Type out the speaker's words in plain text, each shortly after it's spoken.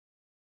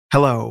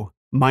Hello,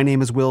 my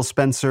name is Will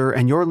Spencer,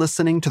 and you're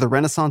listening to the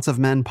Renaissance of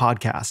Men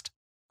podcast,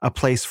 a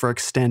place for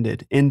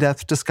extended,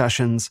 in-depth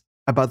discussions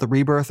about the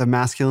rebirth of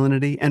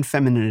masculinity and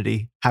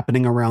femininity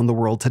happening around the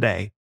world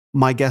today.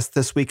 My guest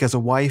this week is a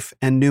wife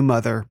and new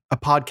mother, a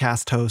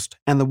podcast host,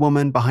 and the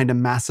woman behind a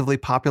massively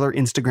popular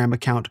Instagram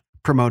account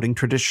promoting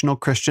traditional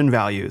Christian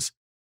values,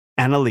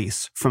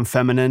 ANNELIESE from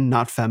Feminine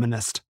Not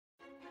Feminist.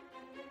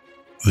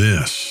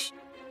 This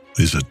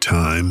is a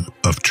time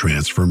of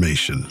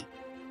transformation.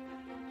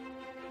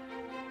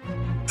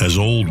 As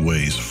old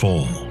ways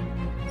fall,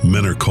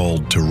 men are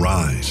called to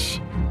rise,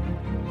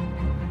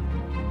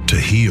 to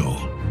heal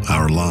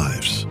our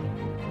lives,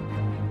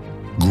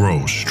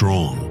 grow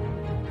strong,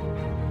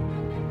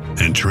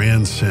 and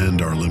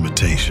transcend our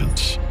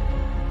limitations.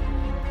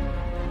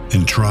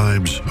 In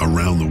tribes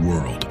around the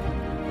world,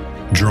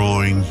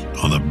 drawing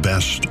on the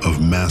best of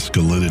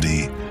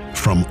masculinity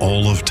from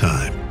all of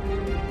time,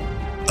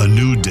 a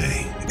new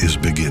day is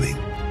beginning.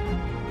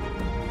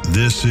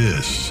 This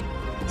is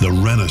the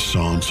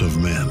Renaissance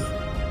of Men.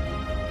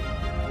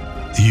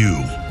 You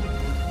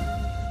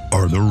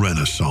are the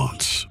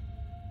Renaissance.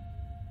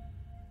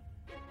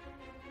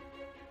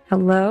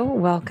 Hello,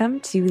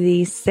 welcome to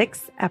the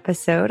 6th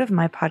episode of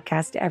my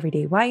podcast,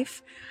 Everyday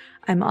Wife.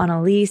 I'm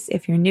ANNELIESE.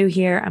 If you're new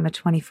here, I'm a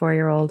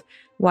 24-year-old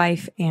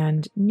wife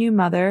and new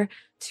mother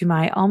to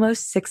my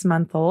almost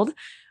 6-month-old,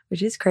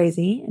 which is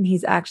crazy. And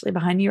he's actually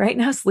behind me right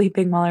now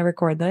sleeping while I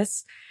record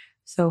this.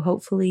 So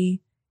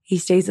hopefully he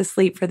stays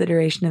asleep for the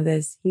duration of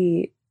this.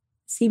 He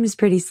seems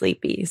pretty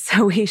sleepy,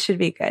 so we should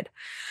be good.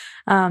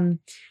 I'm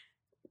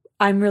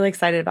really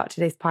excited about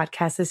today's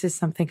podcast. This is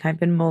something I've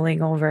been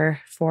mulling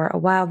over for a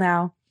while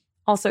now.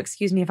 Also,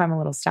 excuse me if I'm a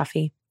little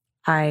stuffy.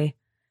 I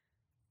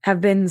have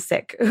been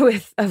sick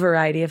with a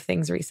variety of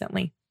things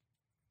recently.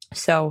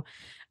 So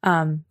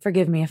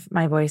forgive me if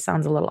my voice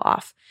sounds a little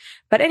off.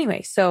 But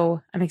anyway,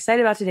 so I'm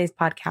excited about today's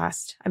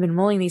podcast. I've been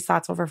mulling these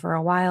thoughts over for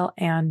a while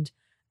and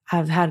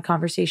have had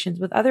conversations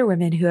with other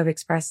women who have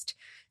expressed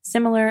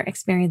similar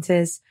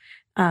experiences.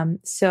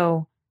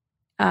 So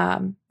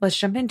let's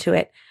jump into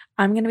it.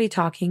 I'm going to be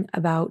talking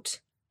about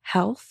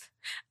health,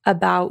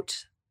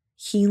 about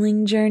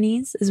healing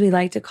journeys, as we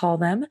like to call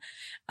them,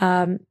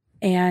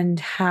 and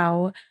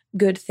how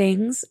good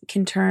things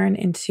can turn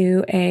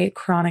into a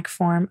chronic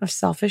form of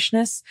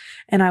selfishness.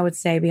 And I would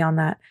say beyond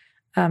that,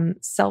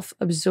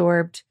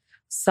 self-absorbed,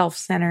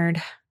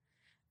 self-centered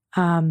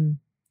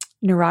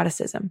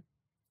neuroticism.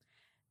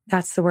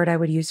 That's the word I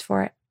would use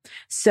for it.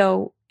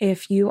 So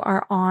if you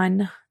are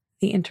on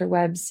the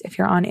interwebs, if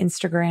you're on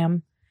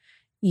Instagram,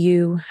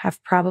 you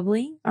have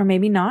probably, or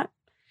maybe not,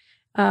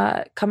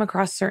 come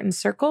across certain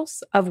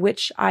circles of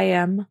which I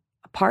am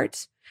a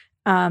part.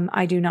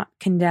 I do not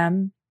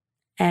condemn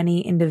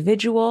any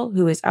individual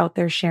who is out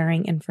there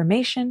sharing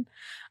information.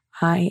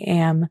 I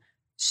am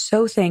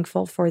so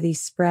thankful for the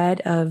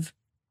spread of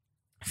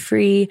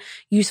free,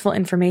 useful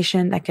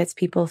information that gets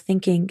people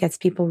thinking, gets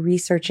people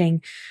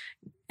researching,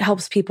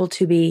 helps people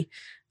to be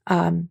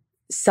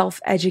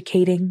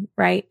self-educating,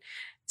 right?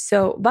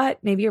 So, but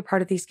maybe you're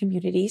part of these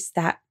communities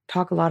that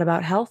talk a lot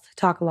about health,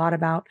 talk a lot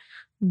about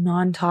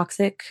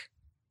non-toxic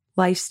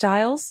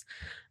lifestyles,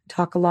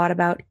 talk a lot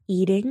about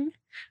eating,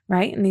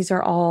 right? And these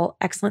are all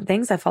excellent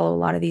things. I follow a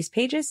lot of these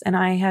pages and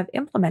I have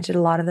implemented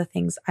a lot of the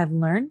things I've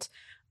learned.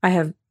 I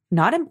have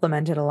not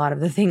implemented a lot of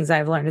the things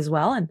I've learned as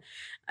well. And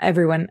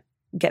everyone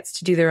gets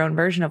to do their own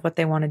version of what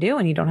they want to do.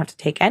 And you don't have to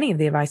take any of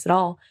the advice at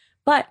all.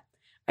 But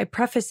I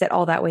preface it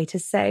all that way to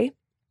say,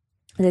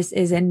 this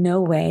is in no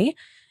way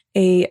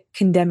a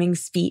condemning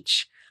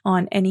speech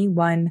on any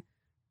one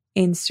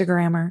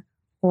Instagrammer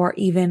or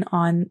even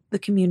on the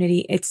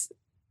community. It's,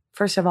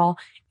 first of all,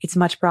 it's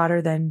much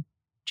broader than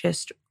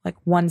just like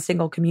one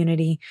single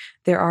community.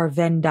 There are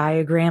Venn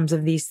diagrams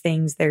of these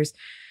things. There's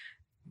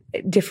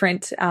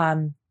different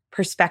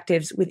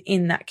perspectives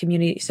within that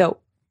community. So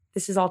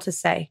this is all to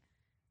say,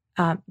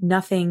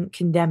 nothing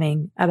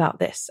condemning about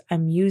this.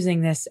 I'm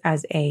using this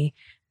as a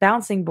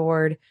bouncing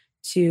board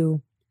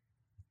to,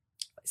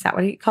 is that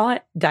what you call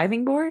it?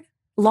 Diving board?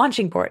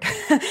 Launching board.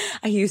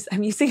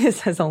 I'm using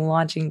this as a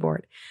launching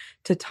board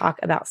to talk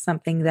about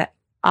something that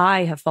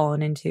I have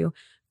fallen into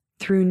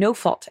through no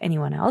fault to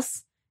anyone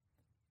else,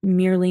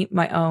 merely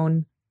my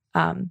own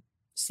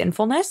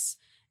sinfulness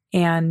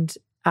and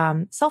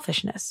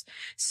selfishness.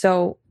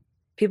 So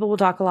people will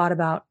talk a lot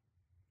about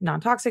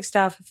non-toxic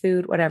stuff,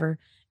 food, whatever,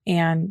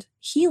 and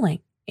healing.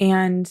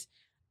 And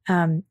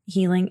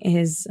healing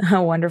is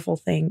a wonderful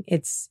thing.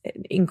 It's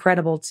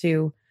incredible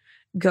to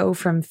go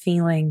from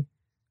feeling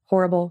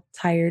horrible,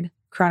 tired,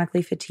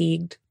 chronically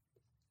fatigued,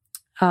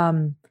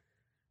 having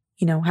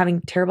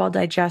terrible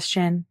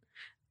digestion,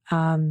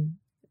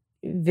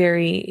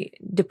 very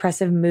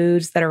depressive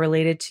moods that are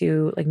related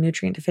to like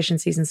nutrient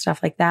deficiencies and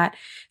stuff like that.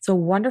 It's a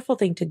wonderful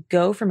thing to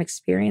go from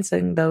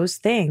experiencing those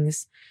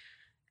things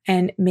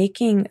and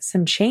making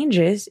some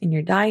changes in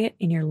your diet,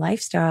 in your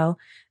lifestyle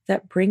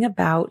that bring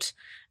about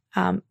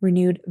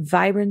renewed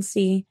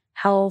vibrancy,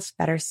 health,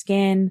 better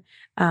skin,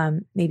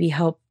 maybe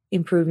help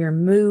improve your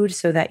mood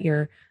so that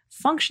you're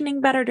functioning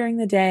better during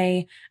the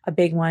day. A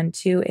big one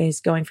too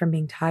is going from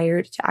being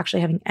tired to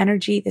actually having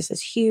energy. This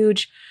is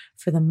huge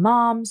for the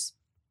moms.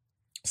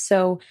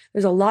 So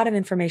there's a lot of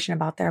information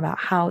about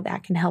how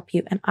that can help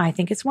you. And I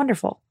think it's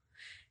wonderful.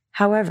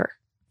 However,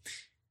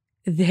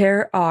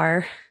 there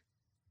are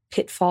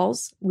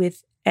pitfalls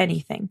with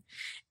anything.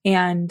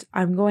 And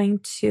I'm going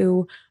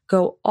to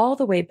go all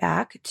the way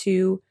back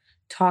to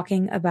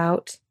talking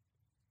about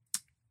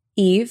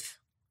Eve,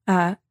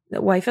 the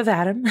wife of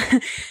Adam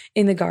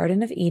in the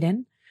Garden of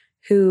Eden,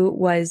 who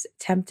was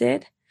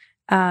tempted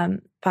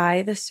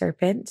by the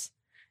serpent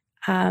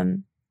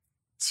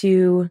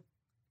to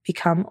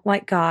become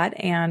like God.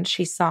 And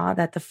she saw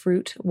that the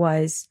fruit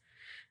was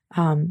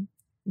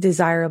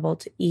desirable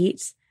to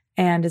eat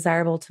and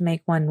desirable to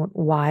make one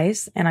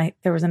wise. And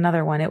there was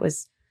another one. It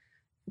was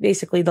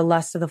basically the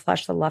lust of the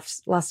flesh, the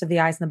lust of the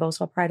eyes, and the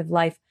boastful pride of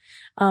life.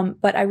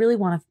 But I really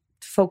want to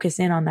focus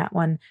in on that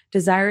one.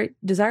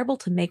 Desirable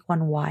to make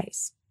one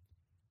wise.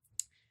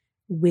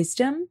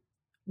 Wisdom,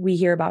 we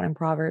hear about in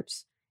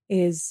Proverbs,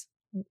 is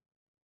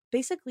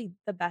basically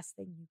the best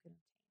thing you can.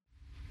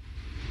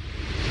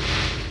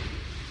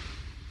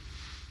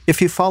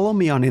 If you follow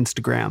me on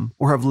Instagram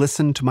or have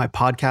listened to my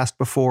podcast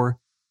before,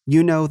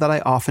 you know that I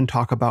often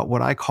talk about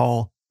what I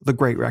call the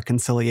Great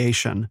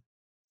Reconciliation.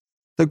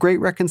 The Great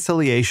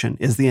Reconciliation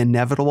is the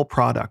inevitable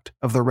product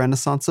of the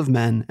Renaissance of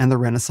men and the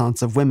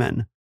Renaissance of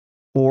women,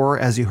 or,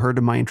 as you heard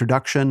in my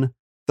introduction,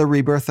 the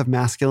rebirth of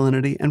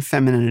masculinity and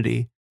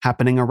femininity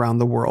happening around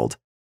the world.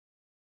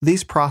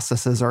 These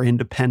processes are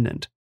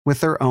independent, with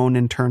their own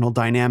internal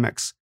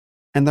dynamics,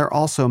 and they're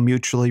also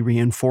mutually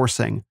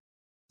reinforcing.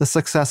 The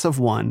success of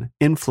one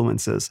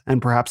influences,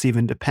 and perhaps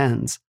even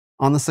depends,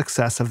 on the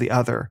success of the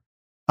other.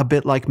 A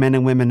bit like men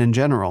and women in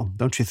general,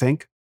 don't you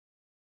think?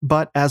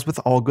 But as with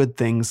all good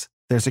things,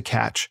 there's a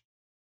catch.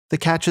 The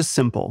catch is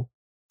simple.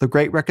 The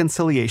Great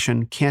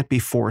Reconciliation can't be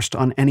forced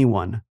on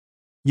anyone.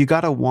 You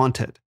gotta want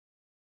it.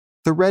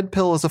 The red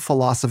pill is a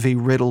philosophy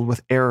riddled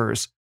with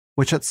errors,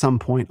 which at some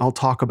point I'll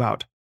talk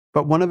about,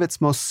 but one of its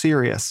most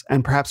serious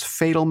and perhaps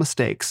fatal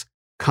mistakes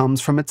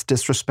comes from its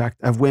disrespect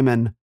of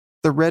women.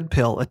 The red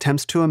pill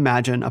attempts to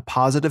imagine a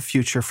positive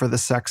future for the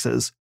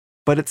sexes,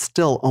 but it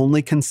still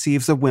only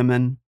conceives of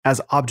women as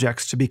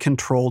objects to be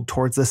controlled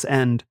towards this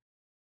end.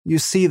 You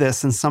see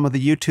this in some of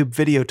the YouTube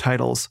video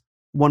titles,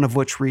 one of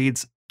which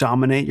reads,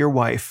 "Dominate your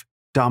wife,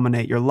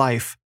 dominate your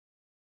life."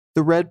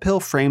 The red pill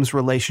frames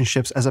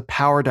relationships as a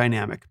power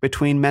dynamic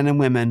between men and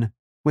women,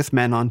 with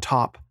men on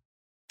top.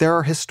 There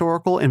are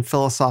historical and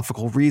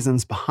philosophical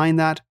reasons behind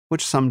that,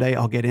 which someday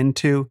I'll get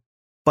into,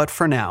 but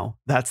for now,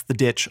 that's the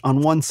ditch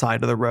on one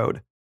side of the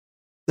road.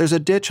 There's a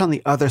ditch on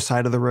the other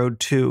side of the road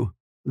too.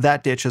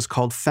 That ditch is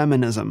called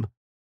feminism.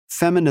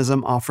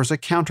 Feminism offers a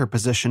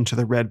counterposition to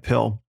the red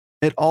pill.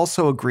 It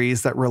also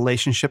agrees that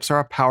relationships are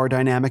a power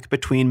dynamic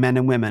between men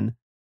and women,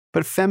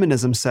 but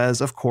feminism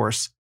says, of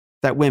course,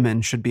 that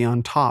women should be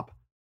on top.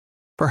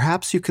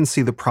 Perhaps you can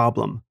see the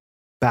problem.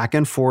 Back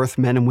and forth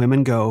men and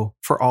women go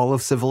for all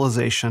of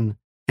civilization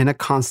in a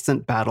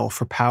constant battle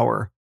for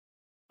power.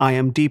 I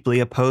am deeply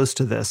opposed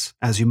to this,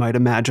 as you might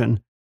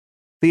imagine.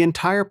 The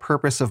entire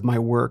purpose of my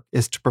work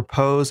is to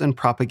propose and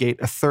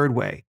propagate a third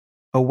way,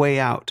 a way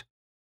out,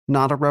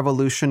 not a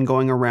revolution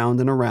going around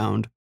and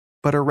around,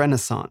 but a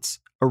renaissance,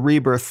 a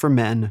rebirth for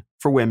men,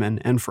 for women,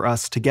 and for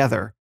us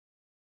together.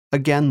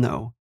 Again,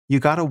 though, you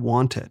gotta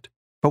want it.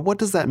 But what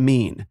does that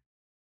mean?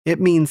 It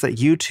means that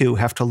you too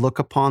have to look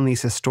upon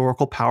these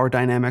historical power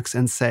dynamics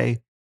and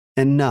say,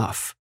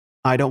 enough,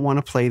 I don't want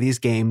to play these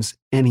games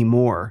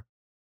anymore.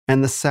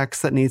 And the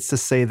sex that needs to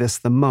say this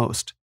the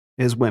most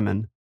is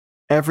women.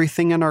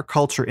 Everything in our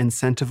culture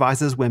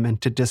incentivizes women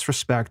to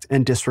disrespect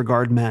and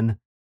disregard men.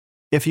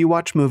 If you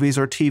watch movies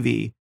or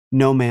TV,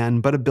 no man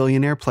but a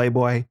billionaire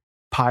playboy,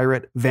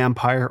 pirate,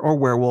 vampire, or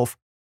werewolf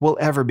will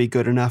ever be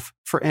good enough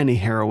for any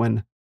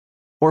heroine.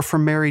 Or for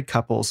married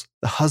couples,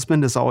 the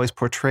husband is always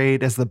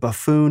portrayed as the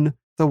buffoon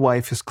the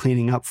wife is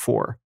cleaning up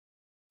for.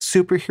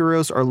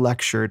 Superheroes are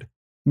lectured,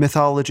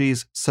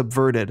 mythologies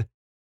subverted,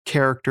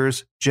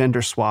 characters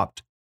gender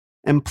swapped,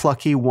 and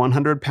plucky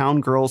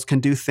 100-pound girls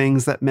can do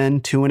things that men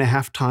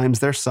 2.5 times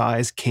their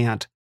size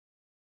can't.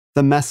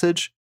 The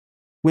message?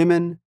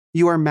 Women,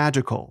 you are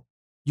magical.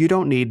 You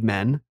don't need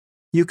men.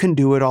 You can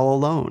do it all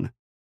alone.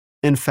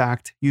 In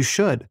fact, you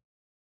should.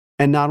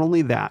 And not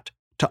only that,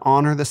 to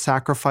honor the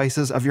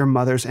sacrifices of your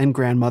mothers and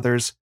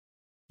grandmothers,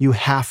 you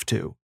have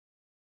to.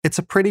 It's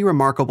a pretty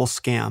remarkable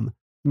scam,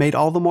 made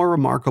all the more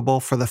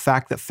remarkable for the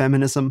fact that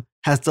feminism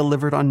has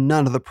delivered on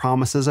none of the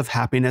promises of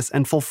happiness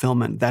and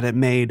fulfillment that it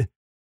made.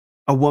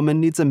 A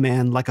woman needs a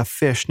man like a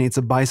fish needs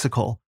a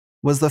bicycle,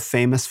 was the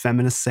famous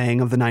feminist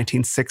saying of the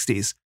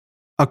 1960s.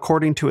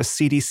 According to a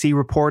CDC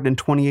report in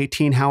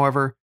 2018,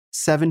 however,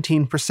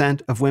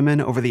 17% of women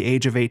over the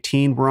age of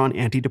 18 were on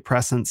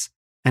antidepressants,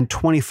 and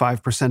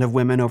 25% of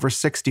women over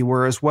 60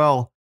 were as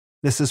well.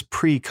 This is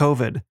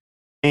pre-COVID.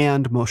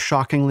 And, most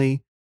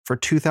shockingly, for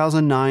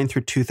 2009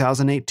 through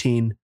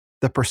 2018,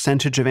 the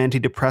percentage of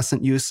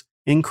antidepressant use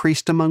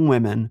increased among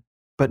women,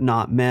 but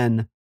not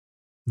men.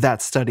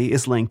 That study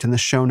is linked in the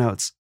show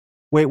notes.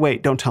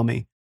 Wait, don't tell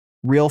me.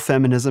 Real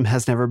feminism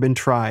has never been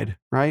tried,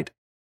 right?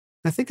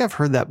 I think I've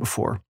heard that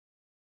before.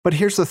 But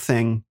here's the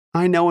thing.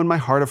 I know in my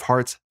heart of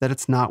hearts that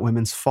it's not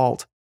women's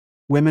fault.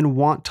 Women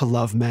want to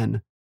love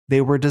men.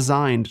 They were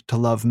designed to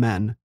love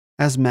men,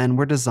 as men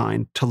were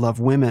designed to love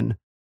women.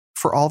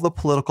 For all the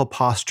political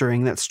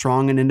posturing that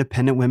strong and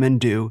independent women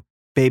do,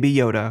 Baby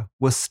Yoda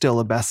was still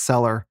a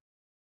bestseller.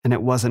 And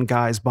it wasn't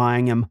guys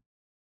buying him.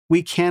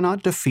 We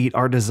cannot defeat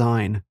our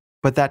design,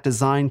 but that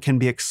design can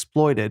be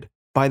exploited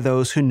by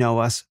those who know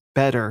us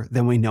better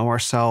than we know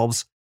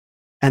ourselves.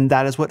 And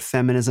that is what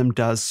feminism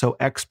does so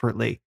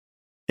expertly.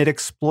 It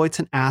exploits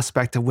an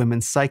aspect of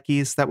women's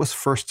psyches that was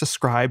first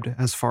described,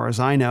 as far as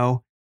I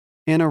know,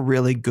 in a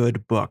really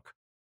good book.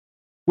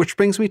 Which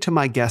brings me to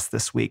my guest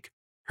this week.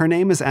 Her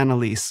name is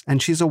Anneliese,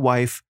 and she's a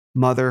wife,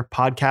 mother,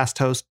 podcast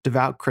host,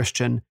 devout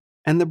Christian,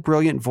 and the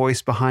brilliant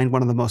voice behind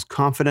one of the most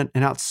confident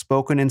and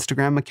outspoken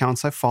Instagram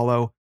accounts I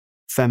follow,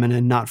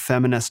 Feminine Not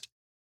Feminist.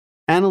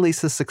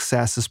 Anneliese's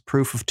success is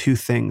proof of two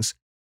things.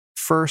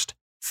 First,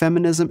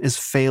 feminism is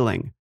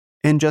failing.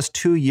 In just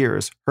 2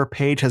 years, her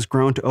page has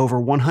grown to over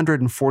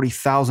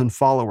 140,000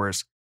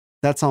 followers.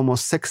 That's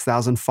almost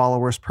 6,000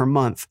 followers per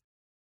month.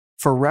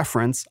 For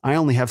reference, I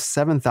only have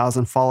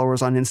 7,000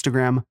 followers on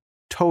Instagram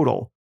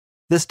total.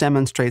 This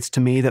demonstrates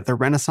to me that the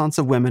Renaissance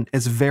of women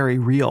is very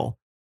real.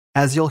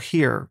 As you'll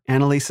hear,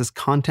 Anneliese's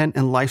content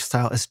and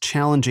lifestyle is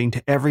challenging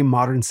to every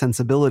modern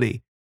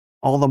sensibility,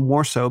 all the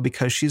more so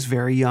because she's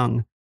very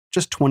young,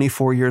 just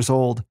 24 years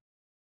old.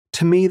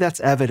 To me, that's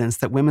evidence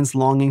that women's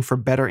longing for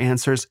better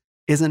answers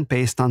isn't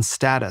based on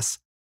status.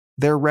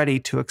 They're ready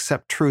to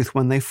accept truth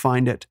when they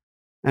find it,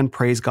 and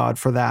praise God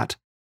for that.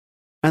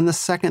 And the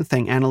second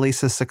thing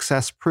Anneliese's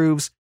success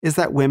proves is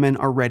that women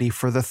are ready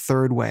for the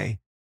third way.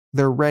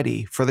 They're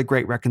ready for the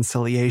great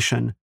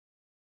reconciliation.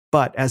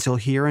 But as you'll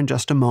hear in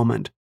just a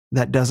moment,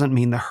 that doesn't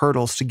mean the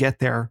hurdles to get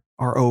there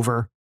are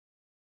over.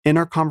 In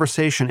our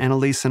conversation,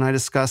 Anneliese and I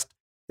discussed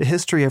the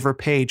history of her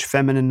page,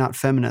 Feminine Not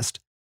Feminist,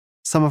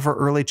 some of her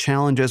early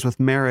challenges with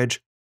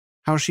marriage,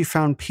 how she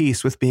found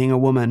peace with being a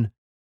woman,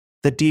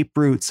 the deep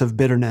roots of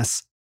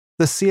bitterness,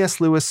 the C.S.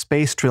 Lewis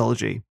space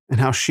trilogy, and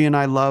how she and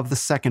I love the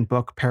second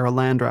book,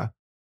 Paralandra,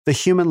 the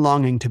human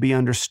longing to be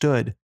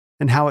understood,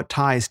 and how it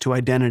ties to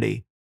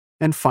identity,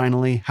 and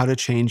finally, how to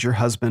change your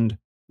husband,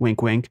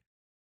 wink wink.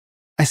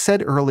 I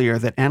said earlier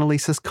that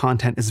Anneliese's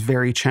content is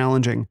very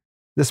challenging.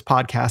 This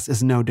podcast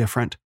is no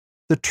different.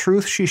 The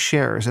truth she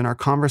shares in our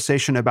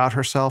conversation about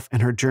herself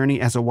and her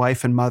journey as a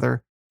wife and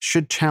mother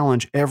should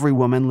challenge every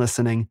woman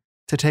listening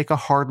to take a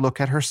hard look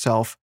at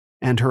herself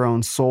and her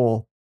own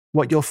soul.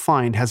 What you'll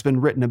find has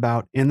been written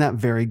about in that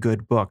very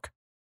good book.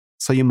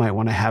 So you might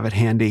want to have it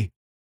handy.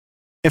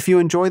 If you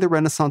enjoy the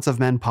Renaissance of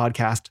Men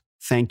podcast,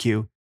 thank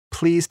you.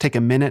 Please take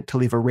a minute to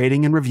leave a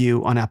rating and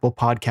review on Apple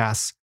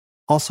Podcasts.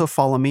 Also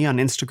follow me on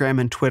Instagram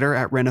and Twitter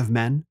at Ren of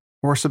Men,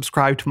 or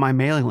subscribe to my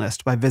mailing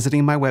list by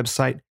visiting my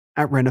website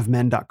at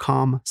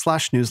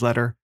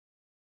renofmen.com/newsletter.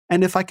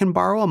 And if I can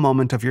borrow a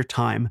moment of your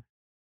time,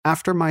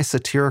 after my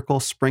satirical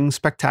Spring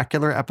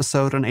Spectacular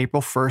episode on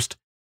April 1st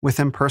with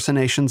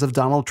impersonations of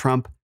Donald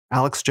Trump,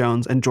 Alex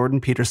Jones, and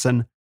Jordan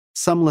Peterson,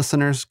 some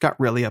listeners got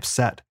really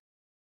upset.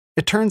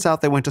 It turns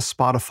out they went to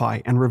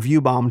Spotify and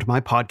review bombed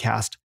my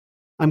podcast.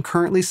 I'm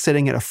currently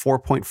sitting at a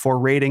 4.4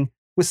 rating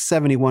with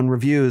 71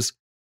 reviews,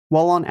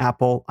 while on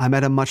Apple, I'm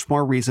at a much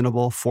more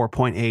reasonable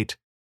 4.8.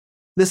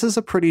 This is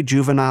a pretty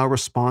juvenile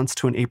response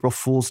to an April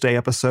Fool's Day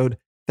episode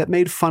that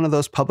made fun of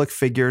those public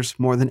figures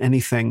more than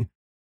anything,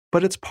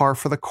 but it's par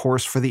for the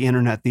course for the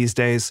internet these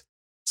days.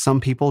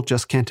 Some people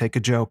just can't take a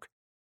joke.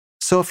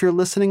 So if you're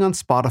listening on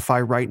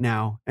Spotify right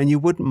now and you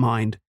wouldn't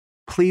mind,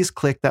 please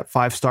click that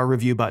 5-star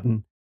review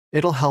button.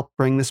 It'll help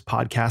bring this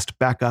podcast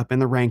back up in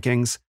the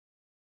rankings.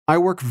 I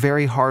work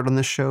very hard on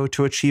this show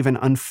to achieve an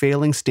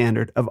unfailing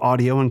standard of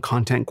audio and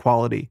content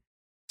quality,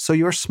 so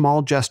your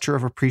small gesture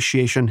of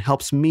appreciation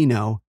helps me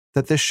know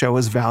that this show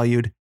is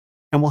valued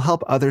and will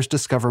help others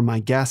discover my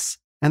guests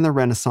and the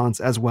Renaissance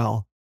as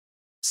well.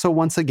 So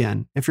once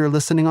again, if you're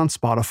listening on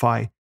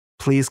Spotify,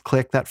 please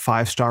click that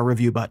 5-star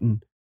review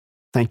button.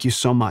 Thank you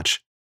so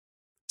much.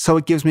 So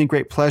it gives me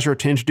great pleasure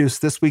to introduce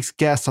this week's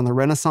guest on the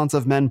Renaissance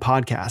of Men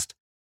podcast,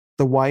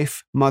 the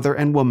wife, mother,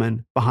 and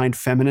woman behind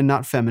Feminine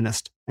Not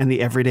Feminist and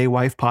the Everyday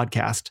Wife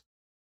podcast,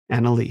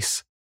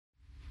 Anneliese.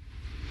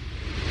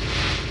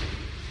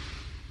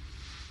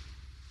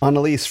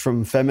 Anneliese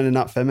from Feminine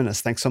Not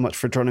Feminist, thanks so much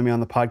for joining me on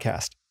the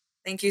podcast.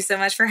 Thank you so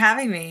much for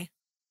having me.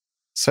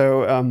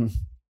 So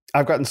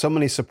I've gotten so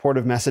many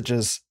supportive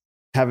messages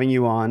having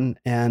you on,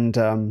 and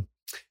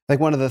like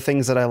one of the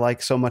things that I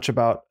like so much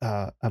about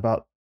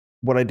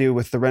what I do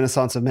with the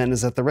Renaissance of Men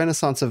is that the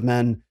Renaissance of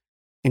Men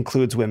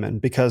includes women,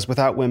 because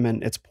without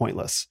women, it's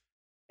pointless.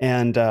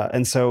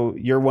 And so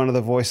you're one of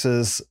the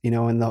voices,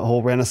 in the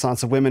whole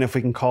Renaissance of women, if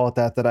we can call it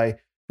that I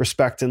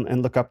respect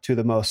and look up to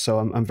the most. So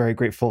I'm very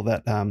grateful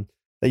that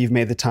that you've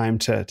made the time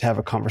to have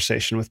a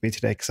conversation with me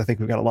today, because I think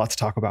we've got a lot to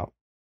talk about.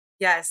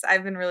 Yes,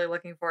 I've been really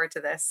looking forward to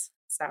this.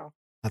 So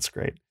that's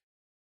great.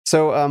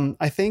 So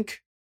I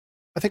think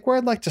I think where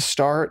I'd like to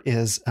start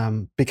is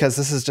because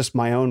this is just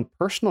my own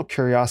personal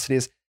curiosity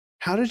is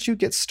how did you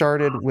get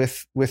started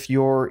with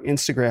your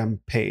Instagram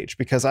page?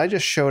 Because I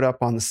just showed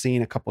up on the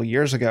scene a couple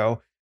years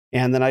ago,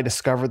 and then I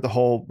discovered the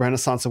whole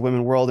Renaissance of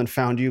Women world and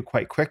found you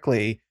quite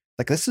quickly.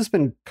 Like this has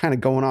been kind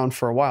of going on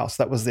for a while,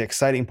 so that was the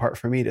exciting part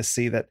for me to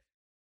see that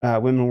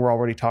women were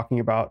already talking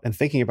about and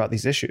thinking about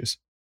these issues.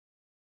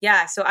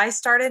 Yeah, so I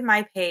started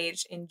my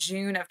page in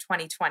June of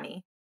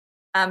 2020.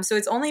 So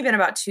it's only been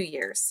about 2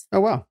 years. Oh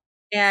wow!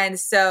 And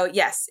so,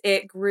 yes,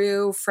 it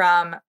grew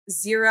from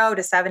 0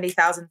 to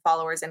 70,000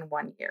 followers in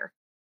 1 year.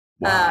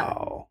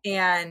 Wow!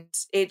 And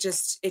it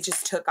just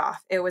took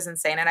off. It was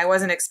insane, and I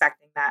wasn't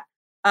expecting that.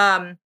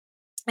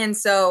 And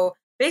so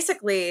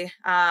basically,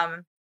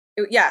 so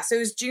it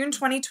was June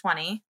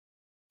 2020,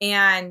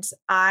 and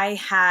I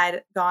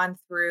had gone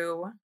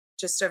through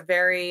just a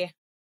very,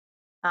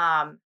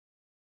 an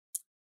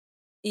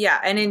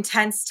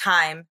intense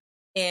time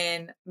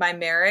in my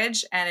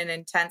marriage and an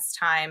intense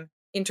time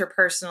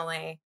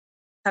interpersonally,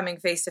 coming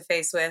face to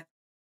face with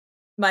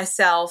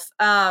myself.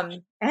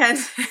 And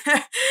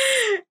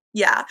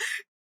yeah,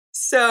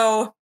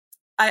 so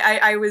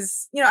I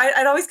was,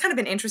 I'd always kind of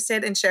been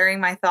interested in sharing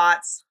my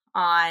thoughts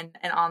on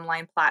an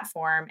online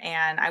platform,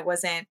 and I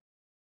wasn't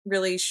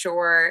really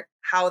sure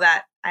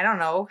I don't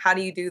know, how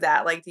do you do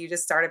that? Like, do you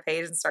just start a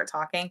page and start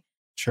talking?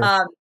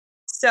 Sure.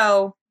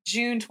 So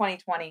June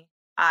 2020,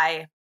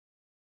 I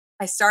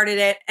started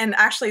it, and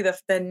actually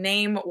the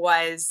name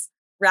was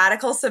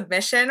Radical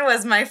Submission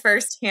was my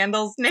first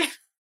handle's name.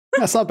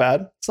 That's not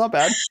bad. It's not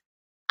bad.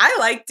 I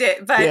liked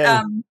it, but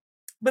Yeah.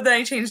 but then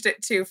I changed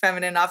it to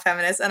Feminine, Not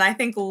Feminist, and I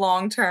think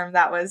long term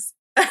that was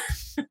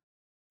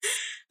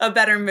a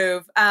better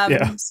move.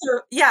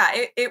 So yeah,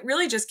 it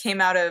really just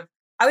came out of,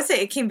 I would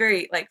say it came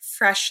very like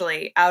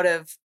freshly out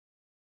of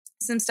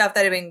some stuff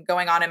that had been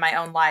going on in my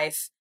own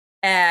life,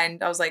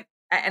 and I was like,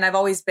 and I've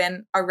always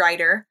been a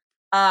writer,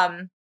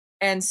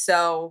 and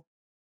so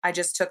I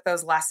just took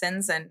those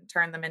lessons and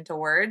turned them into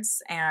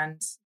words, and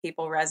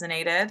people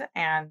resonated,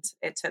 and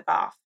it took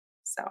off.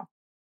 So,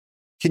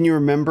 can you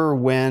remember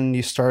when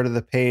you started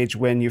the page,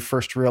 when you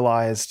first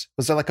realized,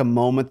 was there like a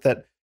moment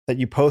that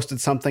you posted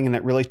something and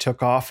it really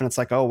took off and it's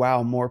like, oh,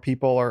 wow, more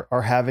people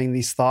are having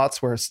these thoughts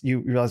where you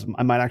realize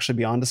I might actually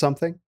be onto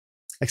something?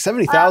 Like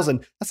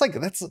 70,000,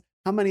 that's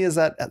how many is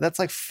that? That's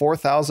like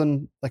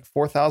 4,000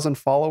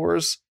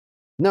 followers.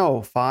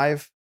 No,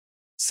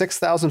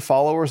 6,000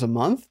 followers a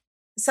month.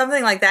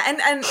 Something like that.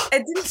 And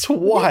it It's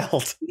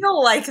wild.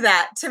 feel like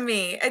that to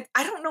me.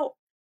 I don't know.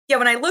 Yeah,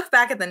 when I look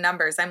back at the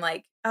numbers, I'm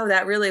like, oh,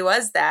 that really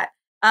was that.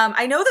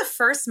 I know the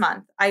first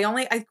month,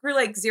 I grew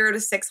like 0 to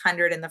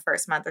 600 in the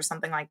first month or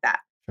something like that.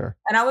 Sure.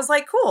 And I was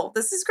like, cool,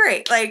 this is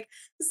great. Like,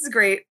 this is a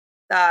great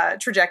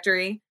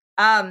trajectory.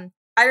 I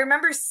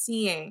remember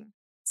seeing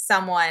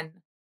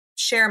someone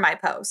share my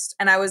post,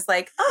 and I was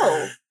like,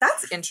 oh,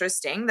 that's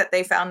interesting that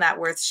they found that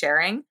worth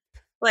sharing.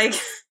 Like,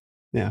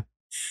 yeah.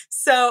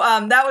 So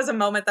that was a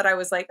moment that I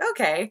was like,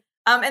 okay.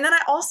 And then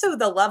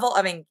the level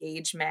of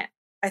engagement,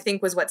 I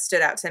think, was what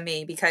stood out to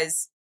me,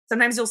 because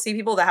sometimes you'll see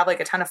people that have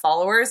like a ton of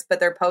followers, but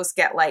their posts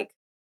get like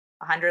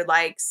 100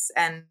 likes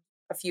and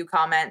a few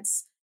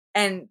comments,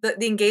 and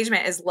the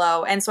engagement is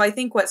low. And so I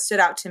think what stood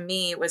out to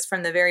me was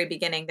from the very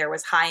beginning, there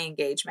was high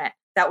engagement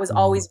that was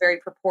always very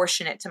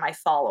proportionate to my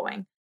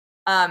following.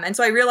 And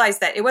so I realized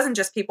that it wasn't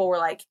just people were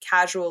like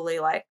casually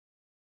like,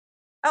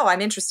 oh,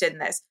 I'm interested in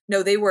this.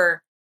 No, they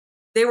were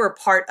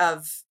part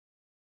of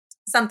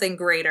something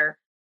greater.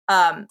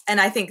 And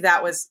I think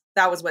that was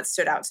what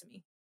stood out to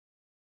me,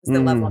 was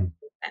the level of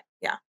engagement.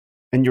 Yeah.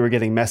 And you were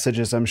getting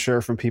messages, I'm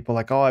sure, from people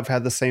like, oh, I've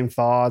had the same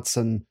thoughts.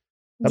 And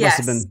that must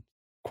have been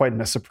quite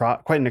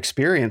an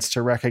experience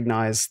to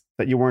recognize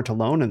that you weren't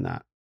alone in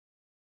that.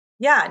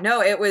 Yeah,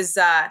 no, it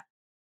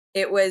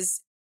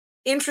was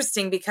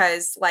interesting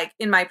because, like,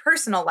 in my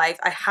personal life,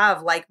 I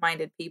have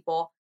like-minded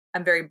people.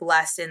 I'm very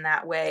blessed in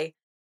that way.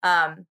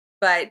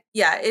 But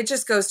yeah, it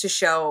just goes to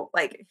show,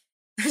 like,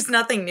 there's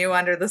nothing new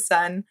under the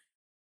sun.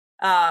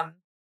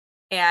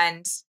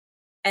 And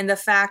the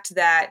fact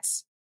that,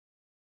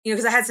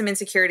 because I had some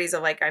insecurities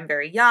of like, I'm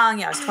very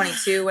young. I was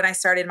 22 when I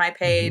started my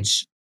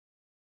page,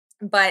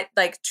 but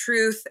like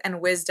truth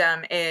and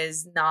wisdom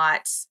it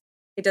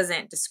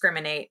doesn't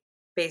discriminate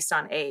based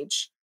on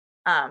age.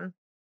 And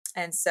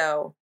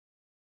so,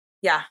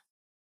 yeah,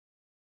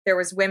 there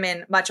was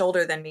women much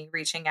older than me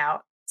reaching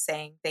out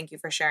saying, thank you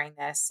for sharing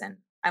this, and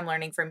I'm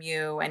learning from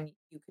you, and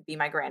you could be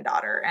my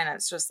granddaughter. And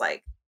it's just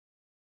like,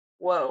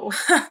 whoa.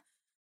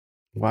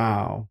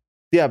 Wow.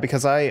 Yeah,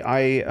 because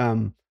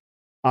I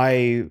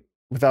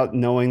without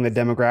knowing the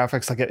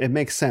demographics, like it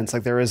makes sense.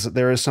 Like there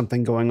is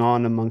something going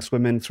on amongst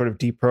women, sort of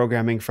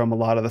deprogramming from a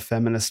lot of the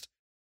feminist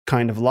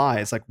kind of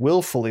lies, like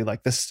willfully,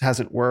 like this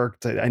hasn't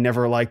worked. I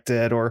never liked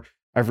it, or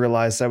I've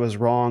realized I was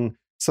wrong.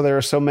 So there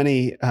are so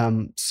many.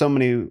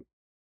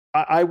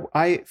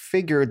 I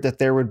figured that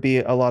there would be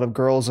a lot of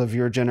girls of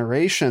your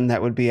generation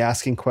that would be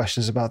asking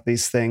questions about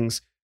these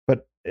things,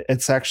 but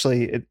it's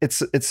actually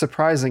it's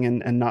surprising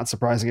and not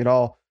surprising at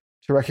all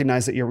to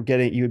recognize that you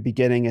would be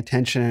getting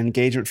attention and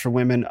engagement from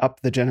women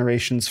up the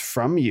generations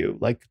from you,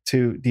 like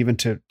even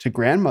to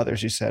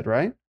grandmothers, you said,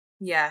 right?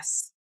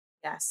 Yes.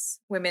 Yes.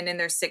 Women in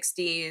their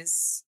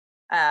 60s.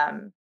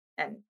 And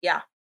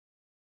yeah.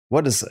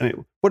 What does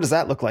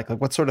that look like?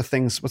 Like what sort of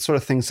things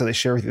do they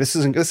share with you?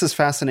 This is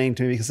fascinating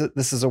to me because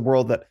this is a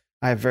world that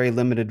I have very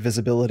limited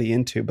visibility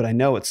into, but I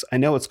know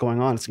what's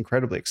going on. It's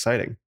incredibly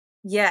exciting.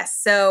 Yes.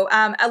 So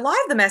a lot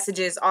of the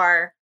messages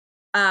are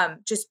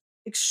just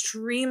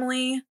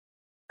extremely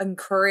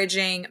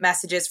encouraging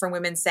messages from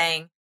women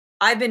saying,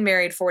 I've been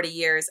married 40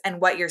 years and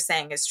what you're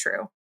saying is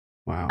true.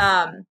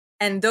 Wow.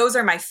 And those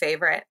are my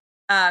favorite.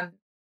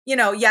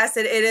 Yes,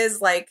 it is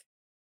like,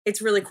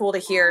 it's really cool to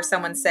hear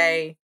someone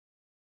say,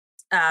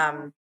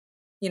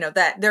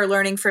 that they're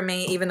learning from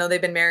me, even though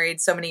they've been married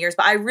so many years.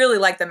 But I really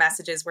like the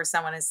messages where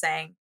someone is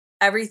saying,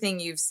 everything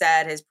you've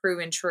said has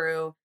proven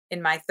true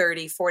in my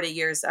 30, 40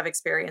 years of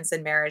experience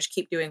in marriage.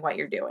 Keep doing what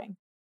you're doing.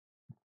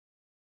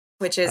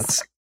 Which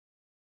is,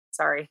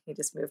 sorry, he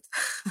just moved.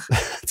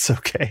 It's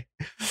okay.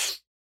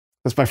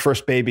 That's my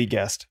first baby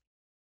guest.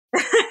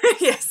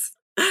 Yes.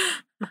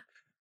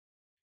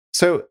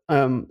 So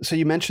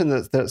you mentioned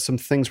that some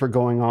things were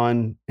going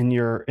on in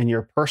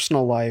your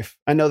personal life.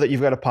 I know that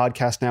you've got a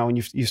podcast now, and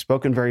you've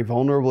spoken very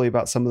vulnerably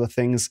about some of the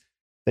things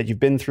that you've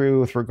been through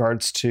with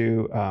regards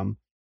to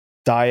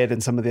diet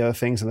and some of the other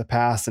things in the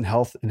past, and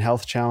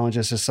health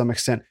challenges to some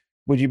extent.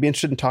 Would you be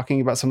interested in talking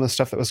about some of the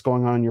stuff that was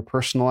going on in your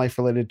personal life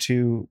related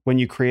to when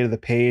you created the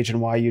page and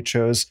why you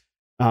chose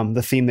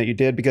the theme that you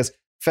did? Because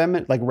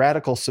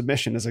radical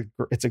submission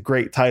it's a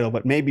great title,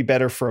 but maybe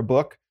better for a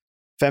book.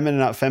 Feminine,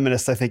 Not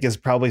Feminist, I think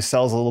probably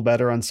sells a little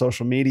better on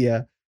social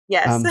media.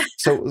 Yes.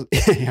 So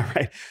yeah,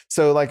 right.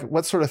 So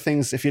what sort of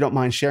things, if you don't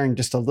mind sharing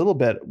just a little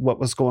bit, what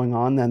was going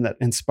on then that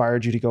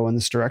inspired you to go in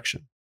this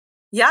direction?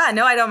 Yeah,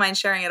 no, I don't mind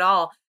sharing at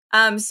all.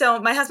 So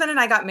my husband and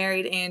I got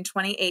married in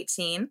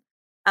 2018.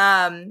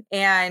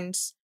 And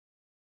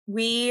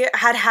we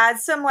had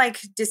some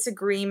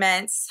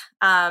disagreements,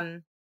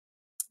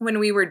 when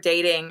we were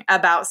dating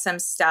about some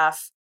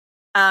stuff.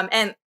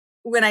 And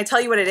when I tell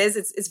you what it is,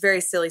 it's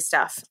very silly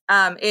stuff.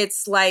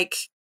 It's like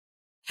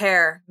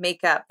hair,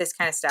 makeup, this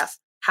kind of stuff,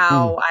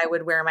 how I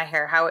would wear my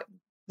hair,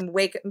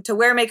 to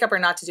wear makeup or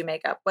not to do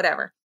makeup,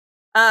 whatever.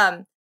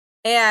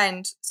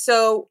 And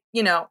so,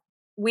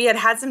 we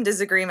had some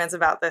disagreements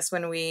about this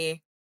when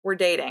we were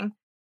dating.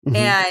 Mm-hmm.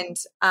 And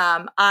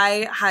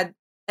I had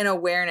an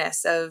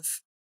awareness of,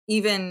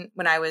 even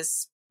when I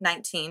was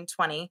 19,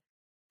 20,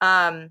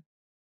 because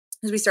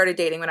we started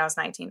dating when I was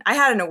 19, I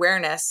had an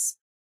awareness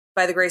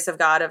by the grace of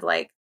God of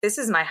this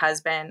is my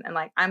husband, and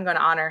I'm going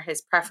to honor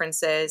his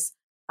preferences.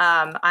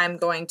 I'm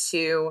going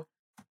to,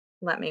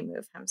 let me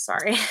move him.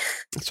 Sorry.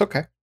 It's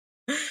okay.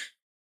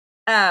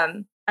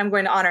 I'm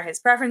going to honor his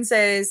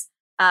preferences.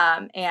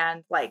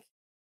 And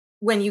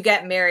when you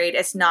get married,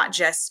 it's not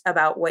just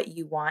about what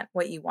you want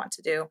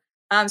to do.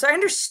 So I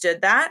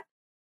understood that.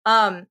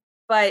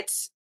 But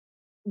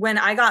when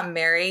I got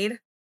married,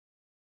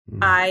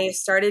 I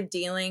started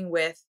dealing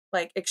with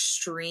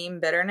extreme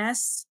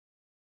bitterness.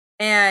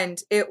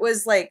 And it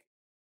was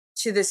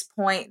to this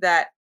point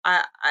that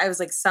I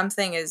was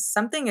something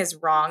is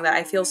wrong, that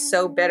I feel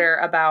so bitter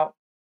about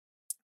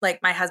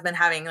my husband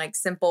having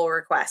simple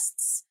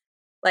requests.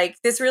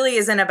 This really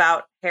isn't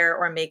about hair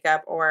or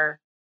makeup or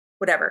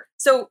whatever.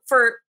 So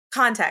for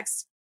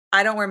context,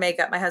 I don't wear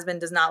makeup. My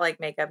husband does not like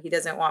makeup. He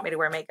doesn't want me to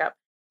wear makeup.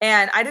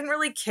 And I didn't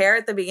really care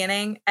at the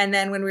beginning. And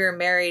then when we were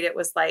married, it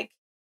was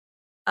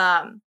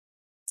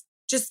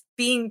just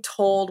being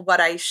told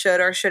what I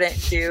should or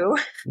shouldn't do.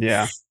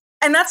 Yeah.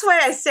 And that's why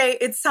I say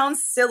it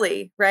sounds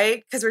silly,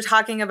 right? Because we're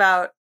talking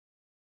about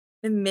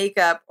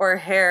makeup or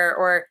hair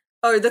or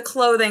the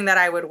clothing that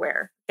I would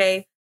wear.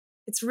 Okay.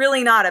 It's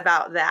really not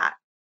about that.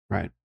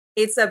 Right.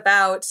 It's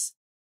about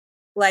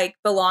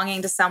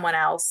belonging to someone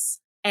else,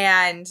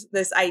 and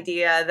this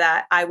idea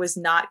that I was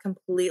not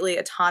completely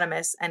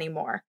autonomous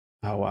anymore.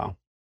 Oh, wow.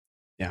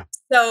 Yeah.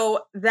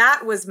 So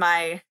that was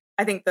I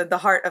think the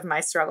heart of my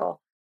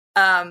struggle.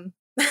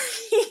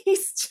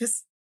 He's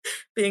just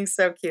being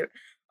so cute.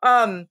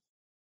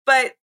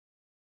 But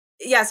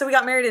yeah, so we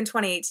got married in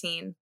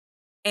 2018,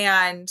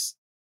 and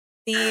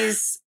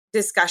these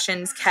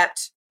discussions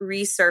kept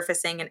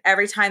resurfacing, and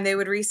every time they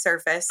would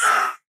resurface,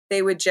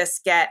 they would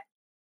just get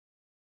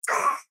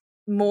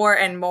more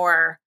and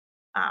more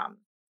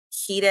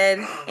heated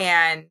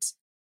and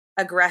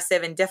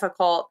aggressive and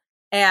difficult.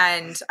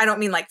 And I don't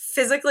mean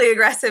physically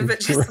aggressive, but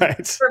just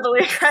right.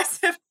 verbally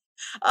aggressive.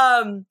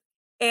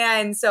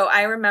 And so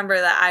I remember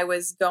that I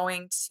was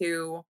going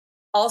to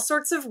all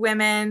sorts of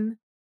women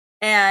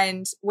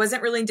and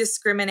wasn't really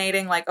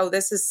discriminating,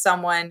 this is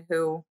someone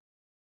who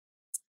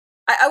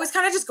I was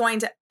kind of just going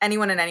to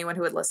anyone and anyone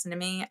who would listen to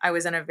me. I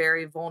was in a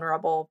very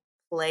vulnerable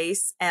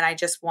place, and I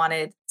just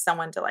wanted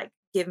someone to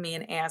give me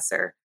an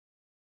answer.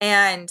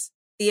 And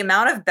the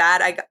amount of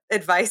bad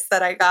advice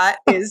that I got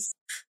is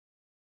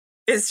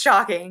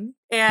shocking.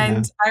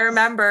 And I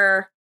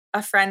remember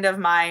a friend of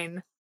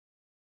mine,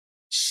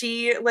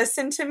 she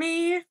listened to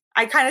me.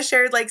 I kind of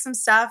shared some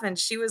stuff, and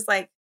she was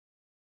like,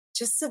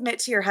 just submit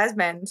to your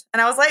husband.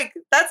 And I was like,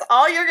 that's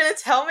all you're going to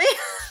tell me?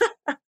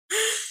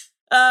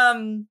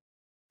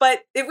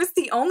 But it was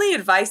the only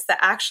advice that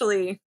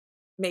actually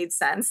made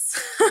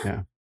sense.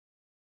 Yeah.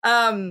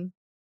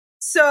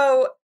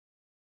 So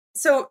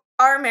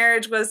our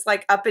marriage was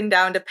like up and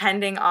down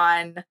depending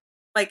on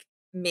like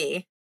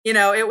me.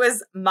 It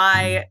was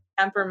my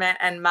temperament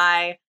and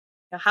my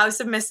how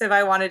submissive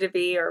I wanted to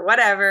be or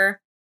whatever.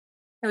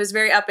 It was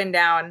very up and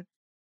down.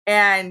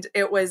 And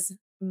it was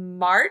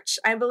March,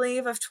 I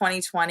believe, of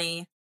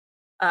 2020.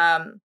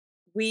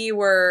 We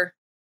were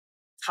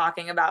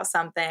talking about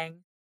something,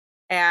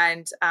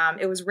 and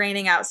it was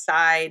raining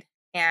outside,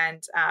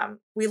 and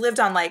we lived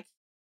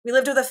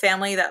with a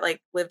family that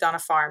like lived on a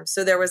farm.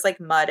 So there was like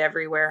mud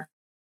everywhere.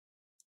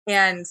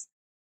 And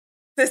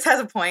this has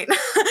a point.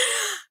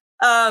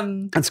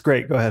 That's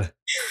great. Go ahead.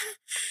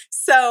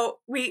 So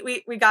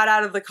we got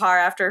out of the car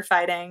after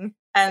fighting,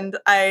 and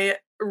I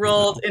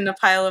rolled in a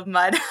pile of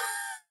mud.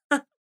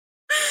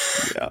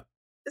 Yeah.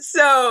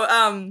 So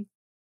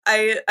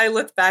I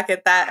look back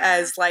at that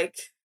as like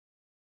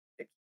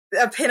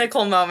a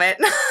pinnacle moment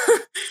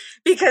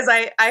because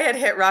I had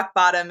hit rock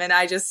bottom, and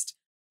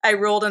I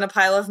rolled in a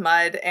pile of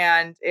mud,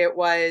 and it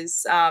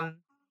was I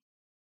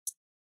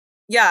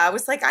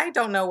was like, I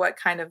don't know what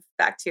kind of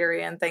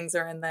bacteria and things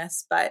are in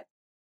this, but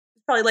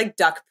it's probably like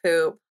duck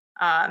poop.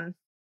 And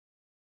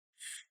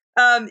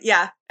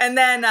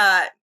then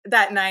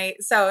that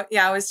night, so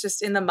yeah, I was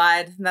just in the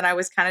mud, and then I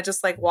was kind of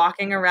just like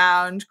walking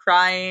around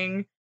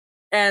crying,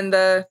 and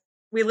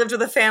we lived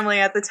with a family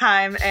at the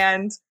time,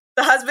 and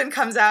the husband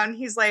comes out and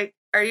he's like,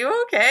 "Are you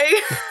okay?"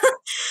 And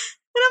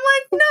I'm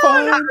like, "No,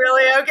 I'm not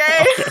really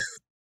okay."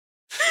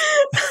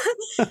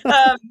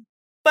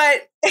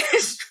 But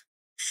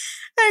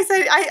I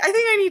said, I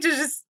think I need to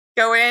just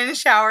go in,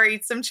 shower,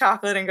 eat some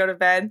chocolate, and go to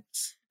bed.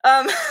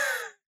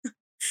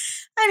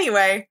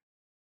 Anyway,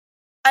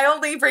 I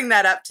only bring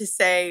that up to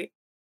say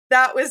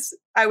that was,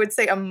 I would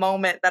say, a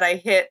moment that I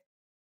hit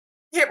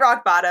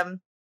rock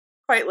bottom,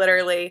 quite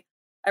literally.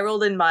 I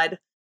rolled in mud.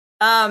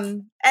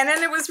 And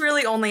then it was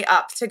really only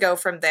up to go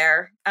from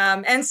there.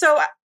 And so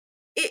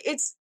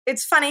it's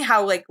funny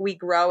how like we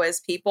grow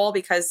as people,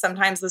 because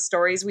sometimes the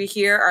stories we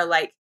hear are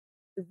like,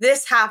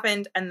 this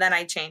happened and then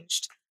I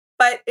changed.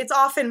 But it's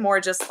often more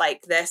just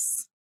like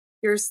this.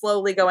 You're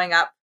slowly going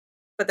up,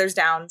 but there's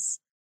downs.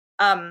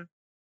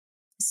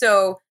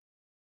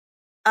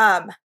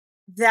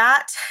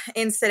 That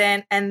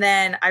incident, and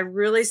then I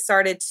really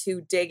started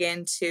to dig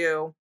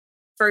into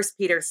 1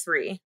 Peter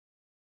 3,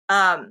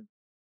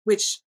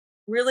 which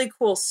really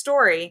cool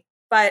story.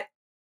 But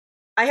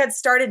I had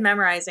started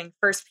memorizing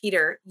 1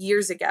 Peter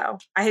years ago.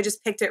 I had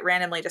just picked it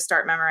randomly to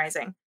start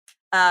memorizing.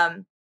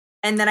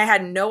 And then I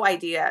had no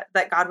idea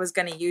that God was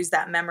going to use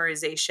that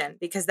memorization,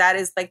 because that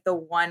is like the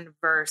one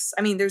verse.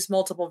 I mean, there's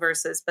multiple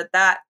verses, but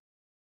that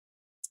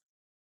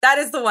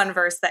is the one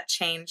verse that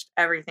changed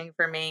everything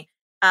for me.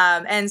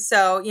 And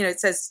so, it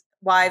says,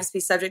 wives, be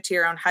subject to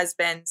your own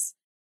husbands,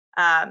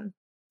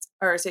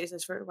 or say it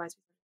says for wives,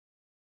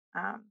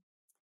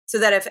 so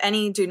that if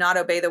any do not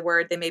obey the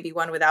word, they may be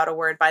won without a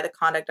word by the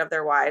conduct of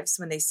their wives,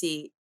 when they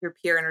see your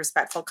pure and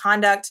respectful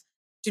conduct.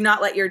 Do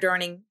not let your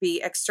adorning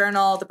be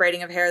external, the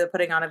braiding of hair, the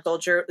putting on of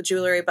gold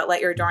jewelry, but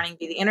let your adorning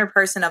be the inner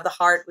person of the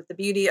heart, with the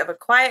beauty of a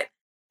quiet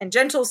and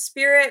gentle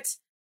spirit,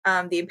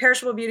 the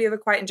imperishable beauty of a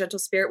quiet and gentle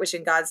spirit, which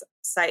in God's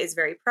sight is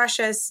very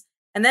precious.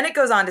 And then it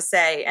goes on to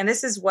say, and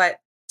this is what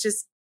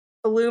just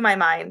blew my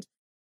mind.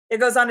 It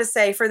goes on to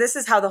say, for this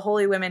is how the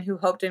holy women who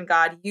hoped in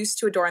God used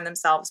to adorn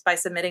themselves, by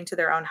submitting to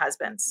their own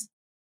husbands,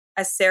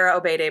 as Sarah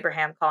obeyed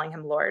Abraham, calling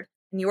him Lord.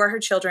 And you are her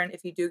children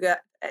if you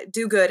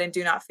do good and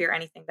do not fear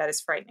anything that is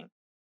frightening.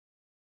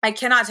 I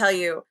cannot tell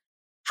you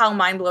how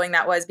mind-blowing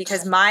that was,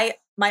 because my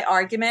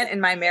argument in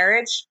my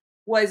marriage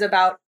was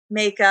about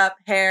makeup,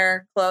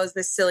 hair, clothes,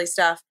 this silly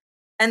stuff.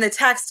 And the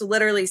text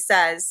literally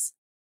says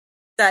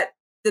that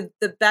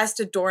the best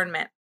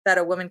adornment that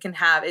a woman can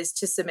have is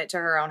to submit to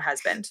her own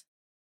husband.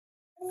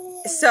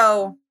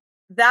 So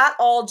that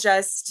all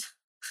just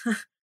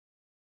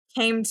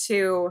came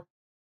to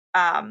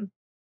a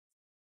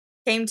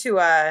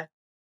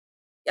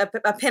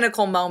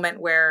pinnacle moment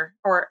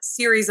or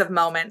series of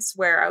moments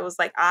where I was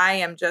like, I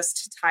am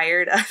just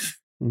tired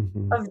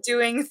of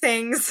doing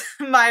things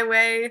my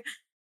way.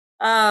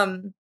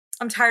 I'm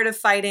tired of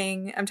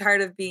fighting. I'm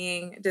tired of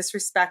being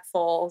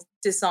disrespectful,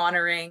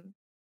 dishonoring.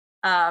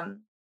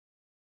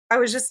 I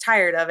was just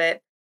tired of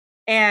it.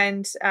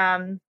 And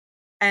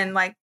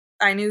like,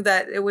 I knew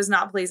that it was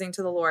not pleasing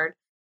to the Lord.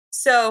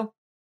 So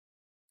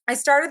I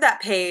started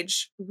that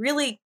page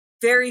really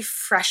very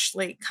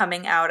freshly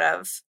coming out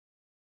of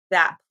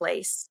that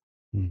place.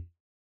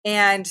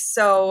 And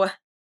so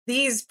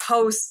these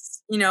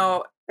posts,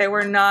 they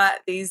were not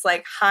these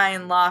like high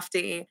and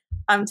lofty,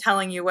 I'm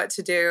telling you what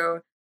to do.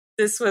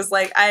 This was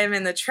like, I am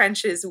in the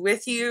trenches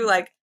with you.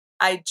 Like,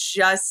 I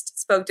just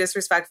spoke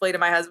disrespectfully to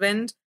my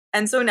husband.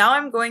 And so now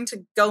I'm going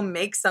to go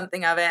make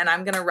something of it. And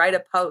I'm going to write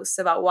a post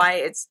about why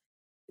it's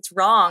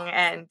wrong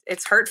and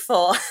it's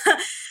hurtful.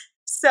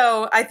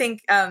 So I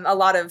think a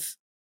lot of,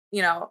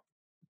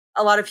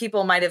 a lot of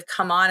people might have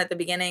come on at the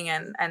beginning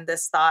and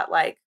this thought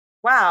like,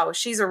 wow,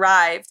 she's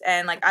arrived.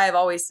 And like I have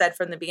always said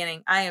from the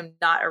beginning, I am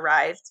not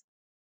arrived.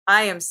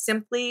 I am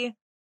simply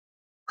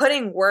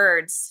putting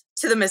words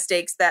to the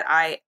mistakes that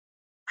I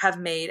have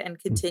made and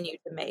continue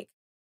to make.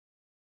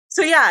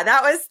 So yeah,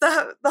 that was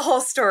the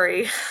whole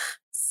story.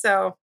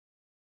 So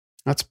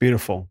that's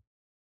beautiful.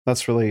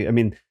 That's really, I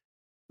mean,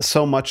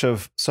 so much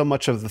of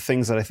the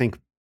things that I think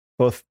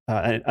both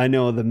I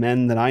know the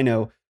men that I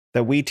know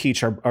that we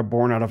teach are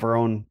born out of our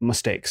own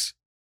mistakes,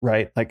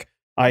 right? Like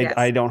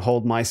I don't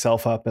hold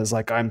myself up as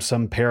like I'm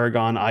some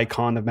paragon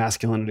icon of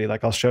masculinity.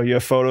 Like I'll show you a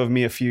photo of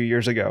me a few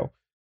years ago,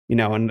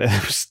 and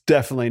it was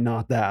definitely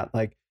not that.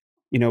 Like,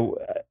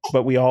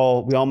 but we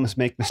all must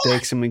make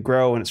mistakes and we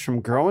grow, and it's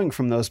from growing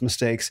from those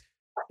mistakes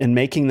and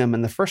making them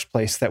in the first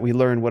place that we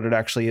learn what it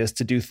actually is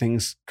to do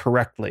things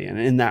correctly, and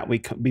in that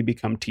we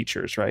become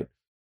teachers, right?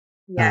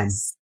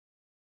 Yes.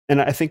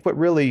 And I think what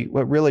really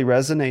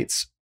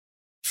resonates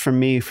for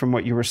me from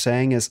what you were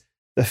saying is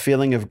the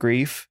feeling of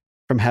grief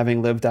from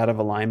having lived out of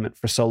alignment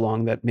for so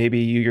long that maybe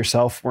you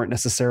yourself weren't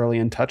necessarily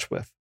in touch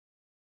with.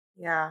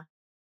 Yeah.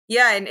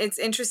 Yeah. And it's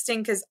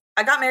interesting because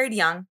I got married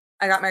young.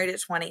 I got married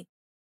at 20.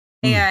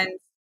 And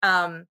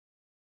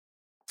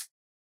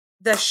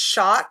the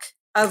shock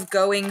of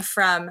going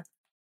from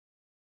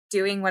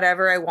doing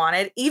whatever I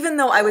wanted, even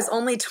though I was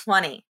only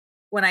 20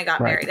 when I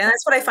got married. And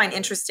that's what I find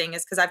interesting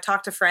is because I've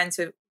talked to friends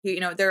who,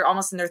 they're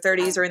almost in their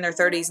 30s or in their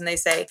 30s. And they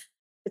say,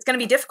 it's going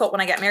to be difficult when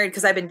I get married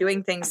because I've been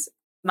doing things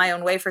my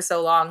own way for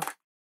so long.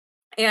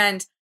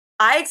 And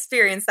I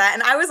experienced that.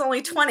 And I was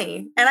only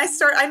 20. And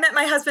I met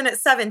my husband at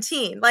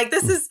 17. Like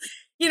this is,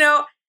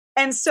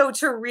 and so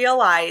to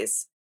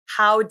realize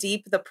how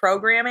deep the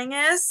programming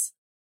is,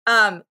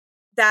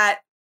 that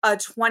a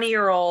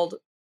 20-year-old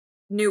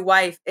new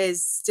wife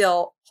is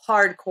still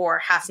hardcore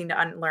having to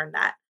unlearn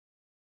that.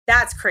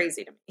 That's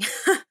crazy to me.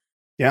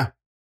 Yeah.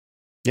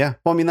 Yeah.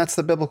 Well, I mean, that's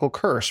the biblical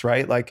curse,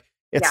 right? Like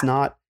it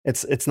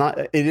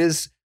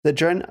is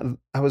the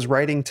I was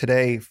writing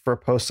today for a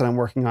post that I'm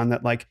working on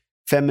that like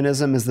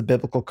feminism is the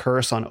biblical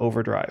curse on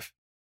overdrive,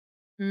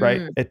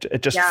 right?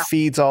 It just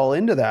feeds all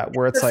into that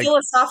where it's like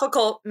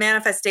philosophical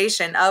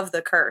manifestation of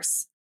the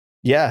curse.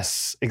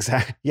 Yes,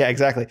 exactly. Yeah,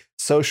 exactly.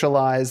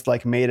 Socialized,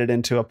 like made it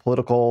into a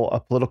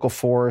political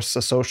force,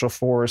 a social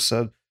force,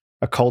 a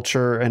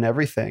culture and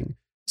everything.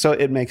 So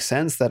it makes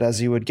sense that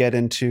as you would get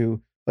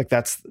into like,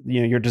 that's,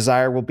 your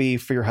desire will be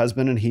for your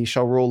husband and he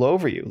shall rule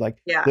over you. Like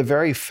the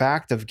very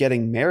fact of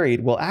getting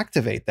married will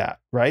activate that,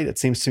 right? It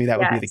seems to me that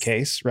would be the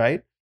case,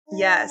 right?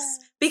 Yes.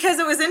 Because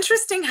it was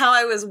interesting how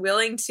I was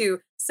willing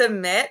to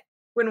submit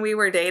when we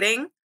were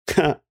dating.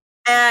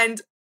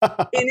 And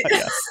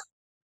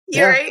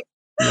right?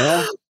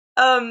 Yeah.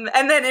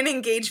 And then in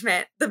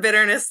engagement, the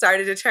bitterness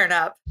started to turn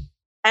up.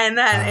 And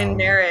then in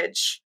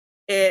marriage,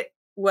 it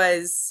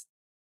was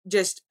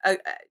just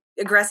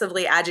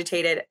aggressively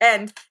agitated.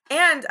 And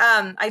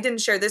I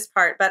didn't share this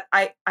part, but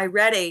I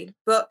read a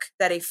book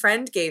that a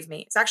friend gave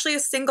me. It's actually a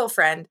single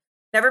friend,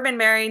 never been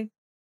married.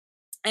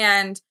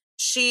 And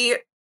she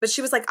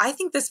was like, I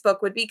think this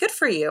book would be good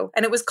for you.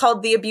 And it was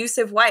called The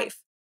Abusive Wife.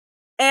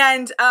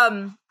 And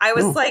I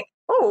was like,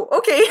 oh,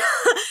 okay.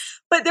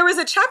 But there was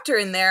a chapter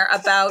in there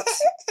about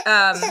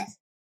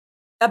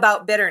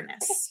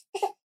bitterness.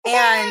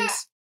 And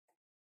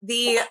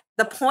the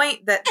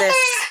point that this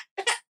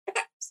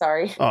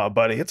sorry. Oh,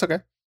 buddy, it's okay.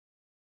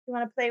 You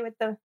want to play with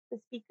the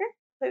speaker?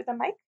 Play with the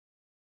mic?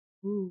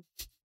 Ooh.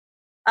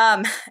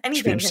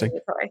 Anything can be a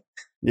toy.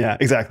 Yeah,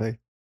 exactly.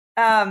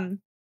 The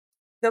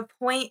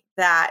point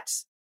that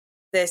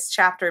this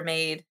chapter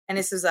made, and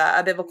this is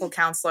a biblical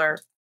counselor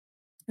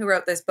who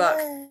wrote this book,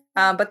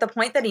 but the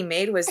point that he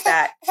made was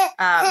that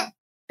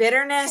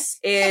bitterness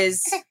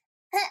is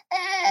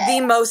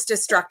the most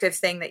destructive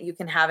thing that you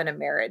can have in a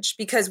marriage.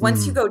 Because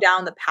once you go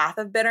down the path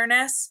of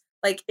bitterness,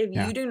 like if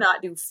you do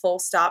not do full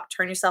stop,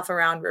 turn yourself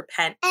around,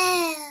 repent,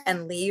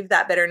 and leave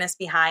that bitterness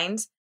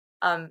behind,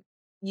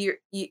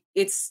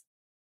 it's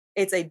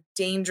a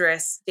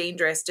dangerous,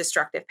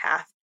 destructive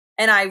path.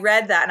 And I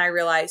read that and I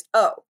realized,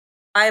 oh,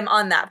 I'm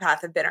on that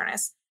path of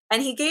bitterness.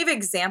 And he gave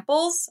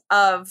examples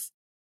of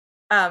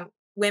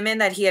women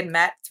that he had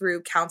met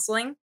through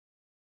counseling,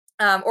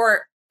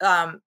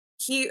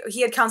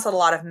 he had counseled a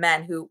lot of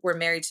men who were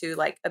married to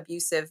like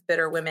abusive,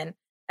 bitter women.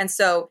 And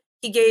so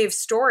he gave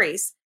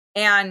stories.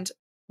 And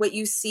what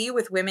you see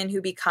with women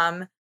who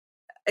become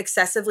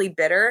excessively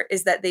bitter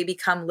is that they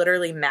become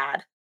literally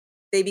mad.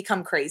 They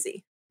become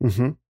crazy.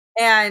 Mm-hmm.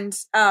 And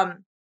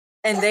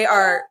they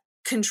are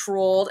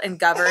controlled and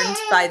governed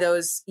by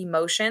those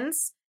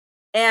emotions.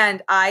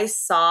 And I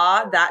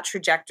saw that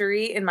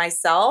trajectory in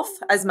myself,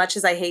 as much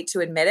as I hate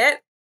to admit it.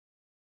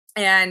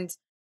 And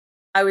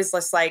I was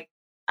just like,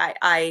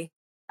 I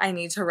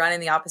need to run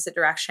in the opposite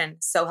direction.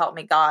 So help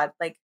me God,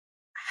 like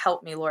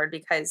help me Lord,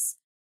 because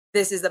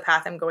this is the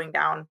path I'm going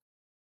down.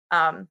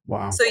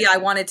 Wow. So yeah, I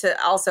wanted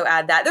to also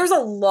add that there's a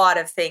lot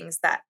of things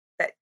that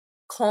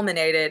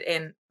culminated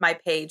in my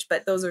page,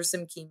 but those are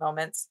some key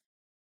moments.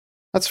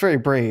 That's very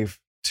brave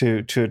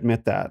to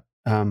admit that.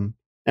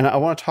 And I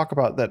want to talk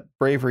about that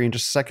bravery in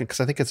just a second, because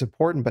I think it's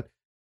important. But,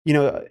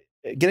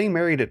 getting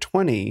married at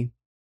 20,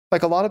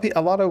 like a lot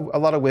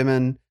of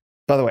women,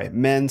 by the way,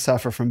 men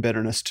suffer from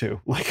bitterness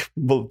too. Like,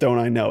 well, don't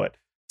I know it?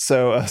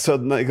 So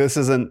like, this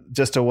isn't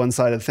just a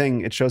one-sided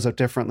thing. It shows up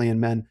differently in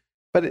men.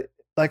 But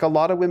like a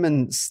lot of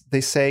women,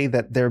 they say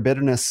that their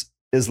bitterness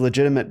is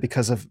legitimate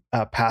because of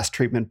past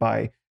treatment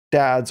by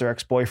dads or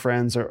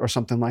ex-boyfriends or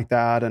something like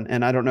that.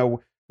 And I don't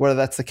know whether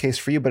that's the case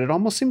for you, but it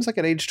almost seems like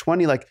at age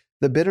 20, like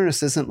the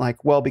bitterness isn't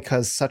like, well,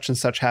 because such and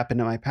such happened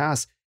in my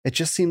past. It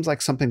just seems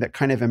like something that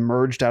kind of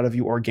emerged out of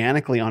you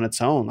organically on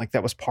its own. Like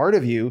that was part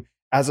of you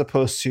as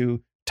opposed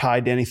to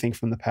tied to anything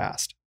from the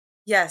past.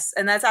 Yes.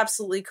 And that's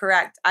absolutely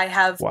correct. I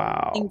have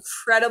Wow.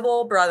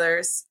 incredible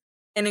brothers,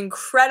 an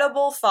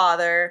incredible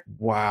father.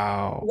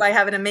 Wow. Who I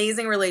have an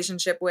amazing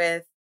relationship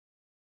with.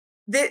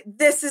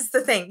 This is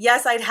the thing.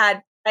 Yes, I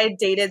had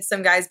dated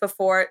some guys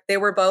before. They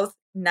were both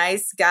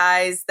nice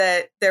guys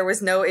that there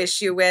was no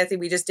issue with.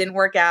 We just didn't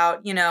work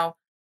out,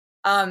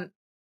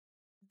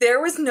 there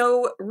was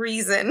no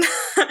reason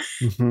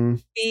Mm-hmm.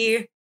 to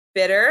be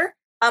bitter.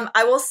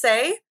 I will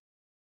say,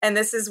 and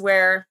this is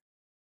where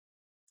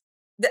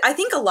I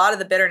think a lot of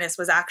the bitterness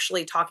was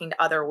actually talking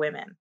to other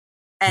women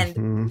and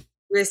Mm-hmm.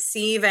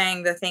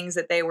 receiving the things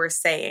that they were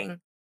saying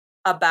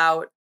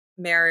about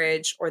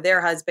marriage or their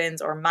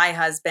husbands or my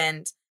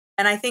husband.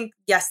 And I think,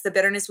 yes, the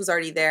bitterness was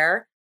already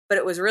there, but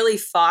it was really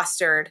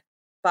fostered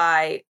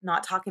by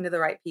not talking to the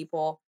right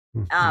people,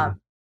 Mm-hmm.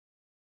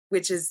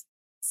 which is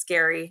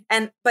scary.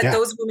 But Yeah.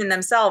 those women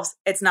themselves,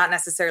 it's not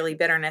necessarily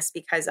bitterness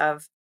because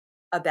of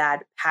a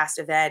bad past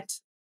event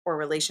or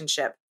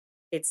relationship.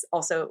 It's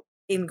also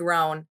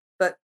ingrown,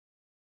 but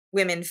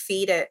women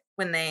feed it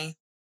when they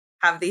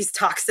have these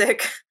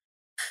toxic,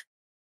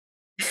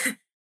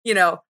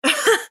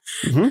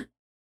 Mm-hmm.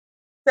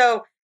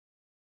 So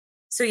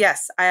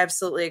yes, I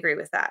absolutely agree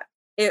with that.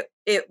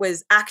 It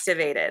was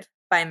activated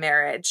by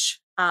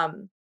marriage.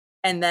 And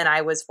then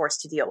I was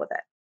forced to deal with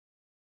it.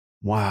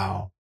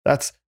 Wow.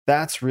 That's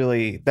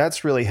really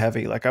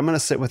heavy. Like I'm going to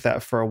sit with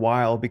that for a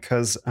while,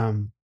 because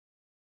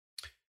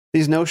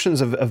these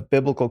notions of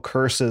biblical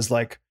curses,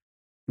 like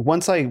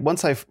once I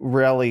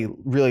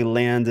really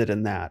landed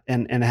in that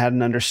and had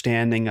an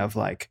understanding of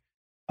what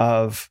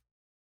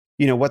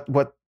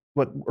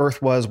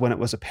earth was when it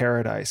was a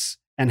paradise,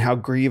 and how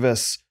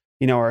grievous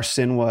our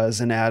sin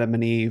was in Adam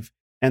and Eve,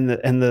 and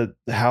the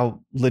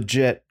how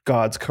legit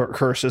God's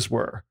curses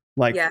were,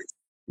 like, Yes.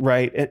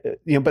 right.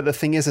 But the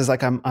thing is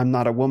like I'm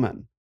not a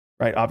woman,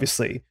 right?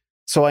 Obviously.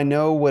 So I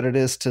know what it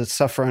is to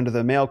suffer under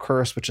the male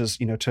curse, which is,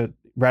 to,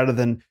 rather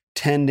than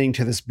tending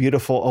to this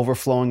beautiful,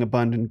 overflowing,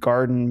 abundant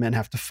garden, men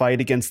have to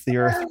fight against the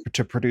earth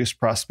to produce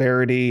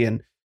prosperity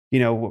and,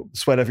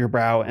 sweat of your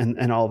brow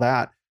and all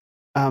that.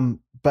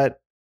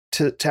 But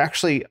to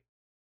actually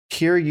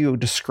hear you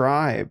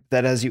describe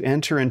that as you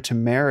enter into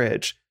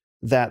marriage,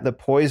 that the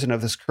poison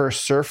of this curse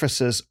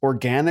surfaces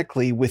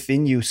organically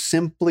within you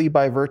simply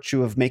by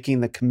virtue of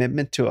making the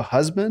commitment to a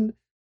husband,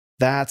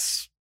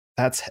 that's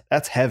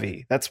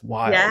heavy. That's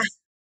wild. Yeah.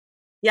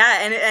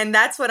 Yeah. And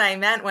that's what I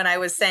meant when I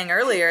was saying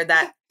earlier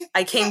that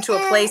I came to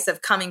a place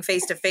of coming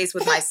face to face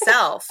with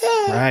myself,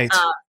 Right.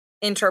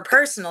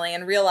 Interpersonally,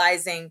 and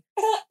realizing,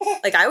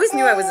 like, I always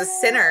knew I was a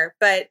sinner,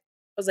 but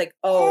I was like,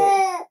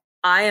 oh,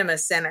 I am a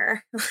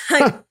sinner.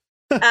 And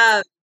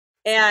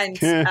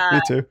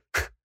me too.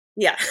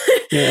 yeah.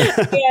 Yeah.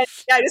 And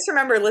I just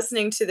remember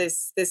listening to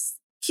this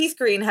Keith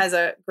Green has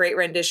a great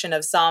rendition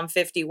of Psalm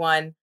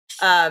 51,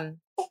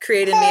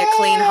 created me a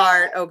clean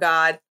heart, oh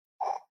God.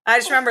 I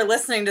just remember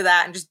listening to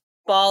that and just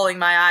bawling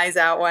my eyes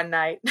out one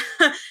night.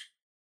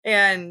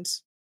 and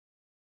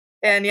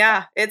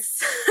yeah,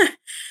 it's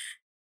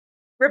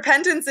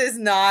repentance is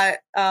not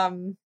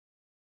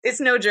it's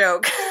no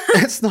joke.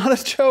 It's not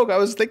a joke. I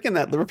was thinking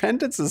that the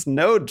repentance is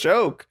no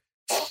joke.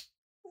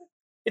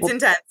 It's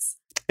intense.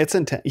 It's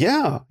intense.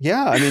 Yeah.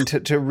 Yeah. I mean,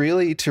 to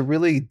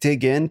really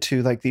dig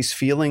into like these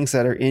feelings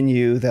that are in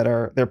you,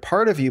 they're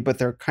part of you, but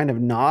they're kind of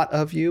not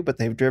of you, but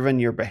they've driven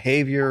your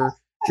behavior,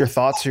 your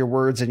thoughts, your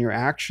words, and your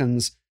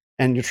actions,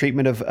 and your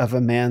treatment of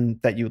a man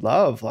that you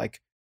love. Like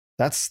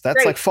that's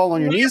Great. like fall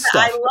on your knees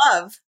stuff. I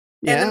love.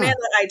 Yeah. And the man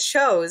that I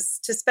chose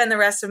to spend the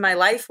rest of my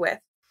life with.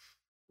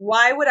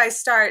 Why would I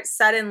start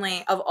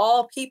suddenly, of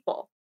all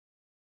people,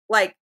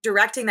 like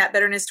directing that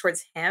bitterness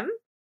towards him?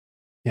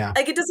 Yeah.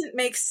 Like it doesn't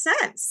make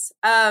sense.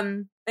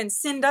 And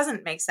sin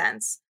doesn't make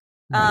sense.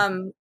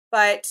 Right.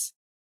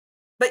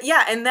 But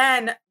yeah, and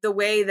then the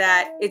way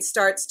that it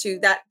starts to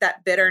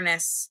that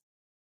bitterness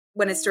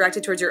when it's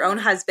directed towards your own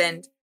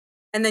husband,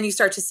 and then you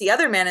start to see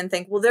other men and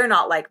think, well, they're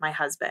not like my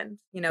husband.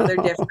 They're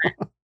different.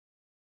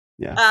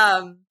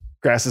 Yeah.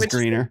 Grass is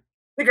greener.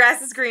 The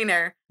grass is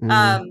greener.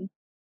 Mm-hmm.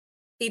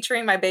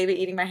 Featuring my baby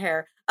eating my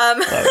hair.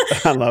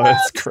 I love it.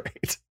 It's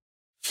great.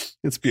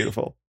 It's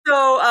beautiful.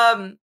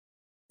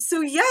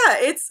 So yeah,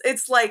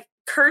 it's like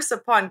curse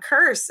upon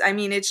curse. I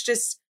mean, it's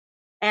just,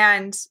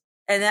 and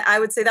I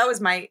would say that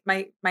was my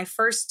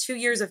first 2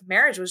 years of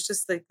marriage was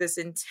just like this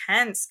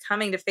intense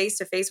coming to face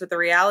with the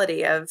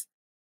reality of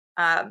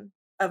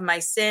of my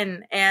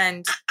sin.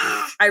 And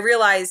I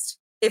realized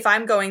if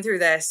I'm going through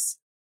this,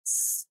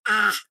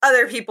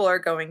 other people are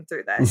going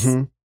through this.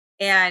 Mm-hmm.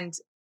 And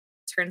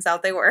turns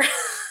out they were.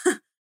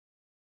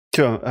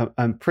 To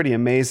a pretty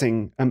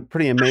amazing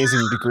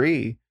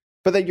degree,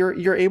 but that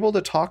you're able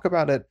to talk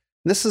about it.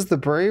 This is the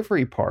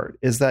bravery part,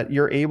 is that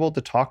you're able to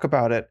talk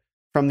about it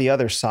from the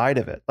other side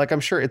of it. Like, I'm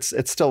sure it's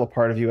still a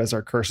part of you, as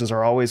our curses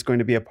are always going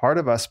to be a part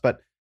of us, but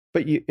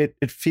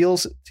it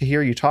feels to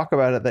hear you talk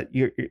about it that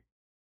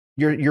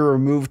you're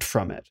removed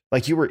from it.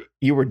 Like you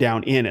were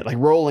down in it, like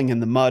rolling in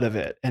the mud of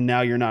it, and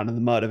now you're not in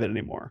the mud of it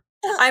anymore.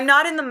 I'm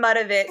not in the mud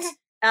of it.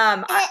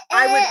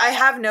 I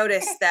have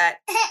noticed that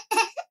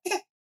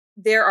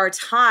there are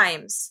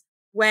times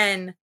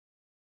when,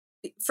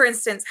 for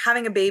instance,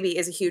 having a baby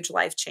is a huge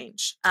life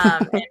change.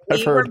 And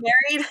we were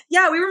married.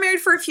 Yeah, we were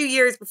married for a few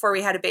years before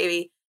we had a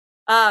baby.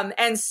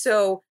 And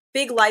so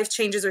big life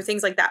changes or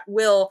things like that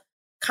will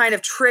kind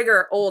of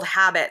trigger old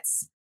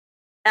habits.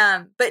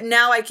 But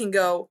now I can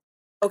go,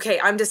 okay,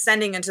 I'm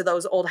descending into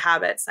those old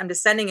habits. I'm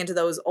descending into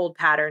those old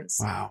patterns.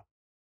 Wow.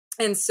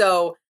 And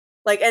so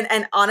like,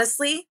 and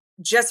honestly,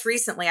 just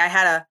recently I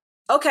had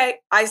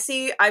I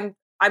see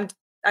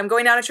I'm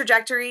going down a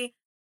trajectory.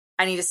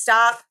 I need to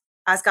stop,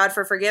 ask God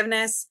for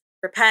forgiveness,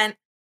 repent.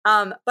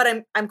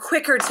 But I'm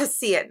quicker to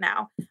see it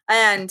now.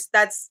 And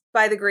that's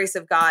by the grace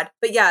of God.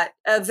 But yeah,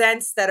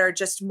 events that are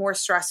just more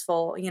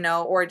stressful,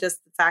 or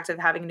just the fact of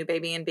having a new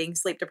baby and being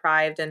sleep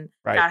deprived and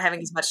not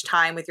having as much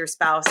time with your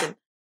spouse and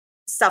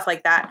stuff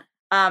like that.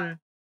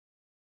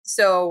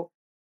 So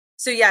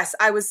yes,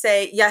 I would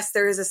say, yes,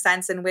 there is a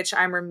sense in which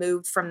I'm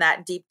removed from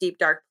that deep, deep,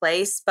 dark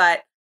place.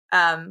 But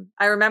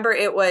I remember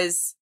it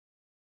was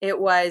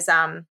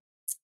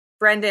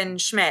Brendan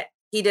Schmidt.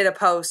 He did a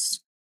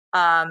post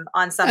on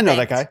something. I know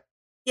that guy.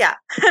 Yeah,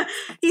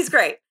 he's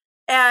great.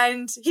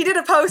 And he did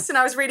a post and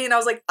I was reading and I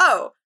was like,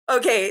 oh,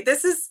 okay,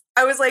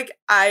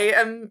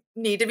 I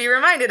need to be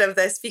reminded of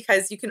this,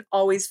 because you can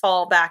always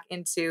fall back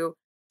into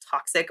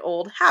toxic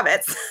old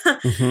habits.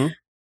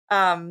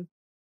 Mm-hmm.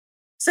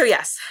 So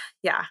yes,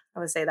 yeah, I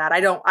would say that I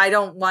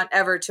don't want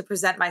ever to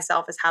present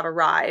myself as have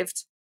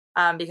arrived,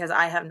 because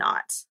I have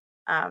not.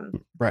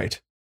 Right.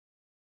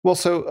 Well,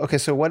 so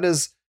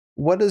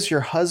what is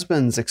your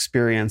husband's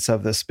experience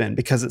of this been?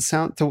 Because it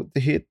sounds to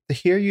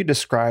hear you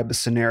describe the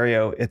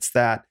scenario, it's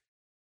that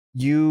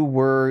you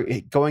were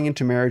going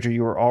into marriage, or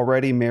you were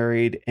already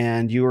married,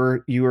 and you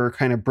were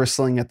kind of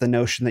bristling at the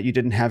notion that you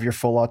didn't have your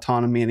full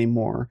autonomy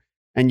anymore,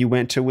 and you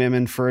went to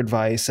women for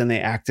advice, and they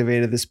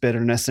activated this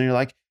bitterness, and you're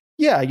like,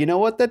 yeah, you know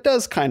what, that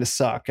does kind of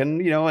suck,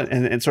 and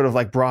and sort of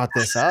like brought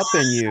this up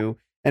in you.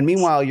 And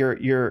meanwhile,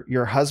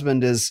 your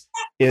husband is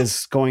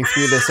going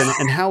through this,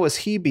 and how is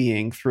he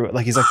being through it?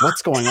 Like, he's like,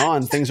 what's going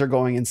on? Things are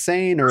going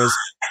insane, or is,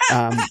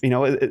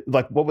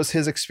 like, what was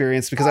his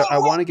experience? Because I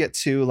want to get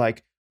to,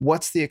 like,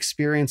 what's the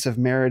experience of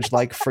marriage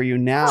like for you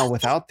now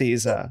without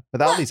these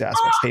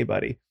aspects? Hey,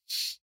 buddy.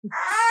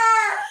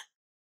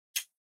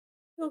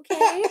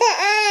 Okay.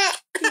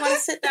 You want to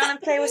sit down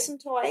and play with some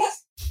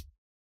toys?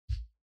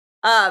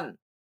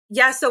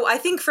 Yeah. So I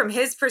think from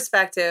his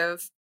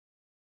perspective,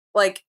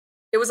 like,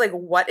 it was like,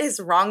 what is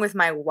wrong with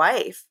my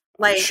wife?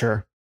 Like,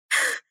 sure.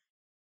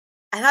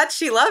 I thought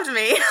she loved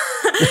me.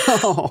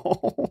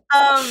 Oh.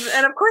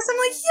 And of course I'm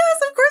like,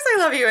 yes, of course I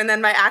love you. And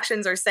then my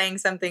actions are saying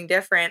something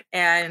different,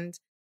 and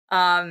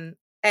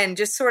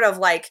just sort of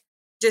like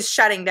just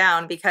shutting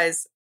down,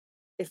 because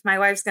if my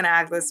wife's going to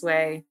act this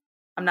way,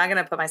 I'm not going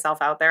to put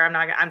myself out there.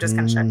 I'm just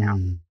going to shut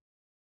down.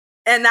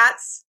 And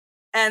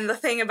the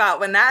thing about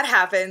when that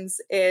happens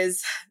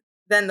is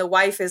then the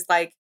wife is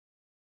like,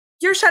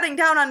 you're shutting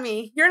down on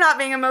me. You're not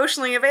being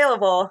emotionally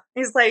available.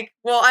 He's like,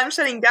 well, I'm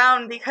shutting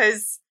down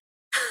because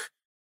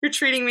you're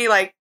treating me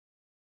like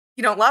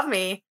you don't love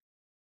me.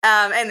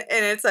 And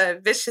it's a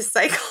vicious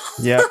cycle.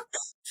 Yeah.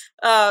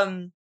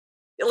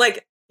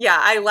 Like, yeah,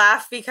 I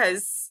laugh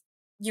because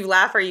you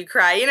laugh or you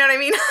cry. You know what I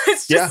mean?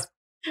 It's just,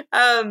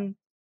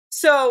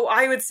 so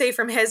I would say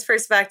from his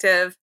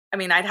perspective, I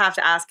mean, I'd have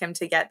to ask him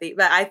to get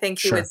but I think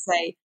he would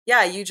say,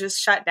 yeah, you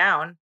just shut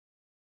down.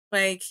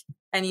 Like,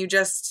 and he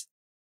does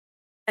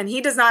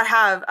not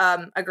have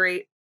a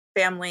great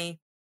family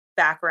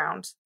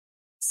background.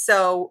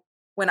 So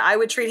when I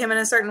would treat him in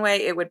a certain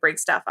way, it would break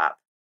stuff up.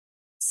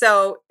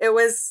 So it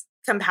was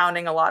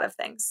compounding a lot of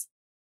things.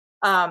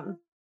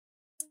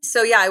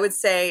 So yeah, I would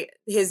say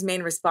his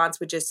main response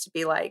would just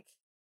be like,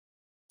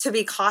 to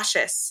be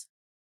cautious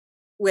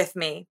with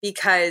me,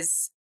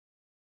 because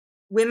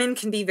women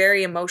can be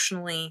very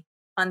emotionally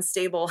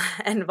unstable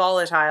and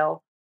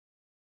volatile.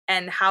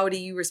 And how do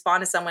you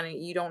respond to someone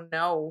and you don't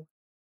know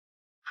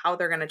how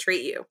they're going to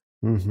treat you?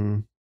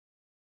 Mm-hmm.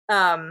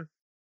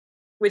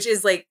 Which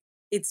is like,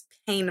 it's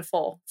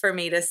painful for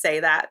me to say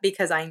that,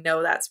 because I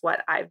know that's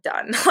what I've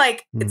done.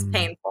 Like, it's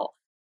painful.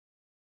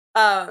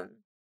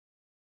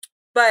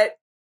 But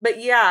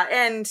yeah.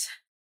 And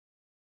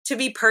to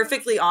be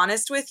perfectly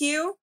honest with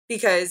you,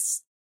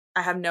 because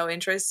I have no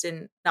interest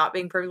in not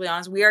being perfectly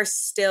honest, we are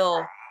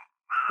still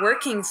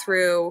working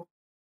through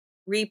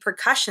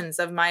repercussions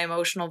of my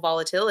emotional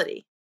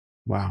volatility.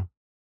 Wow.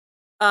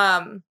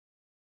 And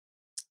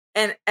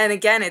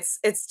again,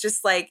 it's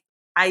just like,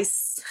 I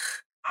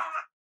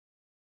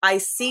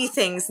see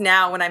things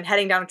now when I'm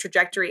heading down a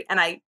trajectory, and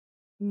I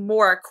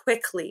more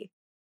quickly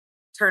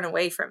turn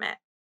away from it.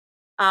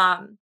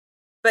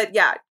 But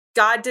yeah,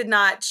 God did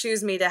not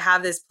choose me to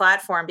have this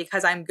platform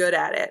because I'm good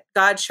at it.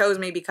 God chose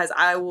me because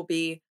I will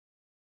be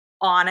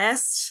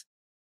honest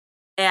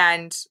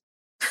and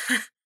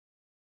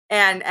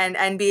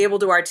and be able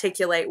to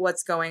articulate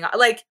what's going on.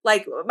 Like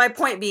my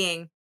point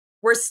being,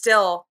 we're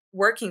still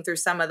working through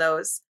some of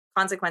those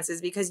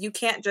consequences, because you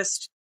can't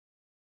just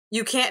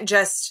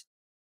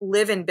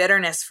live in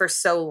bitterness for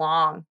so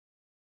long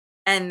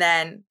and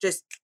then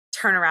just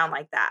turn around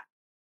like that.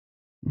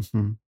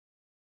 Mm-hmm.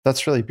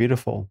 That's really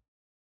beautiful.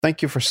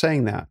 Thank you for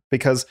saying that,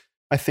 because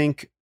I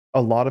think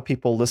a lot of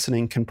people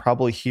listening can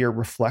probably hear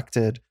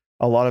reflected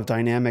a lot of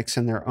dynamics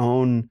in their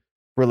own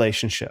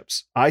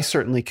relationships. I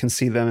certainly can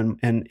see them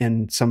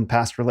in some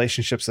past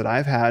relationships that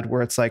I've had,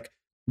 where it's like,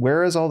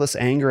 where is all this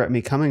anger at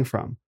me coming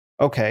from?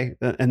 Okay.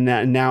 And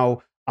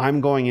now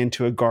I'm going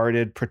into a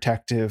guarded,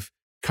 protective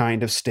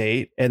kind of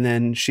state. And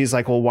then she's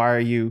like, well, why are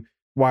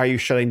you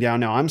shutting down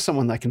now? I'm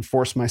someone that can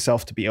force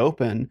myself to be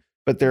open,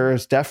 but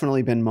there's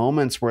definitely been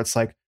moments where it's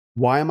like,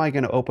 why am I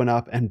going to open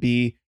up and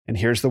be, and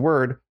here's the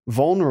word,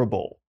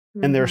 vulnerable?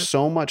 Mm-hmm. And there's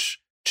so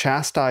much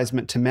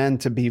chastisement to men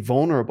to be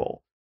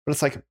vulnerable, but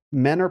it's like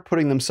men are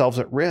putting themselves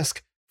at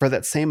risk for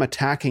that same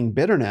attacking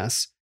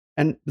bitterness.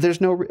 And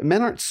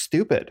men aren't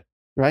stupid,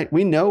 right?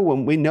 We know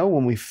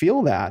when we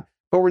feel that,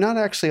 but we're not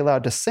actually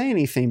allowed to say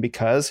anything,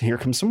 because here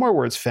comes some more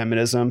words: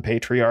 feminism,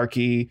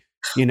 patriarchy,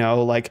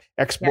 like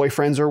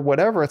ex-boyfriends or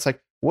whatever. It's like,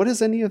 what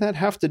does any of that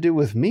have to do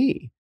with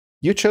me?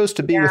 You chose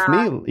to be with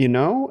me,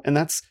 and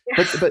that's,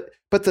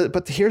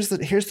 but here's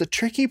the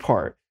tricky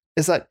part,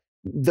 is that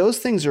those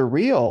things are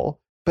real,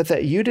 but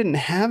that you didn't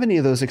have any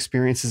of those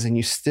experiences and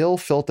you still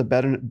felt the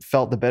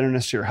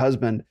bitterness to your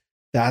husband.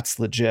 That's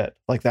legit.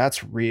 Like,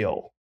 that's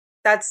real.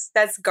 That's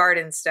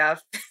garden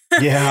stuff.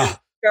 Yeah.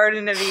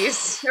 Garden of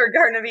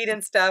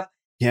Eden stuff.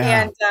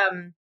 Yeah.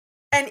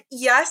 And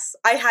yes,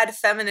 I had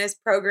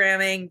feminist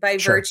programming by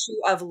virtue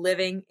of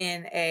living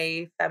in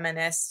a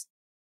feminist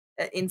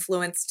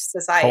influenced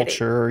society.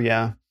 Culture,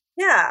 yeah.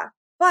 Yeah.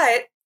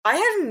 But I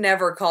have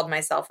never called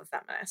myself a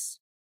feminist.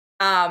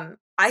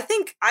 I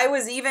think I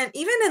was even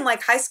in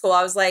like high school,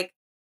 I was like,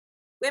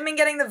 women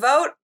getting the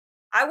vote,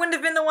 I wouldn't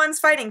have been the ones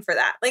fighting for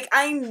that. Like,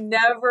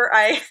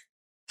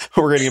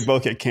 we're going to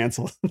both get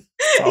canceled.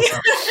 Awesome.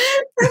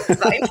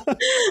 It's fine.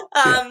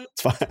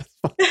 It's fine.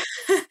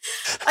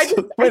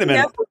 Wait a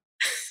minute.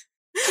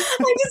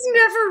 I just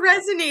never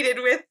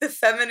resonated with the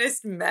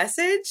feminist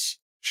message.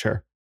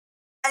 Sure.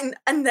 And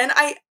then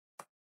I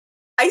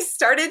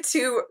started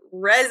to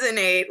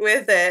resonate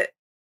with it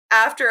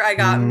after I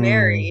got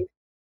married.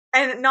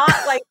 And not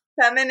like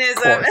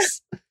feminism.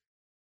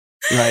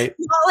 Right.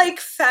 Not like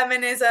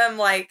feminism,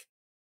 like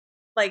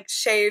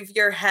shave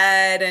your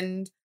head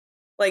and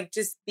like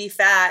just be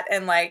fat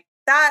and like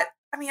that.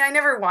 I mean, I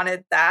never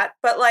wanted that,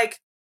 but like,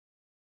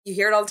 you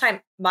hear it all the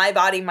time: my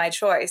body, my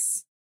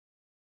choice.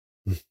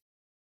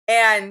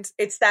 And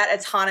it's that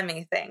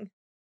autonomy thing.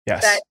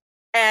 Yes.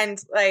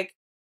 And like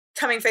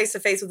coming face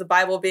to face with the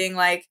Bible being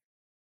like,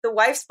 the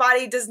wife's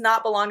body does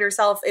not belong to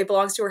herself. It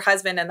belongs to her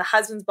husband. And the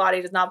husband's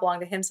body does not belong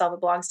to himself.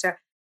 It belongs to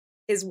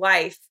his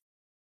wife.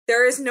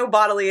 There is no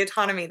bodily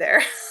autonomy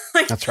there.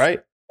 That's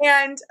right.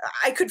 And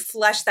I could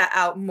flesh that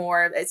out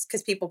more. It's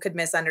because people could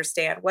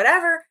misunderstand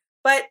whatever,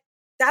 but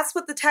that's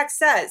what the text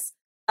says.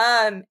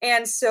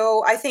 And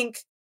so I think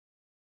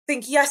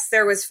yes,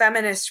 there was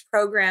feminist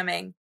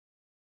programming.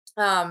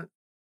 But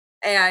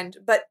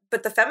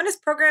the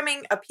feminist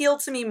programming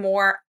appealed to me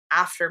more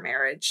after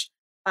marriage.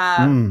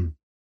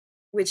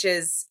 Which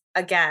is,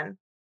 again,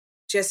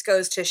 just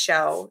goes to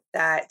show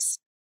that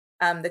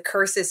the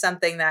curse is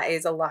something that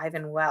is alive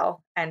and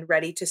well and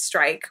ready to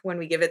strike when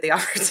we give it the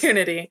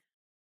opportunity.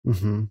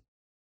 Mm-hmm.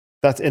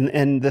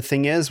 And the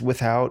thing is,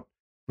 without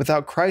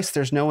Christ,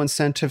 there's no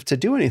incentive to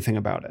do anything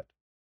about it,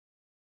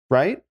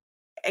 right?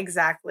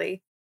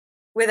 Exactly.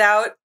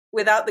 Without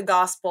the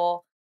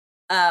gospel,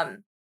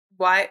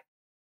 why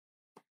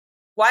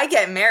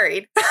get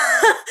married?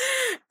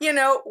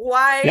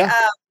 Why? Yeah.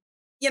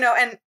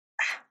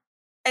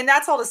 And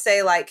that's all to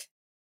say, like,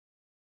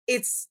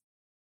 it's,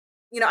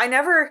 I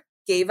never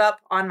gave up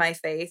on my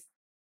faith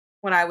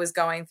when I was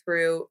going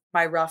through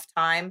my rough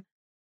time,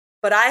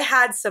 but I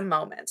had some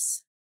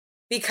moments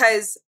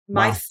because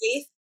my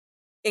faith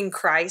in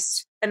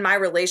Christ and my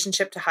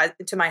relationship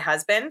to my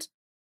husband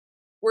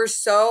were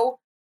so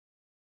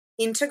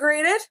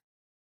integrated.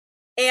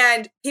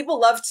 And people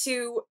love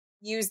to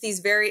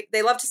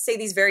they love to say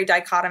these very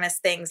dichotomous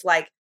things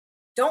like,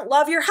 don't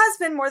love your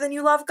husband more than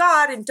you love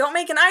God, and don't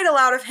make an idol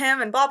out of him,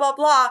 and blah, blah,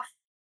 blah.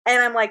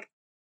 And I'm like,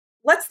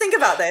 let's think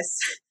about this.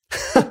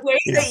 The way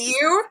that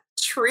you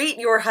treat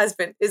your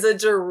husband is a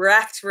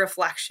direct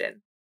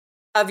reflection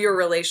of your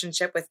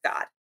relationship with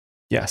God.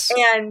 Yes.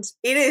 And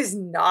it is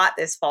not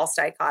this false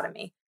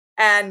dichotomy.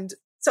 And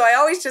so I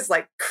always just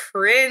like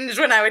cringe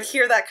when I would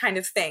hear that kind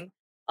of thing.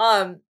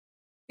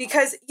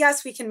 because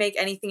yes, we can make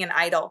anything an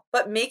idol,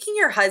 but making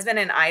your husband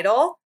an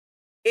idol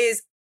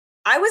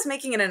I was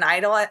making it an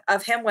idol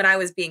of him when I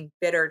was being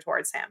bitter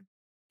towards him,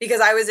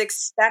 because I was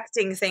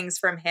expecting things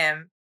from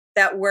him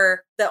that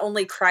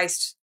only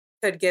Christ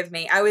could give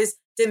me. I was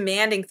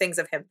demanding things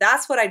of him.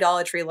 That's what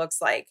idolatry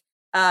looks like.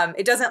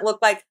 It doesn't look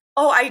like,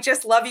 oh, I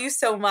just love you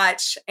so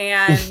much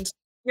and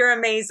you're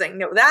amazing.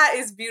 No, that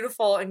is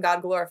beautiful and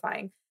God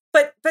glorifying.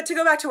 But to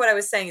go back to what I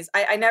was saying is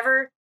I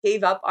never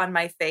gave up on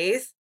my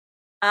faith.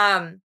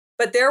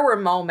 But there were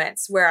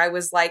moments where I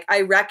was like,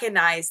 I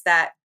recognized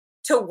that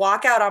to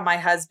walk out on my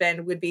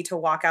husband would be to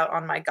walk out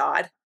on my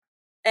God.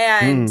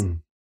 And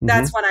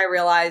that's when I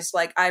realized,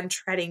 like, I'm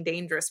treading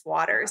dangerous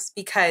waters,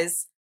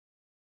 because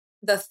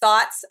the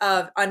thoughts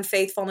of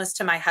unfaithfulness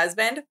to my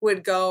husband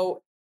would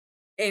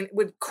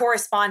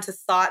correspond to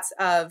thoughts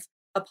of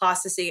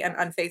apostasy and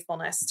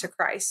unfaithfulness to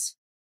Christ.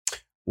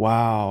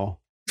 Wow.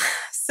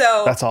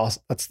 So that's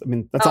awesome. That's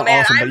not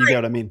awesome, but you get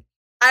what I mean.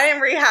 I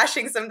am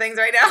rehashing some things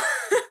right now.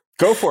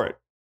 Go for it.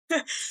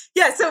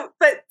 Yeah. So,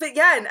 but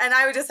yeah. And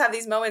I would just have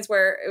these moments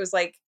where it was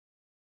like,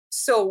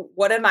 so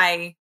what am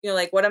I,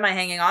 what am I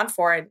hanging on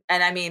for?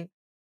 And I mean,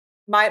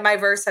 my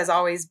verse has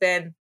always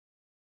been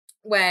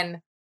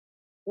when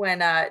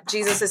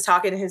Jesus is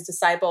talking to his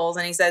disciples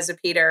and he says to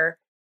Peter,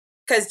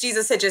 because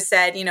Jesus had just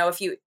said,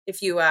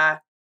 if you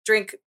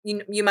drink,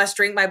 you must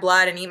drink my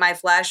blood and eat my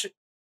flesh,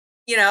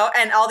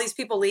 and all these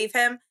people leave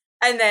him.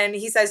 And then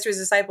he says to his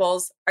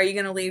disciples, are you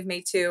going to leave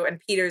me too? And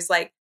Peter's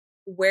like,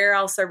 where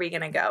else are we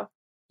going to go?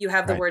 You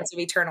have the words of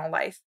eternal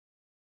life.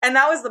 And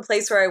that was the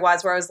place where I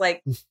was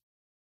like,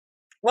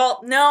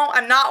 well, no,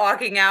 I'm not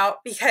walking out,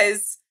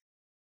 because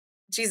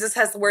Jesus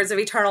has the words of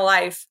eternal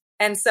life.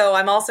 And so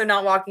I'm also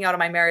not walking out of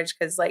my marriage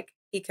because, like,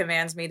 he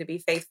commands me to be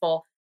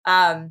faithful.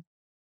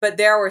 But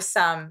there were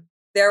some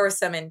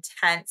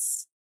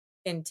intense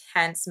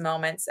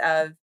moments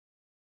of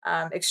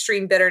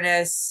extreme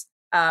bitterness,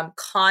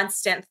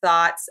 constant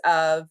thoughts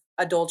of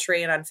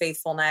adultery and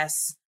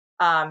unfaithfulness,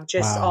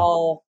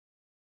 all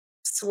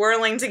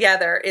swirling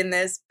together in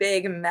this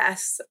big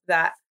mess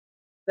that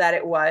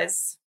it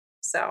was.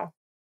 So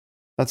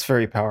that's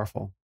very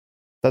powerful.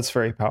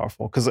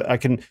 Because I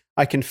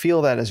can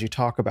feel that as you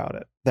talk about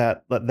it,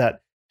 that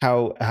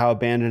how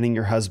abandoning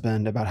your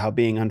husband, about how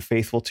being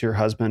unfaithful to your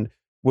husband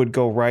would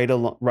go right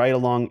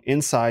along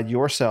inside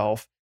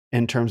yourself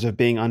in terms of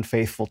being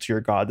unfaithful to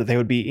your God, that they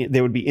would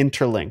be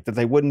interlinked, that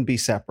they wouldn't be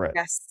separate.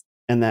 Yes.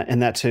 And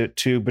that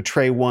to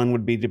betray one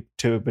would be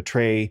to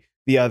betray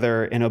the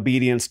other, and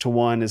obedience to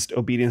one is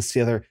obedience to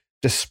the other,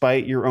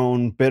 despite your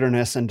own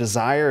bitterness and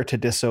desire to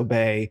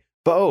disobey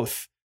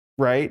both.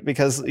 Right.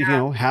 Because,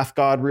 hath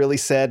God really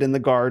said in the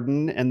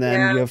garden, and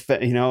then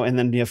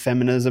you have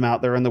feminism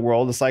out there in the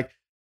world. It's like,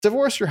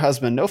 divorce your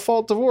husband, no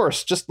fault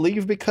divorce, just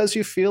leave because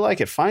you feel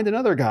like it. Find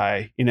another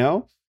guy, you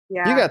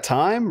got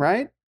time.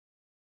 Right.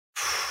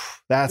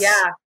 And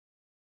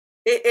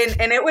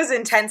it was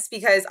intense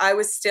because I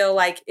was still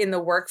like in the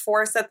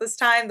workforce at this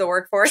time,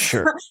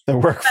 Sure. The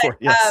workforce.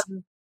 Yes.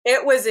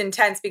 It was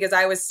intense because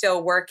I was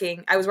still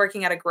working. I was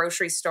working at a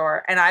grocery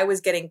store, and I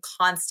was getting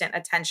constant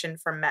attention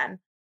from men.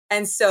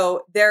 And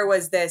so there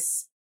was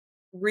this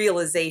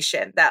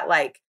realization that,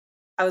 like,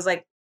 I was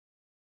like,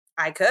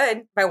 I could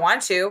if I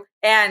want to.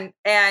 And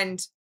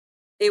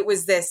it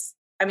was this,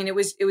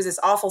 it was this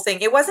awful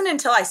thing. It wasn't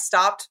until I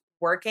stopped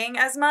working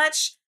as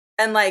much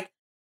and, like,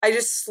 I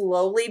just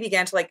slowly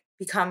began to, like,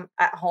 become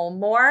at home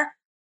more.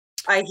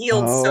 I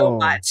healed so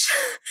much.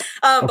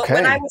 But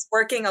when I was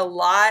working a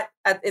lot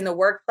in the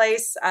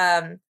workplace,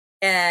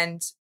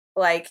 and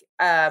like,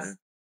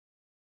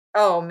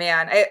 oh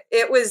man,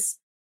 it was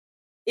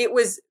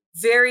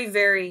very,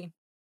 very,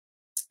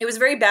 it was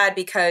very bad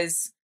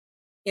because,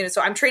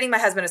 so I'm treating my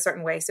husband a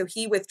certain way. So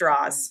he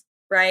withdraws,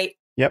 right?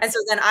 Yep. And so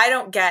then I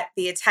don't get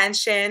the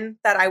attention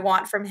that I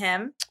want from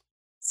him.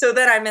 So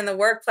then I'm in the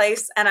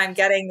workplace and I'm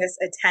getting this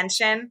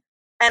attention,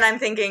 and I'm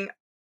thinking,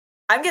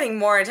 I'm getting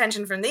more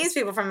attention from these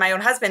people, from my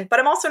own husband, but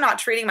I'm also not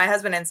treating my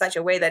husband in such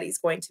a way that he's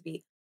going to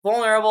be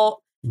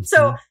vulnerable. Mm-hmm.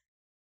 So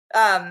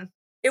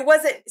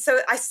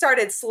I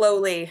started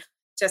slowly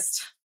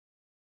just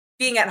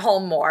being at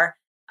home more.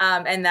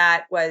 And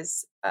that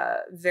was a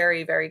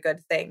very, very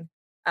good thing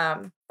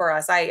for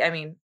us. I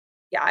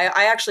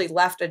actually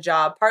left a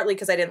job, partly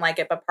because I didn't like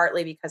it, but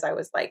partly because I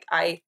was like,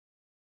 I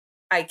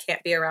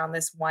can't be around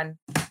this one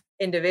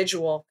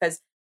individual,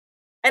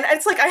 and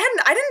it's like, I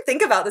didn't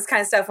think about this kind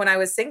of stuff when I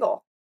was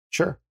single.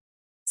 Sure.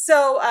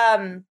 So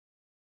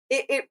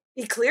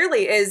it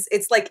clearly is.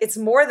 It's like, it's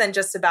more than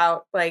just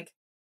about, like,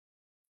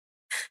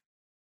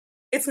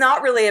 it's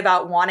not really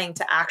about wanting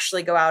to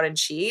actually go out and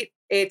cheat.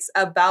 It's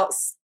about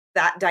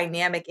that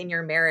dynamic in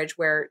your marriage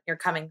where you're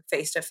coming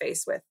face to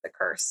face with the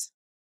curse,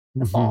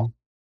 the fall.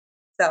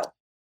 So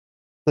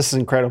this is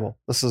incredible.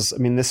 This is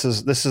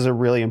a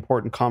really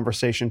important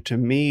conversation to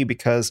me,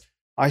 because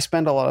I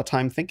spend a lot of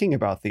time thinking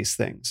about these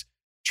things,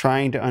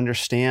 trying to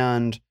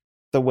understand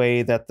the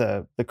way that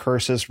the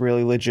curse is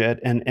really legit,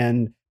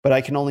 but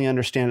I can only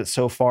understand it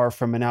so far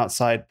from an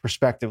outside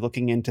perspective,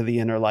 looking into the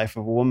inner life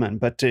of a woman.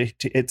 But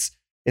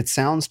it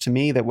sounds to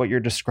me that what you're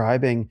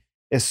describing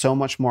is so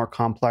much more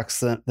complex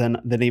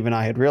than even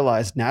I had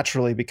realized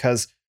naturally,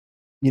 because,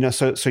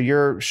 so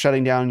you're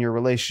shutting down your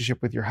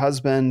relationship with your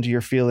husband,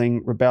 you're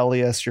feeling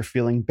rebellious, you're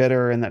feeling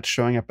bitter, and that's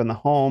showing up in the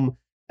home.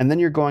 And then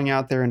you're going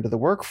out there into the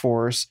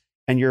workforce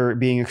and you're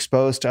being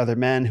exposed to other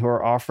men who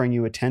are offering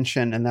you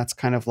attention. And that's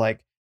kind of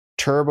like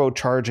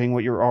turbocharging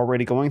what you're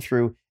already going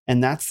through.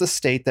 And that's the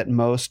state that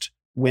most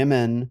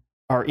women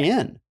are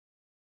in.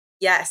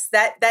 Yes,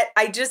 that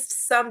I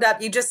just summed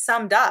up. You just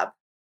summed up.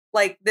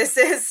 Like, this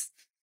is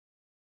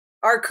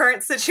our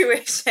current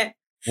situation.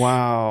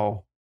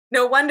 Wow.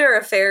 No wonder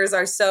affairs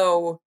are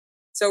so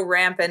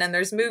rampant, and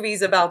there's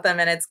movies about them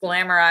and it's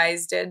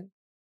glamorized, and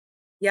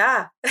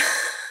yeah.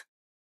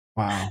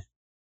 Wow.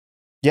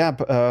 Yeah,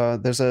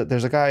 there's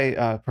a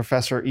guy,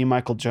 Professor E.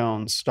 Michael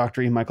Jones,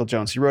 Dr. E. Michael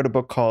Jones. He wrote a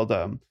book called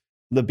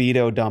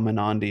Libido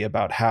Dominandi,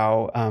 about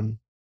how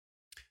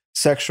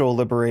sexual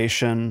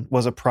liberation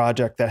was a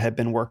project that had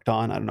been worked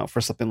on, I don't know,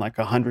 for something like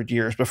 100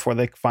 years before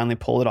they finally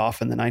pulled it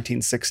off in the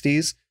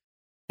 1960s.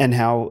 And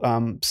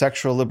how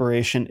sexual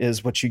liberation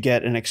is what you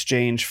get in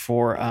exchange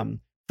for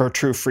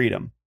true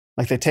freedom.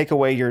 Like, they take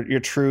away your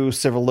true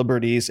civil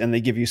liberties and they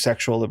give you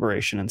sexual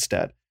liberation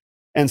instead.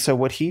 And so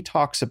what he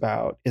talks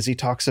about is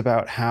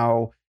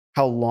how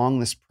long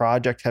this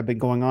project had been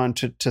going on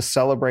to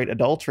celebrate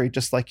adultery.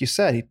 Just like you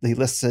said, he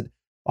listed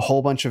a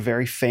whole bunch of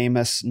very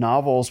famous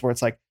novels where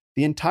it's like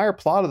the entire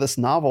plot of this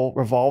novel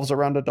revolves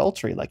around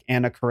adultery. Like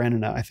Anna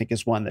Karenina, I think,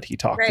 is one that he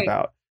talked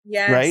about.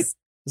 Yes. Right?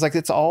 It's like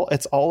it's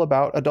all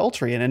about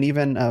adultery. And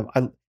even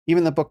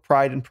the book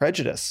Pride and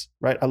Prejudice,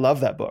 right? I love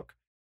that book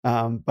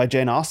by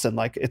Jane Austen.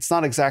 Like, it's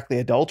not exactly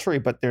adultery,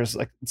 but there's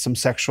like some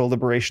sexual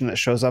liberation that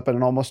shows up and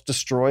it almost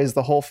destroys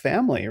the whole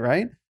family,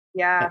 right?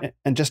 Yeah.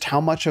 And just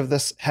how much of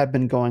this had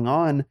been going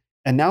on.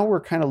 And now we're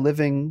kind of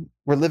living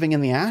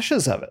in the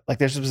ashes of it. Like,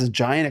 there's this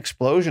giant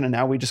explosion and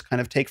now we just kind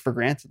of take for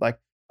granted, like,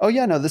 oh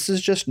yeah, no, this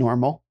is just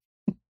normal.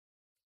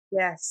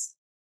 Yes.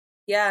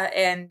 Yeah.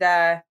 And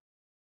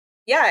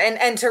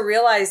and to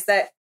realize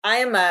that I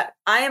am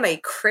a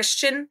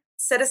Christian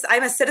citizen.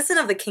 I'm a citizen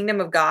of the kingdom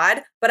of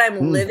God, but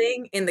I'm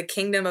living in the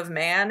kingdom of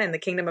man and the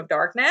kingdom of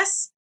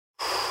darkness.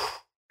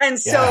 And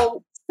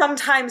so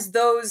sometimes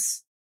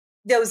those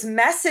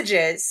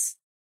messages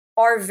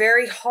are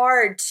very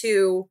hard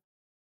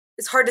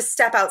it's hard to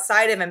step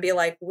outside of and be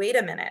like, wait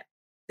a minute,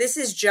 this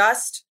is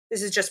just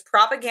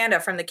propaganda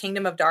from the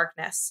kingdom of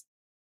darkness.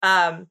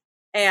 And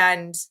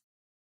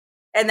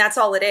that's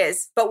all it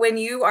is. But when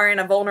you are in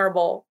a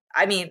vulnerable,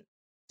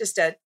 just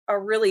a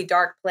really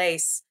dark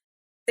place,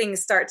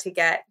 things start to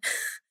get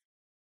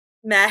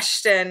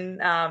meshed, and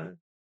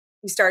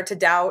you start to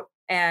doubt.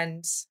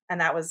 And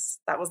that was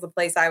the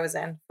place I was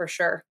in, for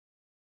sure.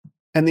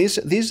 And these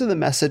are the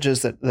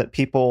messages that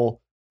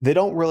people, they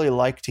don't really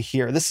like to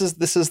hear. This is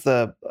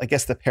the, I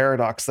guess, the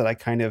paradox that I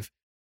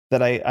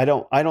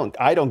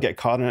don't get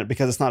caught in it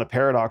because it's not a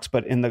paradox,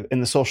 but in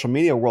the social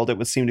media world, it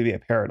would seem to be a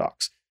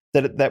paradox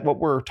that what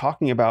we're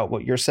talking about,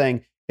 what you're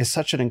saying, is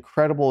such an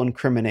incredible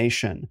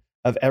incrimination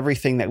of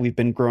everything that we've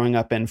been growing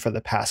up in for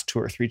the past 2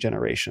 or 3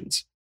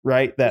 generations,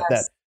 right?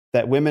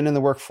 That women in the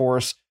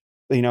workforce,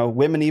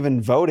 women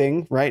even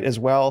voting, right, as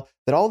well,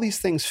 that all these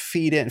things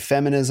feed in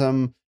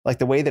feminism, like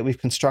the way that we've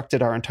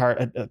constructed our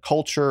entire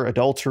culture,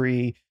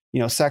 adultery,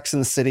 Sex and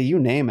the City, you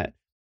name it,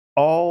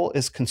 all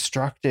is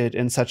constructed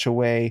in such a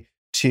way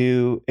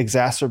to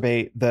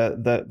exacerbate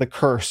the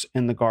curse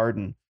in the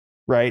garden,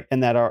 right?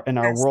 And that our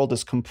world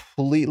is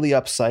completely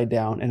upside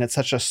down, and it's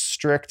such a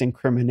strict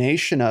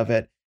incrimination of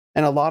it.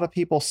 And a lot of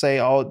people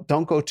say, oh,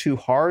 don't go too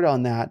hard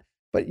on that.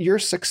 But your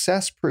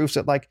success proves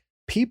that, like,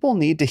 people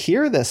need to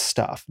hear this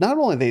stuff. Not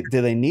only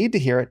do they need to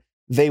hear it,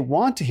 they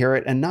want to hear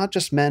it, and not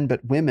just men,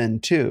 but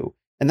women too.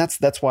 And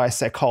that's why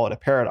I call it a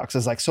paradox.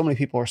 It's like so many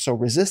people are so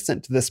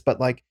resistant to this, but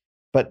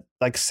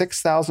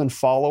 6,000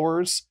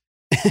 followers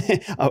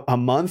a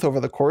month over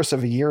the course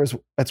of a year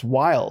that's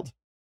wild.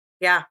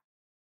 Yeah.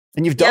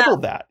 And you've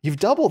doubled that. You've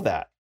doubled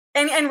that.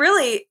 And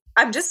really,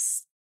 I'm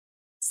just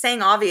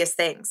saying obvious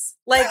things.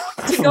 Like,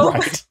 to go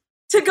right.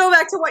 to go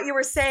back to what you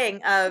were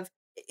saying of,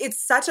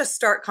 it's such a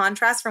stark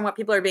contrast from what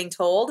people are being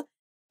told.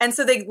 And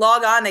so they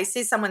log on, they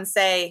see someone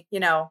say,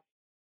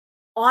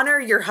 honor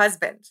your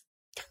husband.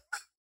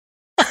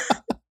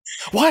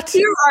 What?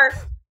 Here are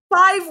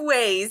 5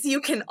 ways you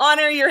can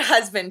honor your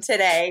husband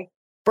today.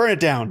 Burn it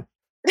down.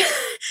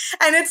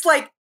 And it's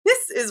like,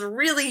 this is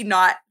really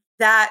not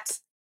that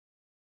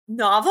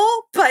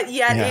novel, but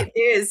yet it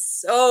is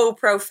so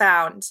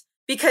profound,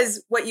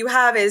 because what you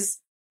have is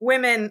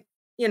women,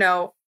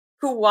 who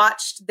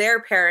watched their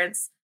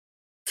parents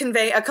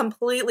convey a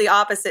completely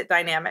opposite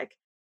dynamic.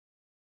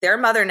 Their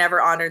mother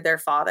never honored their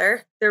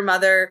father. Their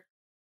mother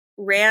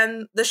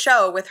ran the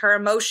show with her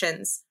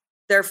emotions.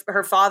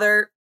 Her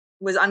father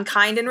was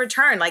unkind in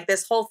return, like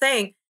this whole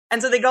thing.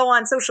 And so they go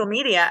on social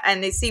media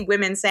and they see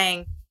women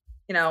saying,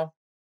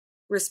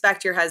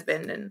 respect your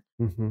husband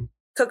and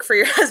cook for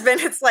your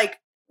husband. It's like,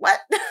 what?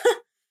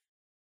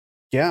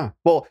 Yeah.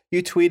 Well,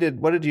 you tweeted,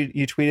 what did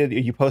you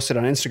tweeted? You posted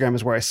on Instagram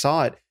is where I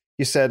saw it.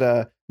 You said,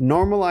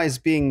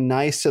 normalize being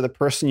nice to the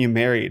person you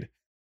married.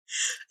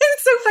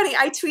 It's so funny.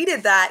 I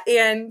tweeted that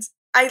and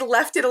I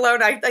left it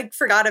alone. I like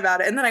forgot about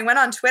it. And then I went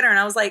on Twitter and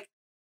I was like,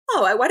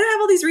 oh, why do I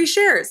have all these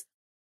reshares?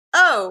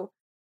 Oh,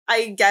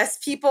 I guess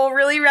people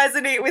really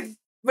resonate with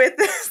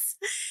this.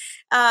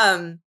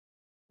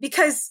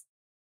 Because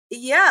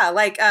yeah,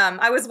 like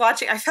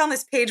I found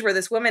this page where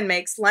this woman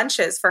makes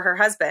lunches for her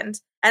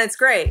husband and it's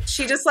great.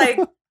 She just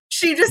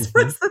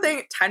puts the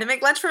thing, time to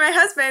make lunch for my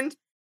husband.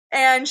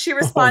 And she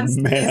responds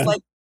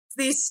to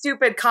these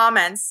stupid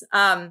comments.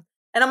 And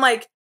I'm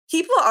like,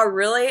 people are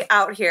really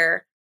out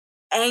here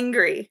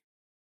angry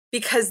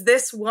because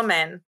this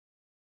woman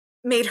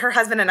made her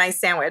husband a nice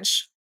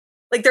sandwich.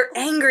 Like they're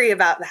angry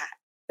about that.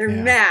 They're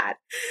mad.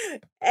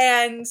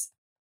 And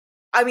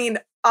I mean,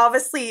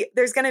 obviously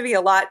there's going to be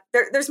a lot,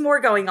 there's more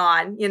going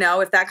on,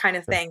 if that kind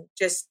of thing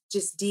just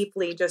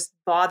deeply just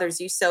bothers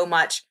you so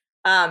much.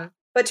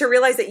 But to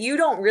realize that you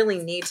don't really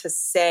need to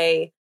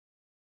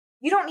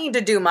you don't need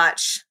to do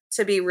much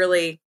to be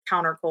really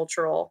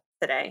countercultural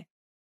today.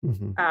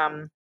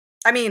 Mm-hmm.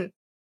 I mean,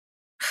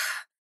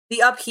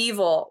 the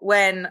upheaval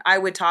when I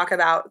would talk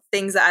about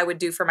things that I would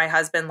do for my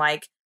husband,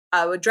 like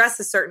I would dress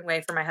a certain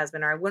way for my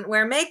husband, or I wouldn't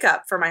wear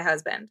makeup for my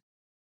husband.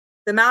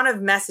 The amount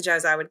of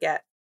messages I would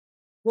get.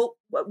 Well,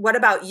 what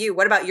about you?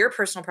 What about your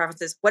personal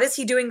preferences? What is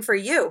he doing for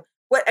you?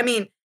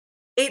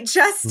 It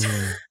just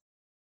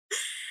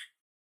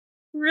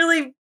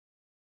really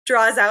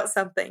draws out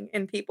something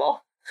in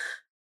people.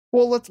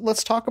 Well,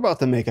 let's talk about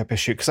the makeup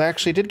issue, because I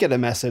actually did get a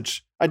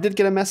message. I did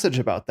get a message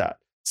about that.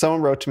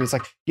 Someone wrote to me, it's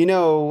like,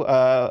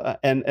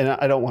 and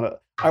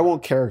I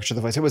won't caricature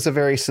the voice. It was a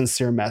very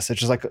sincere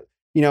message. It's like,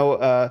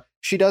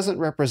 she doesn't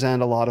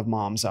represent a lot of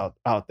moms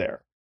out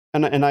there.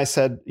 And I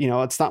said,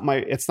 it's not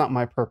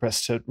my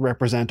purpose to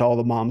represent all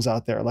the moms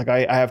out there. Like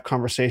I have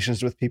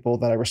conversations with people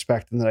that I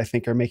respect and that I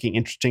think are making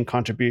interesting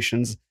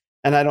contributions.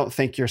 And I don't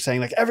think you're saying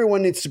like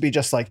everyone needs to be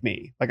just like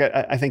me. Like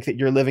I think that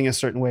you're living a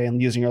certain way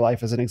and using your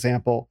life as an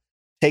example.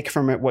 Take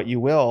from it what you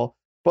will.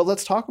 But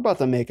let's talk about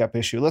the makeup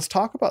issue. Let's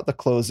talk about the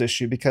clothes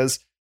issue, because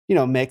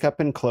makeup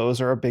and clothes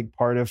are a big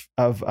part of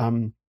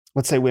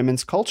let's say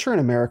women's culture in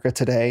America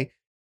today.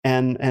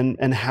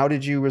 And how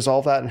did you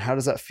resolve that? And how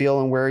does that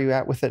feel? And where are you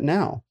at with it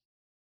now?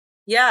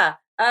 Yeah.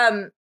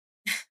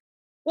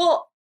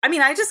 Well, I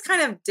mean, I just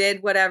kind of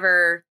did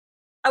whatever.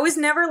 I was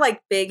never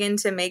like big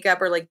into makeup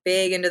or like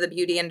big into the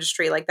beauty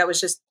industry. Like that was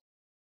just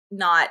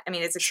not, I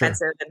mean, it's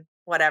expensive and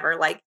whatever.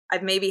 Like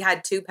I've maybe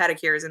had 2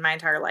 pedicures in my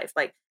entire life.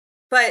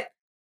 But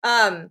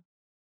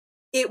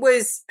it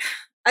was,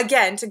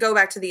 again, to go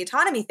back to the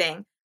autonomy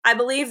thing, I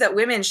believe that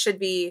women should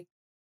be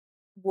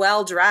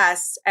well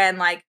dressed and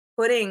like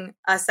putting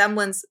a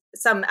semblance,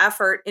 some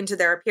effort into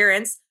their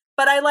appearance.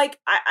 But I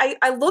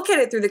look at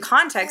it through the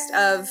context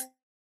of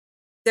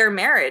their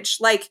marriage,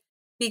 like,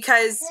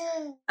 because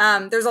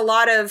there's a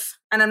lot of,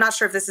 and I'm not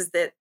sure if this is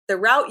the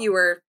route you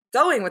were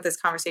going with this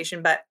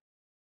conversation, but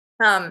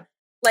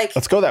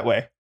let's go that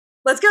way.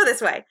 Let's go this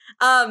way.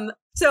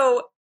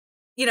 So,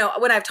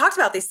 when I've talked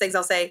about these things,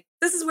 I'll say,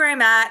 this is where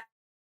I'm at,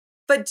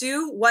 but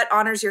do what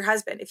honors your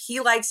husband. If he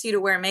likes you to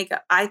wear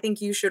makeup, I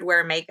think you should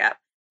wear makeup.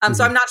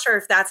 So I'm not sure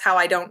if that's how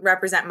I don't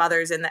represent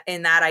mothers in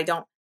that I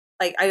don't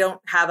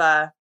have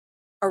a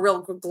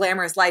real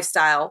glamorous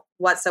lifestyle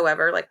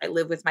whatsoever. Like I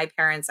live with my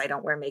parents. I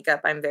don't wear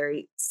makeup. I'm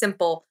very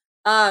simple.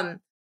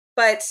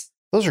 But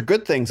those are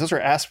good things. Those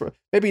are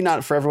maybe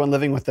not for everyone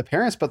living with the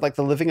parents, but like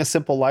the living a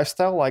simple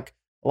lifestyle. Like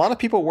a lot of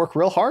people work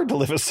real hard to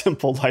live a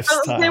simple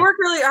lifestyle. They work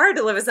really hard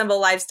to live a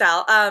simple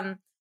lifestyle. But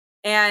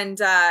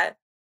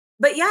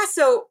yeah,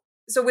 so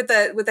with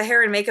the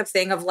hair and makeup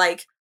thing of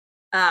like,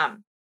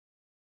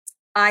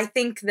 I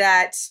think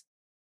that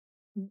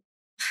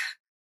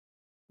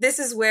this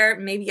is where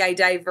maybe I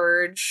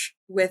diverge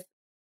with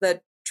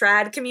the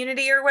trad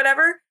community or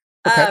whatever.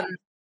 Okay.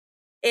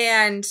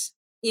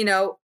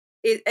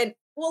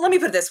 Well, let me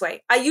put it this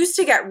way. I used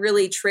to get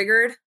really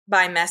triggered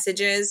by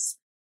messages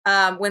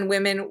when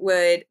women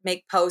would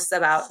make posts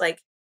about like,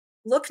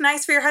 look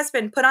nice for your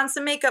husband, put on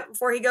some makeup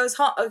before he goes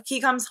home,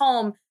 he comes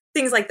home,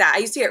 things like that. I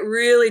used to get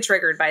really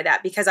triggered by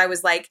that because I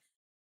was like,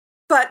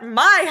 but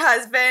my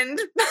husband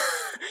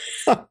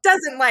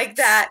doesn't like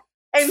that.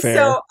 And Fair.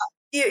 So,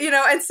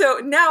 and so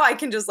now I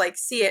can just like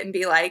see it and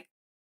be like,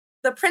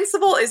 the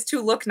principle is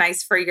to look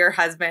nice for your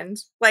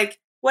husband, like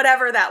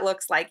whatever that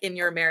looks like in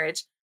your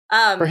marriage.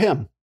 For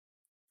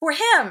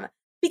him,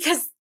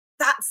 because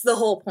that's the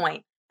whole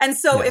point. And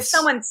so if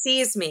someone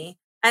sees me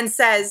and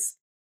says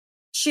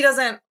she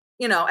doesn't,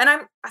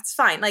 and that's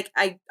fine. Like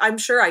I'm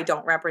sure I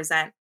don't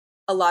represent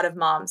a lot of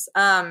moms.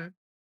 I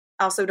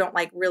also don't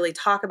like really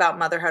talk about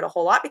motherhood a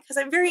whole lot because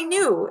I'm very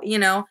new,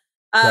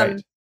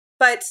 right.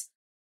 But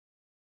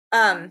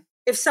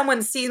if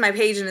someone sees my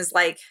page and is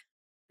like,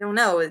 I don't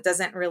know, it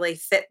doesn't really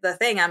fit the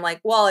thing. I'm like,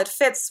 well, it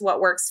fits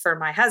what works for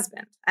my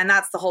husband. And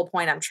that's the whole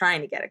point I'm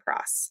trying to get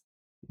across.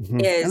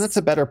 And that's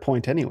a better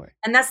point anyway.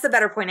 And that's the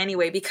better point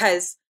anyway,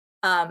 because,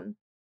 and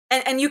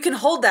you can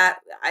hold that.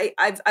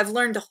 I've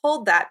learned to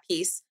hold that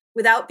piece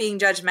without being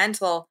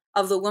judgmental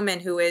of the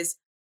woman who is,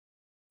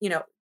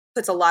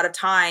 puts a lot of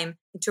time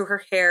into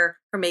her hair,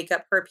 her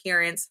makeup, her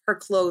appearance, her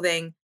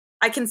clothing.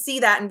 I can see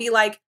that and be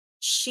like,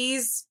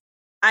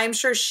 I'm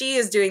sure she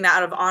is doing that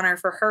out of honor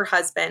for her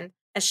husband,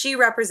 and she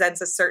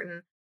represents a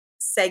certain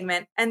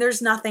segment, and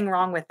there's nothing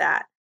wrong with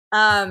that.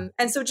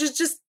 And so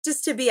just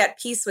to be at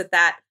peace with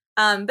that.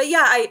 But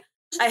yeah,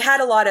 I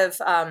had a lot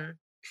of,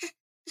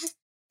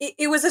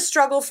 it was a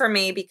struggle for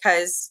me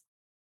because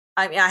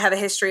I have a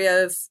history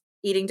of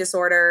eating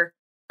disorder.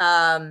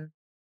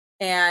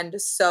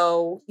 And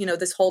so,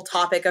 this whole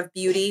topic of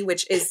beauty,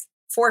 which is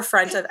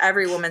forefront of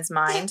every woman's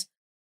mind.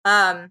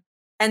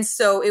 And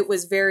so it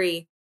was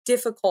very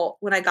difficult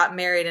when I got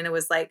married, and it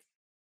was like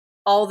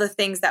all the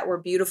things that were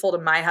beautiful to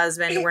my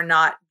husband were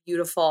not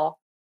beautiful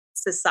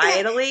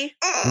societally.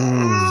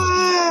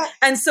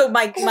 And so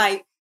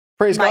my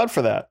praise God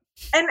for that.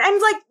 And I'm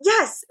like,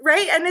 yes,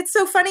 right. And it's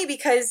so funny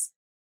because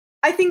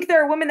I think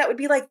there are women that would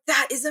be like,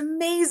 that is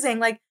amazing.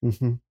 Like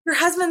your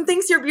husband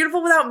thinks you're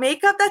beautiful without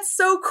makeup. That's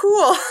so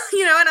cool.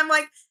 And I'm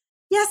like,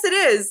 yes, it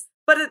is.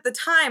 But at the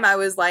time I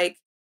was like,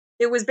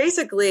 it was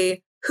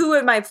basically, who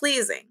am I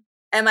pleasing?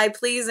 Am I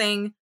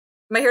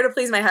here to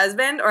please my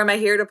husband, or am I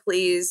here to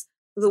please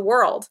the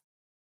world?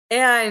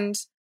 And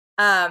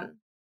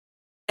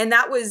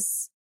that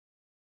was,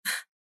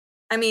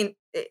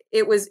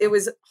 it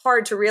was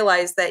hard to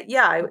realize that,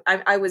 yeah,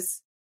 I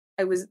was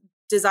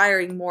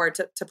desiring more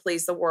to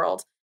please the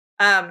world.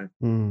 So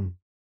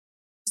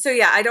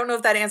yeah, I don't know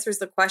if that answers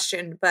the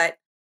question, but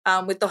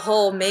with the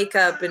whole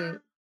makeup and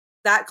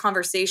that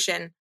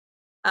conversation,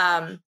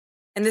 and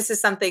this is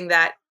something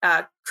that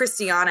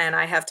Christiana and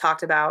I have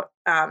talked about,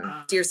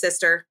 dear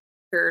sister,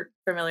 if you're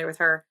familiar with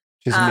her.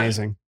 She's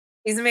amazing.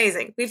 She's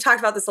amazing. We've talked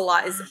about this a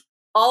lot, is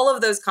all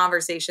of those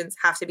conversations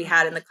have to be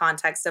had in the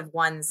context of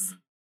one's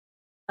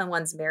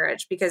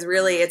marriage, because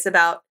really it's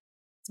about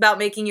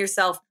making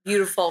yourself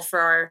beautiful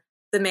for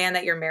the man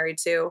that you're married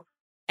to,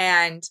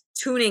 and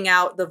tuning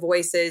out the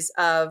voices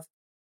of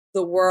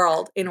the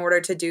world in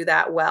order to do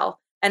that well.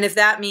 And if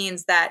that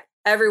means that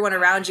everyone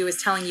around you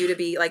is telling you to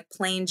be like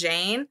plain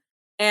Jane,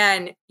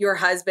 and your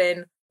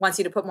husband wants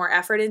you to put more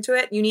effort into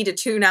it, you need to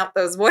tune out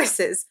those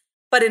voices.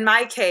 But in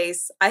my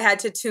case, I had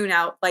to tune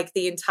out like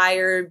the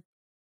entire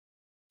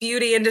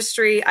beauty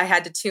industry. I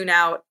had to tune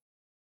out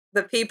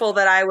the people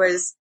that I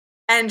was,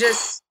 and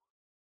just,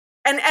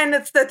 and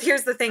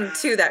here's the thing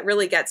too, that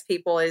really gets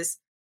people is,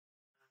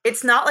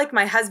 it's not like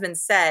my husband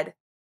said,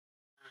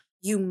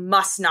 you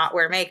must not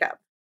wear makeup.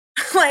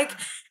 Like,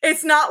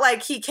 it's not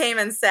like he came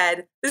and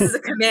said, this is a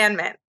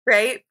commandment,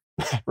 right?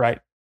 Right.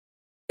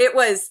 It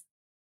was,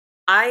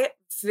 I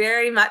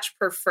very much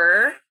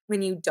prefer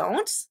when you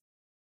don't.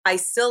 I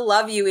still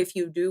love you if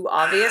you do,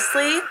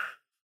 obviously,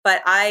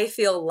 but I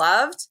feel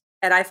loved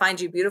and I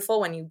find you beautiful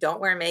when you don't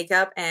wear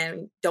makeup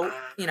and don't,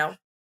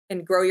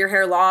 and grow your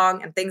hair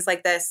long and things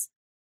like this.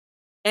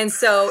 And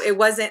so it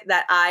wasn't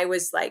that I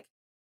was like,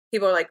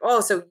 people are like,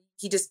 oh, so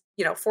he just,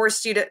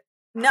 forced you to.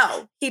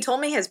 No, he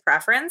told me his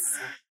preference,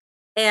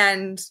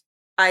 and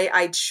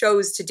I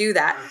chose to do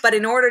that. But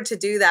in order to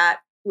do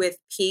that with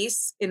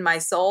peace in my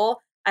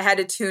soul, I had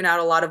to tune out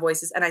a lot of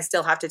voices, and I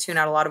still have to tune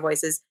out a lot of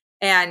voices.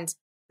 And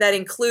that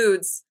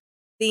includes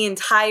the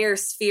entire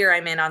sphere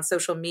I'm in on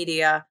social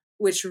media,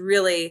 which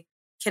really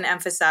can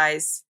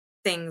emphasize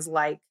things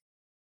like,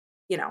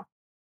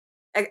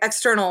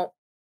 external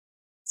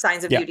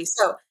signs of beauty.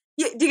 So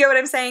do you get what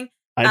I'm saying?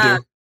 I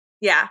do.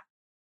 Yeah.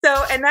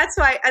 So, and that's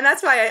why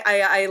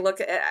I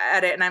look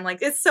at it and I'm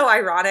like, it's so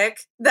ironic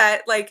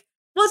that like,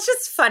 well, it's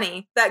just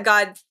funny that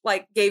God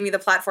like gave me the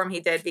platform he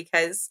did,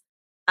 because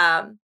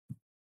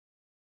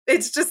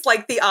it's just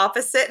like the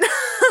opposite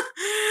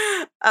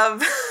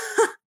of,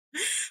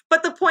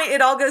 but the point,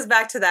 it all goes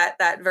back to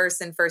that verse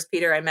in 1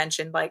 Peter I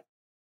mentioned, like,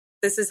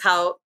 this is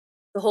how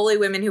the holy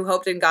women who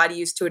hoped in God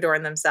used to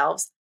adorn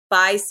themselves,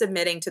 by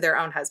submitting to their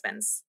own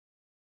husbands.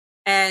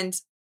 And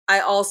I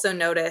also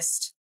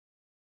noticed,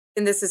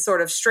 and this is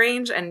sort of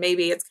strange and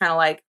maybe it's kind of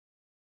like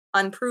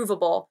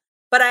unprovable,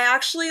 but I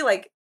actually,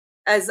 like,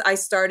 as I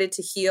started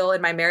to heal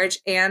in my marriage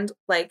and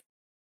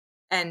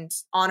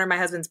honor my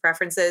husband's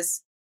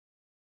preferences,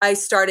 I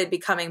started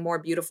becoming more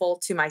beautiful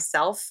to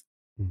myself.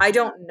 I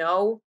don't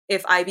know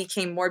if I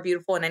became more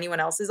beautiful in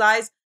anyone else's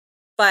eyes,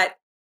 but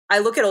I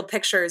look at old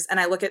pictures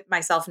and I look at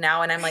myself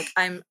now and I'm like,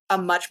 I'm a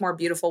much more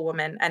beautiful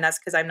woman. And that's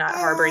because I'm not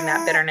harboring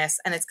that bitterness,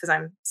 and it's because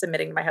I'm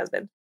submitting to my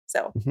husband.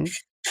 So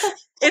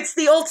it's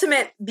the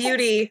ultimate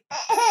beauty.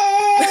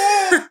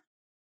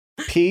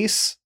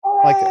 Peace,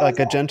 like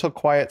a gentle,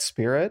 quiet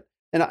spirit.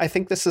 And I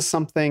think this is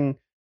something,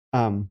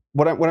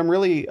 what I'm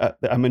really,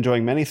 I'm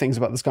enjoying many things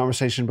about this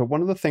conversation, but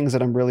one of the things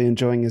that I'm really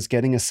enjoying is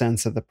getting a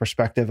sense of the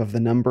perspective of the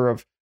number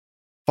of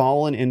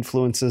fallen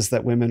influences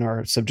that women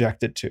are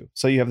subjected to.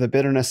 So you have the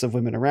bitterness of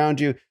women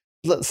around you.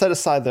 Set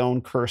aside the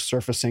own curse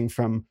surfacing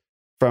from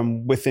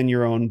within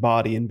your own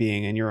body and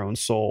being and your own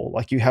soul.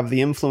 Like, you have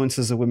the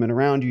influences of women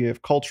around you. You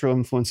have cultural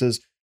influences.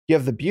 You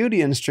have the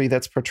beauty industry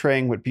that's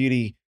portraying what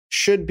beauty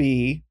should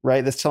be,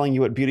 right? That's telling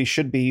you what beauty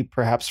should be,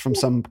 perhaps from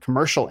some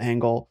commercial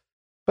angle.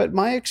 But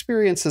my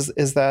experience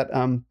is that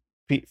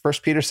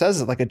First Peter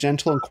says it, like a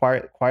gentle and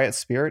quiet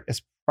spirit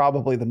is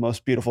probably the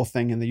most beautiful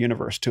thing in the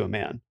universe to a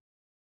man,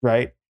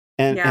 right?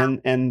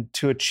 And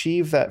to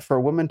achieve that, for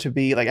a woman to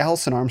be like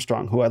Alison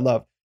Armstrong, who I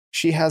love,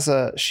 she has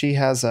a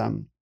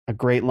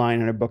great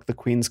line in her book, The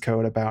Queen's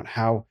Code, about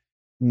how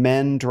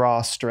men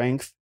draw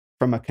strength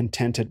from a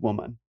contented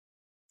woman,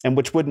 and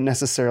which wouldn't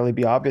necessarily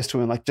be obvious to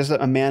him, like just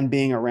a man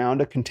being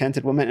around a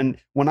contented woman. And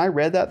when I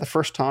read that the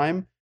first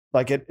time,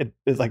 like it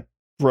like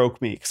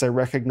broke me, because I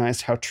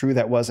recognized how true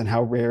that was and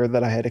how rare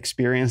that I had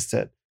experienced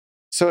it.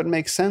 So it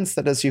makes sense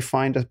that as you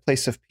find a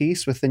place of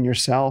peace within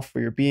yourself, for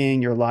your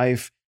being, your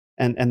life,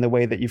 and the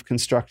way that you've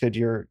constructed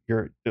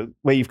the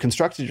way you've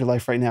constructed your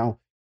life right now,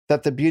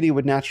 that the beauty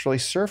would naturally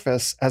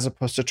surface, as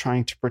opposed to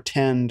trying to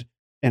pretend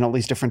in all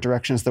these different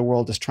directions the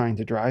world is trying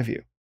to drive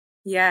you.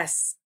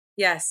 Yes,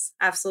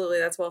 absolutely.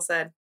 That's well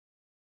said.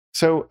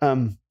 So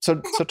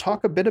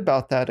talk a bit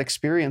about that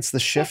experience, the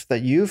shift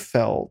that you've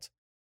felt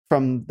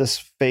from this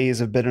phase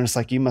of bitterness.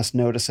 Like, you must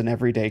notice an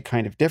everyday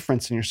kind of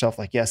difference in yourself.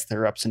 Like, yes,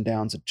 there are ups and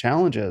downs and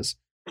challenges,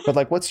 but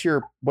like, what's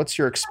your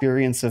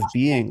experience of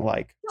being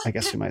like, I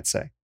guess you might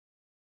say?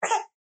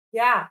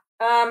 Yeah.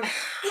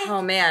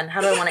 Oh man, how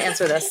do I want to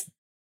answer this?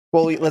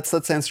 Well, let's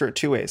answer it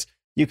two ways.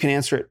 You can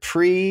answer it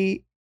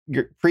pre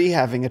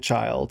having a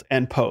child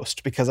and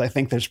post, because I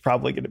think there's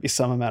probably going to be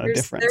some amount of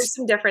difference. There's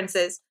some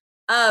differences.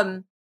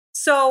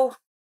 So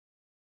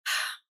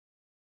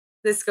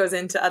this goes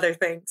into other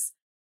things.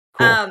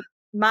 Cool.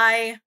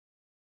 My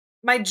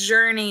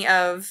journey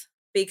of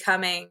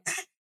becoming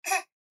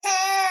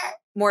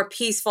more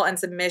peaceful and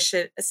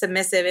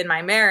submissive in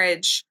my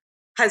marriage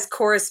has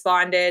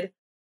corresponded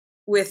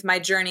with my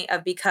journey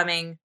of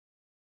becoming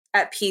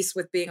at peace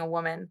with being a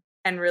woman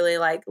and really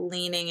like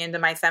leaning into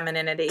my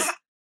femininity.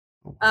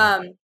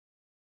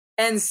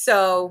 And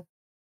so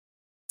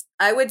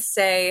I would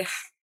say,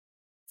 if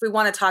we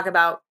want to talk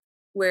about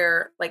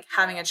where like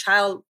having a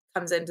child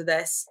comes into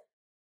this,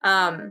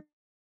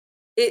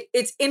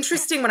 it's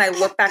interesting when I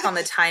look back on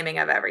the timing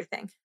of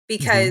everything,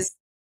 because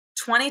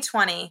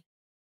 2020,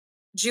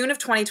 June of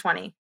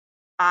 2020,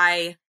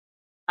 I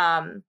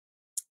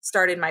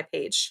started my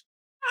page.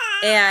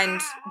 And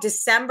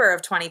December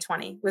of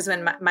 2020 was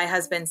when my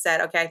husband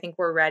said, okay, I think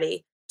we're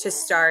ready to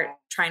start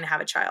trying to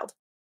have a child.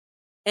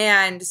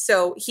 And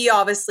so he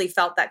obviously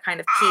felt that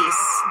kind of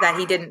peace that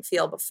he didn't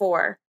feel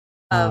before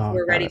of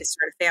we're ready to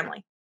start a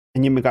family.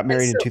 And you got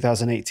married in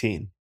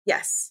 2018.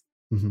 Yes.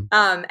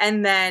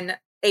 And then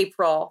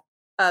April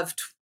of,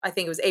 I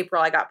think it was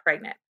April, I got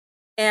pregnant.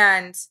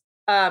 And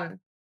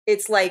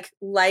it's like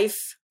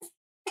life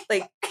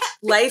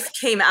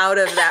came out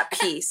of that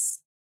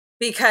peace,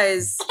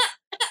 because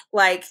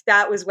like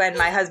that was when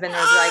my husband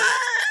was like,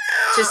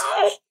 just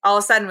all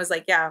of a sudden was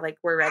like, yeah, like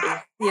we're ready,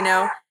 you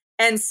know?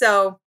 And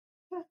so,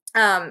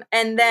 and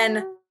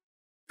then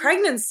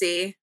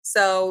pregnancy.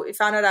 So we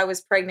found out I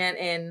was pregnant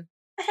in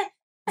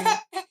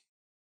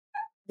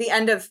the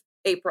end of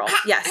April.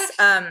 Yes.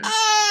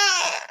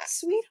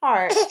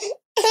 Sweetheart.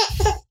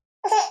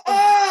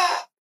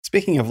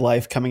 Speaking of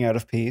life coming out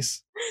of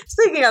peace.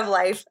 Speaking of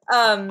life.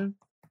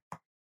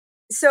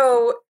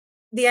 So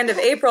the end of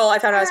April, I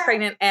found out I was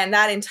pregnant, and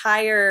that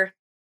entire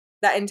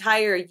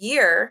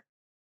year,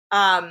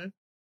 I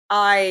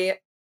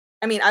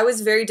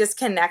was very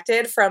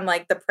disconnected from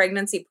like the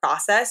pregnancy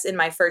process in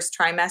my first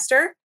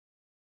trimester.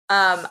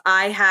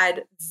 I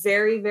had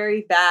very,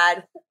 very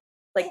bad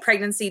like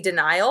pregnancy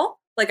denial.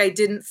 Like I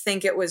didn't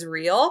think it was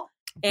real.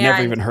 And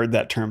never even heard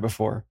that term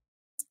before.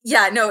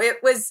 Yeah, no, it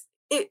was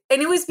because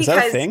is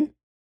that a thing?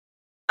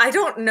 I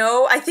don't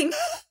know. I think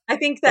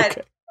that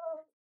okay.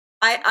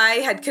 I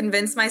had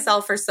convinced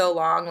myself for so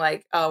long,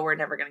 like, oh, we're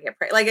never going to get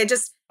pregnant. Like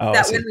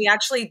when we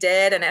actually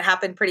did, and it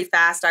happened pretty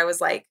fast, I was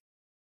like,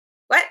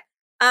 what?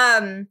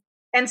 And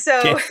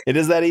so it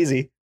is that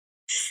easy,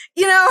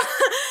 you know,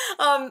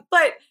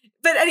 but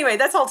anyway,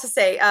 that's all to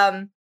say.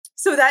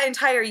 So that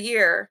entire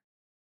year,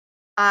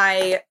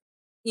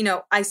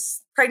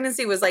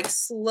 pregnancy was like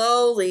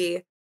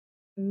slowly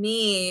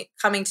me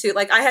coming to,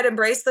 like, I had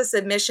embraced the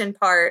submission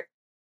part,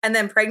 and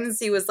then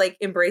pregnancy was like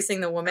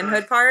embracing the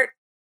womanhood part.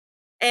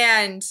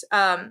 And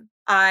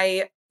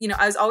I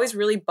was always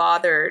really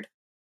bothered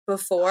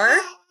before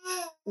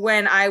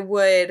when I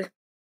would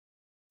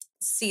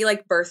see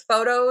like birth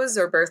photos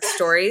or birth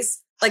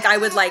stories. Like I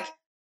would like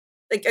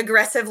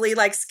aggressively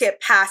like skip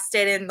past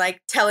it and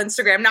like tell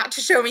Instagram not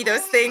to show me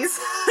those things,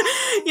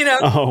 you know?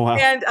 Oh, wow.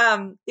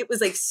 And it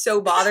was like so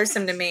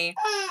bothersome to me.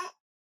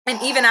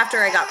 And even after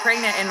I got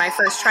pregnant in my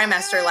first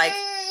trimester, like,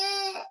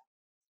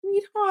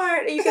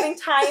 sweetheart, are you getting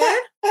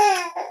tired?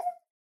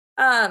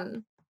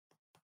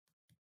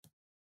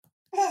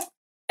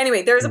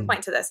 Anyway, there's a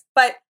point to this,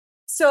 but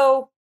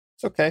so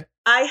it's okay.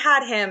 I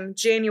had him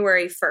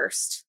January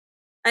 1st.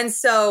 And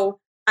so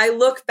I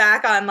look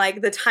back on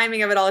like the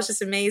timing of it all is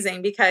just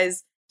amazing,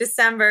 because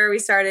December we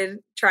started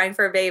trying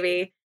for a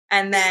baby.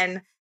 And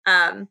then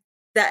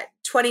that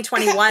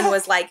 2021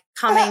 was like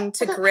coming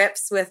to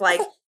grips with like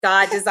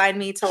God designed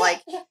me to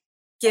like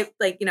give,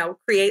 like, you know,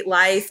 create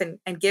life and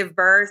give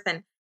birth.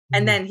 And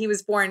then he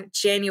was born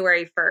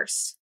January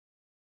 1st.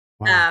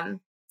 Wow.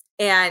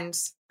 And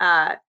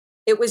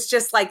it was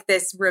just like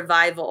this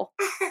revival.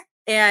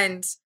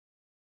 And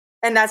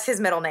that's his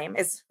middle name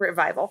is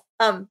Revival.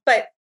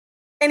 But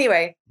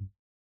anyway,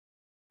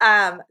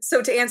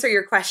 so to answer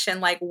your question,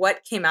 like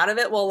what came out of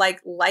it? Well,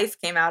 like life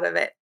came out of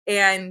it.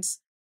 And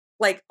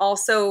like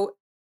also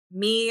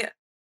me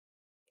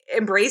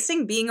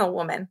embracing being a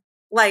woman.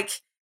 Like,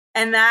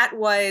 and that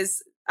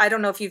was, I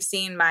don't know if you've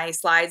seen my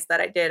slides that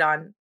I did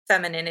on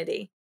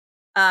femininity.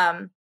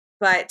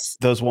 But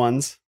those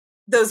ones?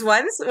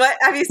 What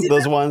have you seen?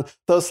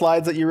 Those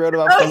slides that you wrote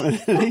about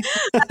femininity?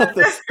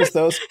 Just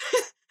those?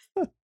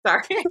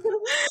 Sorry.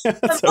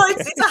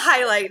 It's a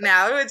highlight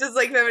now. It's just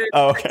like femininity.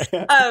 Oh, okay.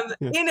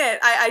 In it,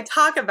 I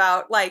talk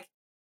about like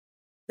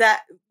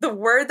that, the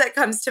word that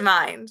comes to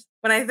mind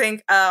when I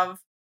think of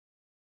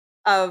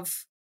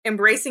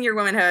embracing your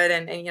womanhood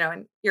and you know,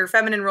 and your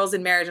feminine roles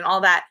in marriage and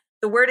all that.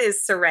 The word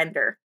is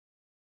surrender.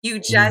 You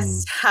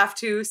just have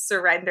to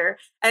surrender.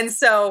 And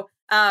so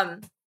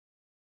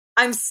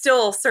I'm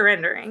still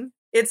surrendering.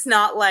 It's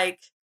not like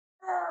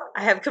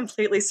I have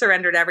completely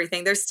surrendered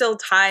everything. There's still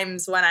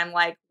times when I'm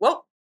like,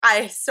 whoa,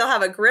 I still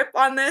have a grip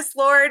on this,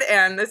 Lord,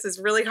 and this is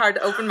really hard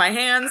to open my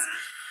hands.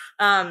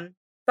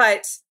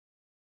 But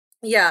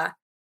yeah,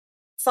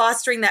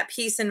 fostering that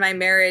peace in my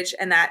marriage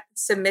and that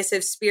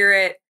submissive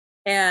spirit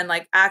and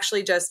like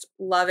actually just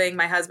loving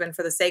my husband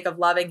for the sake of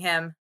loving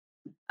him.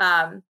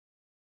 And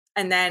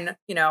then,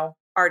 you know,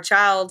 our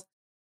child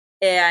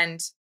and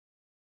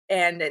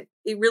it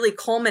really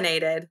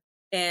culminated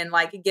in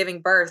like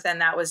giving birth.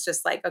 And that was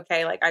just like,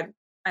 okay, like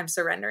I'm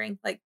surrendering.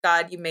 Like,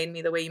 God, you made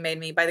me the way you made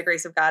me. By the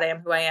grace of God, I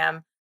am who I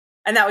am.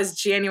 And that was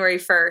January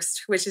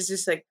 1st, which is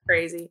just like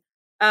crazy.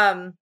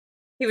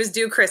 He was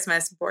due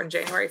Christmas, born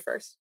January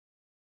 1st.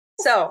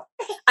 So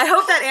I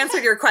hope that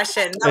answered your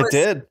question. That it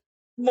did.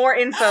 More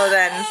info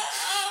than.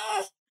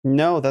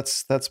 No,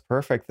 that's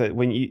perfect. That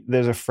when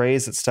there's a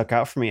phrase that stuck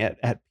out for me,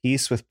 at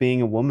peace with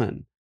being a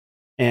woman.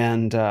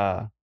 And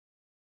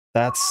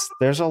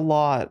there's a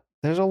lot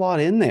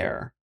in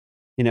there.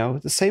 You know,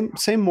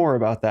 say more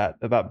about that,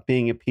 about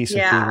being at peace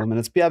with being a woman.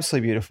 It's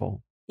absolutely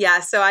beautiful. Yeah.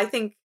 So I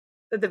think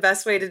that the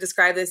best way to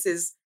describe this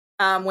is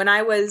when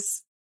I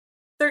was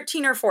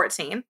 13 or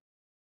 14,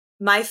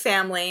 my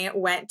family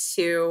went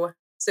to,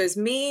 so it was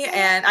me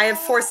and I have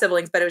 4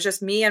 siblings, but it was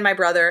just me and my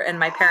brother and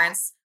my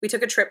parents. We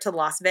took a trip to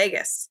Las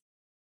Vegas.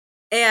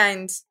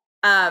 And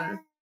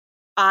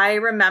I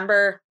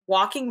remember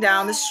walking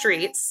down the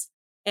streets,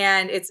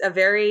 and it's a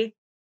very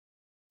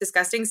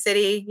disgusting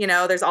city. You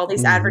know, there's all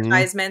these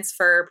advertisements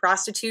for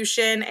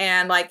prostitution,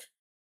 and like,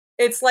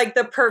 it's like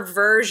the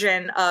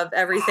perversion of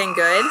everything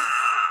good.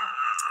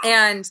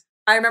 And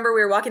I remember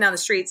we were walking down the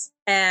streets,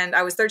 and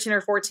I was 13 or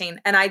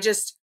 14, and I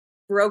just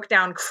broke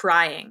down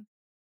crying.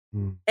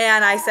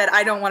 And I said,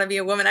 I don't want to be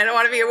a woman. I don't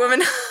want to be a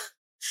woman.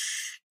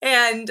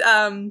 And,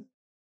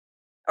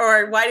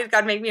 or why did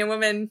God make me a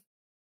woman?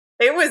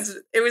 It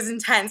was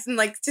intense. And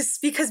like,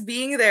 just because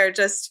being there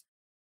just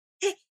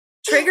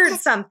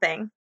triggered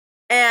something.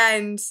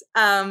 And,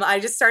 I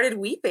just started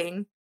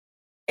weeping.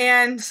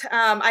 And,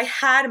 I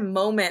had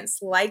moments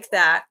like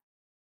that.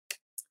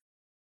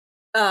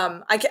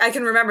 I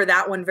can remember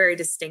that one very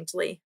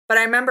distinctly, but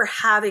I remember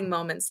having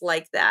moments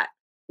like that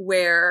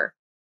where,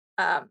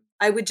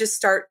 I would just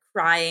start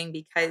crying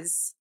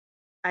because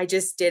I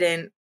just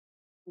didn't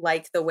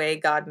like the way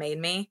God made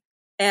me.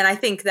 And I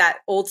think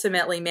that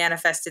ultimately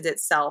manifested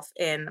itself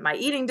in my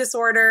eating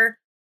disorder.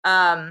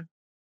 And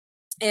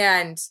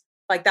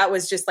like, that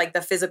was just like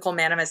the physical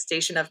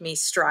manifestation of me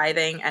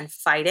striving and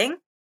fighting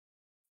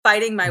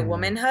my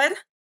womanhood.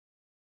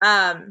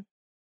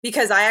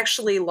 Because I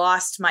actually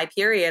lost my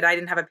period. I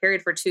didn't have a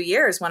period for 2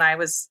 years when I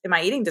was in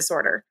my eating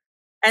disorder.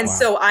 And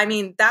so, I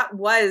mean, that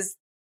was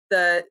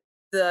the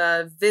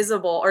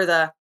visible, or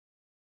the,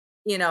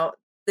 you know,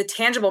 the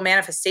tangible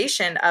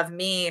manifestation of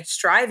me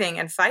striving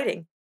and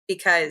fighting,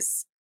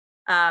 because,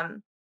 I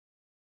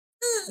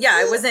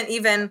wasn't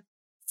even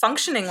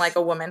functioning like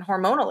a woman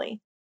hormonally.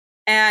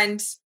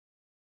 And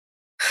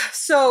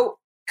so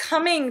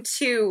coming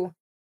to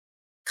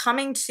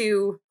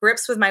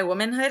grips with my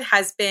womanhood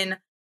has been,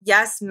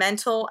 yes,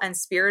 mental and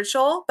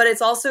spiritual, but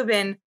it's also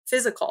been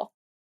physical.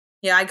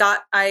 Yeah,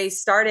 I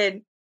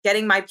started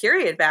getting my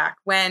period back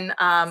when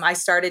I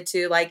started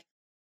to like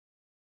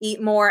eat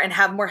more and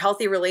have more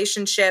healthy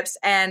relationships.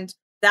 And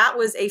that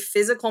was a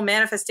physical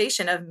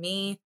manifestation of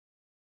me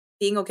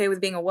being okay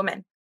with being a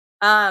woman.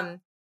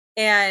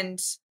 And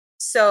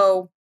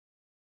so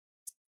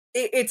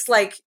it's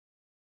like,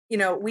 you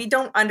know, we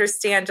don't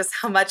understand just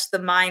how much the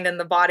mind and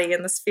the body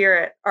and the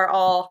spirit are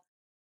all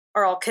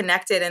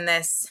connected in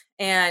this.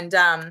 And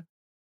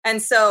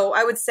so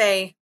I would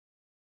say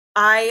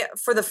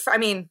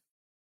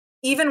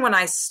even when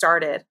I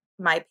started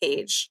my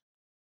page,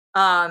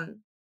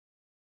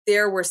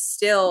 there were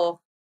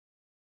still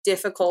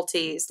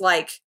difficulties.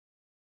 Like,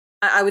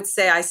 I would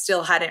say I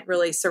still hadn't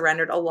really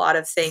surrendered a lot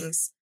of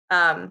things.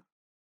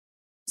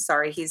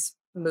 Sorry, he's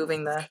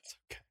moving the.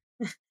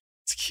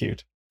 It's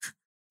cute.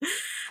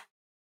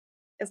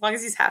 As long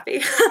as he's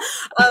happy.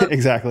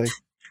 Exactly.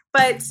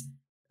 But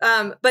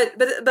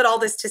but all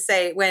this to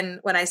say, when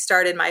I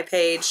started my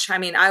page, I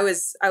mean, I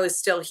was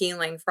still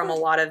healing from a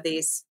lot of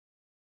these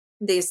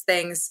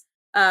things.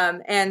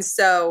 And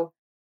so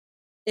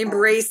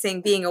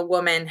embracing being a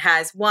woman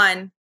has,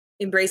 one,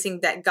 embracing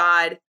that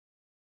God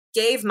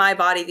gave my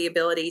body the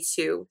ability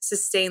to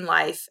sustain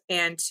life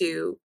and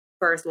to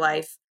birth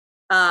life.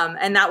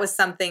 And that was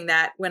something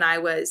that when I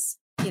was,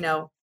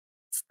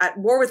 at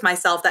war with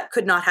myself, that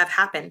could not have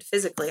happened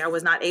physically. I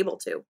was not able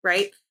to,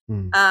 right?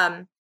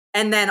 And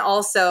then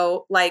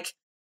also, like,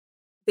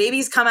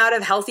 babies come out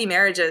of healthy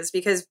marriages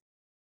because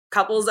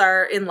couples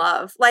are in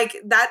love. Like,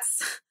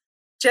 that's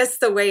just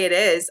the way it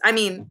is. I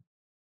mean,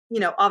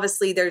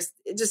 obviously there's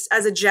just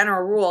as a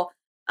general rule.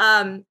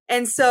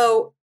 And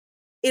so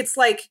it's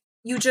like,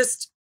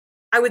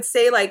 I would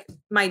say, like,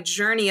 my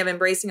journey of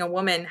embracing a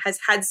woman has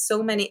had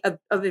so many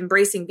of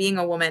embracing being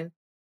a woman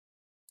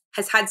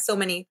has had so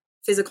many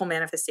physical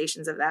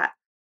manifestations of that.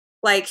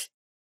 Like,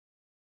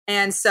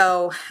 and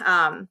so,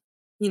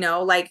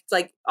 like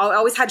I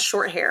always had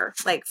short hair,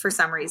 like, for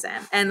some reason.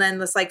 And then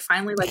this, like,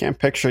 finally, like, I can't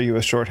picture you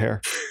with short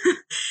hair.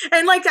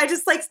 And like, I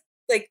just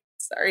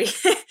sorry.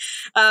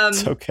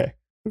 It's okay.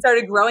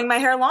 Started growing my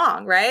hair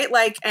long. Right.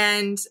 Like,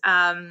 and,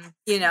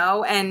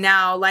 and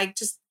now, like,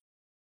 just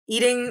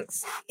eating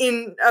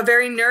in a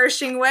very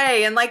nourishing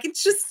way. And, like,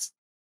 it's just,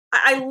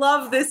 I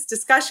love this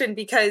discussion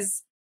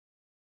because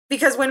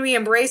when we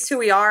embrace who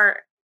we are,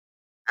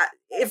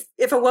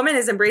 if a woman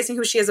is embracing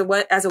who she is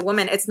as a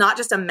woman, it's not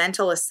just a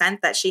mental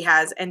assent that she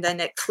has, and then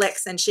it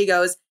clicks and she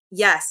goes,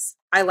 yes,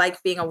 I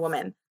like being a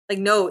woman. Like,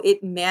 no,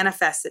 it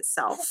manifests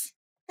itself.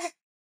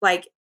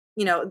 Like,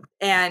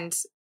 and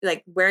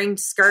like wearing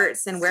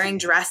skirts and wearing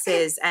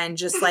dresses and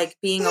just, like,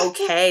 being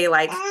okay,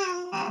 like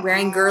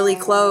wearing girly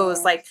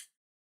clothes, like,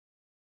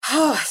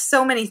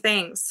 so many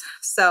things.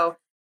 So,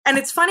 and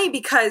it's funny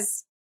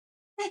because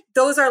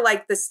those are,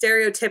 like, the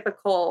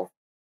stereotypical,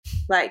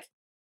 like,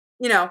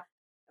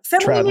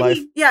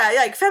 femininity. Yeah.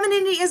 Like,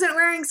 femininity isn't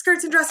wearing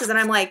skirts and dresses. And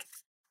I'm like,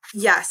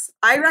 yes,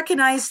 I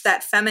recognize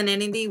that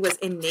femininity was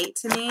innate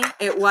to me.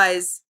 It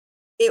was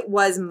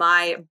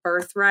my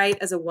birthright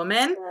as a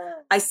woman.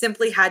 I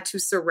simply had to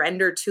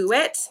surrender to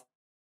it.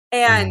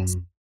 And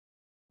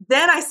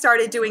then I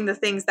started doing the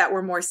things that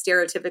were more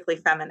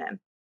stereotypically feminine.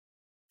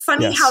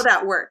 Funny how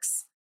that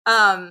works.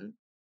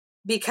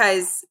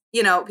 Because,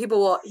 people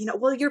will,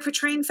 well, you're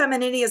portraying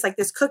femininity as, like,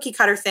 this cookie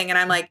cutter thing. And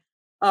I'm like,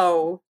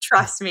 oh,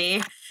 trust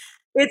me,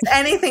 it's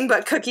anything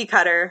but cookie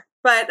cutter.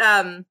 But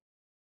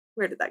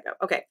where did that go?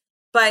 Okay.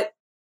 But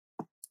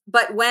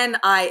when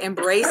I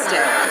embraced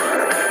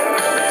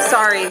it,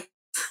 sorry.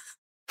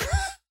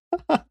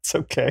 It's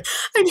okay.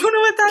 I don't know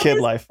what that Kid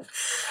is. life.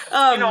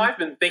 I've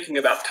been thinking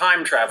about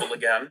time travel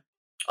again.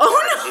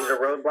 Oh, no. Need a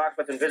roadblock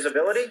with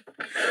invisibility?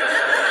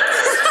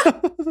 Put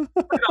on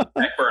the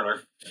back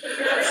burner.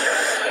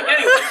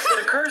 Anyway,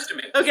 it occurs to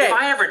me. Okay. If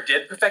I ever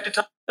did perfect a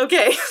time...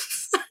 Okay.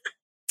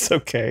 It's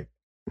okay.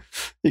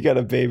 You got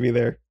a baby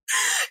there.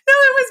 No,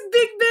 it was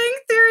Big Bang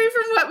Theory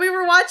from what we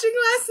were watching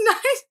last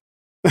night.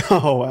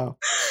 Oh, wow.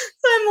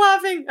 So I'm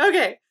laughing.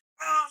 Okay.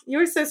 You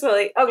were so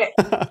silly. Okay.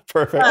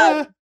 Perfect.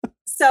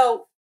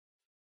 So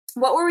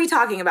what were we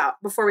talking about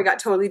before we got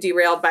totally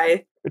derailed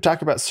by... We're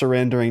talking about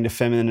surrendering to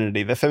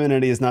femininity. The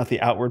femininity is not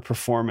the outward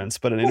performance,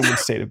 but an inward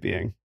state of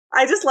being.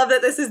 I just love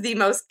that this is the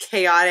most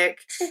chaotic.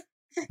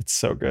 It's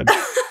so good.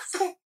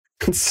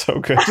 It's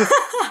so good.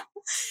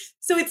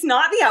 So it's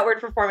not the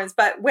outward performance,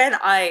 but when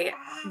I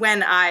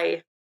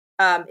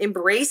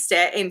embraced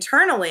it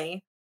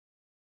internally,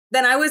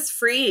 then I was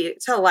free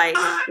to, like,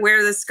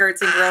 wear the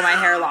skirts and grow my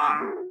hair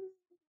long.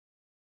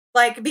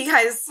 Like,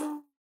 because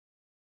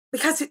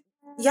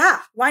yeah,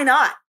 why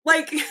not?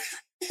 Like,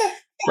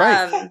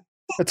 right.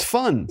 It's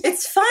fun.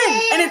 It's fun.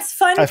 And it's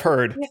fun. I've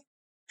heard.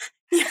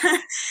 Yeah.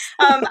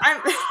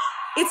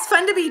 It's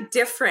fun to be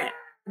different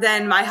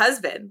than my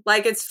husband.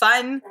 Like, it's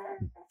fun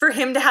for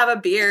him to have a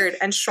beard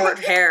and short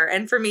hair,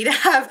 and for me to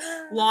have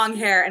long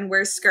hair and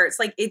wear skirts.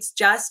 Like, it's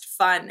just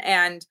fun.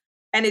 And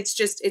it's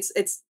just,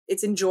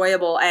 it's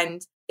enjoyable,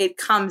 and it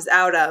comes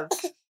out of,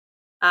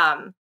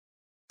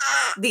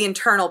 the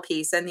internal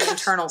peace and the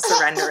internal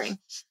surrendering.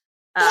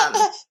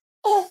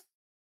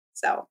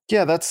 So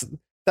yeah, that's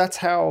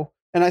how,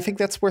 and I think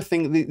that's where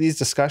these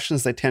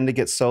discussions, they tend to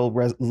get so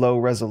low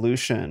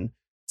resolution.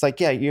 It's like,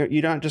 yeah,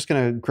 you're not just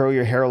going to grow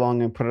your hair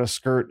long and put a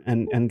skirt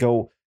and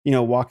go,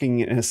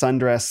 walking in a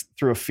sundress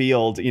through a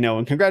field,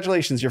 and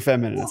congratulations, you're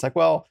feminine. It's like,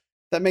 well,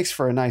 that makes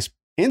for a nice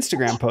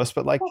Instagram post,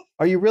 but, like,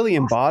 are you really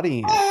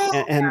embodying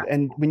it?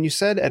 And when you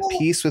said at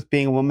peace with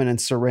being a woman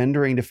and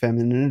surrendering to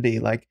femininity,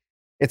 like,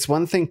 it's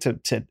one thing to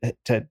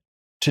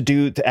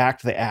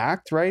act the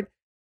act, right?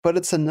 But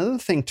it's another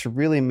thing to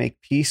really make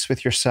peace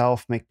with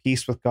yourself, make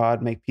peace with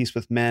God, make peace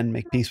with men,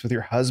 make peace with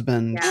your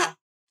husband,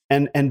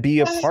 and be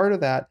a part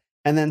of that,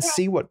 and then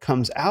see what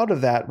comes out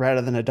of that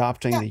rather than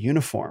adopting the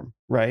uniform,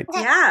 right?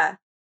 Yeah.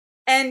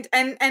 And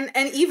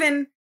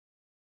even,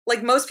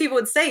 like, most people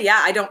would say,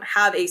 yeah, I don't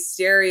have a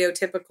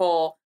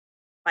stereotypical,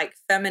 like,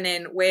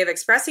 feminine way of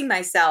expressing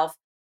myself.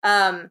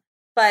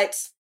 But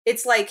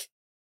it's like,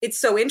 it's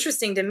so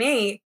interesting to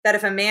me that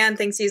if a man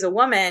thinks he's a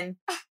woman,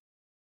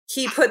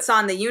 he puts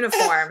on the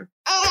uniform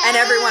and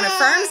everyone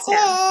affirms him,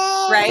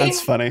 right?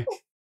 That's funny.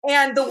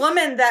 And the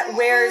woman that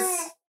wears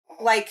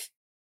like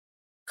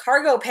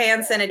cargo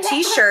pants and a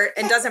t-shirt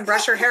and doesn't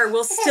brush her hair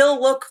will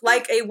still look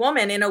like a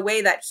woman in a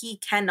way that he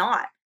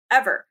cannot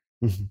ever.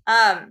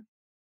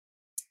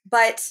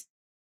 But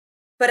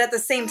at the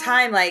same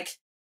time, like,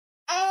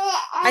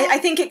 I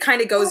think it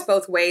kind of goes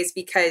both ways,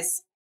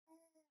 because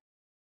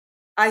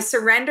I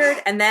surrendered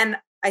and then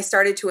I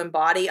started to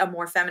embody a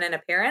more feminine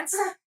appearance,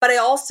 but I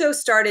also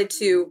started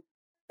to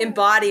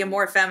embody a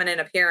more feminine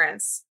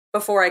appearance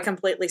before I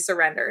completely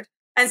surrendered.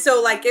 And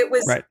so like it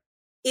was,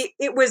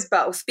 it was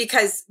both,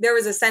 because there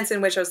was a sense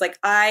in which I was like,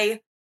 I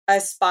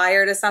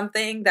aspire to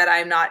something that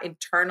I'm not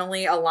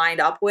internally aligned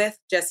up with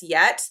just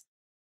yet,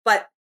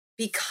 but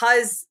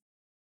because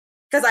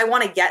I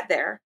want to get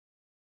there,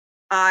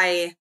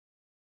 I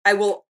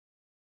will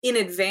in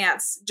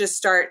advance just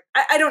start.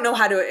 I don't know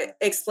how to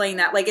explain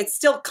that. Like, it's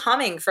still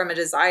coming from a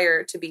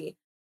desire to be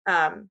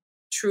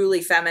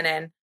truly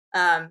feminine.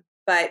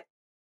 But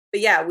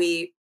yeah,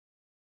 we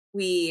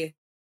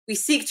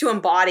seek to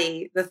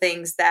embody the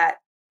things that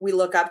we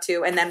look up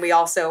to. And then we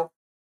also,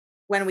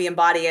 when we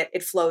embody it,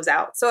 it flows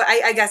out. So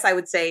I guess I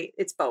would say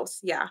it's both.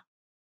 Yeah.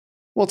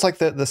 Well, it's like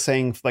the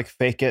saying, like,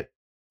 fake it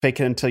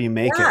until you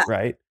make it,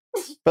 right?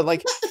 But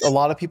like a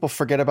lot of people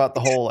forget about the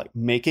whole like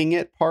making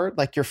it part.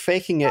 Like, you're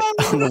faking it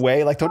on the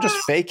way. Like, don't just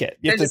fake it.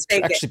 You have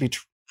to actually be.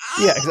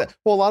 Yeah, exactly.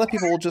 Well, a lot of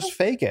people will just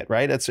fake it,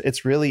 right?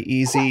 It's really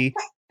easy.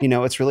 You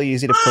know, it's really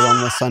easy to put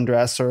on the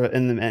sundress, or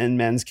in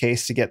men's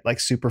case, to get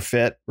like super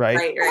fit, right?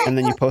 Right. And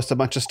then you post a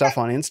bunch of stuff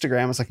on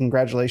Instagram. It's like,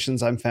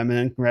 congratulations, I'm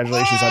feminine.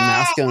 Congratulations, I'm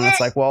masculine. And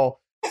it's like, well,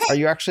 are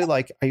you actually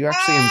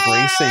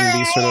embracing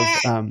these sort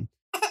of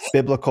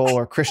biblical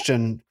or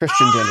Christian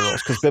gender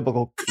roles? Because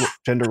biblical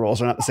gender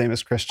roles are not the same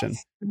as Christian.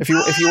 If you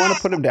want to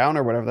put them down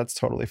or whatever, that's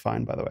totally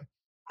fine, by the way.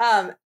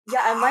 Yeah,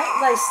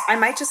 I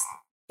might just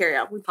here.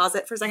 Yeah, we pause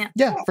it for a second.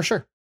 Yeah, for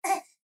sure.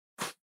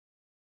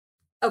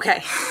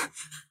 Okay.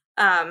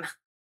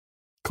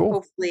 Cool.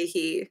 Hopefully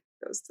he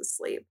goes to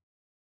sleep.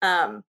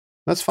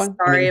 That's fine.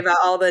 Sorry about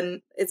all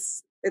the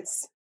it's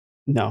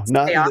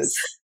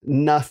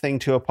nothing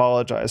to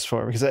apologize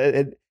for, because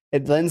it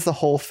lends the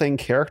whole thing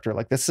character.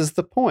 Like, this is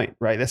the point,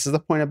 right? This is the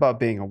point about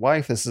being a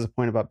wife. This is the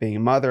point about being a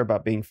mother,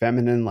 about being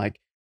feminine. Like,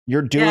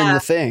 you're doing the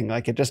thing.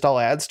 Like, it just all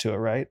adds to it,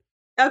 right?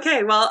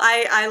 Okay. Well,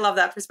 I love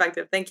that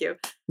perspective. Thank you.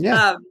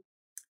 Yeah.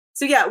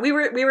 So yeah, we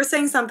were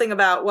saying something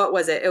about, what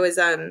was it? It was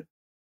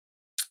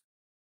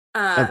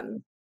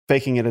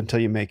faking it until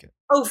you make it.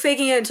 Oh,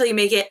 faking it until you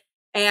make it,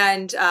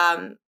 and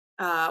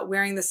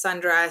wearing the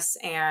sundress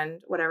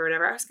and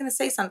whatever. I was going to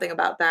say something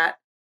about that.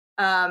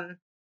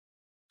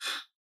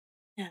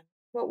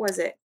 What was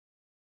it?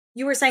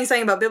 You were saying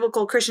something about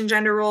biblical Christian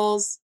gender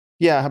roles.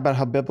 Yeah, about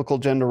how biblical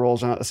gender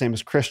roles are not the same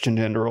as Christian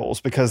gender roles,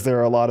 because there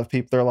are a lot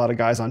of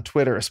guys on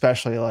Twitter,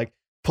 especially, like,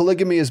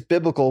 polygamy is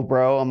biblical,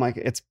 bro. I'm like,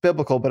 it's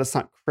biblical, but it's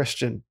not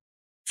Christian,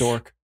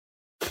 dork.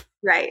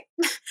 Right.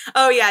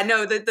 Oh yeah,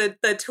 no,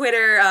 the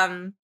Twitter,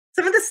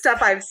 some of the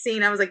stuff I've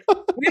seen, I was like,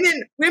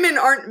 women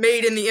aren't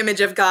made in the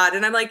image of God.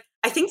 And I'm like,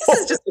 I think this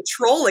is just a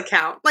troll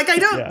account. Like, I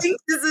don't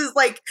think this is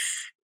like,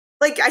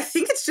 I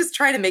think it's just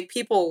trying to make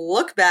people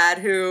look bad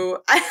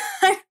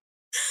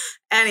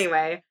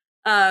anyway.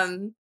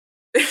 Putting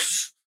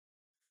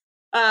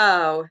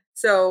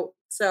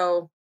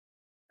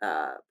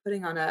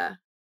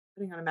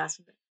on a mask.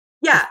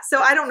 Yeah. So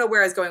I don't know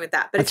where I was going with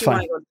that, but That's if you fine.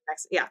 want to go to the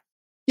next, yeah.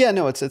 Yeah,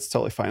 no, it's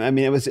totally fine. I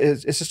mean,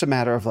 it's just a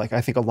matter of, like,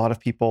 I think a lot of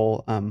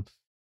people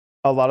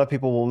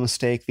will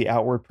mistake the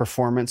outward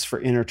performance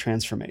for inner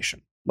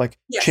transformation. Like,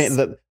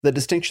 the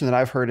distinction that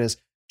I've heard is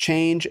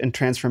change and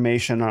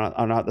transformation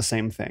are not the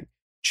same thing.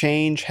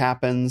 Change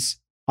happens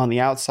on the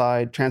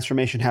outside,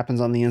 transformation happens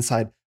on the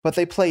inside, but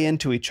they play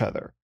into each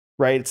other,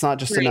 right? It's not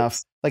just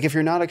enough. Like, if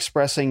you're not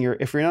expressing your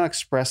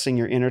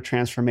inner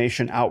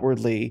transformation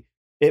outwardly,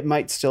 it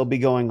might still be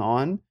going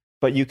on,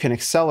 but you can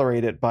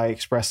accelerate it by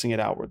expressing it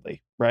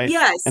outwardly, right?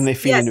 Yes. And they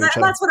feed into each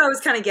other. That's what I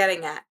was kind of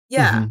getting at.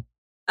 Yeah.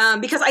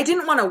 Mm-hmm. Because I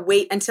didn't want to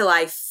wait until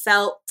I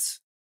felt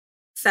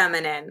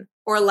feminine,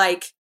 or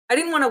like, I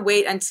didn't want to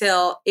wait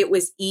until it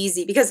was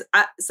easy, because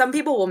some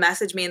people will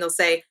message me and they'll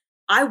say,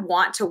 I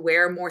want to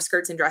wear more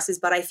skirts and dresses,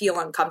 but I feel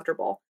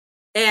uncomfortable.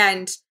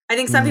 And I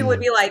think some people would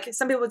be like,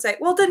 some people would say,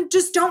 well, then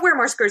just don't wear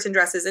more skirts and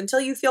dresses until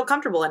you feel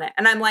comfortable in it.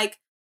 And I'm like,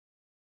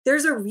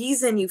 there's a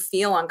reason you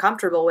feel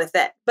uncomfortable with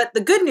it. But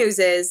the good news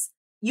is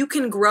you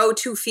can grow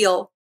to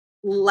feel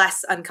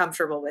less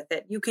uncomfortable with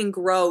it. You can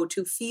grow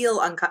to feel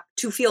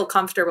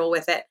comfortable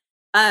with it.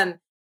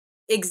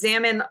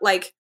 Examine,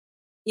 like,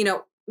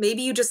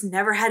 maybe you just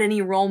never had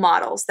any role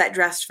models that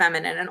dressed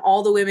feminine, and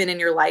all the women in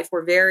your life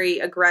were very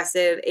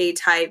aggressive,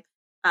 A-type,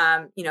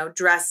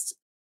 dressed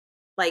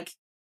like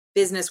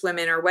business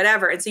women or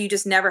whatever. And so you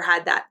just never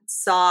had that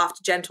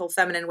soft, gentle,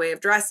 feminine way of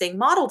dressing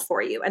modeled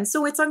for you. And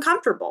so it's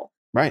uncomfortable.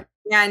 Right.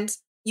 And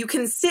you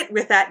can sit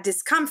with that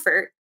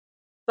discomfort,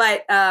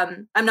 but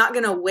I'm not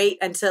going to wait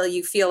until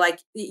you feel like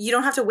you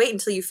don't have to wait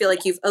until you feel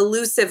like you've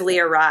elusively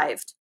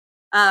arrived.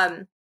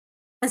 And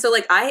so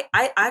like,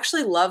 I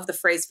actually love the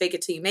phrase fake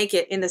it till you make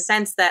it, in the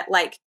sense that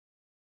like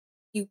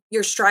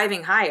you're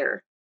striving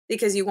higher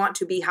because you want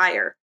to be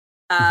higher.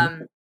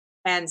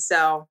 And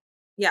so,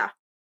 yeah.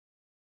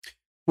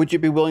 Would you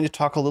be willing to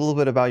talk a little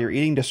bit about your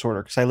eating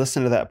disorder? Because I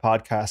listened to that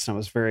podcast and I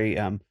was very,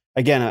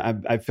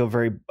 again, I feel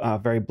very,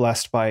 very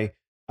blessed by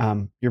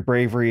your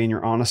bravery and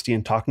your honesty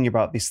in talking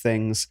about these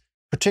things,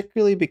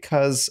 particularly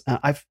because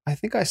I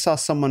think I saw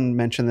someone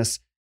mention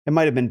this. It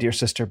might have been Dear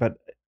Sister, but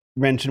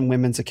mention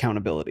women's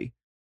accountability.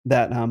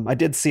 That I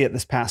did see it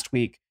this past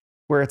week,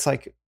 where it's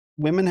like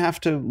women have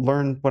to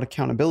learn what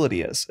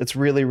accountability is. It's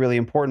really, really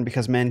important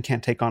because men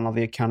can't take on all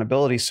the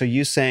accountability. So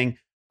you saying,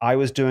 I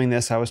was doing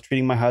this, I was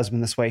treating my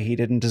husband this way, he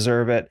didn't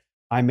deserve it,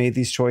 I made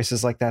these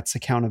choices, like that's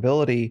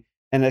accountability.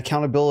 And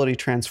accountability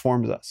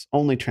transforms us.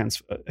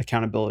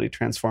 Accountability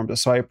transforms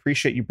us. So I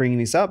appreciate you bringing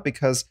these up,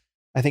 because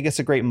I think it's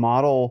a great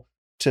model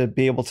to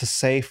be able to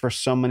say for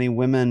so many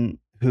women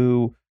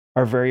who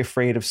are very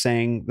afraid of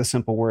saying the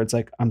simple words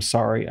like, I'm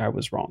sorry, I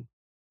was wrong.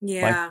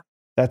 Yeah. Like,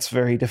 that's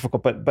very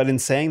difficult. But in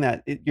saying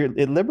that,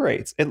 it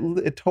liberates.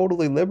 It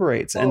totally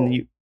liberates.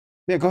 And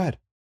yeah, go ahead.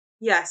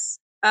 Yes.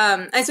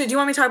 And so do you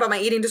want me to talk about my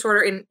eating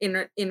disorder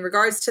in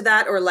regards to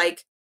that, or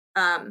like,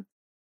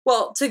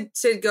 well,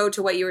 to go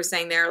to what you were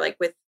saying there, like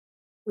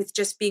with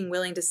just being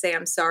willing to say,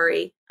 I'm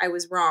sorry, I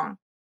was wrong.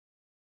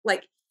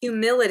 Like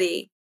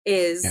humility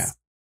is,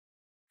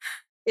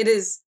 it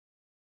is,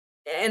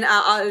 and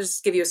I'll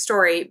just give you a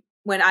story.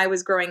 When I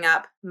was growing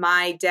up,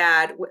 my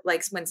dad,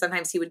 like when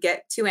sometimes he would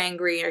get too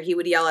angry or he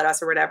would yell at us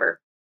or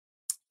whatever,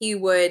 he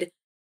would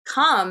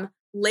come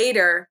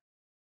later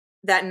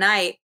that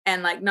night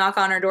and like knock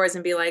on our doors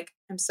and be like,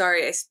 I'm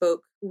sorry, I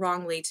spoke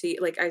wrongly to you.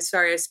 Like, I'm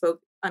sorry, I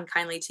spoke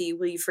unkindly to you.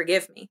 Will you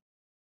forgive me?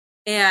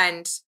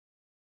 And,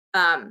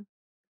 of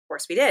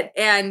course we did.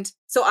 And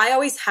so I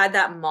always had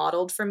that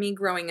modeled for me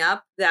growing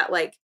up, that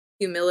like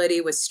humility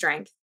was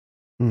strength.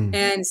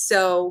 And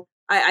so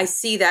I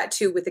see that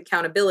too with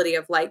accountability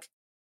of like,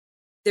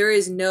 there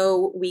is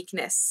no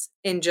weakness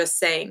in just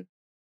saying,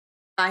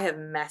 I have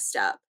messed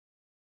up.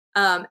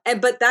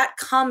 But that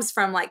comes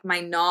from like my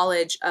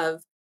knowledge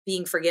of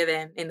being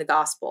forgiven in the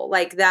gospel.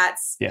 Like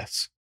that's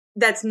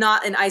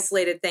not an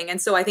isolated thing.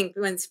 And so I think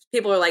when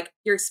people are like,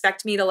 you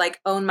expect me to like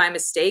own my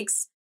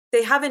mistakes,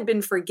 they haven't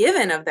been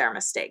forgiven of their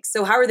mistakes.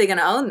 So how are they going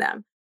to own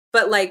them?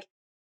 But like,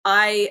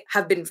 I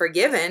have been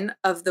forgiven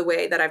of the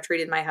way that I've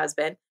treated my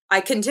husband. I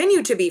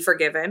continue to be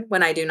forgiven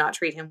when I do not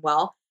treat him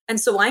well. And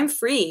so I'm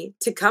free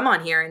to come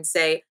on here and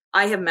say,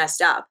 I have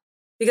messed up,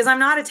 because I'm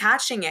not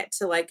attaching it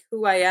to like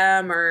who I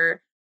am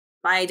or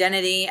my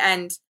identity.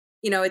 And,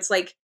 you know, it's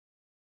like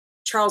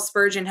Charles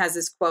Spurgeon has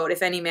this quote,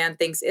 if any man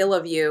thinks ill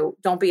of you,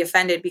 don't be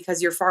offended,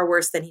 because you're far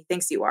worse than he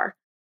thinks you are.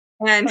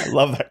 And I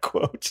love that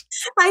quote.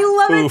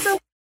 I love it so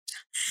much.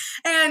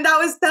 And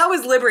that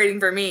was liberating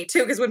for me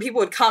too, because when people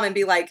would come and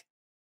be like,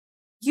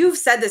 you've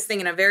said this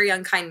thing in a very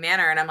unkind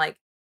manner. And I'm like,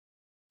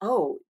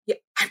 oh, yeah,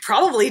 I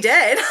probably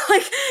did.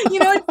 Like, you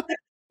know,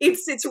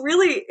 it's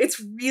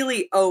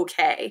really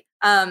okay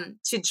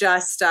to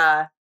just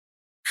to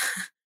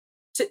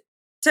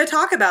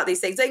talk about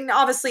these things. Like,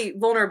 obviously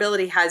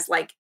vulnerability has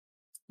like,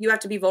 you have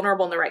to be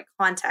vulnerable in the right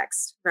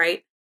context,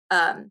 right?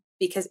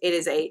 Because it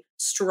is a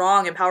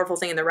strong and powerful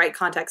thing in the right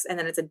context, and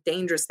then it's a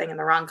dangerous thing in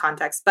the wrong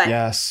context. But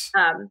yes.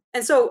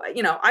 And so,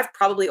 you know, I've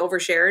probably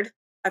overshared.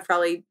 I've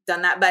probably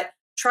done that, but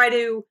try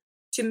to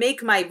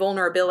make my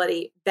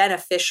vulnerability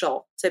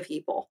beneficial to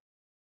people,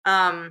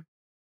 and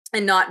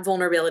not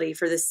vulnerability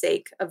for the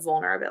sake of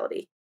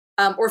vulnerability,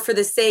 or for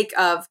the sake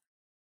of,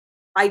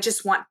 I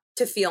just want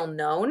to feel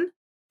known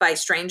by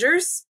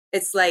strangers.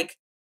 It's like,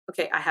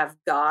 okay, I have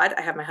God,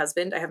 I have my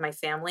husband, I have my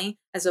family.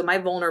 And so my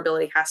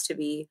vulnerability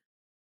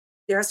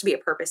there has to be a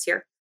purpose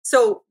here.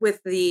 So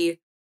with the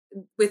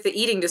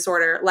eating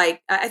disorder,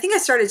 like, I think I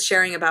started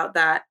sharing about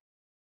that.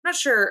 I'm not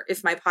sure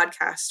if my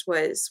podcast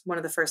was one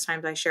of the first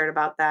times I shared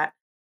about that.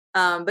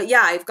 But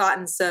yeah, I've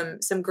gotten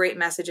some great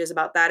messages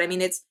about that. I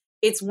mean,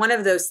 it's one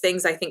of those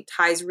things I think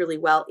ties really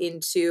well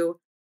into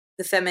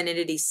the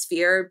femininity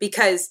sphere,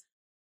 because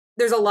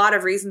there's a lot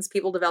of reasons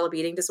people develop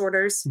eating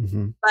disorders,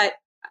 but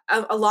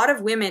a lot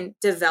of women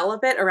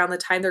develop it around the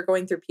time they're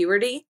going through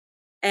puberty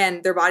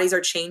and their bodies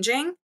are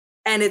changing.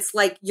 And it's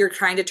like, you're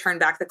trying to turn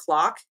back the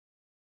clock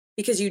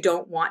because you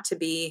don't want to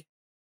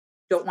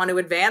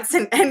advance.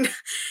 And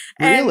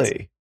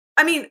Really?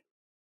 I mean,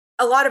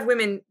 a lot of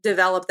women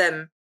develop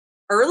them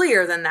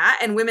earlier than that,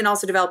 and women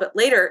also develop it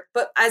later.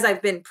 But as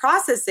I've been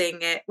processing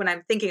it, when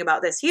I'm thinking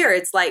about this here,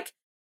 it's like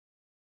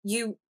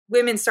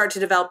women start to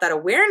develop that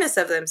awareness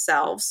of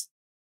themselves.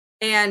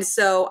 And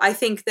so I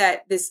think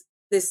that this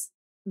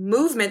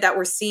movement that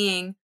we're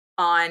seeing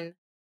on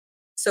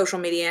social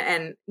media,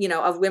 and, you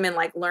know, of women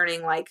like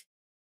learning like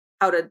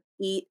how to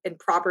eat and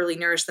properly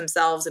nourish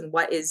themselves and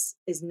what is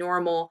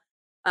normal,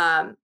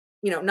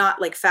 you know, not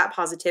like fat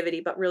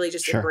positivity, but really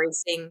just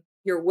embracing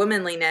your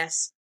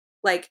womanliness.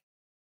 Like,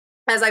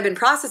 as I've been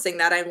processing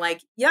that, I'm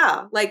like,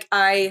 yeah, like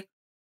I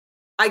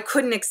I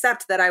couldn't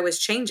accept that I was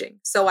changing.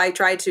 So I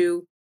tried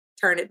to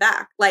turn it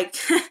back. Like,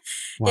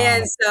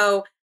 and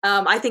so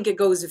I think it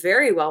goes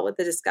very well with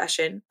the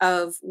discussion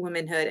of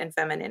womanhood and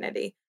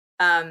femininity.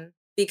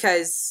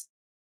 Because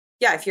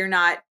yeah, if you're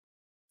not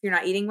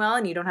eating well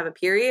and you don't have a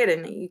period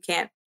and you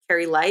can't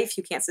carry life,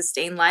 you can't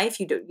sustain life,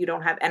 you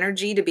don't have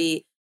energy to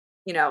be,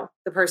 the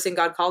person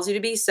God calls you to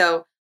be.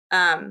 So,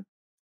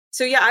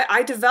 yeah,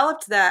 I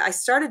developed that. I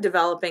started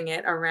developing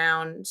it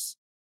around,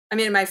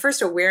 my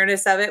first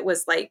awareness of it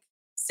was like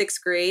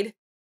 6th grade,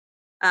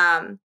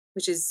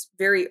 which is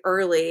very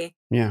early.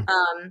 Yeah.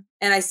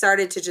 And I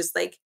started to just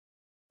like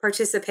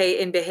participate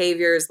in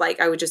behaviors. Like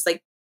I would just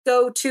like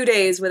go 2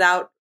 days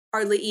without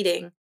hardly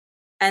eating.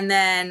 And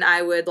then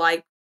I would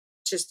like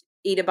just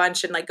eat a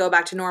bunch and like go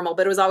back to normal,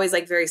 but it was always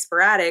like very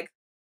sporadic.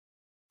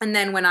 And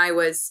then when I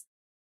was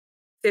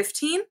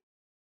 15,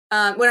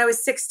 when I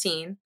was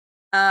 16,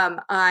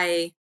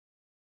 I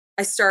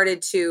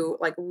started to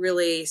like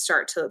really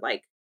start to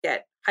like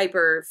get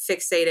hyper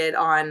fixated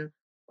on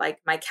like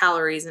my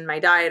calories and my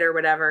diet or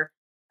whatever.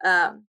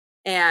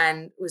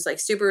 And was like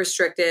super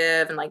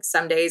restrictive. And like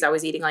some days I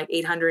was eating like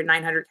 800,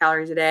 900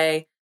 calories a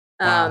day.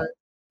 Wow.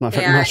 Not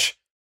very much.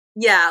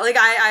 Yeah. Like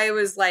I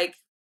was like,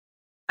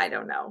 I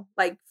don't know,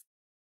 like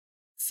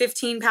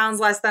 15 pounds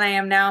less than I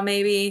am now,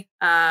 maybe.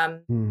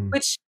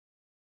 Which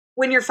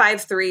when you're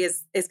 5'3"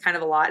 is kind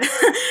of a lot.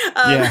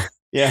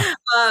 Yeah.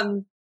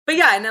 But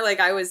yeah, and like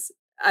I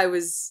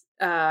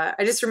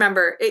just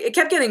remember it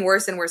kept getting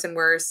worse and worse and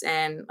worse.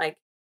 And like,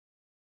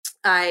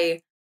 I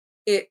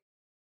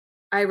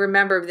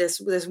remember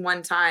this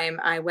one time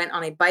I went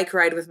on a bike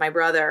ride with my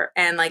brother,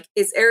 and like,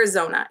 it's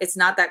Arizona. It's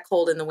not that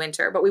cold in the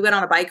winter, but we went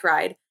on a bike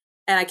ride,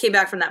 and I came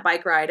back from that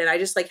bike ride and I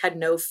just like had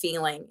no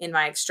feeling in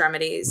my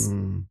extremities.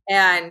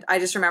 And I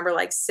just remember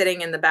like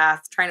sitting in the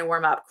bath, trying to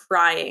warm up,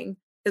 crying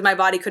because my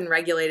body couldn't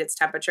regulate its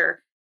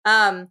temperature.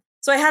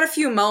 So I had a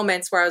few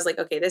moments where I was like,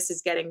 okay, this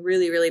is getting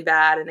really, really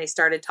bad. And they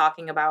started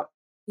talking about,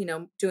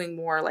 doing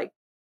more like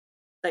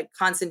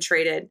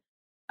concentrated,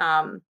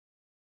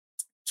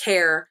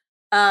 care.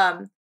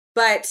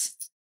 But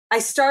I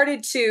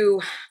started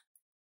to,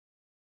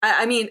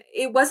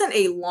 it wasn't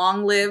a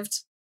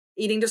long-lived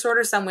eating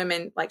disorder. Some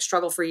women like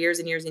struggle for years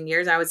and years and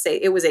years. I would say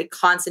it was a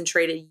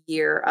concentrated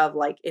year of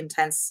like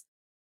intense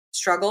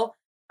struggle.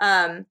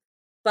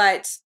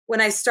 But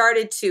when I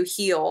started to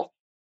heal,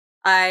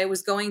 I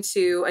was going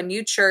to a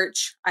new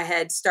church. I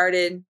had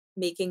started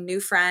making new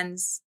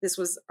friends. This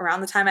was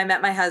around the time I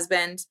met my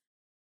husband.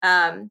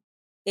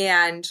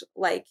 And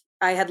like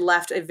I had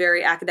left a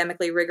very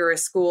academically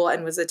rigorous school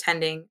and was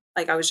attending,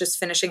 like I was just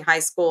finishing high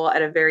school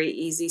at a very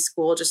easy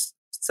school just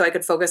so I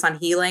could focus on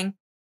healing.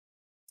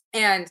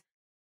 And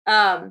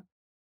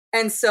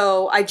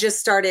so I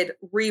just started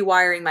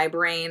rewiring my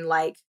brain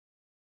like,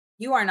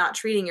 you are not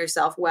treating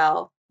yourself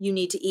well. You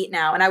need to eat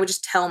now. And I would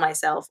just tell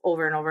myself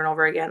over and over and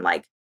over again,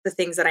 like the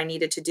things that I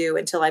needed to do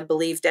until I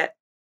believed it.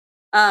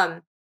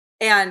 And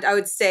I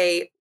would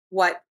say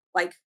what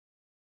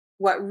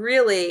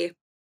really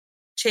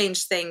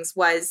changed things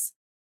was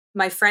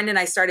my friend and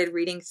I started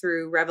reading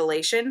through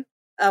Revelation,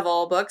 of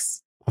all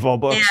books. Of all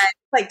books. And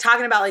like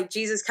talking about like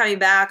Jesus coming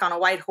back on a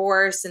white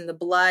horse and the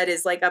blood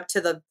is like up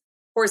to the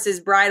horse's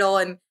bridle.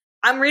 And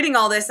I'm reading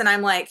all this and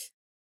I'm like,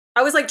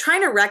 I was like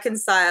trying to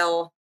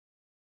reconcile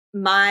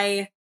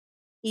my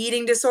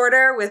eating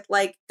disorder with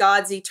like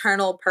God's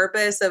eternal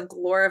purpose of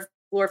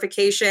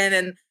glorification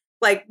and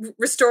like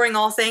restoring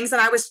all things.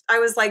 And I was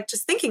like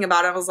just thinking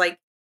about it. I was like,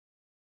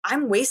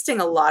 I'm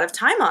wasting a lot of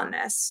time on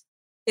this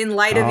in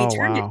light of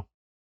eternity. Wow.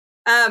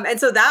 And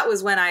so that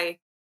was when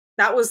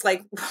that was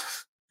like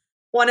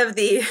one of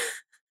the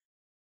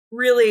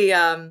really,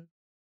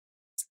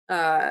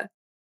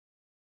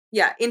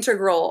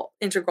 integral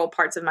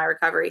parts of my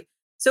recovery.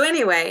 So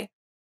anyway,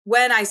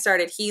 when I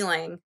started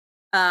healing,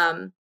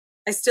 I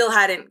still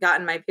hadn't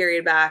gotten my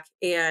period back,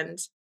 and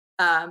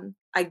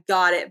I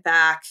got it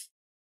back.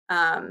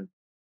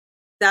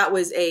 That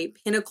was a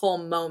pinnacle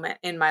moment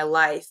in my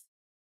life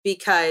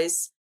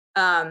because,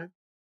 and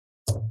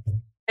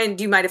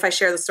do you mind if I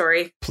share the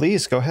story?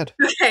 Please go ahead.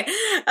 Okay.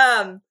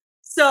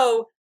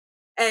 So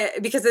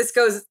because this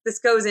goes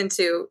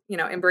into,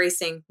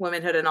 embracing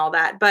womanhood and all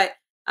that. But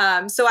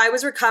so I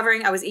was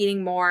recovering, I was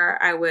eating more,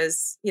 I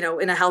was,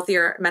 in a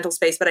healthier mental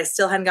space, but I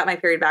still hadn't got my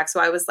period back. So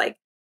I was like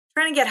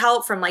trying to get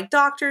help from like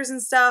doctors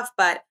and stuff,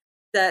 but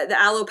the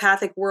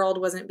allopathic world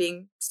wasn't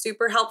being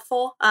super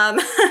helpful.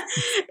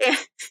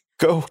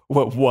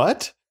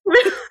 What?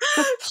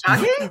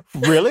 Shocking?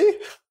 Really?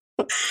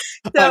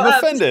 I'm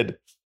offended.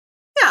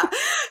 Yeah.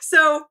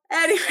 So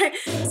anyway,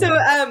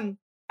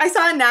 I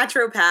saw a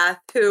naturopath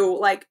who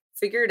like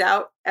figured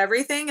out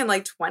everything in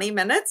like 20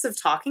 minutes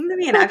of talking to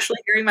me and actually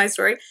hearing my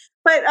story.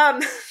 But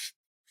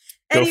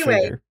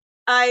anyway,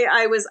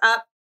 I was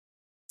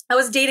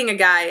dating a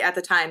guy at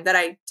the time that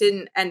I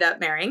didn't end up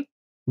marrying.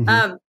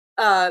 Mm-hmm.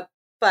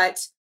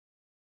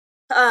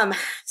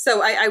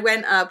 So I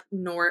went up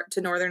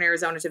to northern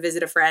Arizona to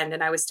visit a friend,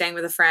 and I was staying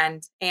with a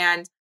friend,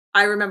 and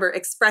I remember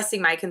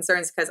expressing my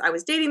concerns because I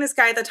was dating this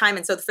guy at the time.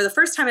 And so for the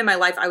first time in my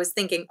life, I was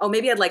thinking, oh,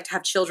 maybe I'd like to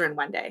have children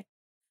one day.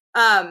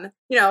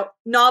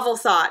 Novel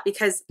thought,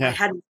 because I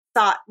hadn't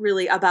thought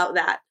really about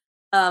that.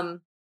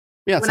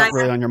 It's not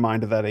really on your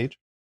mind at that age.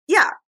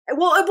 Yeah.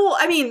 Well,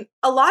 I mean,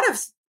 a lot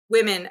of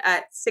women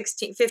at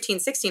 16, 15,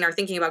 16 are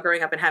thinking about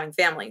growing up and having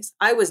families.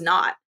 I was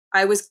not.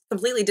 I was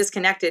completely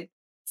disconnected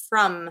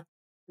from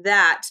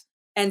that.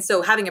 And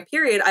so having a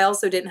period, I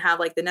also didn't have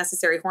like the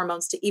necessary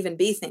hormones to even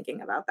be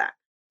thinking about that.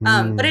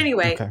 But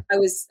anyway, okay. I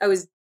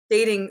was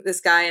dating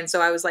this guy. And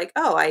so I was like,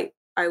 oh, I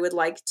would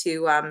like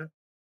to have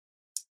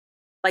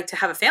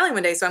a family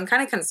one day. So I'm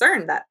kind of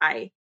concerned that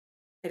I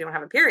don't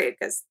have a period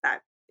because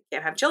that I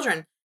can't have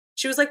children.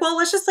 She was like, well,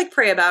 let's just like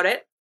pray about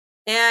it.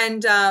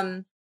 And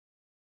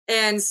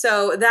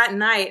so that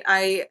night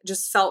I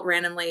just felt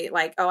randomly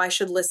like, oh, I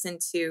should listen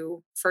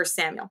to 1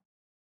 Samuel.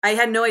 I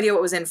had no idea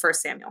what was in 1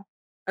 Samuel.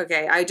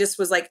 Okay. I just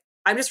was like,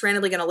 I'm just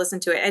randomly going to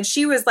listen to it. And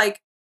she was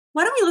like,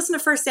 why don't we listen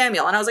to 1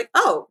 Samuel? And I was like,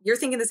 oh, you're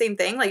thinking the same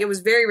thing? Like, it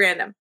was very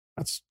random.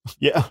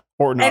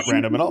 Or not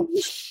random at all.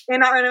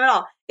 And not random at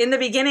all. In the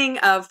beginning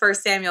of 1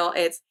 Samuel,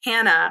 it's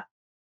Hannah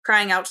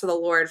crying out to the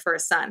Lord for a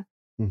son.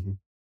 Mm-hmm.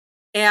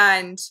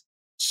 And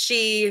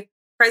she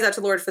cries out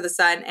to the Lord for the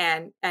son,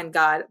 and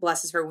God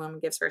blesses her womb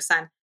and gives her a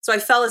son. So I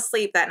fell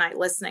asleep that night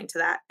listening to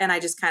that. And I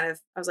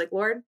was like,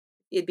 Lord,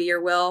 it'd be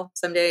your will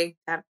someday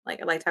I'd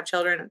like to have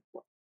children.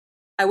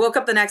 I woke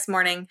up the next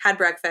morning, had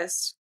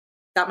breakfast,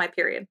 got my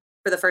period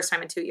for the first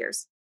time in 2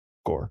 years.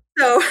 Gore.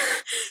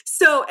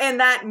 So, and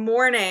that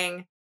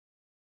morning,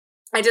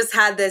 I just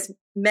had this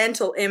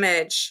mental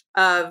image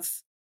of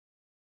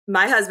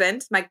my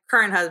husband, my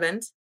current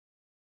husband,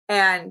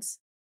 and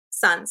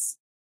sons.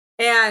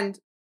 And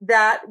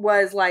that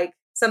was like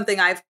something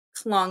I've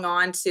clung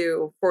on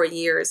to for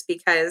years,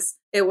 because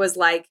it was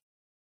like,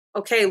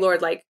 okay,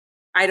 Lord, like,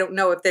 I don't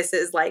know if this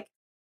is like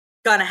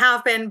gonna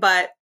happen,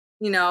 but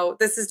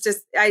this is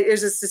just, it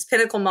was just this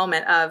pinnacle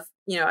moment of,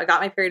 I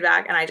got my period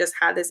back and I just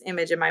had this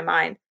image in my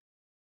mind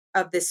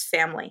of this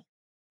family.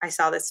 I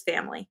saw this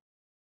family.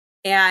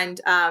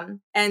 And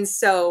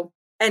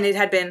it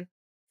had been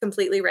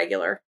completely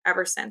regular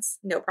ever since,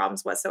 no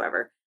problems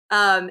whatsoever.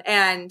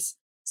 And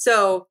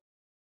so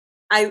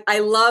I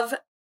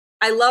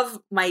love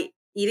my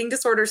eating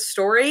disorder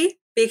story,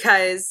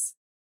 because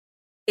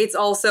it's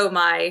also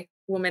my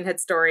womanhood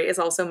story. It's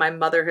also my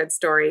motherhood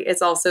story.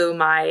 It's also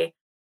my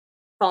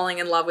falling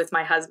in love with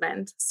my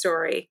husband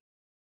story.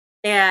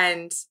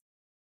 And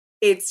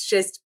it's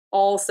just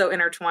all so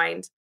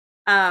intertwined.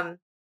 And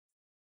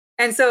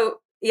so,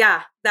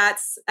 yeah,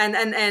 that's,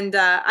 and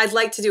I'd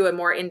like to do a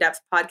more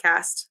in-depth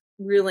podcast,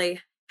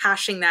 really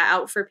hashing that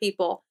out for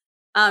people.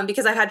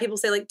 Because I've had people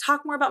say, like,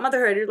 talk more about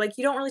motherhood. You're like,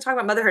 you don't really talk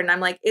about motherhood. And I'm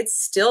like, it's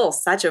still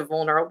such a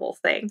vulnerable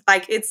thing.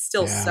 Like, it's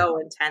still so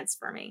intense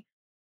for me.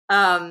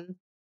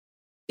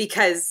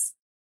 Because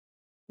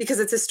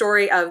it's a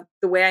story of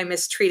the way I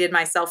mistreated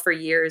myself for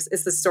years.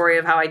 It's the story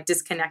of how I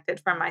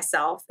disconnected from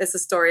myself. It's the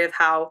story of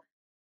how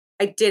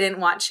I didn't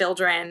want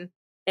children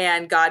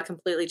and God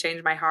completely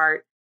changed my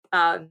heart.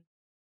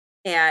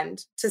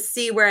 And to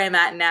see where I'm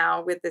at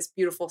now with this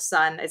beautiful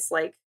son, it's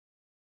like,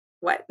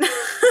 what?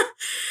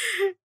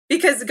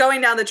 Because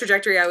going down the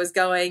trajectory I was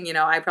going,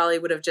 I probably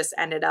would have just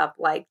ended up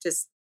like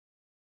just,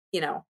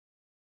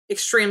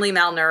 extremely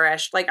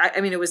malnourished. Like,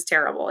 I mean, it was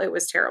terrible. It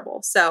was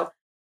terrible. So,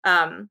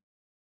 and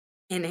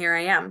here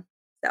I am.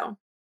 So.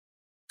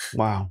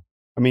 Wow.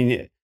 I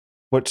mean,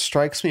 what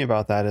strikes me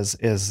about that is,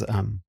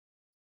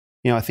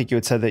 I think you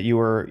had said that you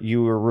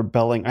were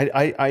rebelling.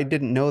 I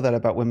didn't know that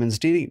about women's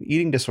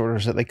eating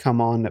disorders, that they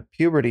come on at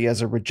puberty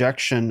as a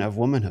rejection of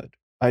womanhood.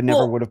 I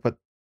never would have put.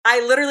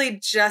 I literally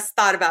just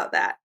thought about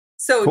that.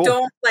 So cool.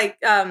 Don't like,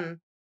 okay,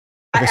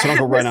 so don't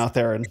go run out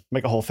there and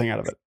make a whole thing out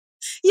of it.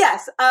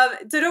 Yes. So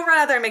don't run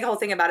out there and make a whole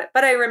thing about it.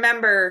 But I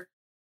remember,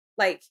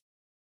 like,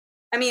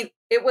 I mean,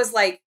 it was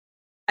like,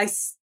 I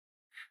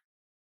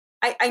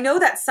know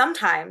that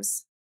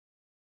sometimes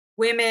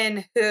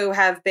women who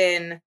have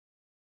been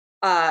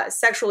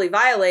sexually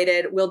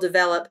violated will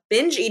develop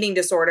binge eating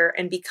disorder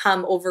and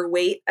become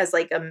overweight as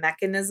like a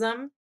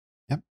mechanism.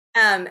 Yep.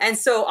 And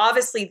so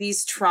obviously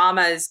these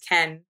traumas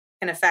can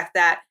affect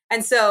that.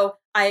 And so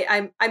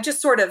I'm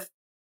just sort of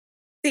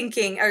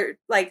thinking, or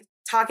like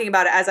talking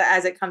about it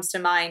as it comes to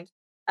mind,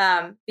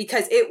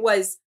 because it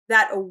was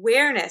that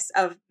awareness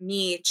of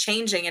me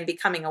changing and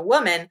becoming a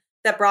woman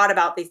that brought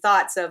about the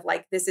thoughts of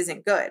like, this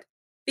isn't good.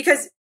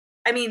 Because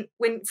I mean,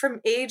 when from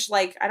age,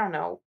 like, I don't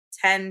know,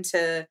 10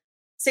 to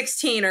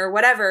 16 or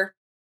whatever,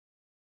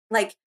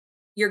 like,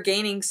 you're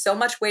gaining so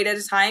much weight at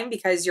a time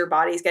because your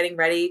body's getting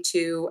ready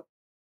to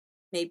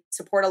maybe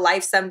support a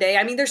life someday.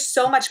 I mean, there's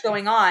so much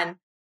going on.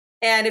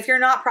 And if you're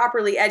not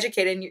properly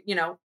educated, and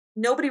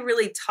nobody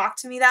really talked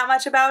to me that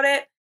much about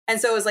it. And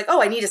so it was like,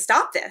 oh, I need to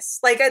stop this.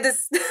 Like,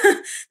 this,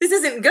 this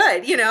isn't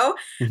good,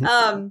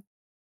 Mm-hmm.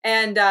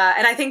 And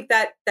I think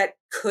that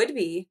could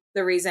be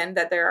the reason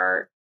that there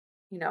are,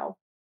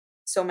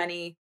 so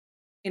many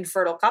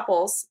infertile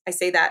couples. I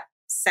say that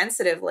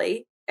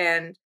sensitively,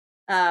 and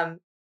but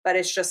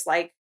it's just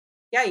like,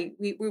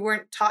 we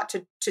weren't taught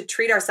to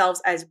treat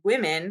ourselves as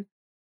women.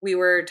 We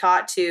were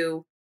taught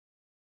to,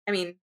 I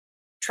mean,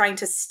 trying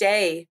to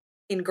stay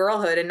in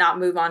girlhood and not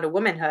move on to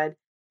womanhood.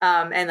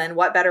 And then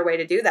what better way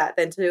to do that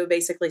than to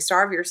basically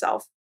starve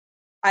yourself?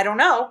 I don't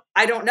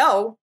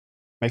know.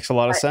 Makes a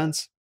lot of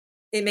sense.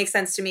 It makes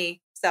sense to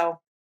me. So,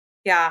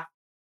 yeah.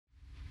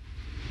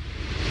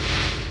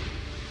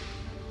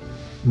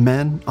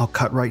 Men, I'll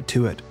cut right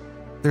to it.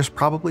 There's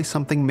probably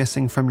something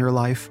missing from your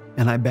life,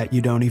 and I bet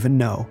you don't even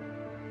know.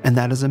 And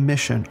that is a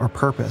mission or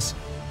purpose.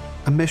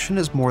 A mission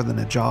is more than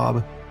a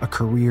job, a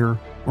career,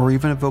 or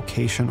even a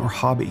vocation or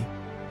hobby.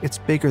 It's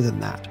bigger than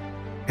that.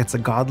 It's a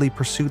godly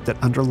pursuit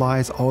that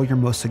underlies all your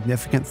most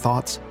significant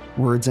thoughts,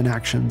 words, and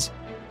actions.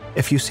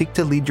 If you seek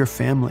to lead your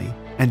family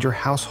and your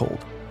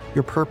household,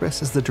 your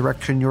purpose is the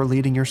direction you're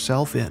leading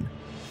yourself in,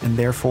 and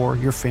therefore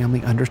your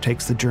family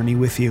undertakes the journey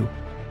with you.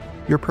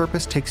 Your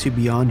purpose takes you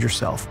beyond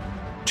yourself,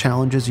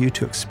 challenges you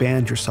to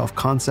expand your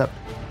self-concept,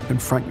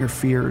 confront your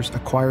fears,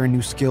 acquire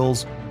new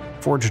skills,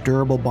 forge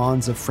durable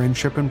bonds of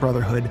friendship and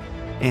brotherhood,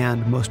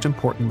 and, most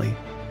importantly,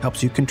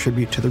 helps you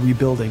contribute to the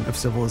rebuilding of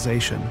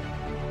civilization.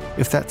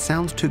 If that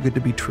sounds too good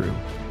to be true,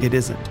 it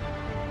isn't,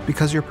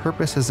 because your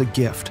purpose is a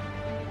gift.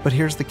 But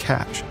here's the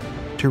catch.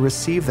 To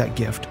receive that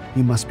gift,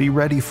 you must be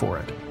ready for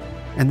it.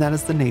 And that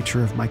is the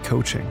nature of my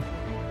coaching.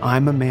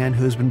 I'm a man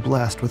who has been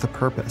blessed with a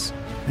purpose,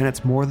 and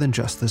it's more than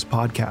just this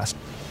podcast.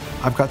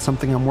 I've got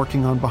something I'm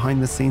working on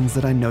behind the scenes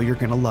that I know you're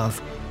going to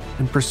love,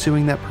 and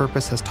pursuing that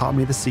purpose has taught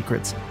me the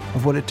secrets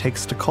of what it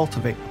takes to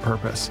cultivate a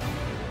purpose.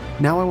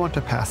 Now I want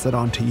to pass it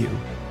on to you,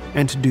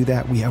 and to do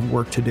that we have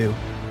work to do.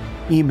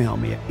 Email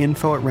me at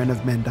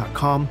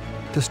info@renofmen.com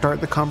to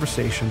start the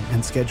conversation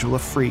and schedule a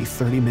free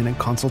 30-minute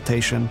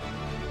consultation.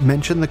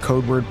 Mention the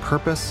code word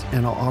PURPOSE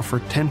and I'll offer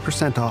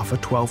 10% off a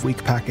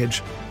 12-week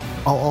package.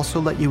 I'll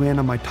also let you in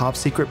on my top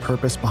secret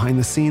purpose behind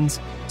the scenes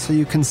so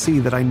you can see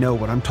that I know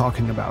what I'm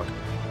talking about.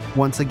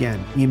 Once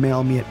again,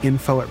 email me at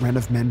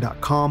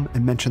info@renofmen.com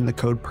and mention the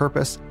code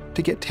PURPOSE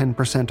to get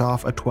 10%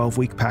 off a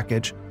 12-week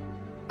package.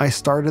 I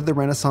started the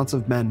Renaissance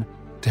of Men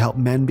to help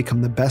men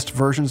become the best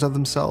versions of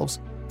themselves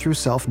through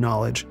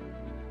self-knowledge.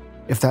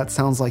 If that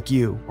sounds like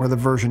you or the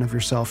version of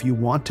yourself you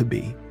want to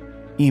be,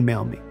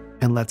 email me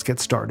and let's get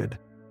started.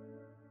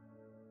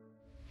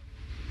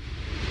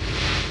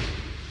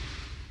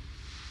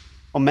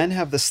 Well, men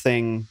have this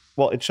thing,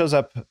 well, it shows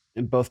up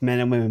in both men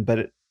and women,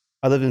 but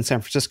I lived in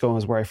San Francisco and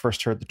was where I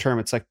first heard the term.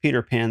 It's like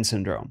Peter Pan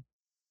syndrome.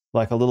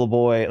 Like a little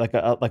boy, like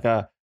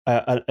a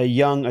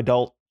young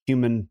adult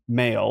human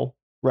male,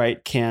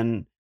 right,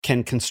 can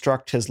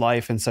construct his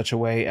life in such a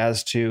way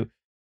as to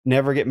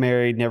never get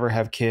married, never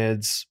have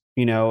kids,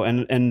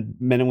 and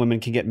men and women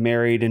can get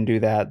married and do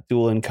that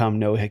dual income,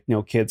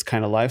 no kids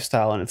kind of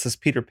lifestyle. And it's this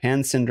Peter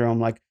Pan syndrome.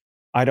 Like,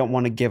 I don't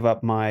want to give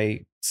up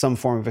some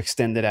form of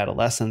extended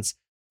adolescence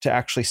to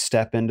actually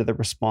step into the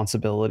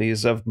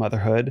responsibilities of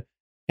motherhood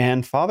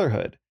and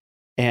fatherhood.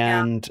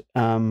 And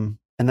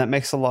that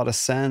makes a lot of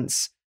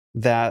sense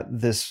that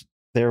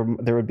there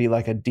would be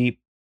like a deep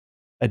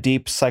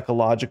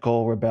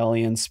psychological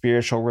rebellion,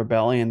 spiritual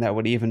rebellion that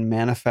would even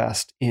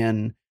manifest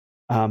in,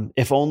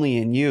 if only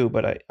in you,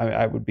 but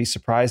I would be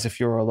surprised if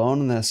you're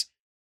alone in this,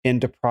 in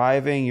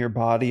depriving your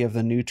body of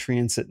the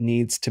nutrients it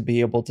needs to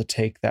be able to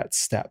take that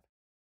step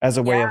as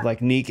a way of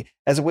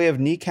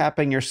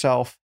kneecapping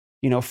yourself,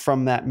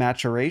 from that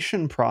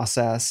maturation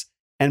process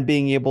and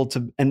being able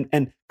to,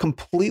 and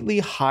completely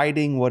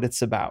hiding what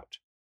it's about.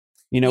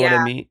 You know what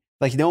I mean?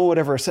 Like, no one would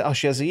ever say, oh,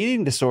 she has an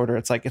eating disorder.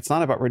 It's like, it's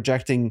not about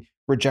rejecting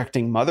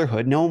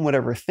motherhood. No one would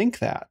ever think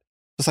that.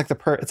 It's like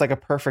it's like a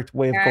perfect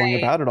way of going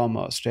about it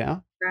almost.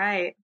 Yeah.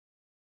 Right.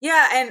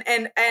 Yeah.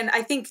 And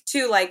I think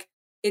too, like,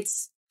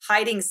 it's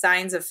hiding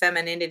signs of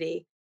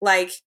femininity.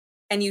 Like,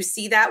 and you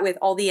see that with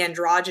all the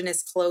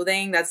androgynous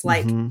clothing that's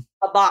like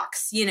a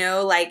box,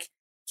 like,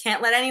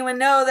 can't let anyone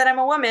know that I'm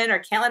a woman, or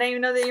can't let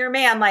anyone know that you're a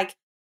man. Like,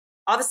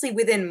 obviously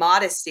within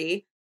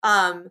modesty.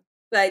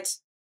 But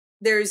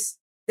there's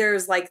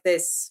like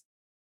this,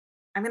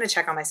 I'm going to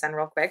check on my son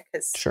real quick.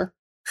 Sure.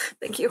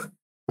 Thank you.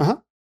 Uh-huh.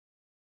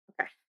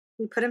 Okay.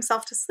 He put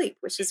himself to sleep,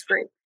 which is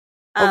great.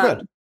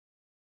 Good.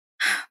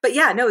 But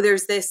yeah, no,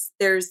 there's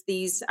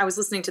these, I was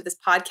listening to this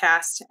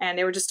podcast and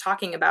they were just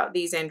talking about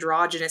these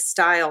androgynous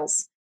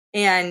styles,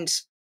 and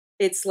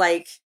it's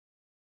like,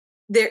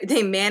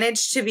 they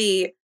managed to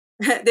be,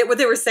 what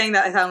they were saying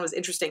that I found was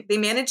interesting. They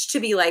managed to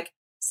be like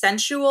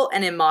sensual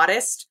and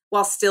immodest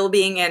while still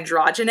being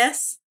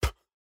androgynous.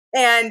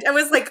 And it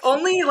was like,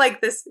 only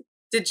like this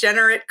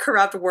degenerate,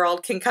 corrupt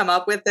world can come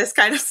up with this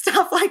kind of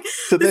stuff. Like,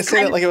 did they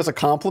say that like it was a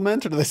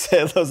compliment, or did they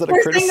say it was a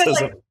criticism?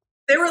 That, like,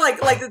 they were like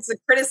it's a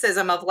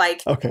criticism of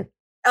like,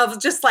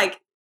 of just like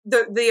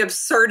the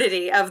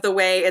absurdity of the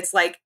way it's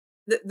like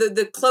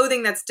the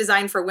clothing that's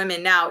designed for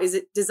women now. Is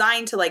it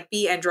designed to like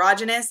be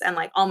androgynous and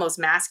like almost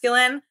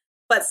masculine,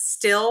 but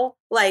still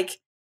like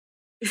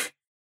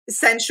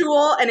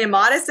sensual and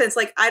immodest? And it's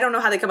like, I don't know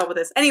how they come up with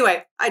this.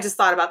 Anyway, I just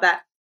thought about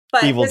that.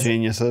 But evil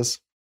geniuses,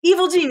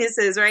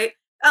 right?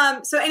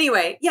 So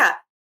anyway, yeah,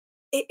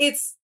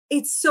 it's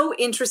so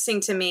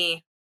interesting to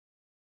me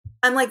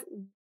I'm like,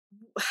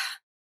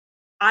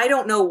 I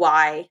don't know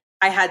why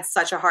I had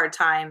such a hard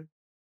time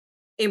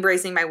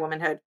embracing my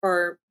womanhood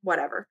or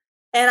whatever.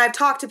 And I've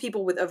talked to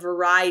people with a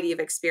variety of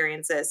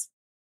experiences.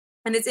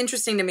 And it's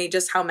interesting to me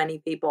just how many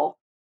people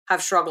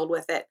have struggled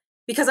with it,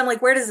 because I'm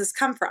like, where does this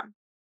come from?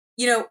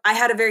 I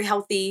had a very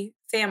healthy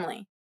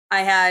family.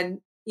 I had,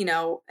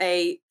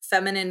 a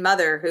feminine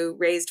mother who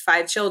raised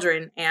 5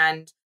 children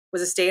and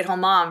was a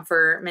stay-at-home mom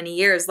for many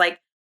years. Like,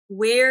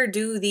 where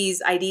do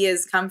these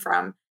ideas come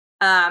from?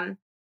 And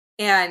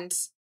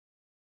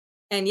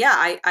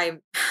yeah,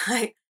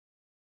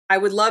 I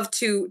would love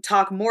to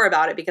talk more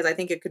about it, because I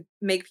think it could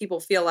make people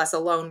feel less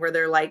alone, where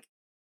they're like,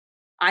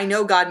 I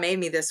know God made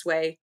me this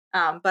way,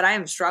 but I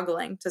am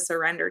struggling to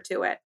surrender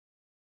to it.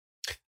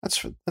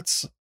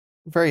 That's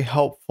very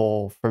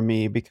helpful for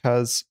me,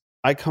 because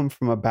I come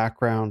from a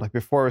background, like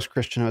before I was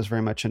Christian, I was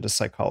very much into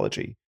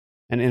psychology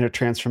and inner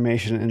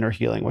transformation and inner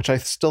healing, which I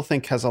still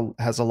think has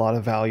a lot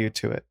of value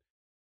to it.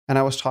 And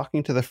I was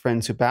talking to the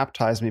friends who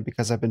baptized me,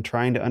 because I've been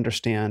trying to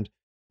understand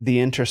the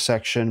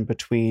intersection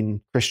between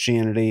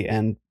Christianity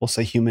and, we'll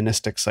say,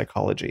 humanistic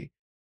psychology.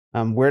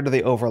 Where do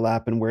they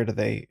overlap, and where do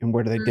they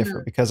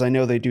differ? Because I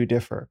know they do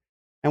differ.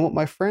 And what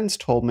my friends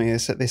told me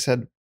is that they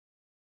said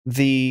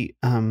the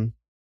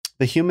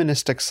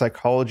humanistic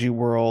psychology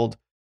world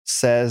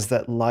says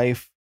that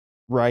life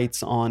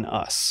writes on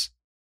us,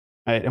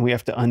 right? And we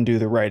have to undo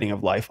the writing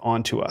of life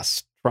onto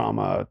us,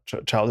 trauma,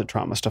 childhood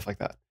trauma, stuff like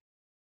that.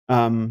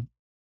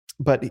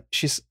 But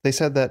they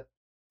said that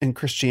in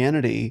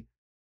Christianity,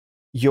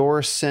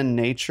 your sin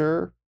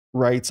nature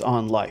writes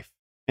on life,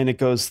 and it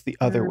goes the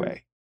other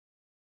way.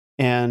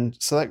 And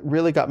so that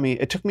really got me.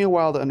 It took me a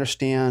while to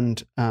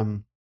understand.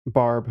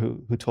 Barb,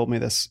 who told me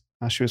this,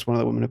 she was one of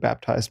the women who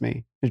baptized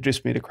me,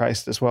 introduced me to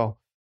Christ as well.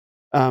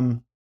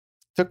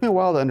 Took me a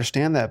while to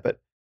understand that, but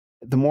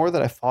the more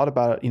that I thought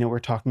about it, we're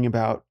talking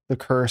about the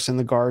curse in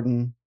the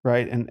garden,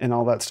 right, and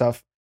all that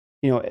stuff.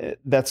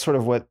 That's sort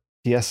of what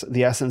the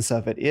essence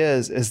of it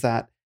is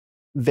that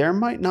there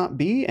might not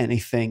be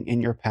anything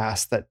in your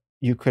past that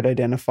you could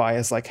identify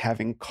as like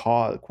having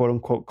quote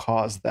unquote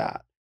caused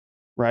that,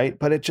 right?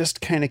 But it just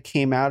kind of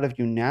came out of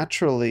you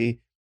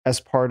naturally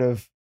as part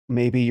of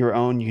maybe your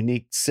own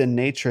unique sin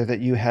nature that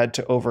you had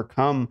to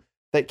overcome,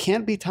 that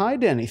can't be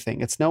tied to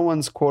anything. It's no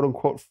one's quote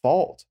unquote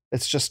fault.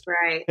 It's just,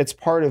 It's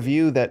part of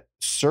you that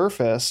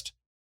surfaced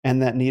and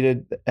that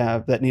needed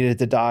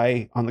to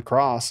die on the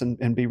cross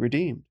and be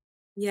redeemed.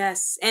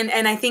 Yes.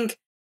 And I think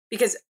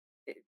because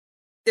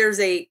there's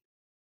a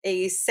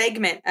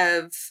segment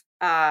of,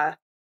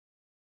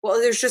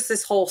 there's just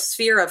this whole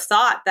sphere of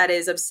thought that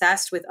is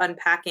obsessed with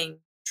unpacking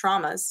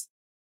traumas.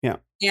 Yeah.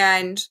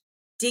 And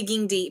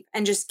digging deep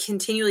and just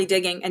continually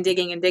digging and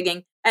digging and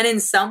digging. And in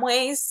some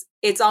ways,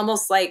 it's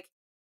almost like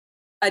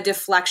a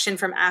deflection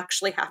from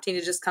actually having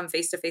to just come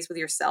face to face with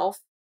yourself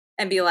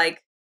and be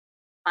like,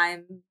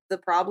 I'm the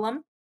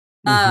problem.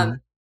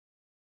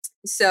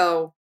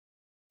 So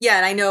yeah.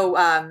 And I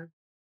know,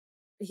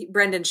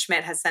 Brendan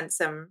Schmidt has sent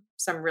some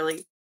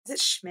really, is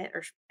it Schmidt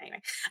or anyway?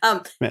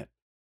 Schmidt.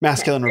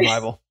 Masculine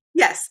Revival.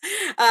 Yes.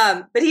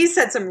 But he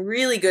said some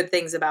really good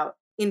things about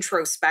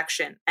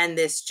introspection and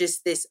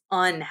this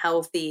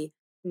unhealthy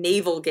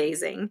navel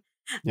gazing.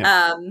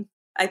 Yeah.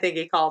 I think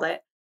he called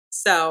it.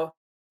 So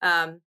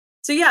yeah.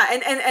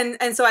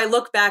 And so I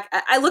look back,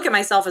 I look at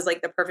myself as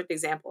like the perfect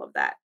example of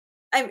that.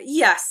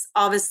 Yes,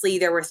 obviously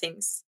there were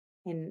things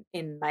in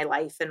my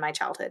life, in my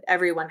childhood.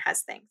 Everyone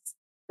has things,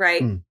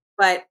 right?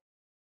 But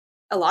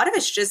a lot of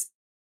it's just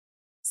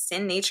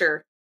sin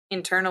nature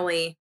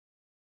internally,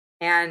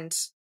 and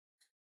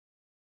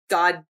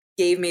God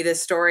gave me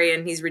this story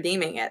and he's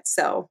redeeming it.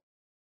 So.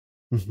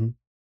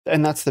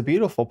 And that's the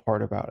beautiful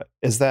part about it,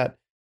 is that,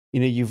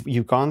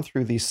 you've gone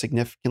through these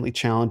significantly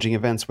challenging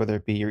events, whether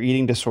it be your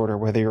eating disorder,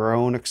 whether your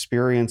own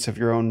experience of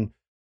your own,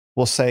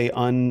 we'll say,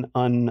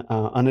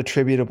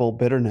 unattributable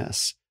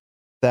bitterness,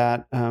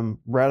 that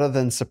rather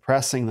than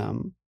suppressing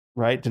them,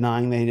 right,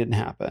 denying they didn't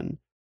happen,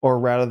 or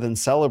rather than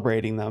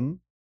celebrating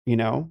them,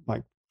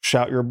 like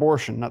shout your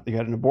abortion, not that you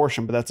had an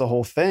abortion, but that's a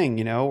whole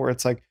thing, where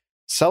it's like,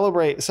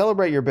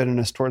 celebrate your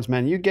bitterness towards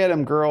men. You get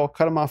them, girl,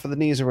 cut them off at the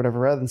knees or whatever.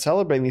 Rather than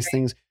celebrating these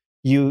things,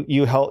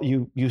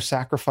 you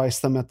sacrifice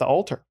them at the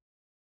altar.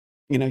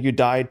 You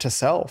died to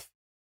self,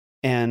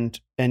 and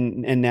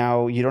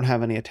now you don't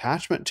have any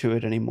attachment to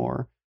it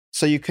anymore.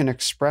 So you can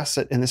express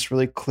it in this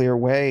really clear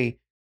way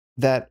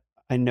that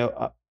I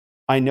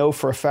know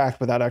for a fact,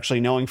 without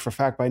actually knowing for a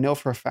fact, but I know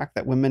for a fact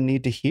that women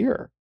need to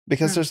hear,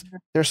 because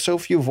there's so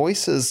few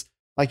voices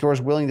like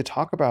yours willing to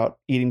talk about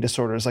eating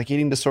disorders. Like,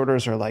 eating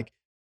disorders are like,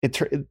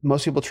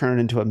 most people turn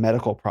it into a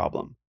medical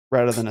problem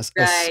rather than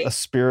a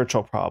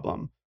spiritual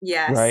problem.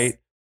 Yes. Right.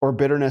 Or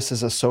bitterness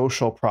is a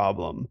social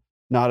problem,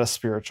 not a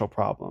spiritual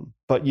problem.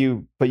 But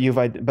you've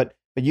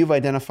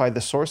identified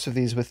the source of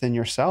these within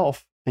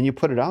yourself, and you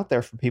put it out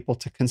there for people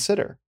to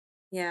consider.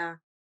 Yeah.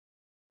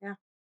 Yeah.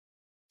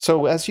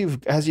 So as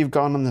you've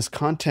gone on this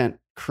content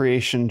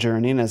creation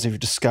journey, and as you've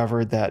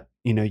discovered that,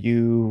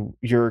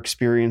 your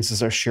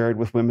experiences are shared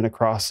with women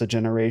across the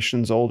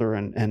generations, older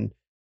and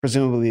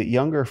presumably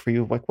younger for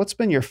you, like what's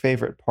been your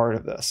favorite part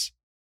of this?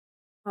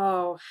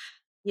 Oh,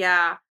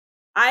 yeah.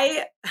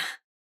 I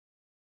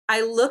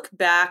look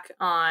back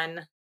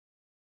on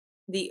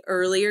the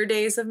earlier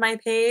days of my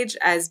page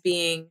as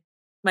being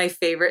my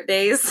favorite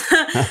days.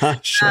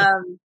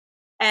 Sure.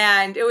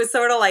 And it was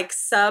sort of like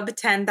sub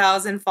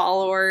 10,000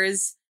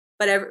 followers,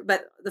 but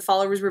the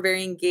followers were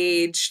very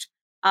engaged.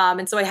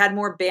 And so I had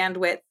more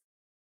bandwidth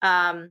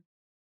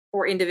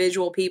for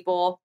individual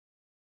people.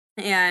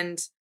 And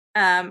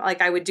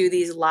like I would do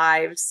these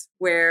lives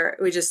where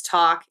we just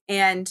talk.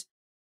 And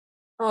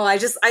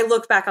I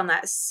look back on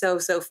that so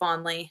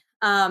fondly.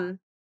 I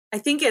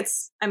think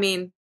it's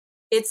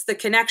the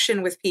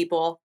connection with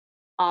people,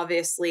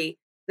 obviously,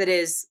 that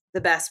is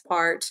the best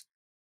part.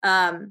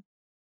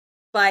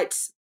 But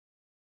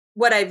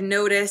what I've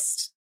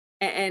noticed,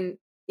 and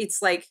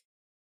it's like,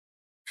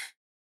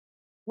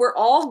 we're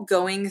all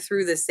going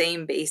through the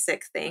same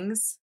basic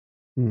things.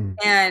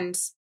 And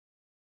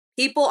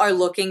people are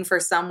looking for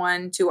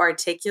someone to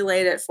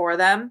articulate it for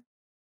them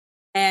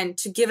and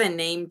to give a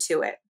name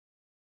to it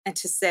and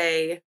to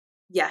say,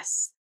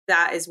 yes,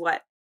 that is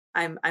what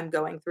I'm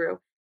going through.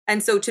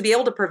 And so to be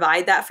able to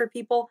provide that for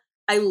people,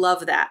 I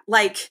love that.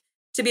 Like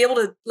to be able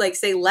to like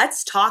say,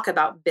 let's talk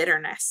about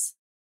bitterness.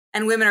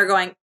 And women are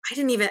going,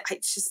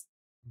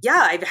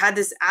 I've had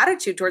this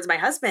attitude towards my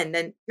husband,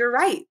 and you're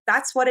right.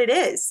 That's what it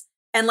is.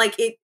 And like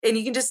and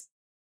you can just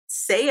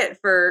say it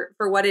for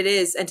what it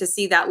is. And to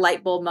see that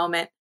light bulb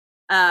moment,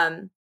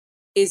 it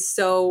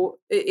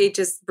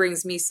just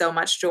brings me so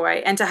much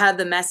joy. And to have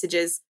the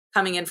messages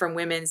coming in from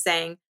women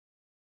saying,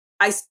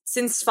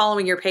 since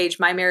following your page,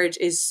 my marriage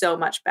is so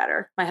much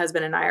better. My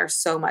husband and I are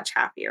so much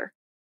happier.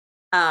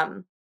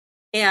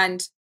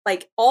 And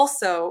like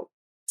also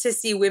to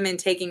see women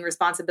taking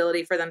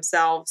responsibility for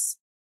themselves,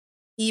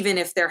 even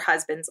if their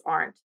husbands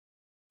aren't,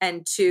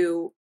 and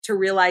to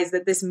realize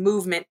that this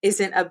movement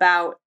isn't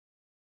about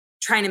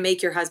trying to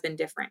make your husband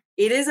different.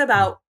 It is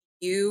about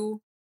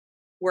you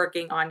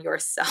working on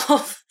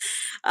yourself.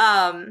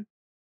 And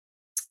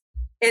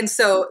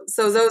so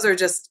those are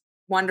just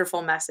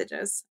wonderful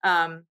messages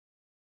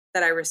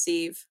that I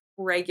receive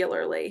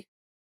regularly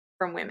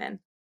from women.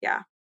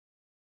 Yeah.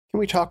 Can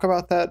we talk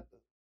about that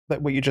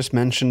what you just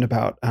mentioned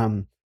about,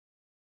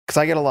 because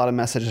I get a lot of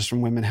messages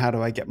from women, how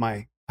do I get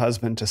my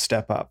husband to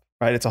step up,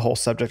 right? It's a whole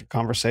subject of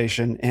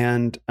conversation.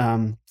 And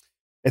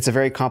it's a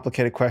very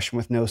complicated question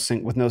with no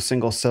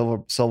single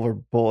silver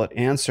bullet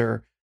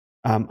answer.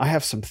 I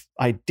have some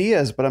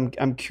ideas, but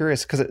I'm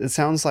curious because it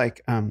sounds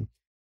like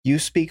you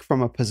speak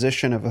from a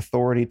position of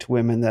authority to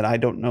women that I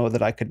don't know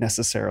that I could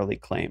necessarily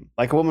claim.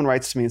 Like a woman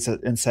writes to me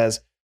and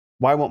says,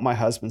 why won't my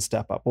husband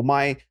step up? Well,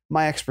 my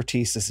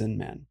expertise is in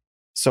men.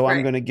 So right.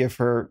 I'm going to give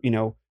her,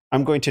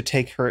 I'm going to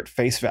take her at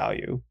face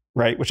value,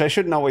 right? Which I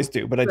shouldn't always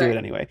do, but I do it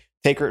anyway.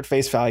 Take her at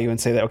face value and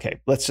say that, okay,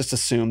 let's just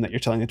assume that you're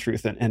telling the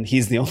truth and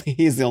he's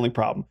the only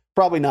problem.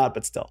 Probably not,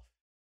 but still.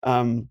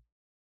 How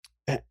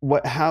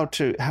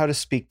to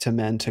speak to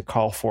men to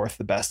call forth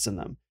the best in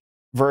them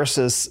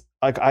versus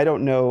like, I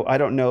don't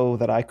know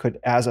that I could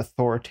as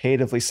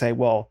authoritatively say,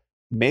 well,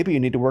 maybe you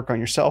need to work on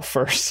yourself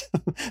first.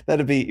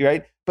 That'd be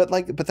right. But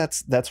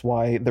that's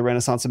why the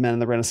Renaissance of men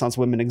and the Renaissance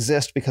women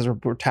exist, because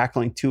we're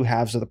tackling two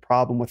halves of the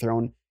problem with their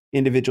own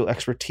individual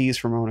expertise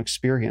from our own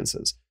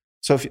experiences.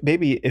 So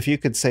if you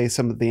could say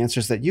some of the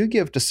answers that you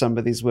give to some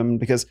of these women,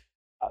 because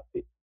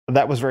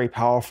that was very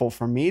powerful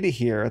for me to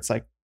hear. It's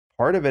like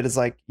part of it is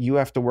like, you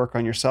have to work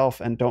on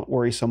yourself and don't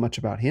worry so much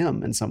about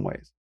him in some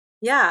ways.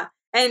 Yeah.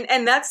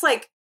 And that's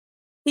like,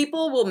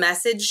 people will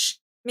message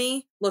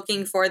me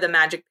looking for the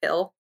magic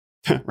pill.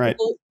 Right.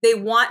 They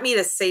want me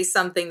to say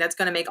something that's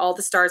going to make all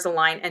the stars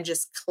align and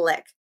just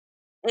click.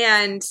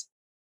 And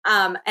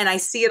I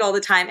see it all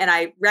the time. And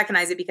I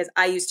recognize it because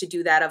I used to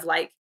do that of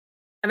like,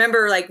 I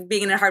remember like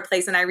being in a hard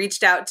place and I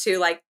reached out to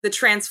like the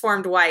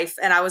transformed wife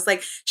and I was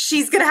like,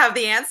 she's going to have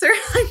the answer.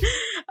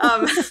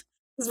 This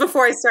was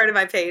before I started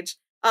my page.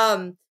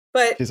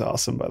 But she's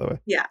awesome, by the way.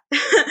 Yeah.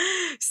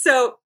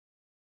 So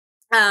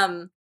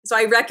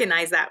I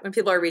recognize that when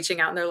people are reaching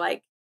out and they're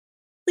like,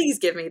 please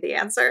give me the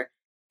answer.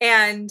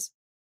 And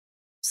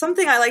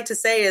something I like to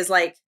say is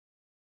like,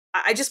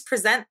 I just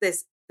present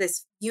this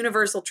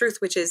universal truth,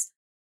 which is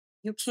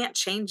you can't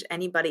change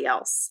anybody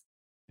else.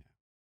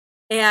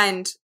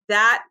 And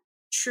that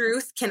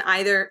truth can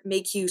either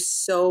make you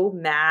so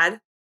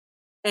mad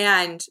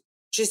and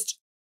just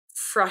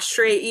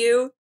frustrate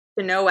you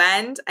to no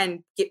end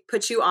and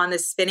put you on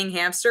this spinning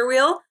hamster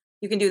wheel.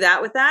 You can do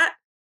that with that,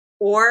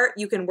 or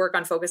you can work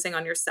on focusing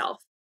on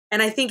yourself.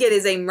 And I think it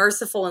is a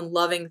merciful and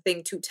loving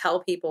thing to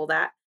tell people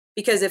that,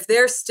 because if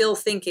they're still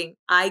thinking,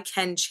 I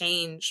can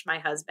change my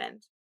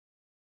husband,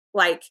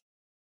 like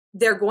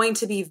they're going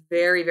to be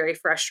very, very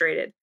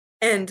frustrated.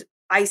 And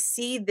I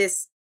see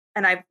this,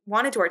 and I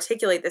wanted to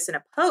articulate this in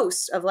a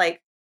post of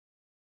like,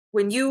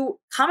 when you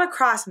come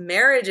across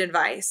marriage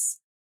advice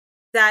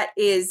that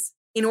is,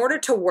 in order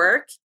to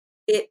work,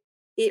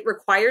 it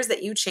requires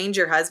that you change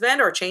your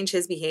husband or change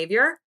his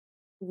behavior,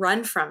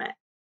 run from it.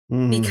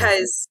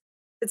 Because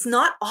it's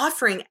not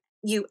offering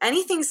you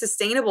anything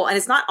sustainable, and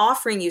it's not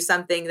offering you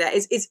something that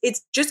is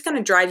it's just going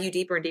to drive you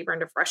deeper and deeper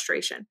into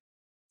frustration.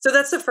 So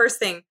that's the first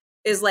thing,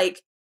 is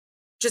like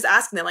just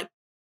asking them, like,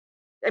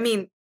 I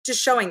mean,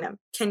 just showing them,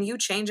 can you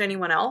change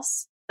anyone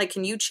else? Like,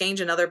 can you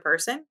change another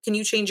person? Can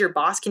you change your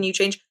boss? Can you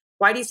change?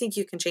 Why do you think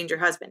you can change your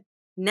husband?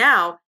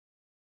 Now,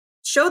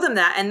 show them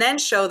that, and then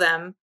show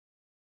them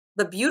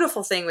the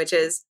beautiful thing, which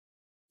is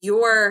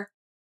your,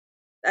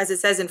 as it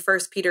says in 1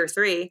 Peter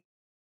 3,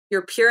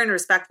 your pure and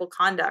respectful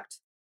conduct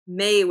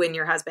may win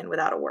your husband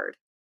without a word.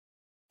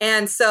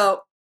 And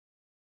so,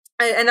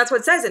 and that's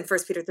what it says in 1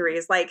 Peter 3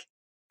 is like,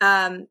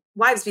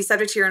 wives, be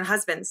subject to your own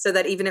husbands, so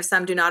that even if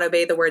some do not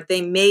obey the word,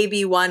 they may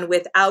be won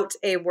without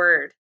a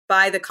word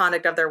by the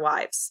conduct of their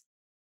wives.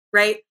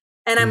 Right.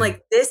 And I'm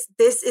like, this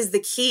is the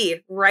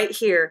key right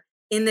here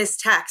in this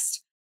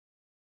text.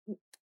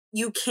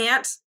 You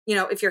can't,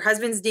 if your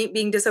husband's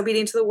being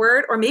disobedient to the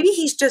word, or maybe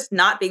he's just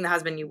not being the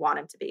husband you want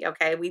him to be.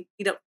 Okay. We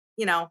don't,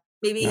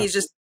 maybe he's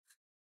just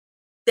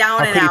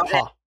down and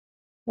out.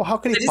 Well, how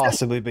could he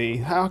possibly be?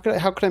 How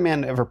could a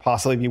man ever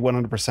possibly be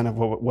 100% of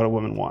what a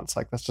woman wants?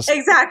 Like, that's just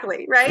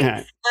exactly right.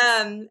 Yeah.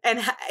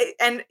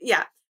 And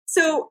yeah.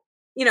 So,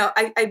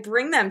 I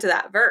bring them to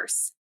that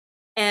verse,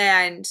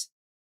 and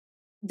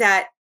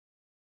that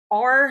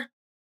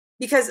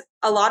because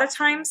a lot of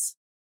times,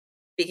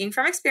 speaking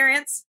from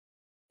experience,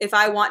 if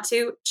I want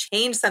to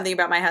change something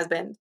about my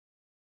husband,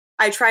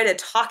 I try to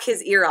talk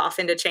his ear off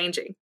into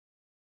changing,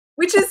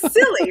 which is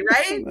silly,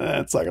 right?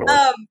 That's not gonna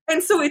work.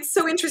 And so it's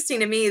so interesting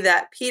to me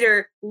that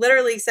Peter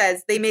literally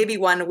says they may be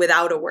won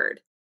without a word.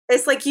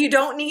 It's like, you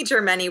don't need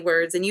your many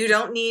words, and you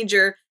don't need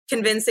your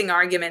convincing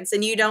arguments,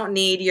 and you don't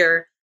need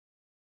your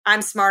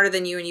I'm smarter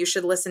than you and you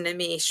should listen to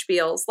me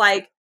spiels.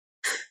 Like,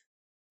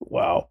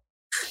 wow.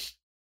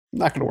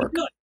 Not gonna work.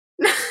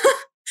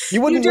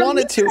 You wouldn't want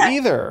it to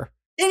either.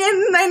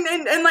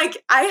 And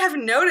like, I have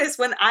noticed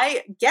when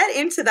I get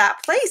into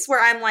that place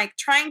where I'm like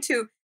trying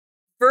to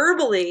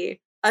verbally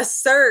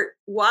assert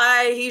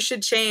why he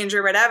should change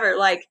or whatever,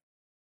 like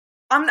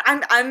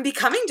I'm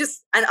becoming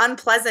just an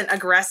unpleasant,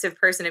 aggressive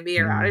person to be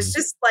around. It's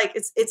just like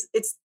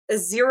it's a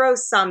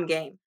zero-sum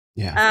game.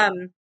 Yeah.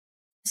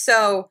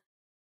 So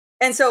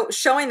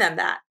showing them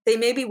that they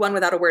may be won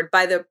without a word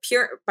by their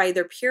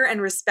pure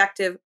and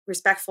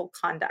respectful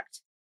conduct.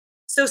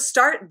 So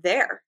start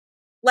there.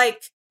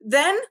 Like,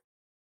 then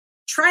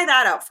try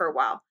that out for a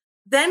while.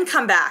 Then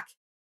come back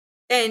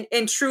and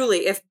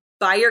truly, if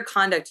by your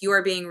conduct you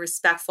are being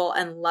respectful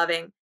and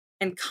loving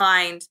and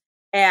kind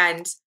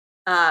and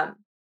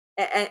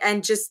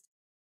just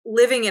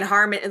living in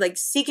harmony, like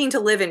seeking to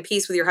live in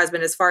peace with your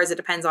husband as far as it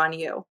depends on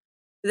you,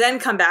 then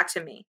come back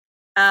to me.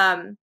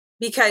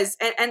 Because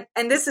and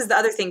this is the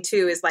other thing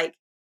too, is like,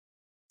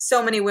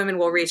 so many women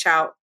will reach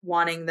out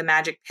wanting the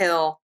magic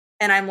pill,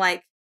 and I'm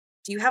like,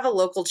 do you have a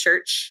local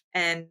church?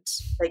 And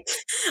like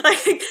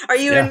are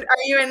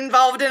you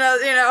involved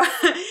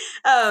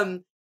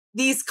in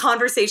these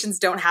conversations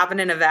don't happen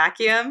in a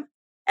vacuum.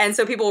 And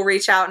so people will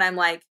reach out, and I'm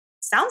like,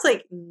 sounds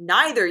like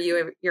neither you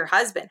or your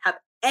husband have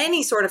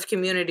any sort of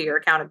community or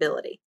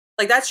accountability.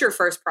 Like, that's your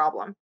first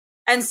problem.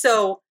 And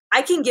so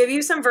I can give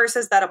you some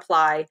verses that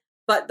apply,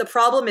 but the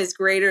problem is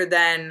greater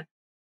than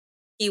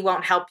he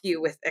won't help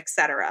you with,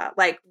 etc.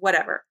 Like,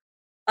 whatever.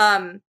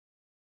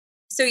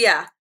 So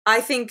yeah, I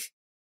think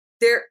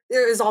there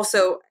is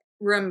also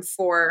room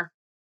for,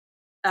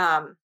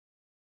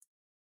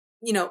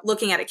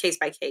 looking at it case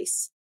by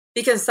case,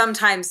 because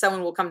sometimes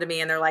someone will come to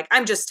me and they're like,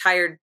 I'm just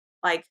tired.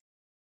 Like,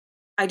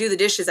 I do the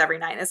dishes every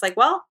night. And it's like,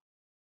 well,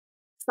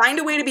 find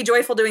a way to be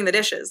joyful doing the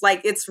dishes.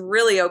 Like, it's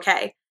really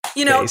okay.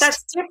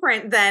 That's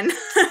different than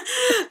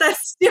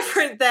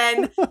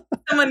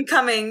someone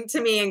coming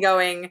to me and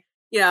going,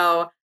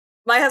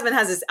 my husband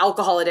has this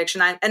alcohol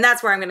addiction. And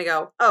that's where I'm going to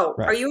go, oh,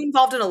 right. Are you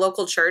involved in a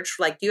local church?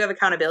 Like, do you have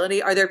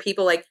accountability? Are there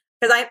people like,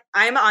 because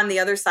I'm on the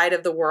other side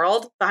of the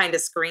world behind a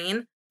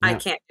screen. Yeah. I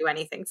can't do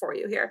anything for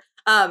you here.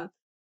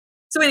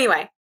 So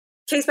anyway,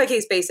 case by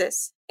case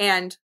basis,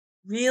 and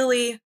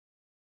really,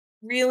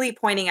 really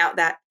pointing out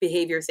that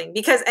behavior thing,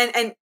 because,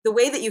 and the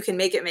way that you can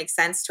make it make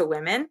sense to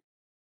women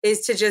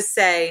is to just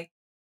say,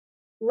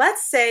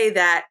 let's say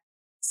that,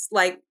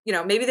 like,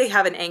 maybe they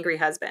have an angry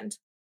husband,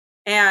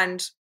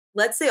 and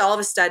let's say all of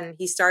a sudden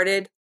he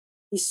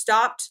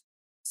stopped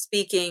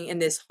speaking in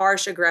this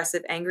harsh,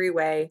 aggressive, angry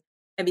way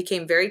and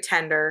became very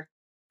tender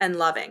and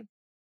loving.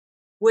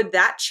 Would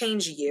that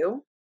change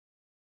you?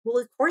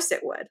 Well, of course it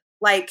would.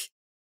 Like,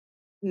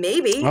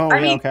 maybe. Oh, I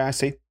mean, okay, I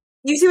see.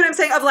 You see what I'm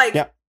saying? Of like,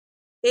 yeah.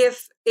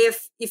 if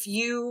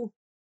you,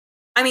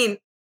 I mean,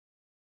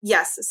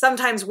 yes,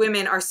 sometimes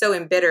women are so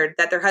embittered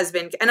that their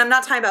husband, and I'm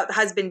not talking about the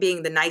husband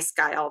being the nice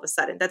guy all of a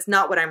sudden. That's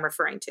not what I'm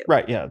referring to.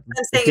 Right, yeah.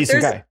 I'm saying if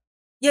there's guy.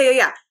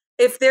 Yeah.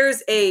 If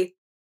there's a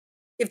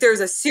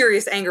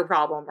serious anger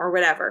problem or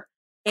whatever,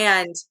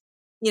 and,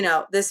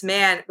 this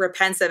man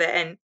repents of it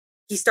and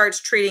he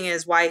starts treating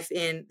his wife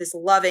in this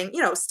loving,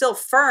 still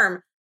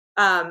firm,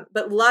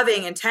 but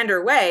loving and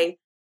tender way,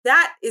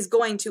 that is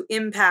going to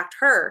impact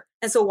her.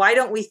 And so why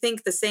don't we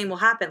think the same will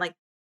happen? Like,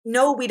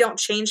 no, we don't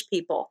change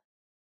people,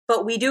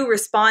 but we do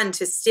respond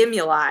to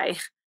stimuli,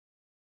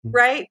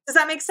 right? Does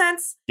that make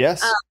sense?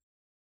 Yes.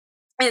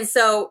 And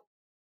so,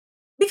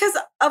 because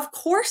of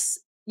course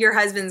your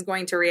husband's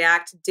going to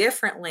react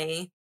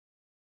differently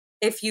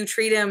if you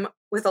treat him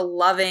with a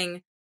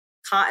loving,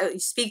 you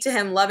speak to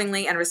him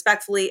lovingly and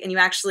respectfully, and you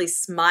actually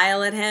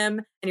smile at him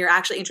and you're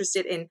actually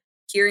interested in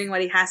hearing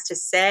what he has to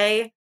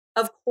say.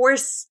 Of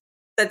course,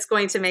 that's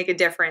going to make a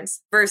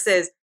difference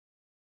versus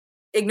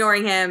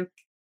ignoring him,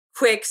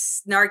 quick,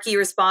 snarky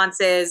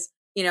responses,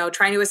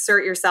 trying to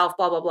assert yourself,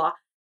 blah, blah, blah.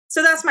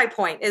 So that's my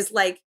point, is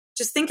like,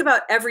 just think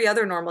about every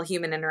other normal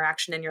human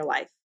interaction in your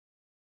life.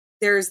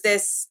 There's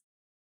this,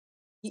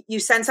 you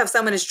sense how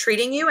someone is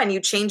treating you and you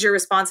change your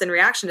response and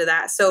reaction to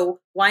that. So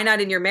why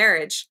not in your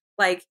marriage?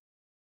 Like,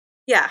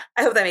 yeah,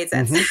 I hope that made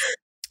sense. Mm-hmm.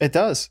 It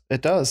does.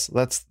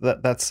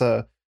 That's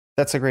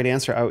a great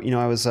answer.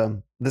 I was,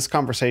 this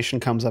conversation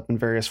comes up in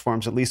various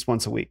forms at least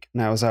once a week.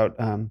 And I was out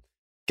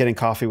getting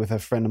coffee with a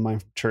friend of mine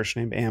from church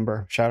named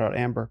Amber. Shout out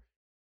Amber.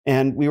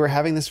 And we were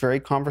having this very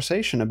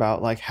conversation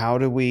about like, how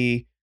do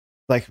we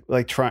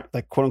try,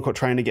 like, quote unquote,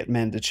 trying to get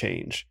men to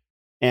change,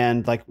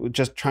 and like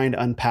just trying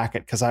to unpack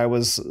it. Cause I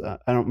don't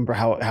remember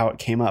how it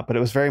came up, but it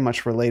was very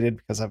much related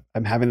because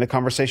I'm having the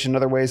conversation in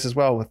other ways as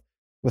well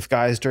with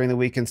guys during the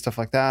week and stuff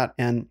like that.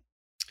 And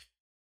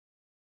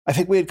I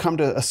think we had come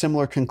to a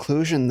similar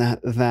conclusion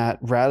that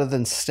rather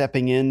than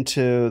stepping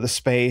into the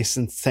space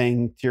and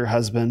saying to your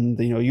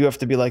husband, you have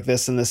to be like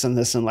this and this and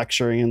this, and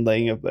lecturing and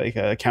laying an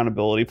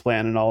accountability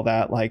plan and all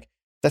that, like,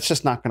 that's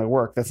just not going to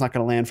work. That's not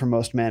going to land for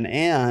most men.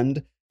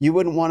 And you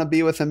wouldn't want to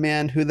be with a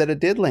man that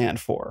it did land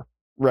for,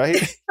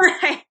 right?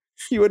 Right.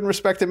 You wouldn't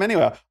respect him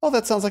anyway. Oh,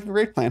 that sounds like a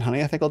great plan,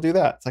 honey. I think I'll do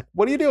that. It's like,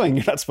 what are you doing?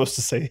 You're not supposed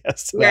to say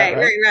yes to that,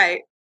 right?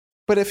 Right.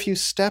 But if you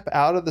step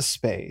out of the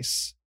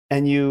space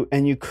and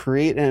you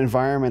create an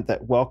environment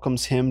that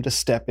welcomes him to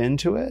step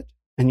into it,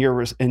 and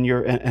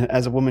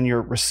as a woman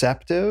you're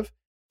receptive,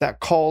 that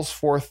calls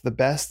forth the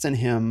best in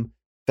him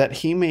that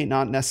he may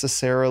not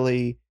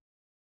necessarily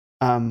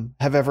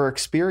have ever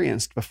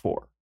experienced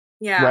before.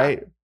 Yeah.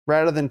 Right.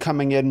 Rather than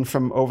coming in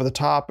from over the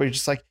top, or you're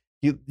just like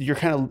you're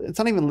kind of, it's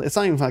not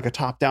even like a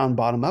top down,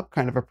 bottom up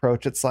kind of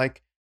approach. It's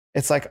like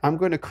I'm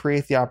going to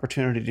create the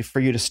opportunity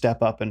for you to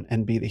step up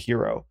and be the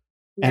hero.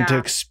 Yeah. And to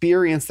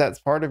experience that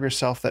part of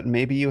yourself that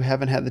maybe you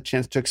haven't had the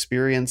chance to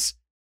experience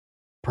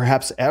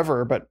perhaps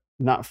ever, but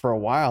not for a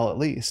while at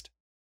least.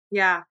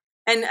 Yeah.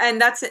 And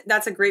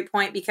that's a great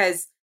point,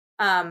 because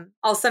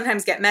I'll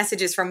sometimes get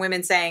messages from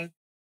women saying,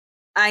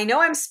 I know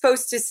I'm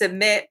supposed to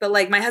submit, but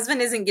like my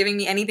husband isn't giving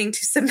me anything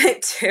to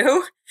submit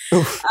to.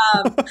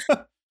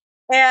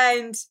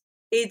 And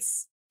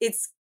it's,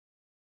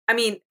 I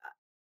mean,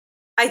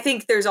 I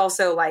think there's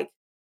also like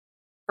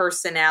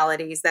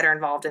personalities that are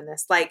involved in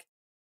this. Like,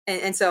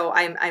 and so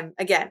I'm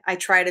again, I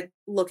try to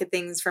look at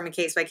things from a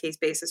case by case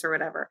basis or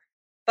whatever,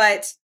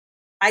 but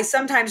I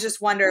sometimes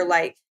just wonder,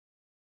 like,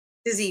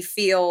 does he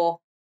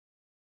feel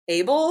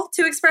able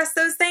to express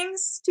those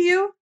things to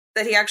you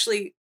that he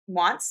actually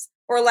wants?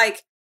 Or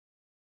like,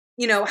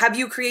 have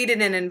you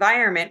created an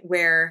environment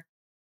where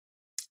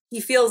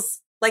he feels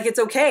like it's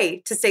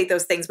okay to state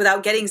those things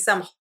without getting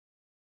some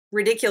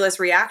ridiculous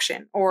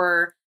reaction?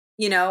 Or,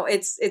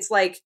 it's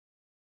like,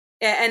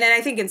 and I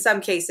think in some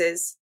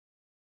cases,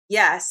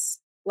 yes,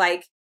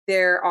 like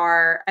there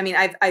are, I mean,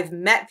 I've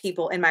met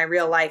people in my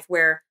real life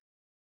where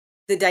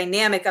the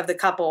dynamic of the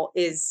couple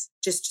is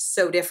just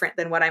so different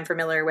than what I'm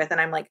familiar with. And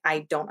I'm like,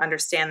 I don't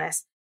understand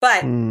this.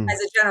 But as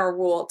a general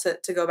rule,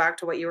 to go back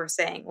to what you were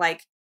saying,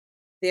 like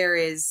there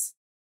is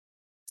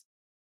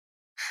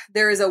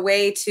a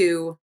way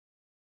to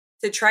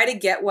try to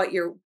get what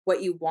you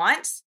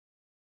want,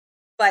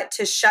 but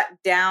to shut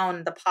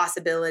down the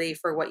possibility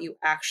for what you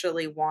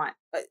actually want.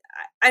 But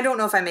I don't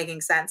know if I'm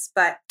making sense,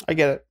 but I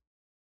get it.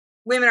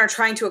 Women are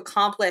trying to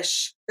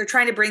they're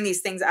trying to bring these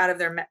things out of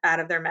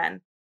their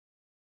men,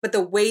 but the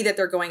way that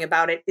they're going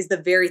about it is the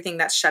very thing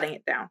that's shutting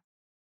it down.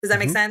 Does that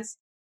make sense?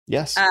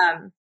 Yes.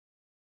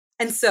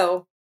 And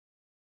so,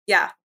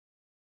 yeah,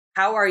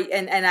 how are you?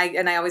 And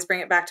I always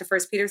bring it back to 1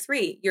 Peter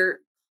 3, your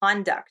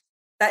conduct.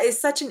 That is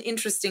such an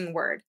interesting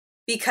word,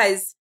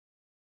 because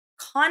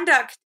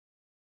conduct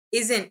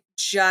isn't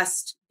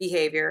just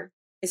behavior.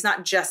 It's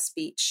not just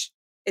speech.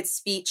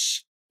 It's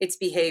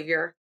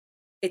behavior.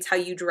 It's how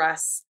you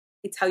dress.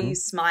 It's how you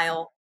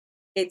smile.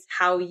 It's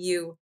how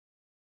you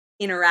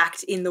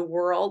interact in the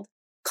world.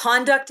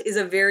 Conduct is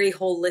a very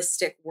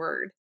holistic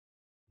word.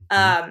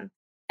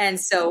 And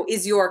so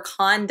is your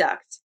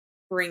conduct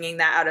bringing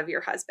that out of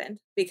your husband?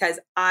 Because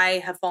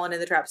I have fallen in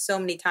the trap so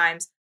many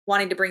times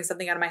wanting to bring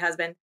something out of my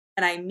husband,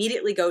 and I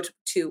immediately go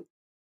to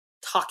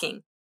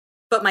talking,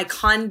 but my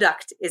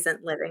conduct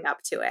isn't living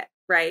up to it.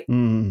 Right.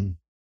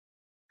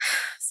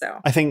 So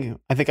I think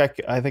I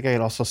could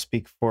also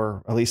speak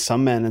for at least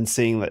some men in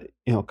seeing that,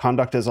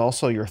 conduct is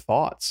also your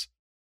thoughts.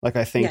 Like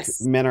I think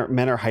men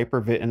are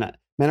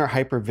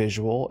hyper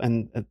visual,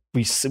 and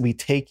we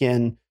take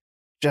in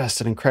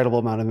just an incredible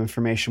amount of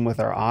information with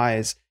our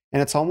eyes.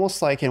 And it's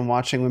almost like in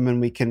watching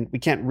women, we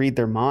can't read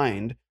their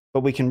mind,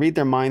 but we can read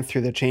their mind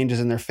through the changes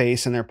in their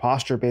face and their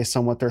posture based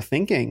on what they're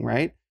thinking,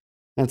 right?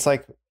 And it's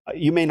like,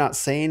 you may not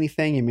say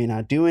anything, you may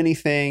not do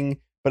anything,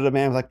 but a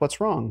man's like, what's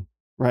wrong?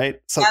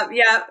 Right? So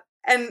yeah.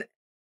 And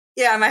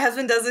yeah, my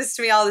husband does this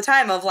to me all the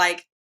time of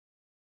like,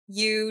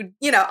 you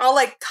know, I'll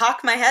like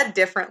cock my head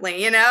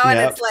differently, you know, and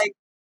Yep. it's like,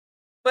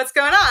 what's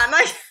going on?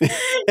 Like,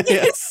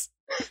 yes.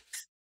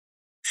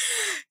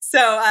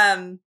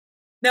 so,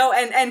 no,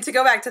 and to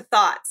go back to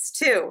thoughts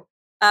too,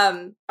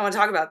 I want to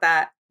talk about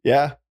that.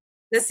 Yeah.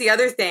 That's the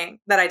other thing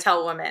that I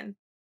tell women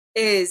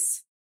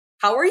is,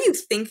 how are you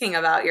thinking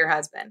about your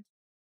husband?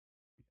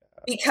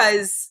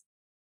 Because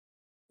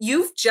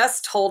you've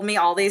just told me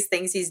all these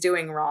things he's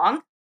doing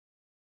wrong.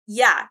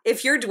 Yeah,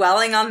 if you're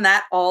dwelling on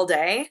that all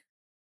day,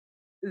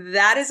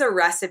 that is a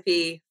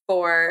recipe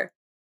for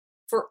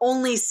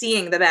only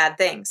seeing the bad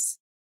things.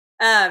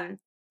 And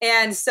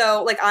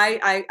so like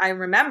I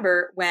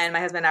remember when my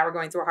husband and I were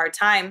going through a hard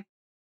time,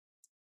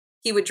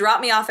 he would drop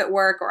me off at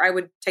work, or I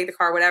would take the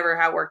car, whatever,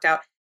 how it worked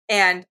out.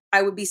 And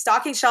I would be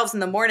stocking shelves in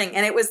the morning.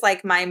 And it was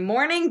like my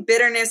morning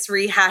bitterness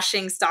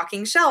rehashing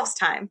stocking shelves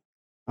time.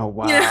 Oh,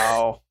 wow. You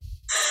know?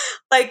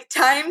 Like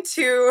time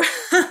to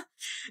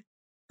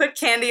put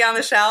candy on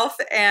the shelf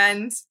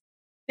and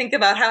think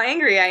about how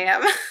angry I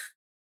am.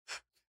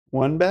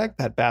 One bag,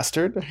 that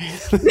bastard.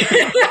 It's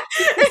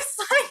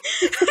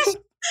like,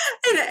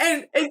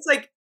 and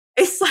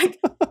it's like,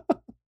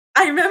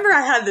 I remember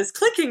I had this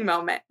clicking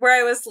moment where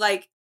I was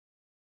like,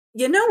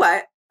 you know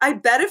what? I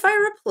bet if I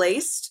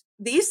replaced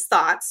these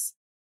thoughts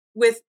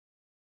with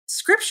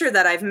scripture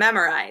that I've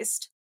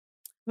memorized,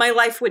 my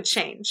life would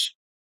change.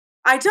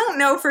 I don't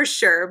know for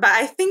sure, but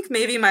I think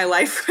maybe my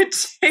life would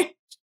change.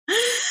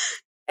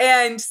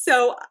 And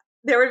so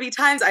there would be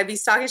times I'd be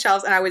stocking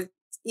shelves and I would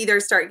either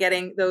start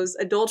getting those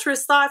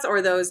adulterous thoughts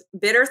or those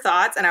bitter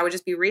thoughts, and I would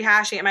just be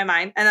rehashing it in my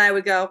mind. And then I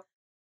would go,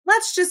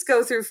 let's just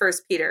go through 1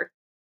 Peter.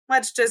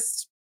 Let's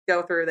just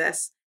go through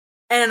this.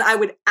 And I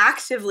would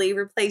actively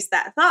replace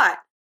that thought.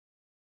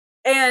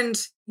 And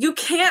you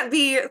can't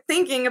be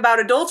thinking about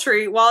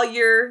adultery while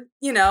you're,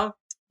 you know,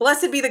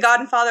 blessed be the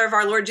God and Father of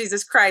our Lord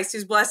Jesus Christ,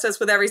 who's blessed us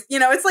with every, you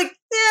know, it's like,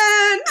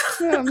 yeah,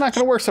 I'm not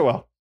going to work so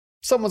well.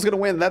 Someone's going to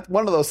win. That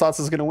one of those thoughts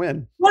is going to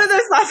win. One of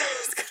those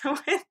thoughts is going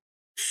to win.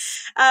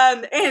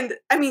 And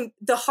I mean,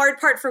 the hard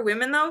part for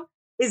women though,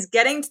 is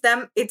getting to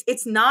them.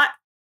 It's not,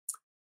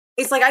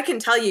 it's like, I can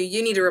tell you,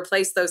 you need to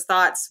replace those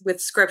thoughts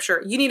with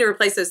scripture. You need to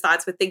replace those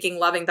thoughts with thinking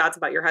loving thoughts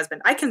about your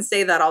husband. I can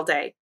say that all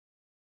day.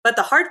 But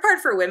the hard part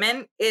for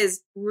women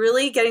is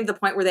really getting to the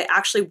point where they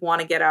actually want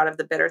to get out of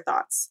the bitter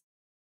thoughts,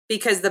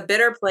 because the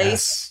bitter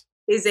place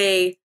is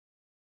a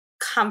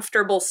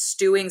comfortable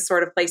stewing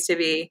sort of place to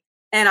be.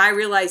 And I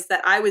realized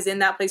that I was in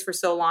that place for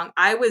so long.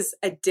 I was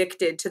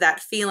addicted to that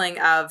feeling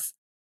of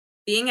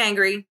being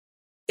angry,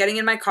 getting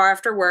in my car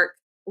after work,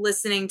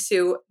 listening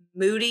to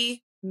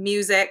moody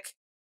music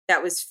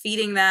that was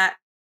feeding that.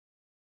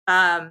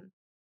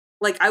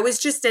 Like I was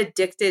just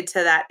addicted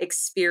to that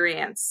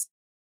experience.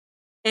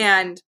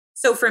 And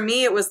so for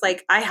me, it was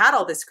like, I had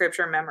all this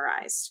scripture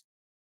memorized.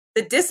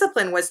 The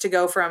discipline was to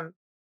go from,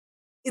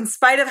 in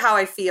spite of how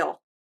I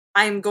feel,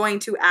 I'm going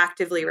to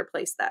actively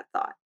replace that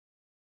thought.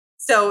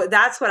 So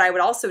that's what I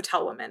would also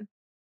tell women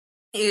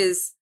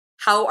is,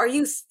 how are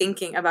you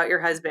thinking about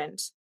your husband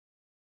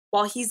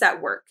while he's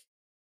at work?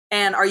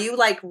 And are you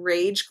like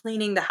rage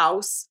cleaning the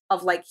house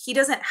of like, he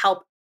doesn't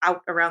help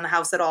out around the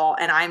house at all,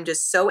 and I'm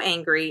just so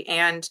angry.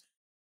 And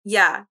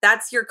yeah,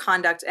 that's your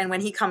conduct. And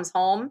when he comes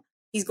home,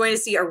 he's going to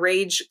see a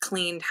rage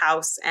cleaned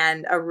house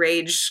and a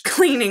rage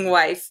cleaning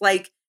wife.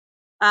 Like,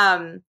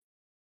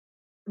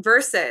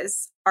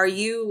 versus, are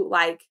you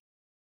like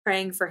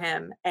praying for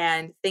him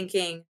and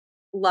thinking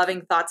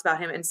loving thoughts about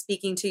him and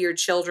speaking to your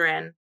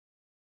children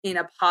in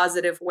a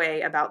positive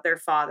way about their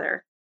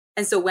father?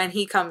 And so when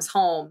he comes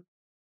home,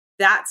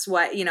 that's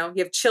what, you know,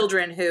 you have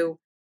children who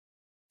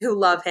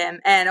love him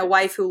and a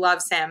wife who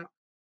loves him.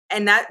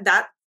 And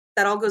that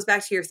all goes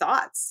back to your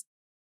thoughts.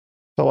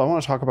 So I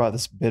want to talk about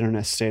this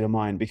bitterness state of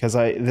mind, because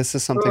this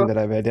is something that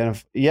I've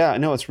identified. Yeah,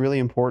 no, it's really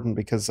important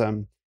because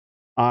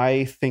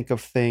I think of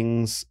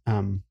things,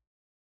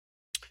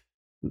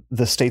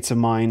 the states of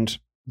mind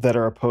that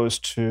are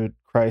opposed to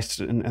Christ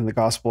and the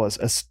gospel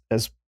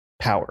as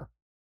power,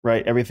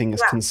 right? Everything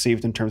is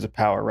conceived in terms of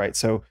power, right?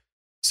 So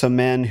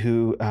men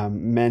who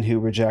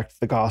reject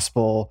the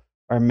gospel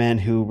are men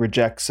who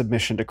reject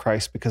submission to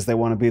Christ because they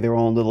want to be their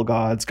own little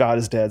gods. God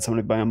is dead, so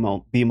I'm going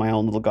to be my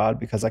own little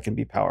god because I can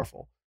be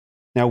powerful.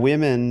 Now,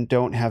 women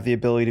don't have the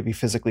ability to be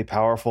physically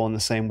powerful in the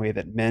same way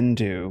that men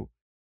do,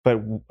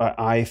 but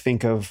I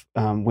think of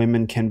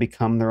women can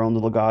become their own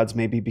little gods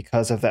maybe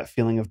because of that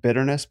feeling of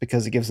bitterness,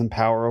 because it gives them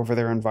power over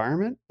their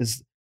environment.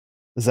 Does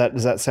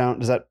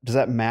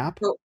that map?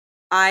 So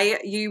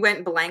you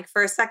went blank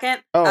for a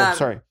second. Oh,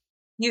 sorry.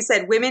 You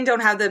said women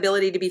don't have the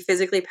ability to be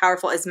physically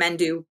powerful as men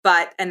do,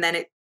 and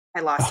then I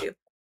lost you.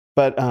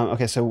 But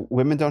okay, so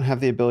women don't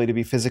have the ability to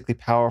be physically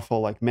powerful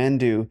like men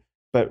do,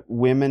 but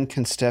women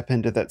can step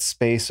into that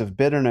space of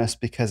bitterness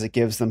because it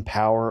gives them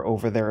power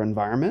over their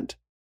environment.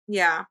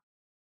 Yeah.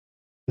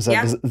 Is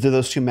that, do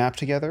those two map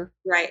together?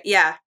 Right.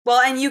 Yeah.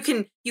 Well, and you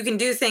can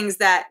do things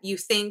that you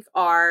think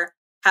are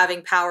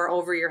having power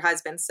over your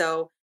husband.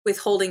 So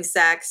withholding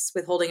sex,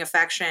 withholding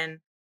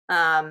affection,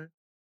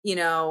 you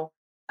know,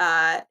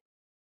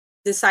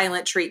 the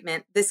silent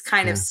treatment, this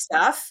kind of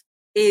stuff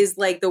is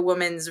like the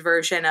woman's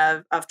version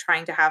of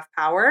trying to have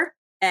power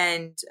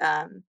and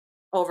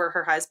over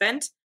her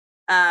husband.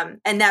 And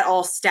that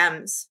all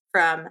stems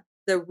from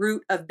the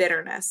root of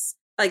bitterness.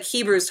 Like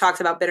Hebrews talks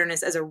about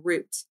bitterness as a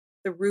root,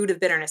 the root of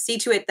bitterness. See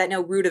to it that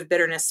no root of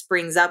bitterness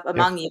springs up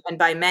among you, and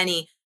by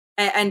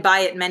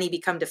it many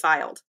become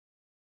defiled.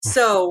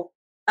 So,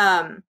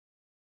 and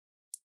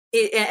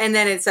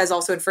then it says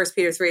also in 1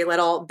 Peter 3,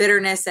 let all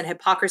bitterness and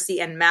hypocrisy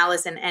and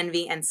malice and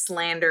envy and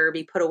slander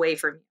be put away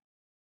from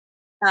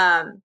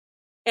you.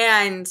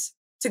 And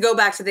to go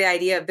back to the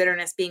idea of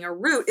bitterness being a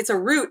root, it's a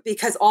root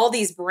because all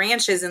these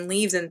branches and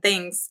leaves and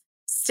things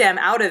stem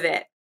out of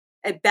it.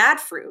 A bad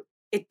fruit.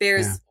 It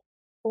bears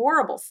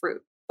horrible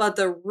fruit. But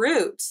the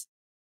root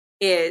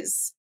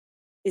is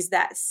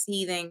that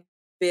seething,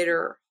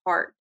 bitter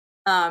heart.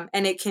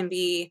 And it can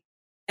be,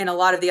 and a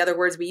lot of the other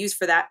words we use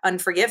for that,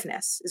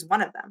 unforgiveness is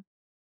one of them.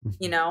 Mm-hmm.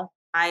 You know,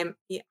 I'm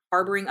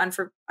harboring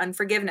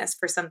unforgiveness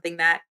for something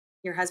that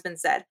your husband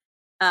said,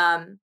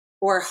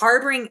 or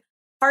harboring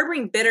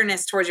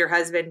bitterness towards your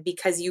husband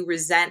because you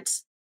resent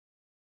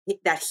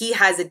that he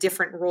has a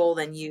different role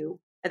than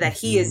you, that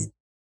he is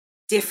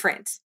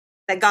different,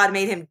 that God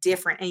made him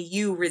different, and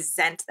you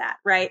resent that,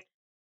 right?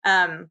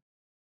 And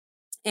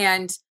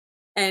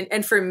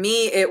for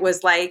me, it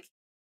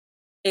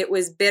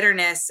was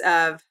bitterness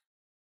of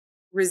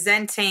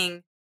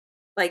resenting,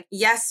 like,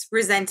 yes,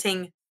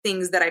 resenting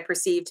things that I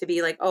perceive to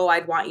be like, oh,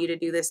 I'd want you to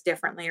do this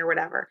differently or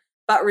whatever,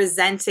 but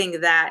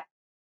resenting that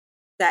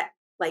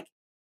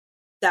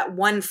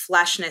one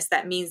fleshness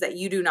that means that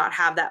you do not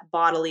have that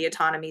bodily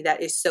autonomy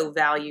that is so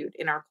valued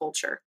in our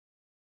culture.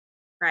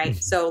 Right. Mm-hmm.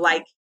 So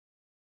like,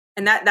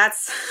 and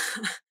that's,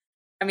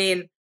 I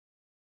mean,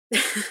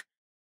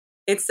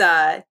 it's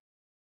a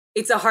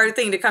hard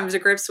thing to come to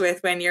grips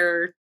with when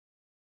you're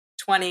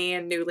 20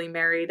 and newly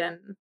married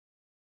and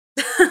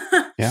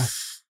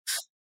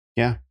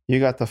yeah. You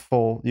got the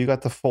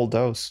full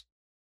dose,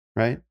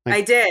 right? Like,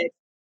 I did.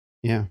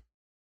 Yeah.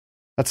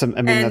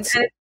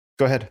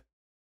 Go ahead.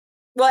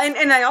 Well,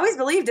 and I always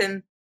believed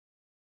in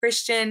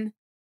Christian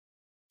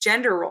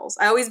gender roles.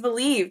 I always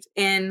believed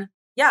in,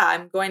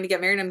 I'm going to get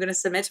married. I'm going to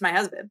submit to my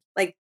husband.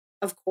 Like,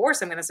 of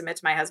course I'm going to submit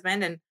to my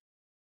husband. And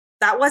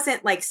that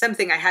wasn't like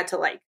something I had to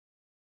like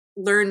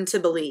learn to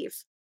believe.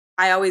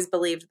 I always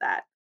believed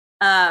that.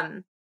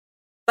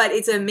 But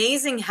it's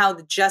amazing how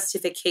the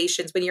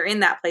justifications, when you're in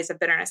that place of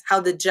bitterness,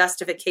 how the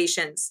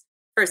justifications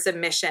for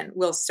submission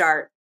will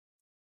start.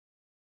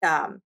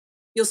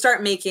 You'll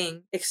start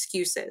making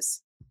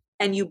excuses.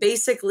 And you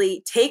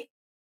basically take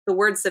the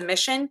word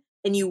submission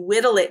and you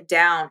whittle it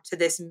down to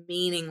this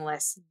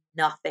meaningless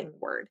nothing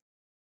word.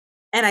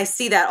 And I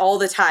see that all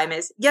the time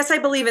is, yes, I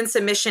believe in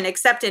submission,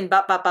 except in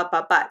but.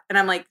 And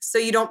I'm like, so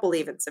you don't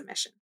believe in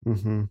submission.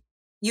 Mm-hmm.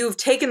 You've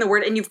taken the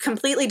word and you've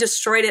completely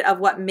destroyed it of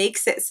what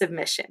makes it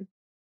submission.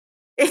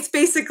 It's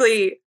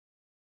basically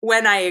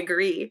when I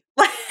agree.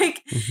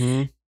 Like,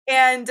 mm-hmm.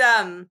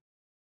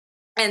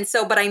 And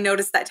so, but I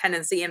noticed that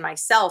tendency in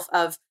myself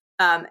of,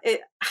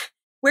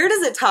 where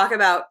does it talk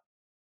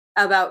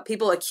about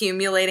people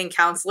accumulating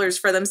counselors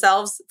for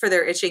themselves for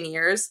their itching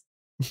ears?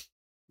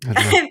 And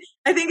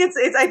I think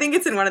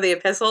it's in one of the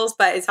epistles,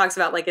 but it talks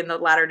about like in the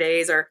latter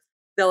days, or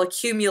they'll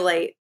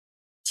accumulate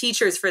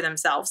teachers for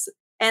themselves.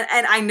 And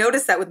I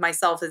noticed that with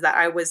myself, is that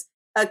I was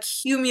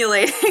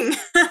accumulating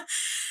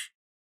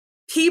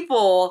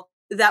people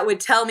that would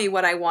tell me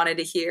what I wanted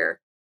to hear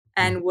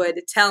and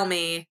would tell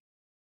me,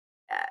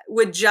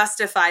 would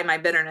justify my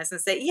bitterness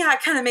and say, yeah,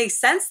 it kind of makes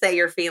sense that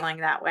you're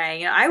feeling that way.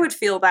 You know, I would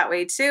feel that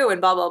way too,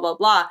 and blah, blah, blah,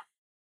 blah.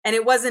 And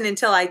it wasn't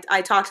until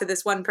I talked to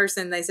this one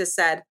person, they just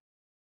said,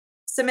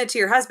 submit to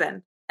your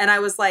husband. And I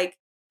was like,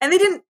 and they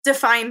didn't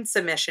define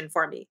submission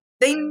for me.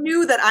 They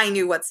knew that I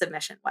knew what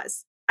submission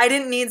was. I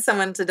didn't need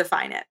someone to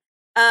define it.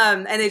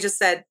 And they just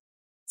said,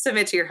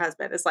 submit to your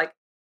husband. It's like,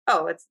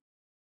 oh,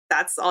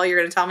 that's all you're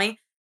going to tell me.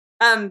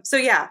 So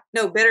yeah,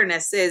 no,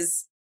 bitterness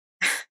is,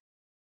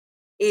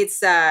 it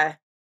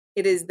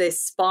is the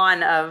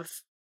spawn of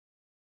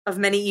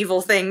many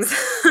evil things.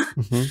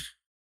 Mm-hmm.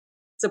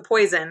 It's a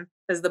poison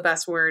is the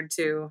best word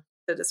to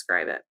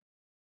describe it.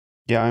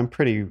 Yeah, I'm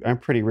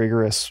pretty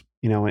rigorous,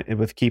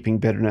 with keeping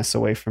bitterness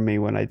away from me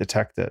when I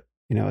detect it.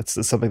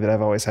 It's something that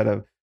I've always had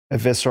a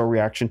visceral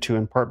reaction to,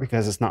 in part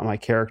because it's not my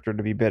character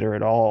to be bitter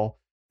at all,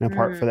 and in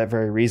part for that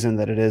very reason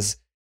that it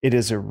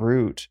is a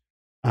root.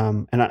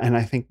 And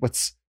I think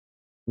what's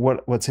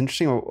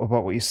interesting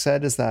about what you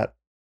said is that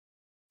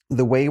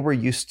the way we're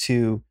used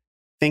to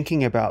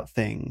thinking about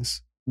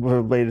things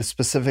related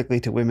specifically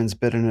to women's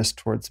bitterness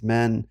towards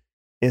men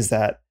is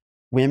that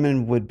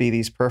women would be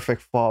these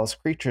perfect, flawless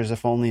creatures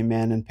if only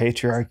men in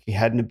patriarchy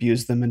hadn't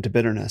abused them into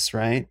bitterness,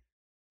 right?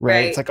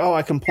 Right. It's like, oh,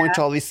 I can point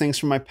to all these things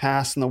from my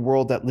past in the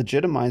world that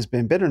legitimize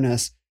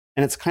bitterness.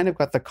 And it's kind of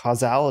got the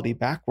causality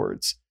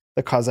backwards.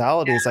 the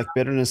causality is like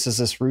bitterness is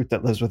this root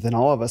that lives within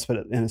all of us,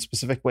 but in a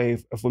specific way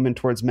of women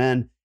towards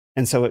men.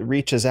 And so it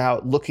reaches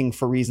out looking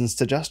for reasons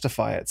to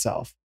justify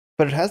itself,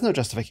 but it has no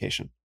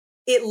justification.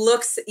 It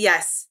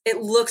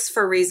looks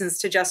for reasons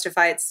to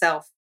justify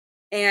itself.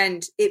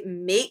 And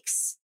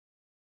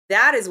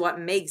that is what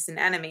makes an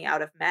enemy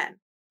out of men.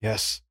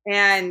 Yes.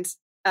 And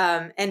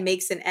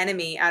makes an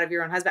enemy out of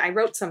your own husband. I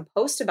wrote some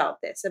post about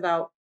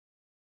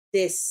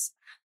this,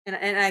 and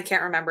I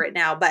can't remember it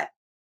now, but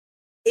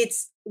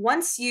it's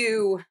once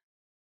you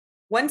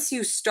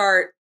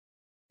start,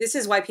 this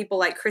is why people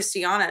like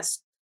Christiana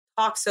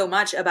talk so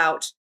much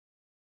about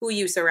who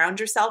you surround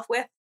yourself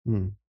with.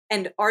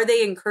 And are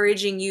they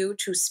encouraging you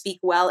to speak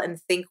well and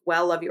think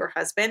well of your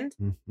husband?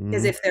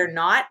 Because if they're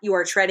not, you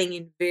are treading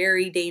in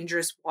very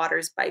dangerous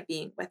waters by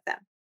being with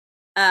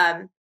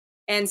them.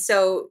 And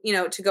so,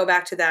 to go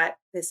back to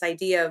this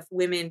idea of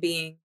women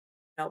being,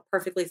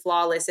 perfectly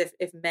flawless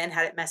if men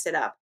hadn't messed it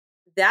up,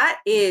 that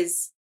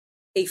is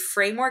a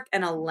framework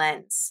and a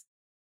lens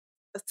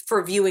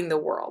for viewing the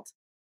world.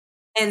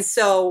 And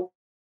so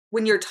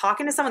when you're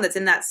talking to someone that's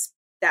in that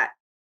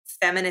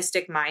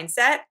feministic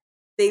mindset,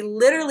 they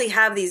literally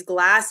have these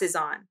glasses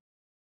on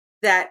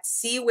that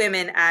see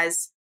women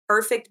as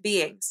perfect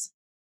beings,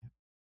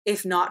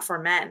 if not for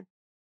men.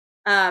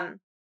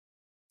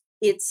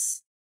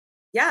 It's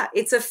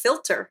a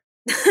filter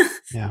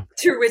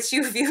through which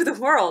you view the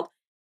world.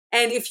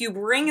 And if you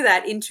bring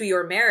that into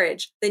your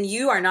marriage, then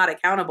you are not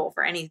accountable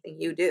for anything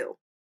you do.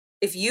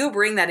 If you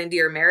bring that into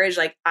your marriage,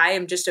 like I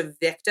am just a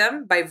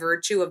victim by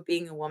virtue of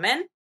being a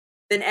woman,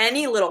 then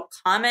any little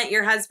comment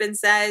your husband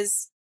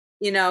says,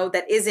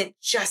 that isn't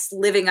just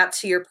living up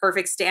to your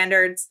perfect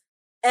standards,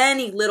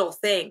 any little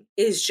thing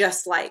is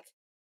going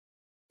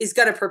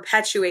to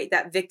perpetuate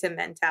that victim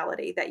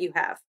mentality that you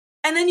have.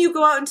 And then you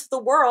go out into the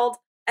world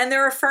and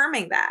they're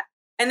affirming that.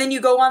 And then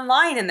you go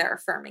online and they're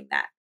affirming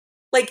that.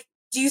 Like,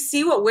 do you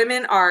see what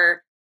women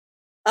are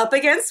up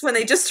against when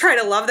they just try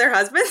to love their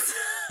husbands?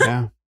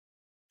 Yeah.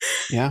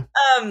 Yeah.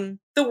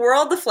 The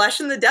world, the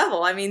flesh, and the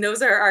devil. I mean,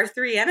 those are our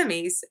three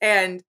enemies.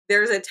 And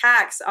there's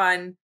attacks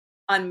on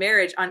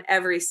marriage on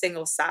every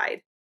single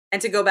side.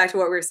 And to go back to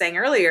what we were saying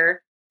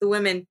earlier, the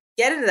women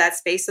get into that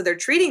space. So they're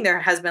treating their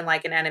husband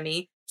like an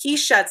enemy. He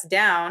shuts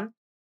down.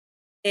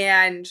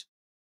 And,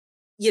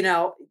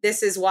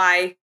 this is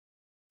why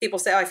people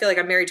say, oh, I feel like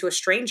I'm married to a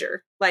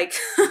stranger. Like,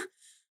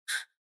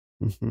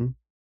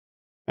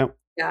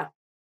 yeah.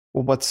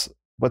 Well, what's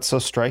so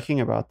striking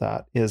about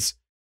that is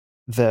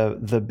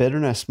the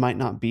bitterness might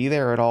not be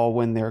there at all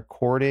when they're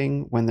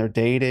courting, when they're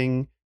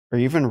dating, or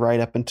even right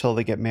up until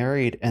they get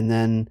married. And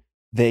then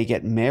they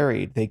get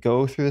married. They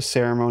go through the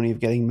ceremony of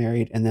getting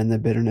married, and then the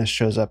bitterness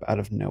shows up out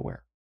of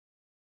nowhere.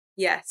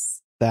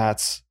 Yes.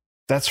 That's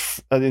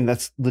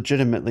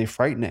legitimately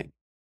frightening.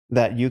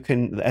 That you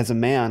can, as a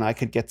man, I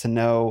could get to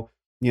know,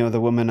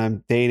 the woman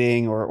I'm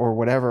dating or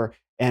whatever,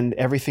 and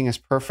everything is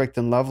perfect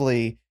and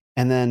lovely.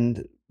 And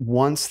then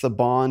once the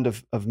bond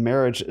of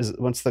marriage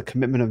once the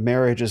commitment of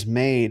marriage is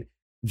made,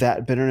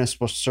 that bitterness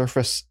will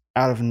surface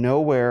out of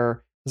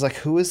nowhere. It's like,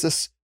 who is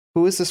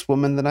this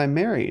woman that I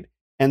married?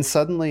 And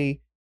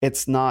suddenly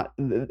it's not,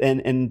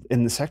 and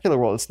in the secular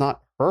world, it's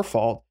not her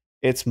fault.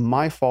 It's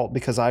my fault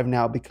because I've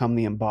now become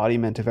the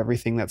embodiment of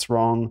everything that's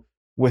wrong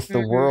with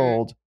the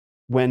world.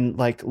 When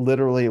like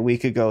literally a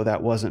week ago,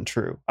 that wasn't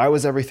true. I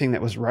was everything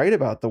that was right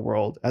about the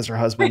world as her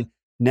husband.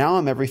 Now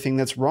I'm everything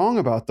that's wrong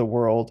about the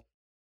world.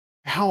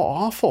 How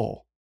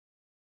awful.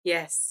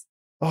 Yes.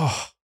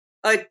 Oh,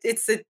 it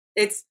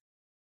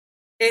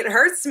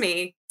hurts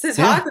me to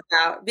talk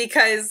about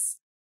because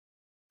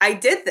I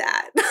did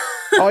that.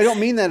 Oh, I don't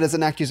mean that as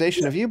an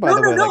accusation of you, by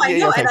the way. No, like, I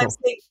know. Okay, and cool. I'm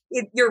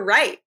saying, you're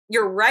right.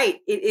 You're right.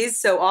 It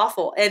is so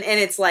awful. And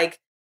it's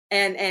like,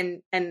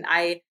 the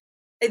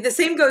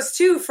same goes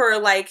too for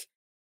like,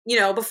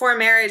 before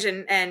marriage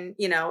and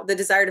the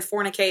desire to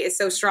fornicate is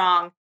so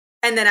strong.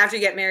 And then after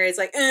you get married, it's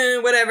like,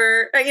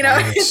 whatever,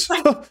 it's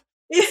like,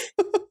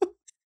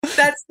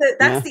 that's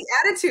the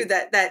attitude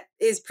that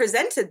is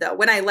presented though.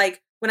 When I'm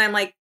like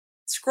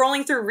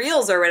scrolling through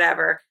reels or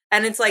whatever,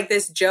 and it's like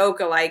this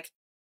joke of like,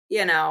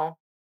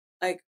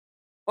 like,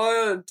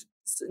 oh,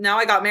 now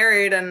I got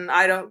married and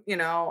I don't,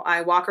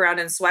 I walk around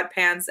in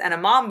sweatpants and a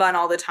mom bun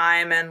all the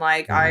time. And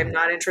like, I'm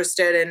not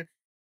interested in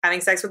having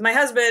sex with my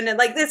husband and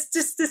like this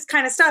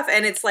kind of stuff.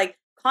 And it's like,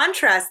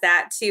 contrast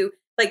that to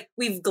like,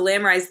 we've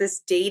glamorized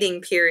this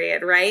dating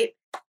period, right?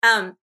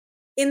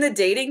 In the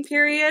dating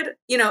period,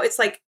 it's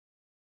like,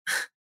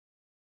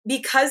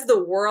 because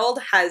the world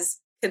has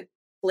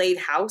played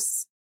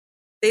house,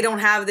 they don't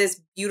have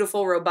this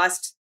beautiful,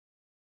 robust,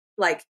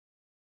 like,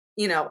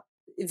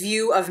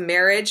 view of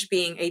marriage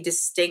being a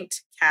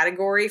distinct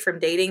category from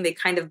dating. They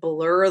kind of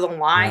blur the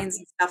lines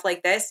and stuff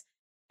like this.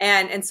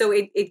 And so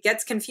it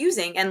gets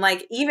confusing. And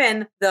like,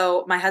 even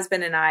though my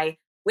husband and I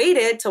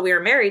waited till we were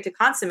married to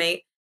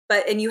consummate,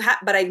 but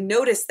I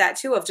noticed that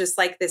too, of just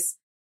like this,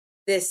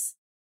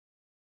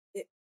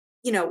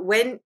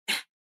 when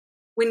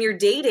you're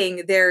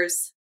dating,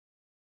 there's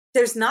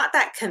not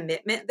that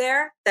commitment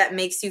there that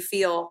makes you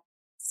feel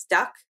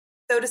stuck.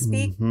 so to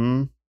speak.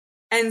 Mm-hmm.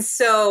 And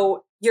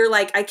so you're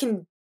like, I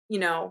can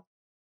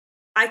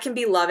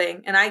be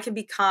loving and I can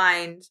be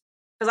kind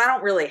because I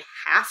don't really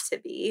have to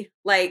be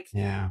like,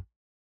 Yeah.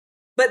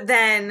 but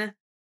then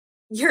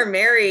you're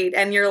married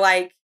and you're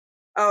like,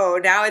 oh,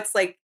 now it's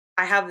like,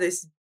 I have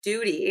this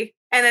duty.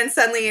 And then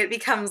suddenly it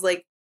becomes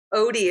like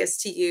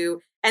odious to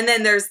you. And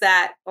then there's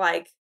that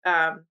like,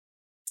 I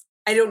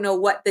don't know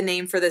what the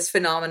name for this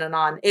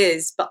phenomenon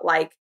is, but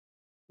like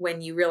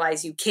when you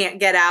realize you can't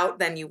get out,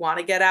 then you want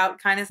to get out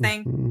kind of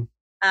thing.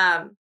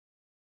 Mm-hmm.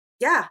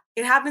 Yeah,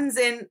 it happens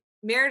in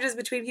marriages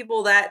between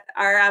people that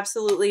are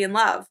absolutely in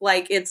love.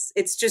 Like it's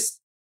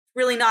just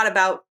really not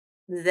about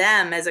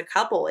them as a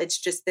couple. It's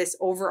just this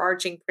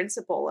overarching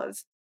principle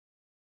of,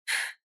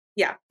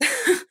 yeah.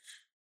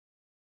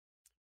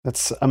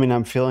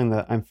 I'm feeling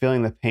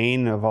the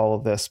pain of all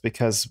of this,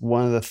 because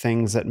one of the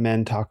things that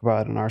men talk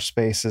about in our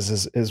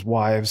spaces is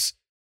wives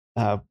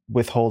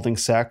withholding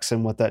sex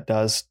and what that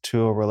does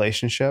to a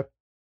relationship,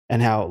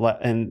 and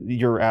and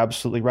you're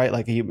absolutely right.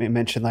 Like you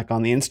mentioned, like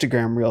on the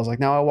Instagram reels, like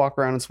now I walk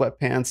around in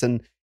sweatpants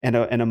and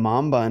a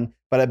mom bun,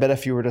 but I bet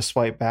if you were to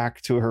swipe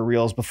back to her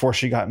reels before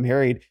she got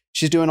married,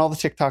 she's doing all the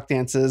TikTok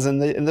dances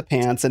and the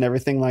pants and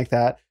everything like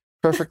that.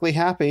 Perfectly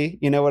happy,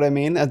 you know what I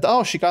mean? And,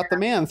 oh, she got the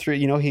man through,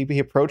 he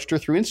approached her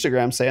through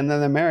Instagram, saying, and then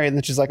they're married, and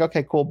then she's like,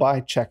 okay, cool, bye,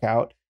 check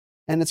out.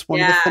 And it's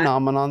one of the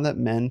phenomenon that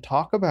men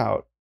talk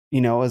about,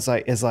 and a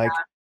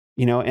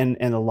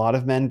lot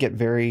of men get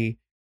very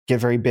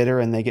bitter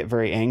and they get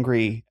very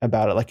angry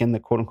about it, like in the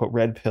quote unquote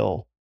red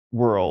pill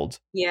world.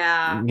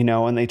 Yeah.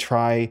 And they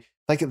try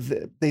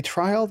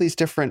all these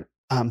different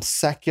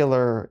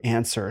secular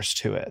answers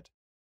to it,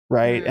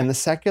 right? And the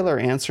secular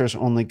answers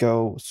only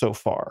go so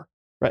far.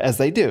 Right, as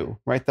they do,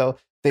 right? Though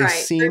they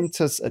seem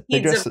to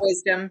needs of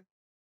wisdom.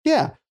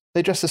 Yeah, they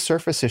address a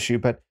surface issue,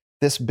 but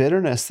this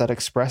bitterness that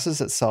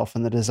expresses itself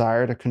in the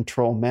desire to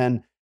control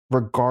men,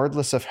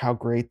 regardless of how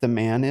great the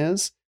man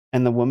is,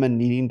 and the woman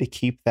needing to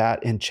keep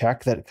that in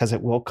check, that because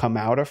it will come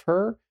out of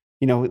her,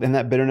 and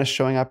that bitterness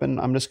showing up, and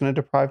I'm just going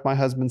to deprive my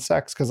husband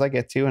sex because I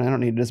get to, and I don't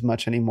need it as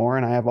much anymore,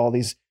 and I have all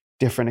these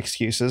different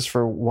excuses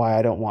for why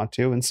I don't want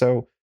to, and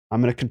so I'm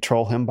going to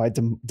control him by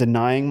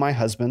denying my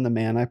husband, the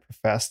man I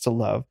profess to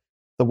love,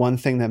 the one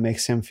thing that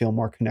makes him feel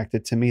more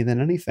connected to me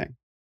than anything.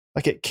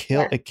 Like it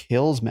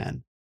kills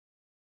men.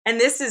 And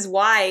this is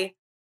why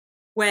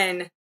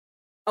when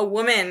a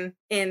woman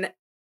in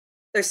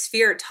their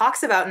sphere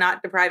talks about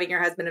not depriving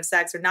your husband of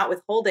sex or not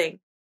withholding,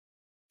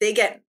 they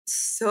get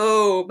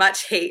so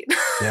much hate.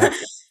 Yep.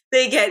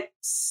 They get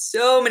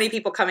so many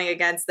people coming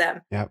against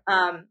them. Yep.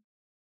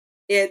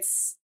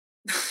 It's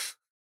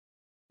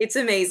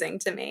amazing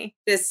to me.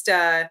 Just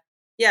and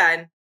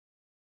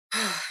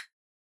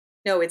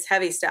no, it's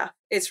heavy stuff.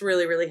 It's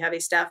really, really heavy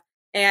stuff.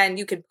 And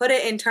you can put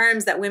it in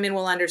terms that women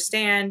will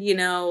understand,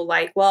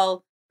 like,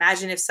 well,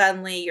 imagine if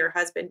suddenly your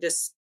husband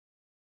just,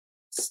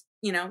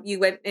 you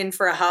went in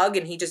for a hug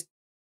and he just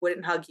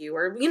wouldn't hug you,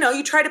 or,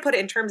 you try to put it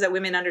in terms that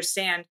women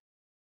understand.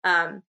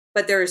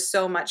 But there is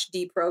so much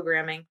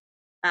deprogramming.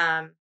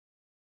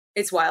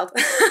 It's wild.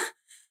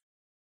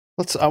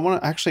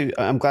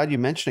 I'm glad you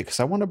mentioned it, because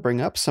I want to bring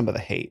up some of the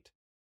hate,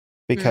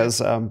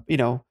 because,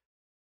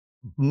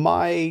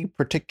 my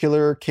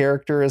particular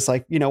character is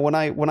like, when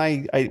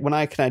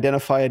I can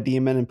identify a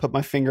demon and put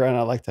my finger on it,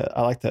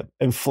 I like to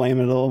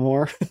inflame it a little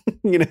more.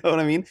 You know what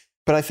I mean?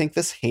 But I think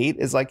this hate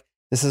is like,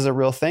 this is a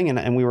real thing,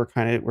 and we were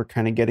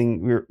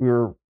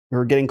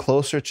getting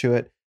closer to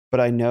it. But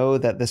I know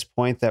that this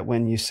point, that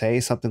when you say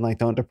something like,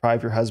 don't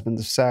deprive your husband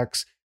of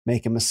sex,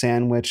 make him a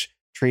sandwich,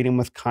 treat him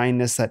with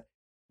kindness, that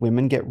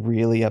women get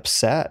really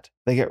upset.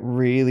 They get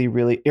really,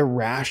 really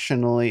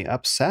irrationally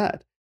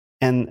upset.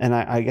 And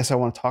I guess I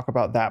want to talk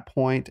about that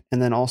point,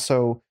 and then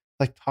also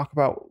like talk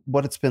about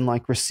what it's been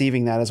like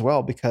receiving that as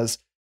well, because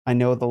I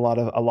know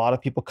that a lot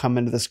of people come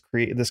into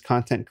this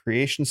content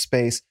creation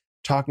space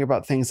talking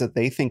about things that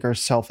they think are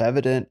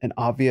self-evident and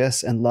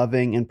obvious and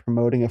loving and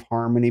promoting of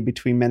harmony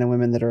between men and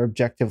women that are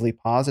objectively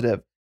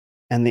positive,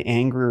 and the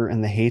anger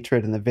and the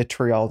hatred and the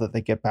vitriol that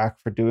they get back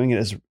for doing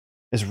it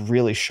is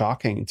really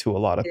shocking to a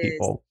lot of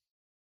people.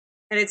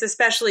 And it's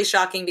especially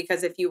shocking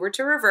because if you were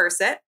to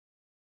reverse it,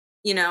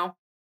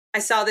 I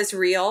saw this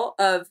reel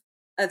of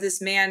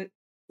this man.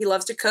 He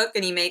loves to cook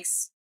and he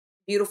makes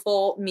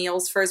beautiful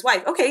meals for his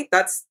wife. Okay, he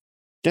loves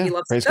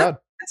to cook. God.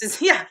 That's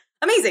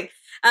amazing.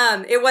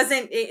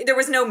 There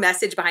was no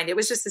message behind it. It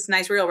was just this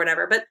nice reel or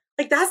whatever. But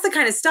like, that's the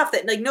kind of stuff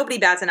that like nobody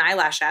bats an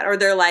eyelash at, or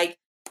they're like,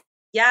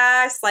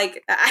 yes,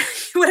 like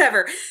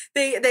whatever.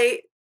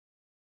 They,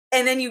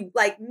 and then you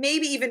like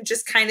maybe even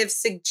just kind of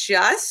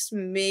suggest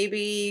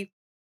maybe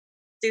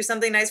do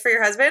something nice for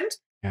your husband.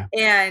 Yeah.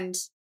 And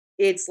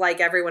it's like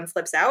everyone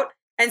flips out.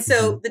 And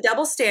so the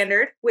double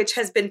standard, which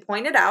has been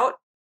pointed out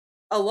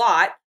a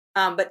lot,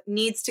 but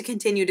needs to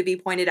continue to be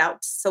pointed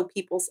out so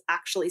people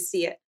actually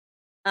see it.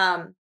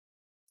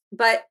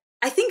 But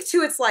I think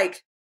too, it's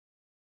like,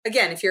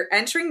 again, if you're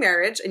entering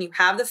marriage and you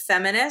have the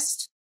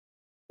feminist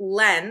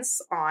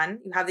lens on,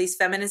 you have these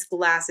feminist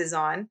glasses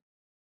on,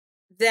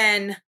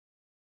 then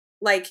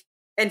like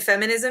And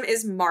feminism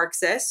is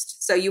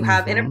Marxist. So you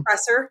have an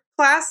oppressor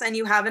class and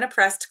you have an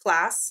oppressed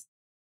class.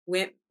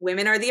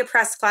 Women are the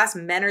oppressed class,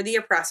 men are the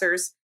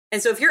oppressors.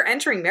 And so if you're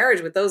entering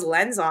marriage with those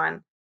lens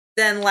on,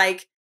 then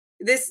like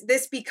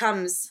this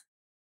becomes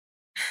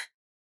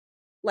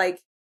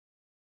like,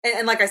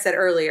 and like I said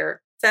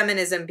earlier,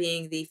 feminism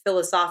being the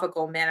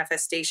philosophical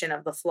manifestation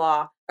of the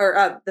flaw,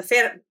 or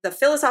the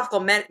philosophical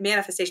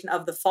manifestation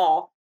of the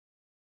fall.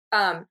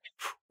 But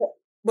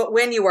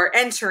when you are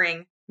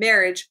entering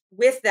marriage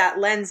with that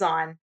lens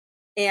on,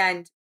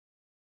 and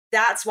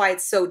that's why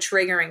it's so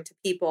triggering to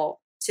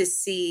people to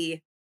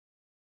see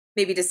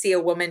a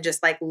woman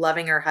just like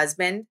loving her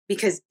husband,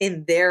 because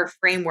in their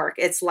framework,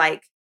 it's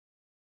like,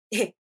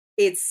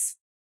 it's,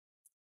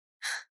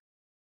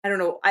 I don't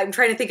know. I'm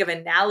trying to think of an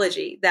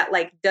analogy that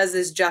like does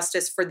this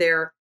justice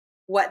for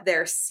what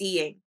they're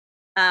seeing.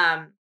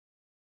 They're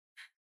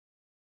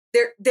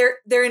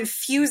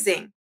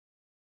infusing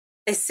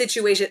a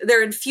situation.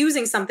 They're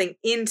infusing something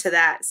into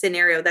that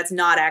scenario that's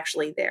not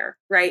actually there.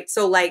 Right.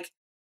 So like,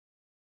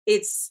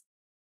 it's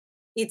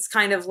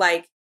kind of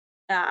like,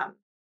 I'm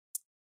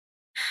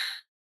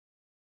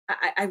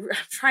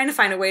trying to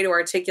find a way to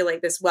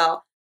articulate this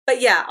well, but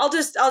yeah, I'll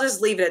just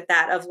leave it at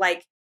that, of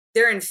like,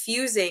 they're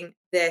infusing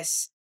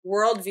this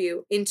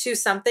worldview into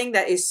something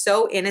that is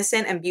so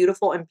innocent and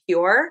beautiful and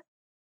pure.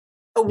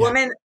 A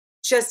woman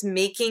just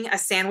making a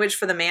sandwich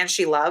for the man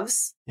she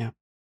loves. Yeah.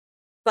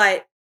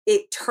 But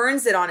it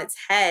turns it on its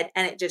head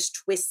and it just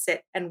twists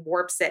it and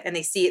warps it. And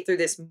they see it through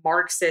this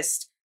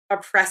Marxist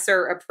oppressed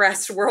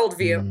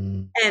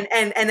worldview.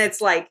 And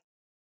it's like,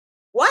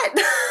 what?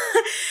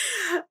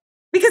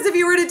 Because if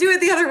you were to do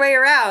it the other way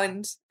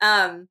around,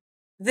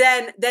 then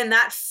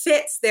that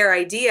fits their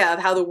idea of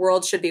how the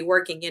world should be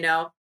working. You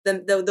know,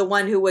 the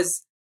one who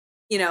was,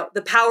 you know,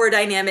 the power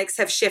dynamics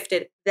have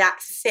shifted. That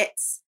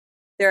fits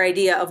their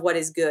idea of what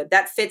is good.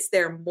 That fits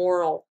their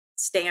moral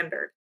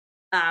standard.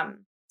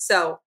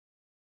 So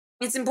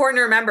it's important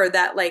to remember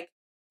that like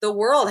the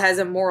world has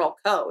a moral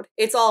code.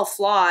 It's all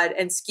flawed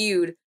and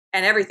skewed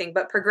and everything,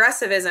 but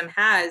progressivism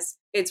has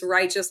its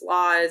righteous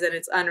laws and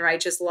its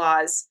unrighteous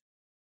laws.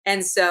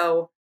 And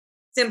so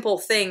simple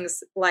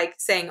things like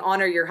saying,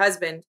 honor your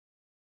husband,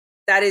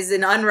 that is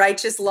an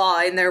unrighteous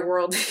law in their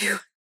worldview.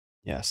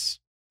 Yes.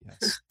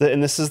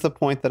 And this is the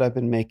point that I've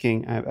been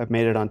making. I've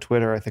made it on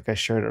Twitter. I think I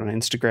shared it on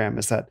Instagram,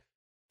 is that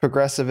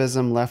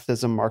progressivism,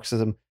 leftism,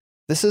 Marxism,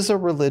 this is a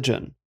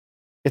religion.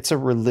 It's a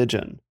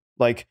religion.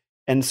 Like,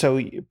 and so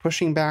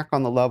pushing back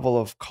on the level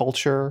of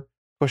culture,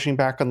 pushing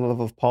back on the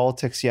level of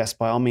politics, yes,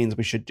 by all means,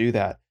 we should do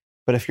that.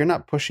 But if you're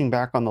not pushing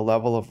back on the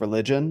level of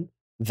religion,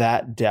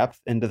 that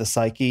depth into the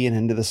psyche and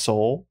into the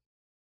soul,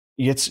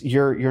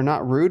 you're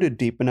not rooted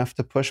deep enough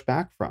to push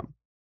back from.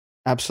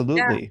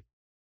 Absolutely.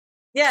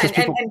 Yeah.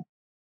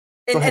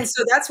 And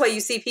so that's why you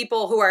see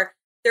people who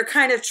they're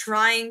trying to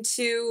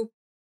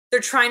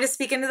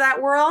speak into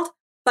that world,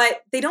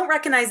 but they don't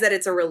recognize that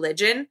it's a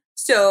religion.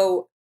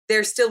 So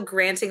they're still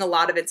granting a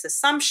lot of its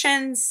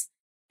assumptions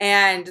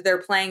and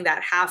they're playing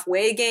that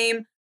halfway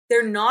game.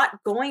 They're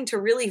not going to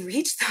really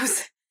reach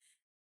those.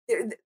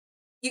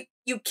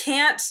 You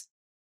can't.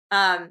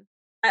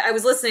 I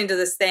was listening to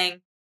this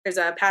thing. There's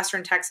a pastor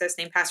in Texas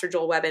named Pastor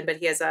Joel Webbin, but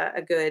he has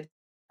a good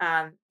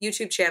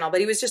YouTube channel. But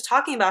he was just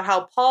talking about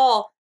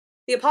how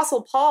the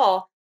Apostle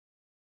Paul,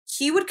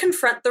 he would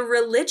confront the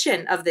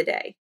religion of the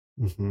day.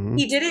 Mm-hmm.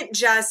 He didn't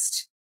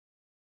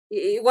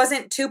it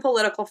wasn't too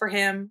political for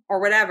him or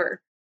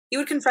whatever. He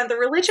would confront the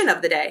religion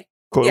of the day.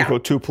 Quote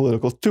unquote, too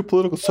political,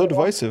 so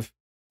divisive.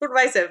 So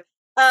divisive.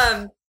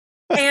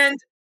 And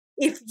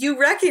if you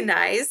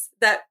recognize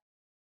that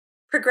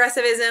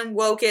progressivism,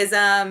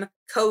 wokeism,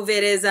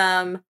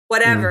 COVIDism,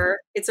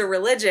 whatever, it's a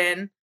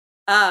religion,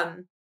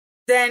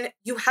 then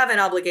you have an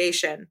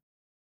obligation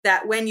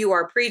that when you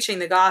are preaching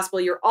the gospel,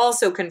 you're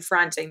also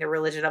confronting the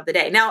religion of the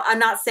day. Now, I'm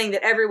not saying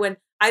that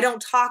I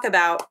don't talk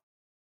about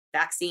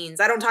vaccines.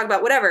 I don't talk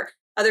about whatever.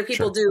 Other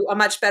people do a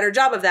much better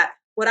job of that.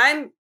 What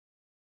I'm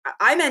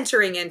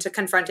entering into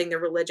confronting the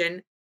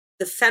religion,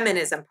 the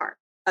feminism part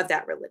of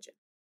that religion.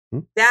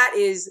 Mm-hmm. That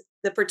is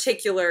the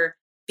particular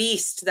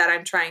beast that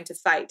I'm trying to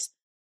fight.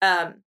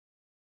 But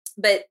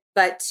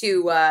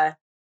to,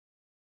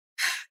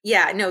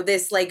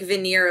 this like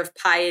veneer of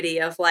piety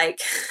of like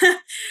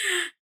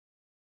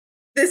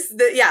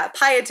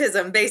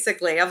pietism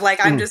basically of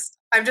like, I'm just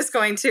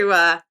going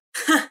to,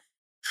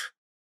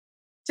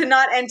 to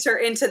not enter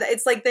into that.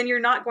 It's like, then you're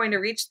not going to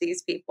reach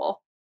these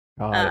people.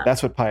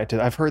 That's what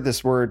pietism. I've heard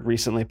this word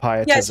recently,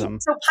 pietism.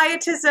 So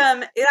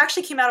pietism, it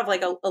actually came out of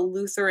like a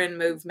Lutheran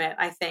movement,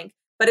 I think.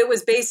 But it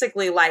was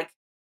basically like,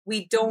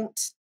 we don't,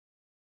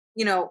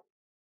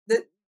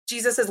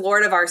 Jesus is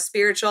Lord of our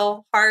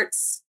spiritual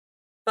hearts,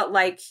 but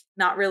like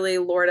not really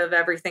Lord of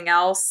everything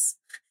else.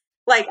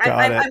 Like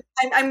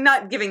I'm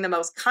not giving the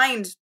most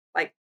kind,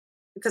 like,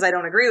 because I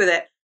don't agree with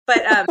it.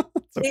 But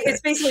okay.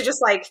 It's basically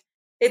just like,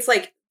 it's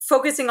like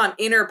focusing on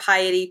inner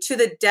piety to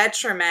the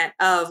detriment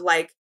of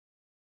like,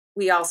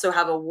 we also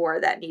have a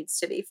war that needs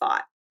to be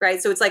fought,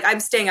 right? So it's like,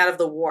 I'm staying out of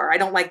the war. I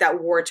don't like that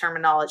war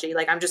terminology.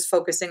 Like I'm just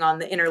focusing on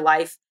the inner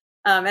life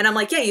And I'm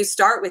like, yeah, you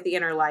start with the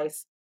inner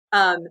life.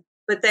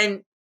 But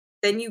then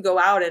you go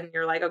out and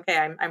you're like, okay,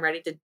 I'm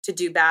ready to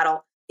do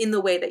battle in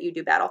the way that you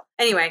do battle.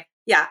 Anyway,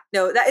 yeah,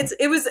 no, that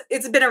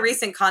it's been a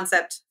recent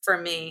concept for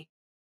me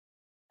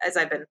as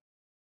I've been,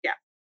 yeah.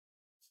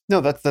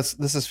 No,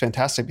 this is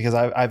fantastic because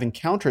I've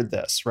encountered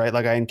this, right?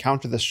 Like I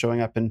encountered this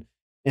showing up in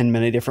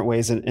many different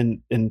ways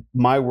in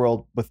my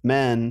world with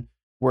men,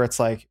 where it's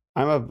like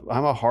I'm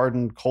a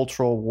hardened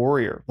cultural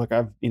warrior. Like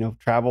I've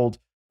traveled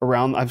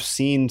around. I've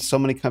seen so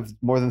many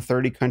more than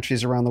 30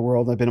 countries around the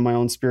world. I've been on my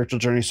own spiritual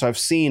journey, so I've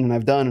seen and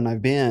I've done and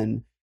I've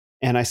been,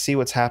 and I see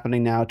what's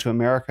happening now to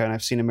America, and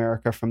I've seen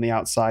America from the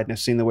outside, and I've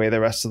seen the way the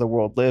rest of the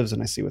world lives,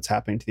 and I see what's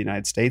happening to the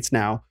United States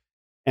now.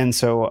 And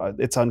so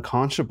it's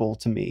unconscionable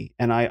to me.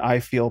 And I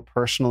feel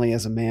personally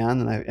as a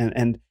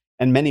man,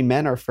 and many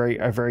men are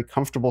very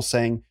comfortable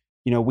saying,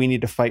 we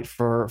need to fight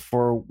for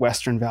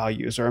Western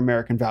values or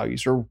American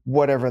values or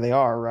whatever they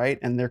are, right?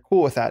 And they're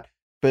cool with that.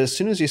 But as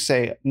soon as you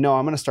say, no,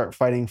 I'm going to start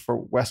fighting for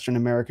Western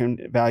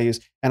American values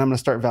and I'm going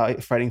to start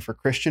fighting for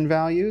Christian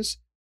values,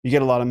 you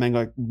get a lot of men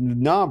like,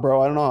 nah,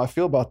 bro, I don't know how I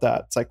feel about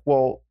that. It's like,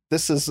 well,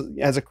 this is,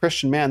 as a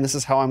Christian man, this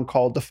is how I'm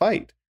called to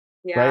fight.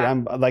 Yeah. Right.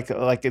 I'm like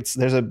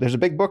there's a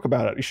big book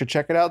about it. You should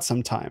check it out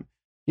sometime,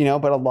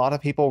 but a lot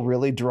of people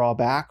really draw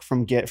back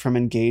from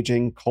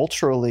engaging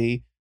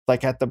culturally,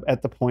 like at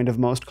the point of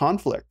most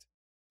conflict.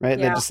 Right.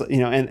 Yeah. They just,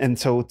 and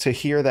so to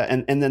hear that,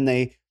 and then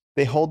they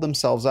hold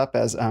themselves up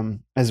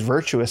as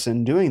virtuous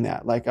in doing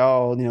that. Like,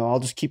 oh, I'll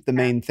just keep the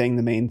main thing.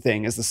 The main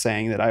thing is the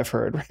saying that I've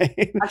heard.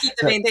 Right. I'll keep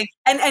the main thing.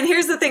 And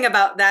here's the thing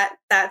about that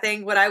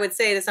thing. What I would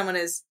say to someone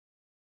is,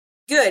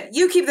 good,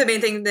 you keep the main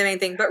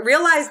thing, but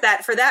realize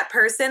that for that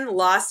person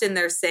lost in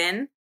their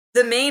sin,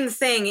 the main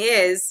thing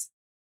is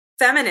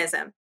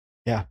feminism.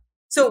 Yeah.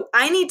 So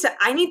I need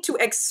to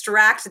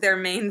extract their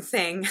main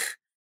thing,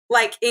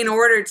 like in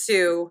order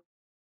to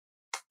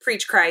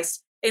preach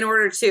Christ, in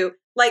order to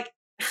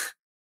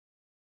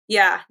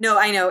yeah, no,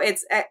 I know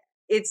it's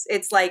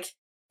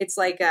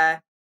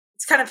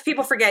kind of,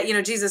 people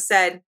forget, Jesus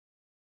said,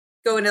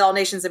 go into all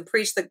nations and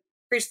preach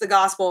the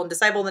gospel and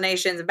disciple the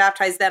nations and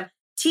baptize them,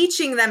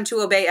 teaching them to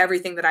obey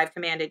everything that I've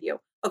commanded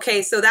you.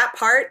 Okay, so that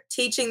part,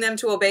 teaching them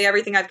to obey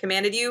everything I've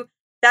commanded you,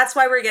 that's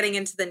why we're getting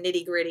into the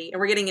nitty gritty and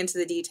we're getting into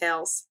the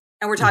details.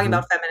 And we're talking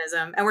about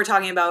feminism and we're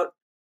talking about,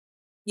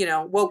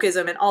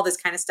 wokeism and all this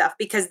kind of stuff,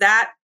 because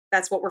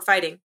that's what we're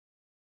fighting.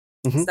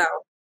 Mm-hmm. So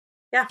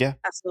yeah,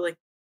 absolutely.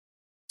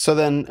 So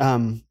then,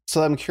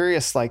 so I'm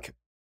curious,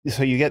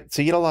 so you get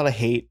a lot of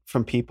hate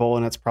from people,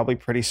 and it's probably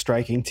pretty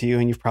striking to you,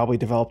 and you've probably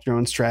developed your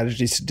own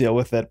strategies to deal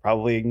with it,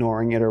 probably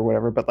ignoring it or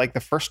whatever. But like the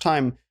first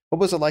time, what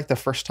was it like the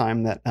first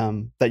time that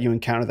you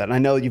encountered that? And I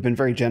know you've been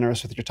very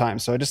generous with your time,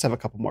 so I just have a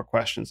couple more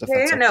questions, if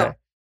that's okay. No.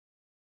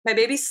 My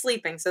baby's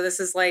sleeping, so this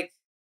is like,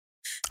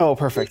 oh,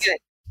 perfect. Really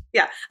good.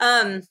 Yeah.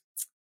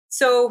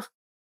 So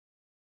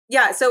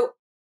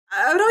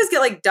I would always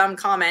get dumb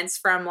comments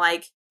from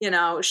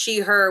she,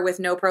 her with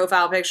no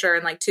profile picture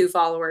and 2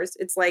 followers.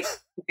 It's like,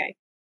 okay.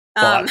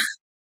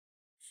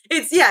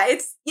 It's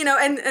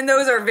and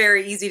those are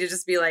very easy to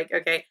just be like,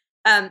 okay.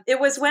 It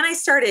was when I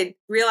started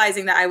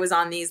realizing that I was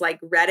on these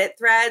Reddit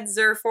threads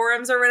or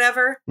forums or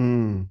whatever.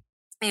 And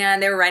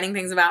they were writing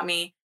things about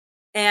me.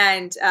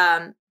 And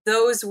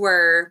those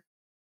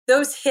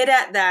hit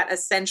at that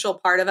essential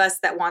part of us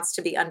that wants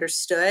to be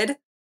understood,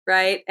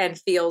 right? And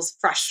feels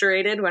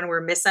frustrated when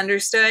we're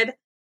misunderstood.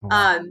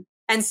 Wow.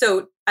 And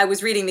so I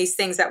was reading these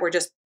things that were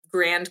just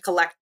grand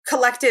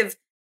collective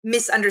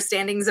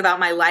misunderstandings about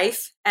my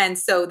life. And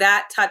so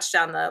that touched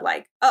on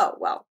the oh,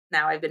 well,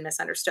 now I've been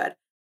misunderstood.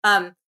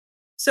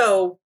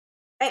 So,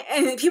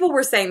 and people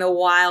were saying the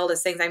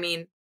wildest things. I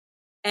mean,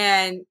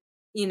 and,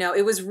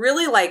 it was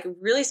really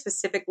really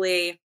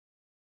specifically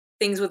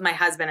things with my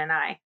husband and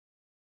I.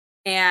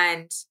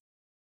 And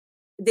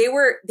they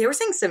were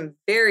saying some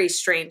very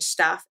strange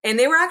stuff. And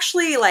they were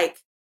actually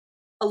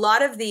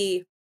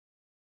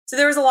so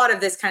there was a lot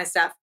of this kind of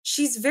stuff.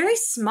 She's very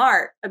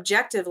smart,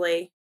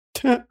 objectively,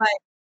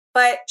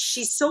 but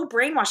she's so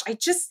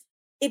brainwashed.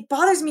 It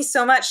bothers me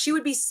so much. She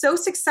would be so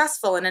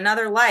successful in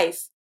another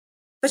life,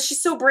 but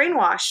she's so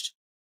brainwashed,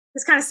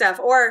 this kind of stuff.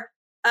 Or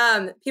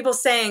people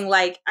saying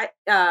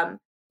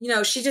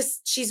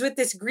she's with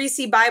this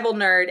greasy Bible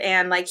nerd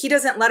and he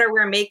doesn't let her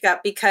wear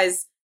makeup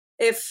because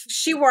if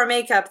she wore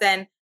makeup,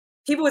 then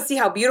people would see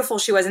how beautiful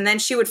she was, and then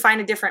she would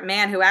find a different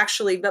man who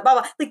actually blah, blah,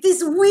 blah.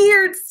 This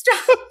weird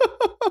stuff.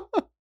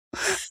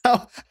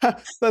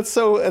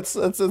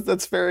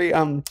 That's very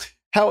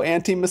how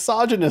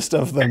anti-misogynist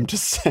of them to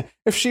say,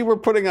 if she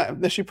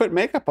put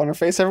makeup on her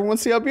face, everyone would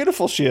see how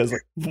beautiful she is.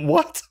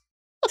 What?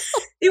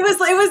 It was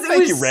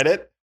Thank you,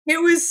 Reddit.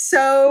 It was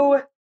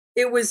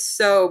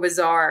so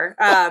bizarre.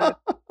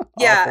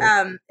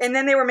 Yeah. And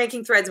then they were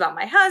making threads about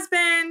my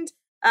husband.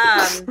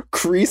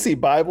 Greasy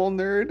Bible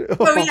nerd.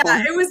 Oh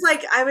yeah, it was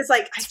I was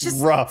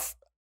rough.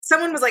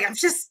 Someone was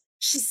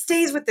she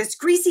stays with this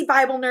greasy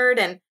Bible nerd,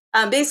 and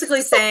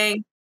basically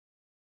saying,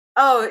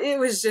 oh, it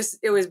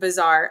was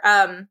bizarre.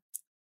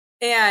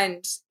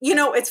 And,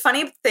 the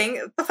funny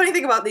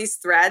thing about these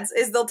threads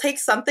is they'll take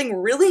something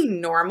really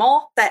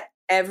normal that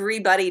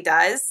everybody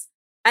does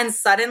and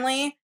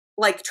suddenly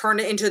like turn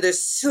it into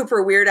this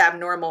super weird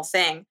abnormal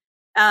thing.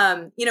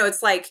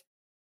 It's like,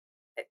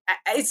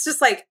 it's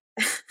just like,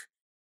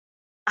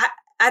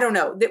 I don't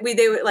know.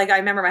 They like, I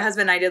remember my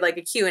husband and I did like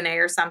a Q&A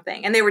or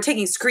something, and they were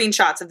taking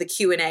screenshots of the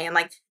Q&A and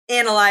like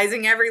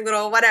analyzing every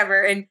little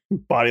whatever. And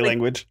body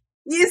language.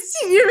 You're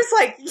just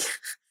like,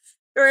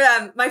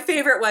 or my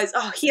favorite was,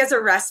 he has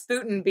a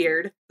Rasputin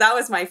beard. That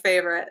was my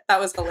favorite. That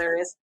was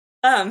hilarious.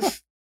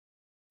 It's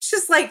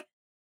just like,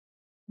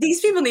 these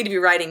people need to be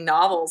writing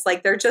novels.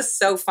 Like, they're just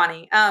so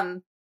funny.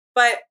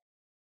 But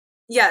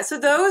yeah, so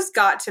those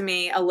got to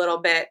me a little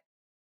bit.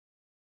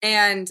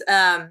 And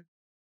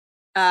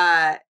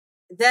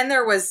then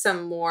there was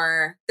some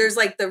more, there's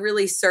like the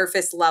really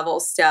surface level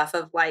stuff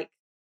of like,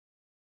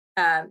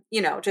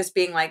 just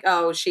being like,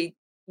 oh, she's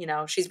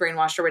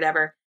brainwashed or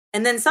whatever.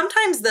 And then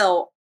sometimes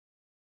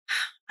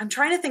I'm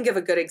trying to think of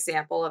a good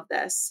example of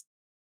this.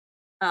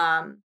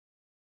 But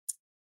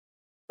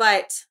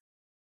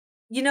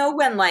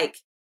when like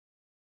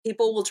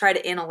people will try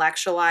to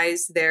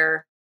intellectualize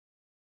their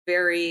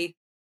very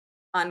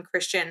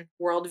unchristian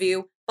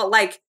worldview, but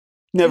like,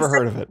 never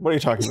heard of it. What are you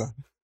talking about?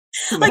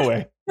 No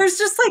way.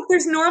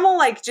 There's normal,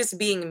 like just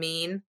being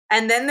mean.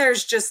 And then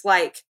there's just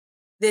like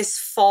this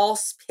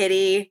false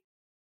pity,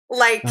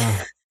 like,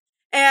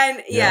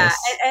 and yeah,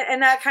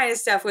 and that kind of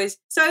stuff was,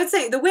 so I would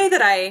say the way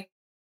that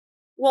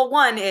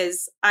one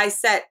is I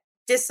set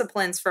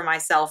disciplines for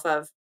myself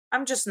of,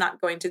 I'm just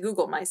not going to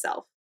Google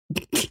myself.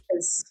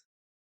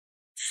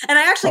 And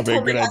I actually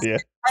told my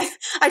husband,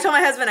 I told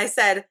my husband, I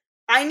said,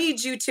 I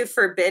need you to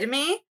forbid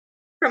me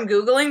from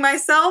Googling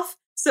myself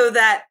so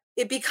that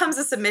it becomes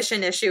a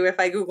submission issue if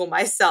I Google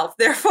myself.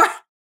 Therefore,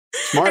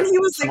 smart, and he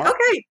was like,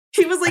 okay.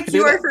 He was like,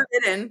 you are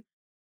forbidden.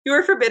 You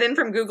are forbidden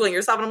from Googling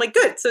yourself. And I'm like,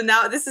 good. So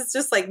now this is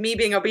just like me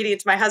being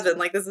obedient to my husband.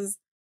 Like, this is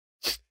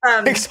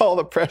takes all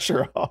the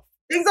pressure off.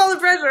 Takes all the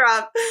pressure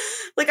off.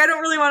 Like, I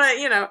don't really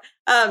want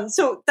to,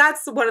 so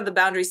that's one of the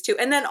boundaries too.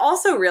 And then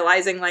also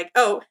realizing like,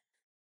 oh,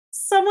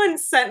 someone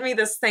sent me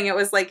this thing. It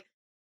was like,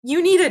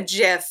 you need a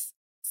GIF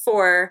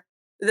for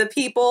the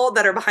people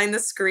that are behind the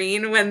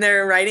screen when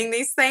they're writing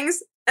these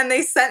things. And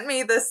they sent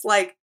me this,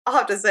 like, I'll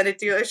have to send it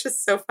to you. It's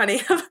just so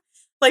funny.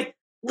 Like,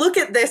 look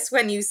at this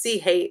when you see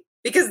hate,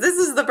 because this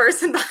is the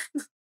person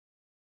behind.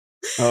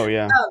 Oh,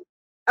 yeah.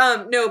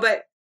 No,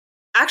 but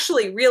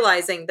actually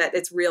realizing that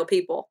it's real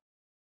people.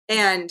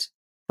 And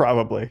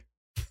Probably.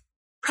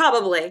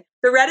 The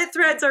Reddit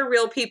threads are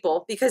real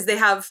people because they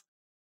have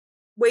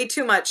way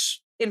too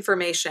much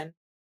information.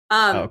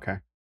 Okay.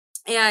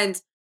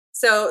 And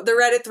so the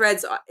Reddit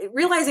threads,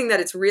 realizing that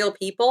it's real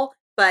people,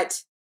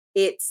 but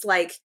it's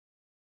like,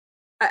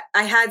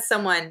 I had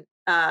someone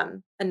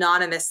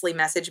anonymously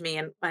message me,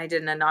 and I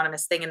did an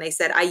anonymous thing, and they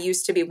said, I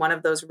used to be one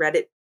of those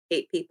Reddit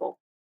hate people.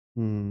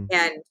 And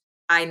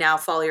I now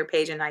follow your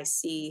page and I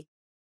see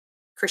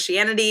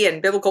Christianity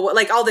and biblical,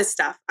 like all this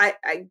stuff. I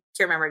can't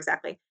remember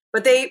exactly,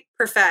 but they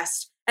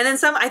professed. And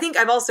then I think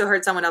I've also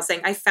heard someone else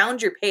saying, I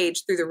found your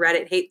page through the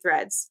Reddit hate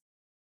threads,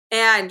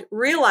 and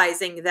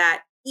realizing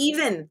that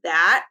even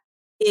that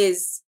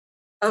is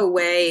a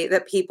way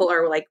that people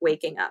are like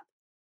waking up,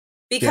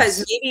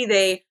 because maybe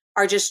they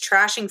are just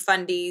trashing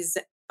fundies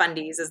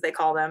as they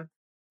call them.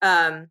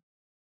 I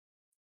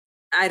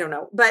don't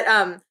know, but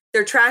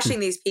they're trashing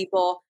these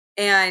people.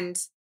 And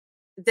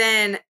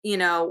then,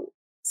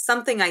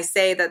 something I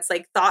say that's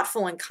like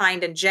thoughtful and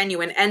kind and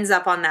genuine ends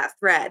up on that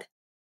thread.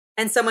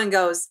 And someone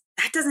goes,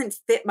 that doesn't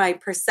fit my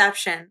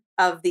perception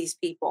of these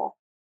people.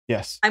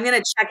 Yes. I'm going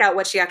to check out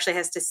what she actually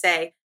has to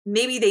say.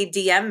 Maybe they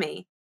DM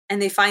me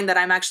and they find that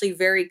I'm actually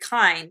very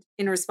kind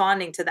in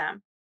responding to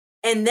them.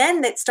 And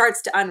then it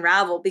starts to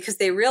unravel because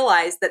they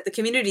realize that the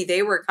community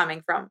they were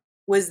coming from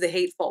was the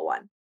hateful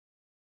one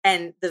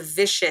and the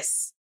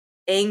vicious,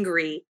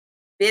 angry,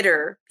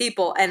 bitter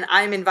people. And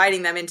I'm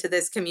inviting them into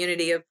this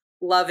community of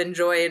love and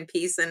joy and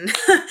peace. And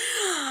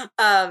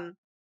I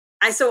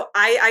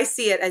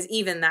see it as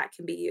even that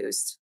can be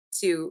used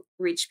to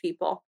reach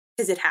people,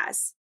 because it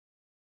has.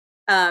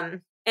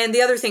 And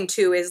the other thing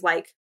too is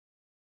like,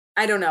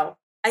 I don't know.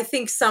 I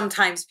think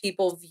sometimes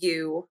people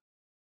view,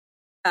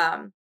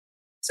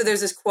 so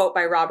there's this quote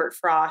by Robert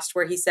Frost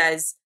where he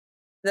says,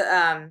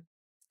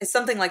 it's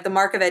something like, the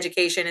mark of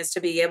education is to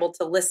be able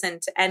to listen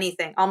to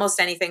anything, almost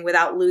anything,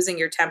 without losing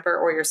your temper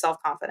or your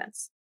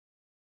self-confidence.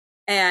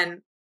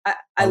 And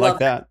I love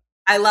that.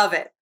 I love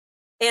it.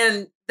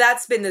 And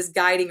that's been this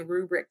guiding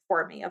rubric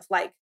for me of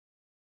like,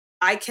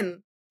 I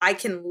can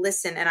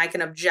listen and I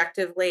can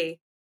objectively,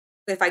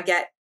 if I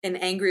get an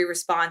angry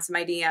response in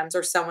my DMs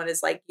or someone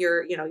is like,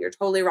 you're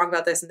totally wrong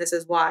about this and this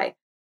is why,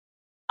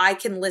 I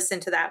can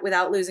listen to that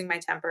without losing my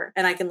temper,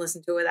 and I can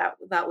listen to it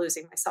without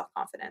losing my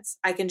self-confidence.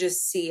 I can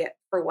just see it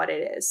for what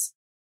it is.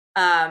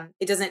 I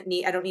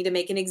don't need to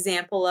make an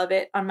example of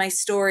it on my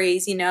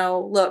stories.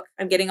 Look,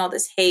 I'm getting all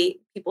this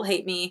hate. People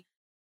hate me.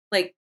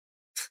 Like,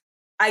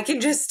 I can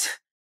just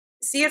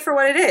see it for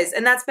what it is.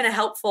 And that's been a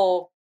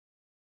helpful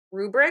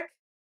rubric.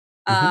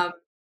 um,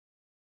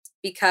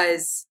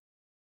 because,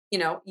 you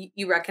know,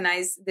 you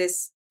recognize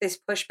this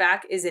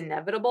pushback is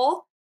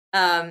inevitable.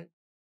 And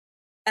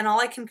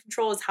all I can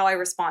control is how I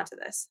respond to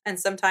this. And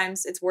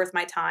sometimes it's worth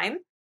my time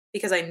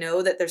because I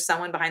know that there's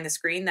someone behind the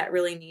screen that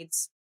really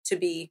needs to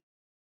be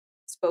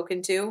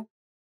spoken to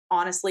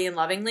honestly and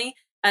lovingly.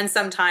 And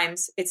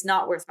sometimes it's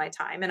not worth my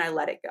time and I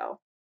let it go.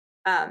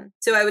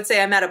 So I would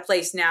say I'm at a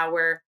place now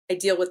where I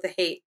deal with the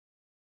hate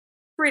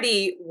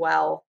pretty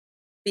well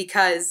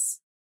because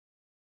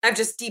I've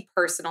just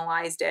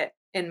depersonalized it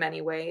in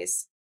many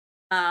ways.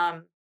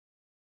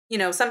 You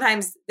know,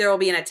 sometimes there will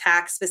be an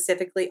attack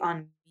specifically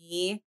on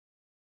me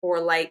or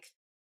like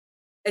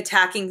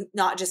attacking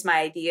not just my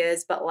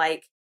ideas, but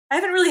like I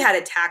haven't really had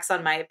attacks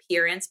on my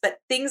appearance, but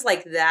things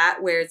like that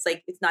where it's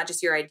like it's not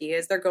just your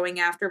ideas they're going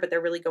after, but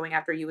they're really going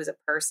after you as a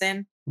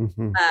person.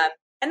 And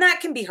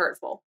that can be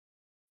hurtful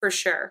for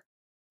sure.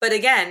 But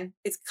again,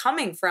 it's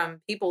coming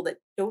from people that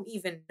don't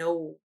even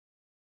know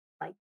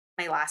like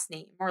my last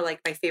name or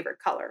like my favorite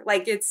color.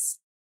 Like it's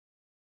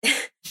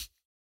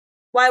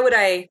why would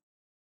I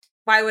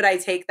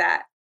take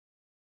that?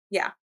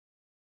 Yeah.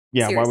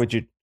 Yeah.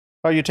 Seriously.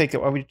 Why would you take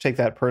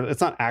that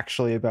it's not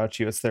actually about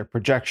you. It's their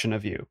projection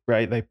of you.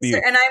 Right.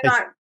 And I'm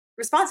not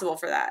responsible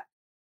for that.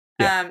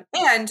 Yeah.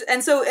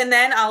 And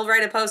then I'll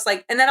write a post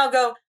like, and then I'll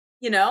go,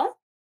 you know,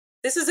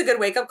 this is a good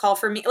wake up call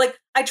for me. Like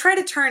I try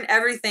to turn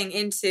everything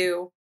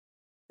into,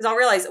 because I'll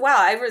realize, wow,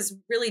 I was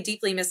really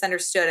deeply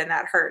misunderstood and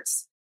that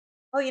hurts.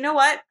 Well, you know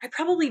what? I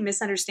probably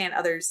misunderstand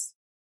others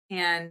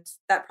and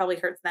that probably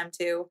hurts them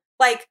too.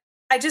 Like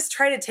I just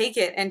try to take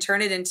it and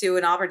turn it into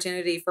an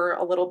opportunity for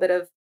a little bit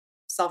of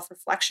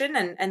self-reflection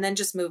and then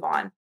just move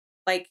on.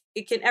 Like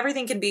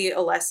everything can be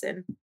a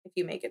lesson if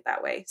you make it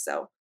that way.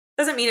 So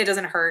doesn't mean it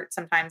doesn't hurt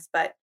sometimes,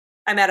 but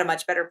I'm at a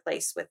much better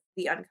place with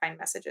the unkind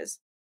messages.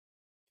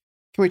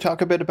 Can we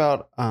talk a bit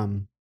about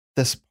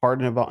this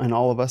part in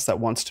all of us that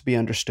wants to be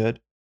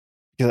understood?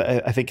 Because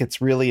I think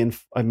it's really,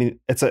 I think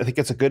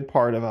it's a good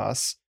part of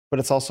us, but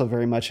it's also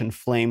very much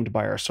inflamed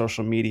by our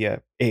social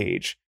media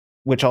age,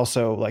 which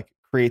also like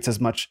creates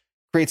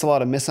a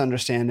lot of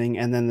misunderstanding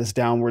and then this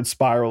downward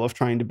spiral of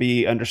trying to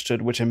be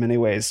understood, which in many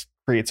ways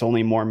creates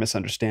only more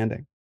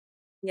misunderstanding.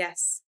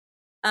 Yes.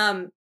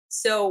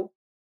 So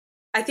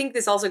I think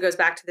this also goes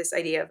back to this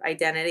idea of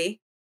identity.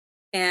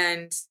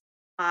 And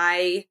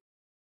I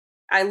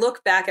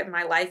look back at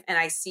my life and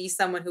I see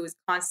someone who is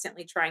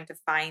constantly trying to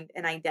find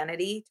an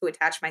identity to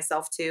attach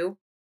myself to.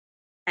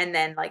 And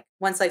then like,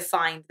 once I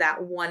find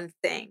that one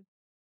thing,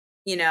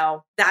 you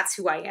know, that's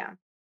who I am.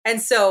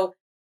 And so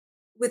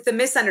with the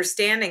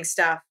misunderstanding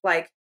stuff,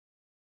 like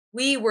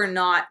we were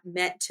not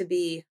meant to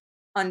be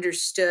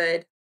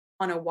understood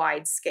on a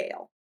wide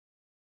scale.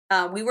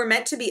 We were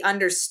meant to be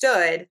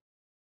understood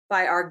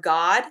by our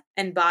God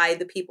and by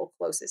the people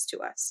closest to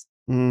us.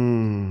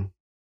 And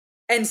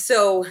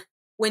so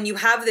when you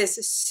have this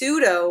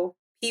pseudo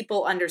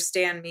people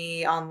understand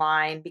me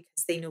online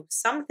because they know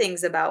some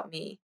things about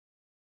me,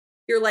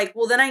 you're like,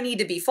 well, then I need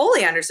to be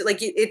fully understood. Like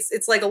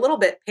it's like a little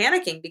bit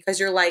panicking because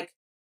you're like,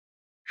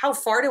 how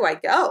far do I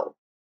go?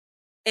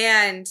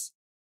 And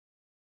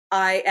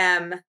I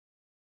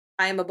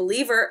am a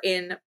believer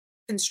in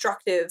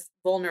constructive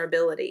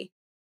vulnerability.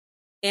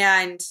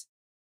 And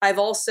I've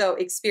also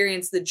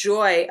experienced the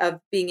joy of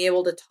being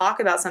able to talk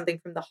about something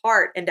from the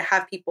heart and to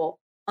have people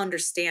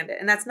understand it.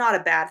 And that's not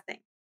a bad thing.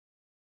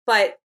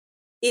 But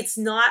it's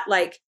not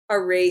like a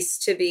race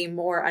to be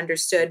more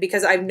understood,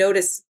 because I've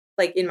noticed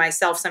like in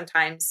myself,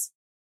 sometimes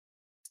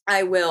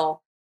I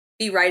will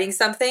be writing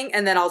something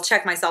and then I'll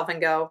check myself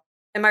and go,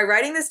 am I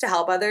writing this to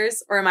help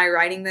others? Or am I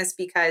writing this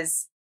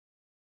because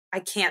I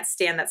can't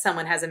stand that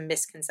someone has a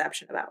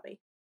misconception about me?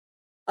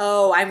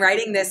 Oh, I'm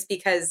writing this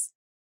because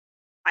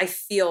I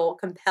feel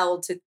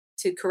compelled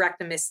to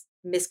correct a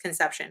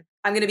misconception.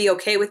 I'm going to be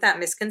okay with that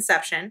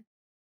misconception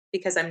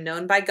because I'm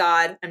known by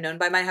God. I'm known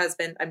by my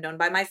husband. I'm known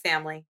by my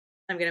family.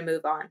 I'm going to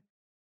move on.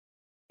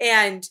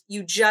 And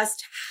you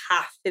just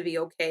have to be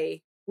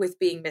okay with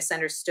being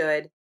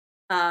misunderstood.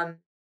 And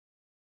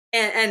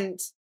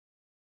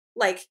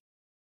like,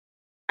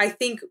 I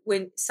think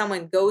when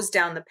someone goes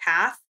down the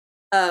path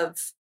of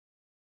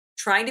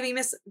trying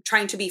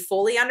to be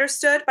fully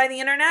understood by the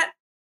internet,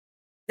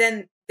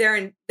 then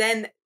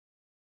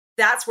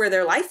that's where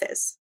their life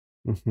is.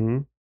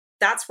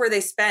 That's where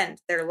they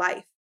spend their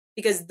life,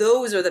 because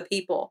those are the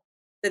people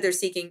that they're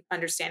seeking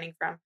understanding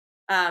from.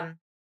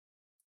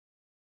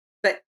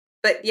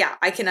 But yeah,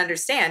 I can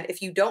understand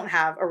if you don't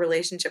have a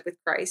relationship with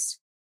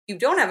Christ, you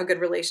don't have a good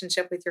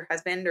relationship with your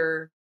husband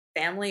or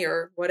family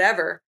or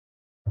whatever,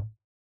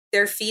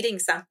 they're feeding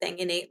something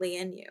innately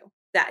in you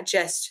that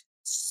just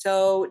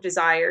so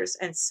desires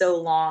and so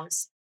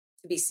longs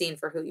to be seen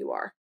for who you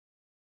are.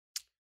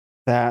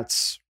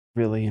 That's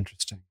really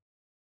interesting,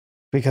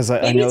 because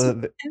I know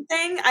that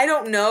thing. I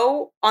don't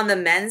know on the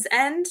men's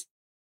end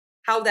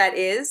how that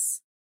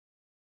is.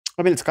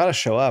 I mean, it's got to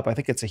show up. I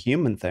think it's a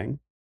human thing.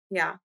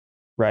 Yeah.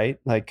 Right.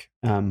 Like,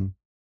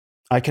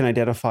 I can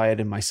identify it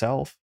in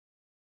myself.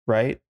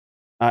 Right.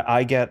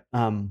 I get,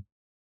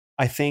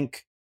 I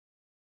think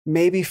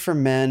maybe for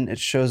men, it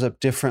shows up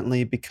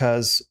differently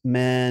because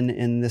men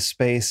in this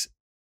space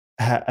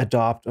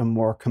adopt a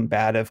more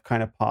combative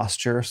kind of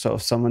posture. So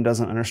if someone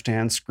doesn't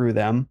understand, screw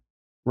them,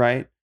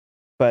 right?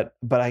 But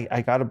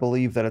I got to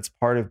believe that it's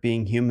part of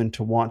being human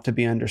to want to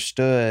be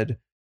understood,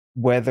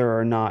 whether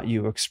or not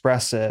you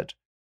express it.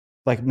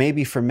 Like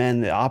maybe for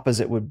men, the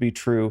opposite would be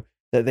true,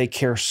 that they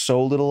care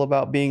so little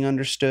about being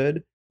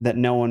understood that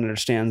no one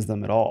understands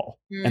them at all,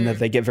 and that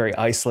they get very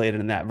isolated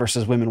in that,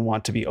 versus women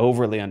want to be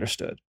overly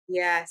understood.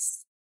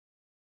 Yes.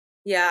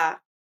 Yeah.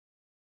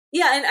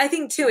 Yeah. And I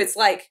think too, it's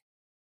like,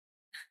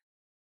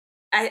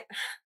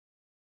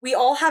 we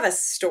all have a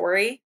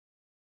story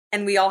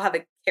and we all have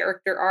a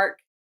character arc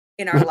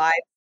in our life.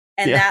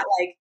 And that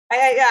like,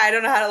 I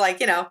don't know how to like,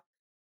 the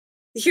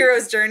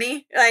hero's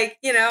journey, like,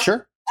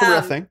 Sure. It's a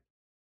real thing.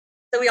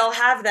 So we all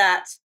have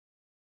that.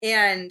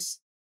 And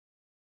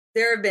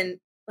there have been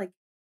like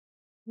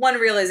one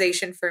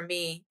realization for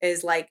me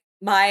is like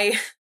my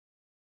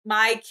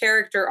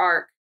character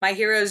arc, my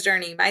hero's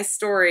journey, my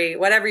story,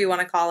 whatever you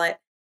want to call it,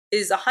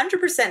 is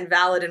 100%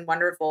 valid and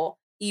wonderful,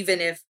 even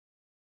if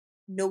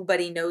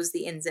nobody knows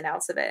the ins and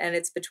outs of it. And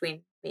it's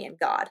between me and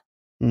God.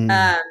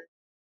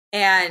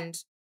 And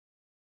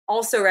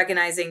also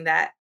recognizing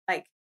that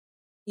like,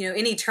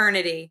 in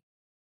eternity,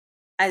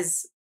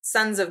 as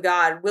sons of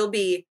God, we'll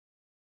be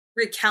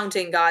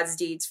recounting God's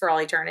deeds for all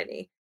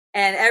eternity.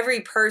 And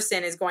every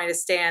person is going to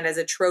stand as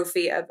a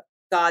trophy of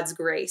God's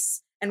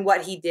grace and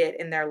what he did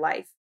in their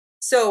life.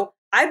 So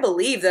I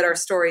believe that our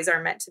stories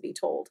are meant to be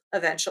told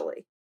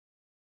eventually.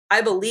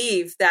 I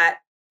believe that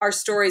our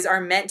stories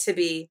are meant to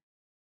be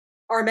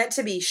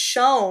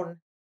shown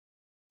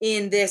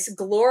in this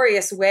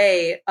glorious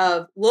way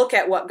of look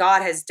at what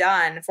God has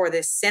done for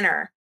this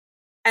sinner.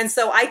 And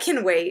so I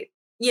can wait,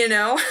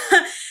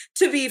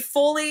 to be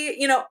fully,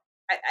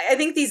 I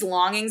think these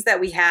longings that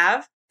we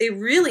have, they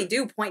really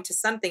do point to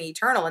something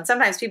eternal. And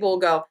sometimes people will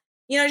go,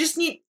 you don't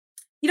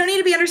need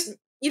to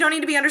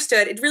be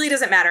understood. It really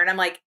doesn't matter. And I'm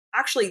like,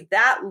 actually,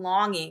 that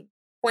longing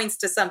points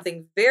to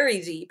something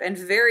very deep and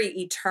very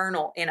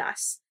eternal in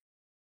us.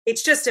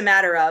 It's just a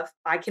matter of,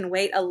 I can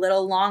wait a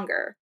little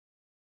longer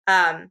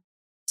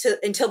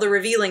until the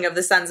revealing of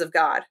the sons of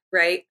God,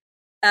 right?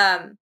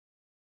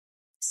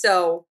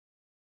 So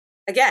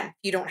again, if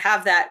you don't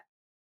have that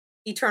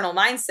eternal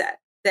mindset,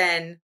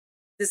 then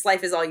this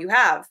life is all you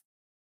have.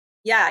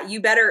 Yeah,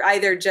 you better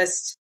either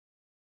just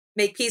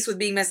make peace with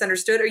being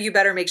misunderstood, or you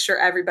better make sure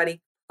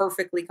everybody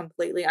perfectly,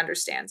 completely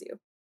understands you.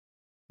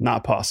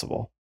 Not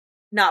possible.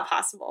 Not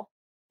possible.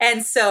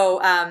 And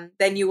so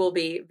then you will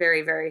be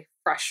very, very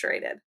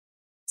frustrated.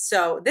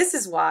 So this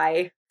is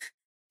why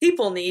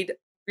people need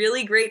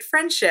really great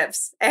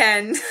friendships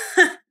and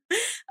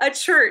a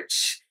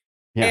church.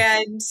 Yeah.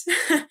 And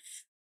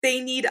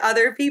they need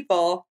other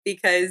people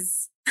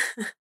because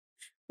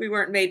we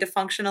weren't made to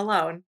function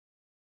alone.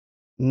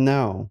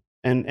 No.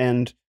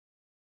 And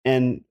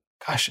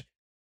gosh,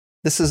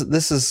 this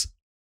is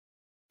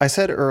I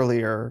said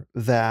earlier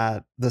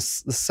that the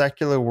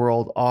secular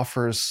world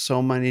offers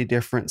so many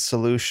different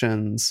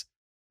solutions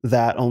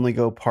that only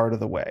go part of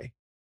the way.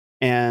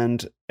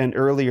 And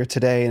earlier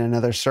today, in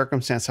another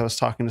circumstance, I was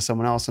talking to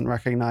someone else and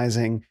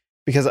recognizing,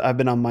 because I've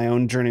been on my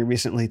own journey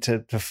recently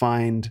to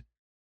find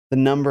the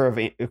number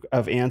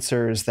of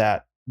answers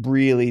that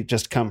really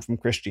just come from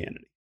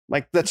Christianity.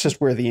 Like that's just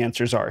where the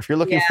answers are. If you're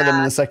looking for them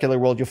in the secular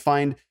world, you'll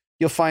find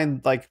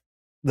like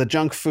the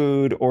junk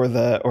food or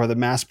the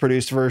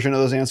mass-produced version of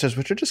those answers,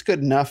 which are just good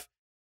enough,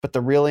 but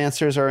the real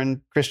answers are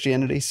in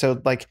Christianity.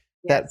 So like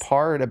that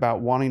part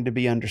about wanting to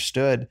be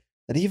understood,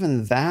 that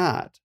even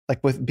that,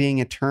 like with being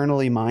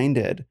eternally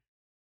minded,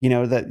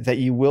 that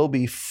you will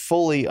be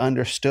fully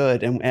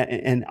understood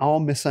and all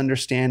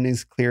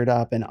misunderstandings cleared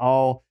up and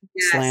all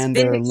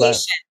slander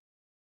left.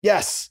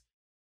 Yes,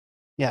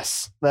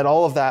 that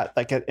all of that,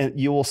 like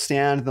you will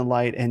stand in the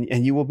light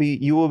and you will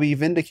be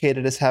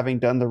vindicated as having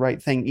done the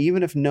right thing,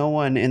 even if no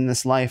one in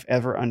this life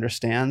ever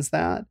understands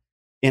that.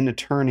 In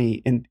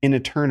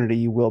eternity,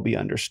 you will be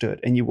understood,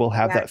 and you will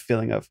have that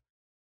feeling of,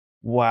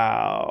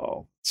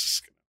 wow, it's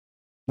just gonna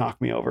knock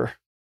me over.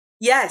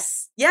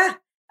 Yes, yeah.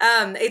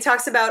 It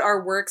talks about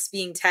our works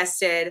being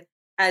tested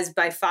as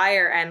by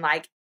fire, and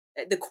like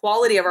the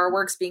quality of our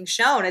works being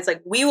shown. It's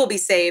like we will be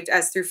saved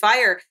as through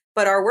fire.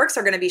 But our works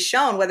are going to be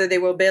shown, whether they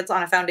were built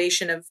on a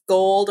foundation of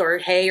gold or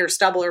hay or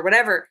stubble or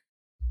whatever.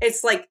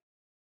 It's like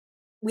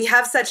we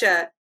have such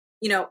a,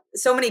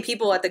 so many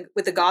people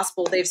with the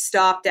gospel, they've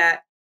stopped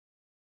at,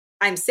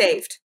 I'm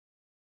saved.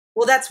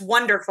 Well, that's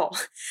wonderful.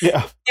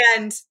 Yeah.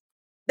 And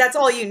that's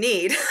all you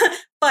need.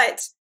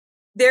 But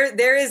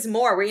there is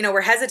more. We're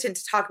hesitant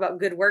to talk about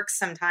good works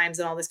sometimes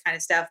and all this kind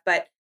of stuff.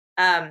 But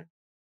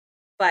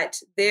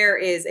there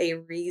is a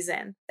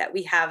reason that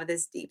we have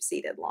this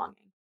deep-seated longing.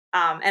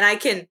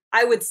 And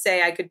I would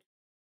say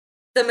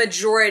the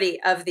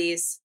majority of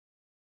these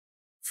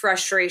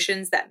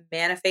frustrations that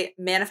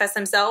manifest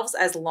themselves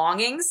as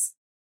longings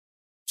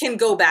can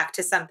go back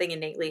to something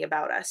innately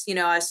about us.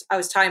 I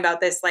was talking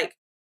about this, like,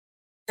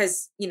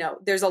 because,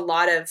 there's a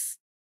lot of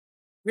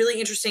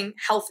really interesting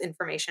health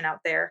information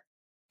out there.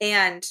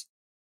 And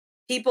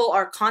people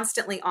are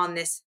constantly on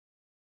this.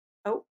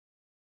 Oh,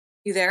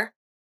 you there?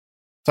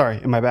 Sorry,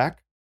 am I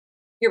back?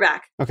 You're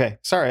back. Okay,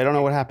 sorry, I don't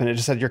know what happened. It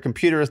just said your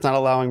computer is not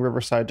allowing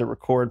Riverside to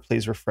record.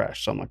 Please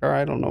refresh. So I'm like, all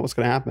right, I don't know what's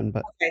going to happen,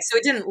 but Okay, so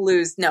it didn't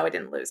lose. No, it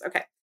didn't lose.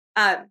 Okay.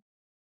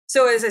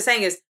 So as I was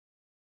saying is,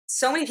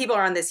 so many people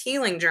are on this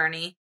healing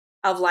journey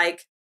of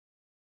like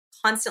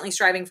constantly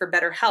striving for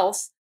better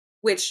health,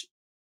 which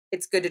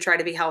it's good to try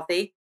to be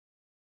healthy,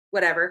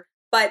 whatever.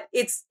 But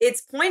it's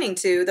pointing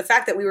to the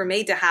fact that we were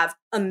made to have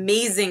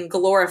amazing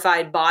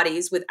glorified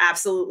bodies with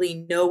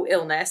absolutely no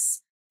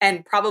illness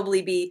and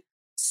probably be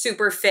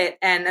super fit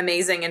and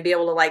amazing and be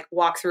able to like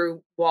walk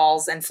through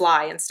walls and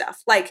fly and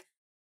stuff. Like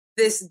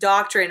this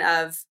doctrine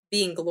of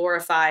being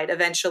glorified,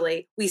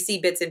 eventually we see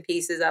bits and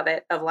pieces of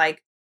it, of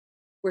like,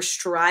 we're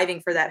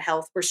striving for that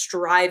health. We're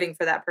striving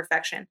for that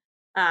perfection.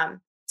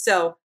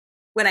 So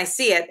when I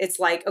see it, it's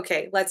like,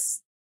 okay,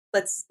 let's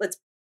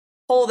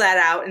pull that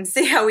out and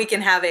see how we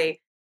can have a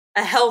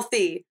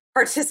healthy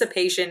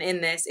participation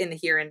in this in the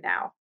here and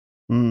now.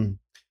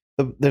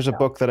 There's a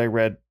book that I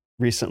read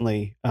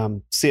recently.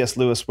 C.S.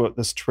 Lewis wrote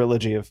this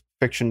trilogy of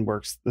fiction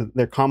works.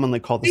 They're commonly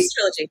called the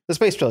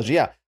Space Trilogy.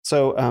 Yeah.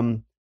 So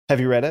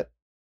have you read it?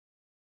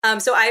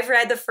 So I've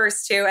read the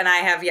first two and I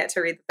have yet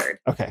to read the third.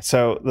 Okay.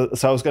 So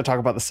I was going to talk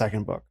about the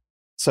second book.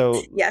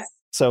 So yes.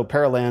 So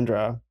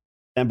Paralandra,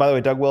 and by the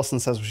way, Doug Wilson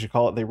says we should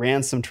call it the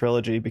Ransom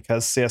Trilogy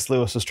because C.S.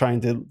 Lewis was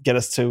trying to get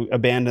us to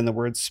abandon the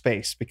word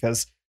space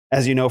because,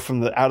 as you know, from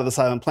the Out of the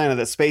Silent Planet,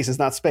 that space is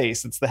not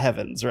space, it's the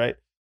heavens, right?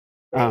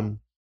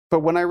 But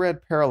when I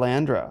read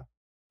Paralandra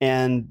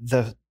and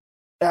the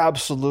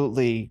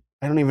absolutely,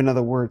 I don't even know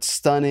the word,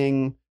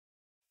 stunning,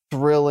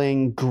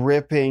 thrilling,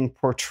 gripping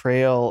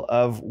portrayal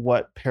of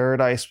what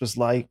paradise was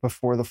like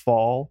before the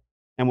fall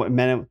and what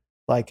meant,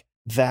 like,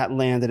 that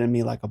landed in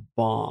me like a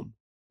bomb.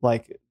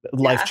 Like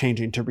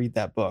life-changing to read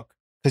that book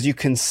because you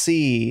can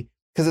see,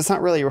 because it's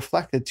not really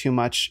reflected too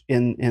much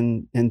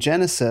in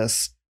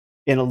Genesis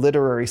in a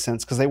literary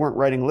sense because they weren't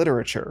writing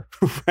literature,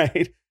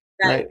 right?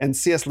 And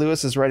C.S.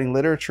 Lewis is writing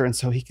literature, and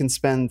so he can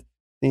spend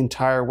the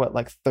entire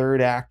third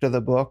act of the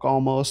book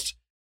almost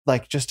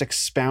like just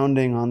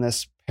expounding on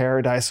this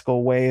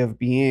paradisical way of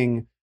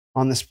being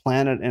on this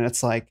planet, and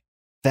it's like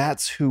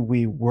that's who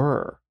we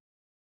were,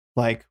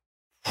 like.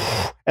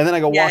 And then I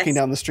go walking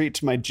down the street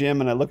to my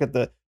gym and I look at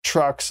the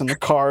trucks and the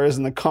cars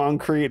and the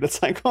concrete.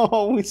 It's like,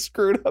 oh, we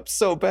screwed up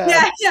so bad.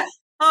 Yeah.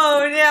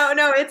 Oh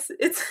no, it's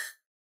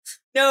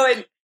no.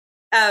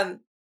 And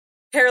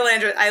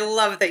Paralandra, I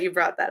love that you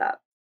brought that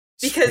up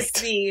because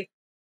Sweet.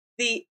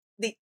 the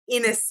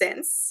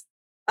innocence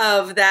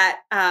of that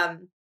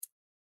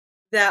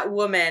that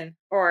woman,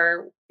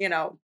 or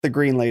the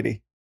green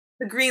lady,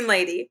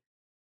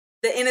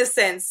 the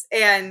innocence,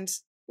 and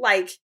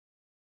like.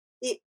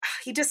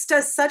 He just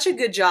does such a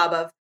good job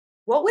of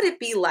what would it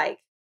be like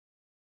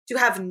to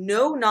have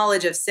no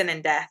knowledge of sin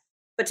and death,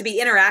 but to be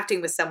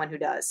interacting with someone who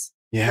does,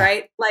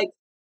 right? Like,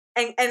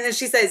 and then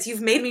she says,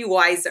 "You've made me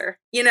wiser,"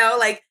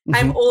 like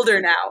I'm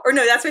older now, or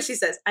no, that's what she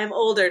says. I'm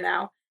older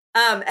now.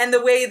 And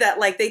the way that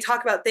like they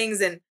talk about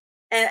things and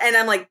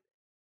I'm like,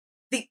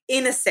 the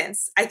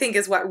innocence, I think,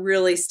 is what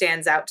really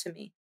stands out to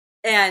me,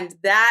 and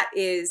that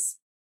is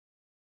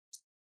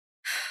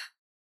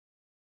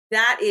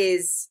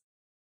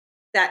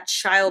that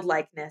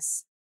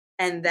childlikeness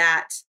and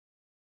that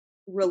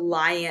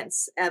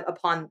reliance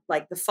upon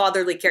like the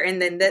fatherly care.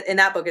 And then in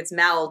that book, it's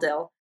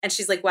Maladil. And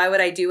she's like, why would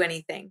I do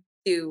anything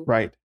to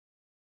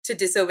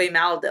disobey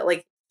Maladil?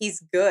 Like,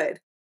 he's good.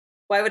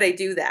 Why would I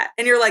do that?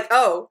 And you're like,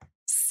 oh,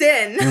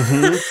 sin.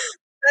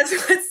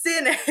 That's what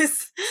sin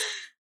is.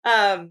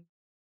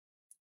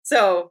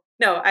 So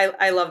no,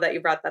 I love that you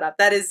brought that up.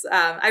 That is,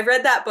 I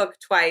read that book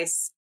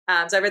twice.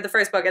 So I read the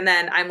first book and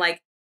then I'm like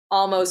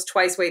almost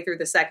twice way through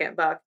the second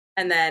book.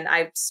 And then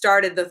I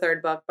started the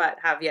third book, but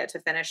have yet to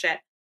finish it.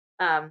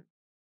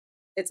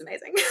 It's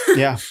amazing.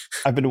 Yeah,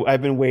 I've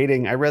been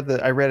waiting. I read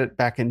it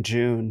back in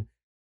June,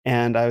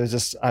 and I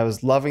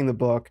was loving the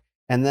book.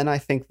 And then I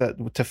think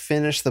that to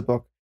finish the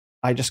book,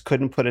 I just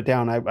couldn't put it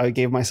down. I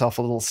gave myself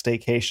a little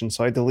staycation,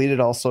 so I deleted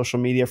all social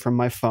media from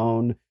my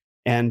phone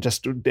and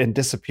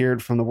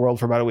disappeared from the world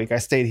for about a week. I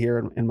stayed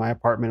here in my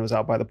apartment. Was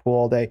out by the pool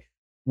all day.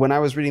 When I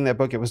was reading that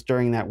book, it was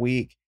during that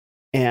week.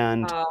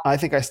 And I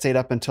think I stayed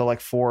up until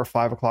like 4 or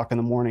 5 o'clock in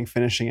the morning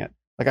finishing it.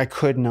 Like I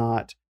could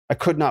not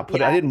put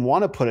it. I didn't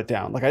want to put it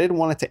down. Like I didn't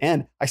want it to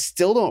end. I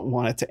still don't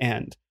want it to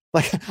end.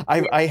 Like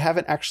I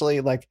haven't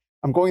actually, like,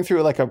 I'm going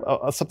through like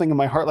a something in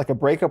my heart, like a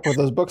breakup with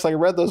those books. Like I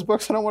read those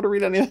books. I don't want to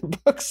read any other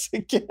books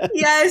again.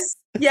 Yes.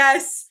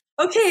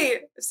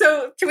 Okay.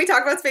 So can we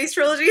talk about Space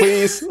Trilogy?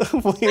 Please.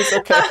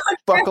 Okay.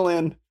 Buckle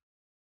in.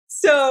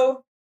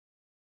 So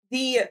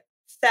the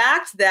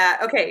fact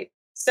that,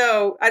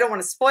 so I don't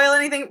want to spoil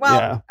anything.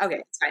 Well, okay,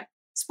 it's fine.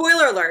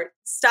 Spoiler alert.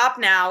 Stop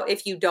now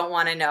if you don't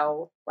want to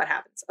know what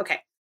happens. Okay.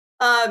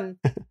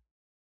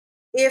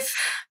 If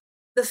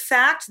the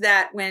fact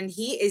that when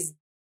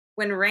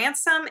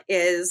Ransom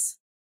is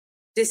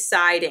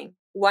deciding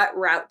what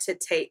route to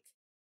take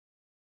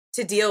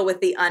to deal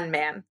with the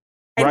unman,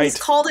 And right. he's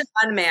called an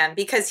unman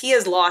because he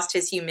has lost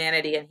his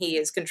humanity and he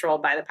is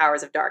controlled by the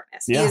powers of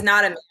darkness. Yeah. He is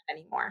not a man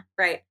anymore,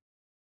 right?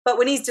 But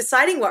when he's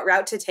deciding what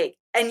route to take,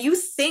 and you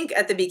think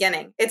at the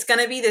beginning, it's going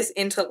to be this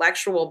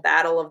intellectual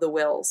battle of the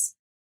wills.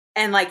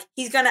 And like,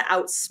 he's going to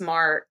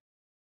outsmart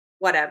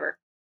whatever.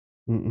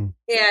 Mm-mm.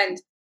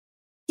 And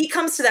he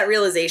comes to that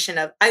realization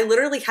of, I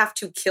literally have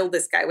to kill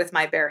this guy with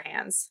my bare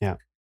hands. Yeah.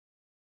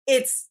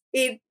 It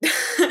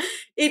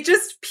it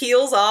just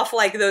peels off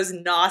like those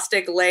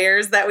Gnostic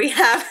layers that we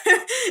have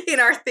in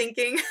our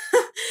thinking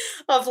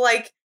of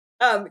like,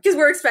 because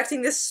we're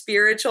expecting this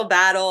spiritual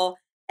battle,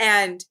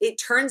 and it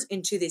turns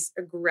into this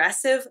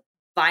aggressive,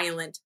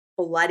 violent,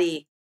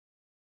 bloody.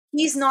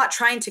 He's not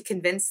trying to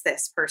convince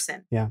this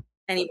person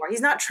anymore.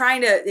 He's not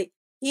trying to,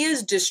 he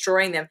is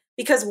destroying them,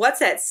 because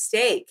what's at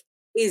stake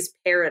is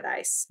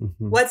paradise.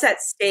 Mm-hmm. What's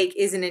at stake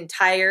is an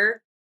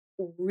entire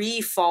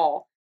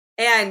refall.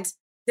 And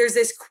there's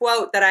this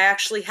quote that I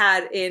actually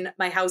had in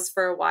my house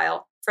for a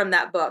while from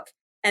that book.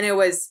 And it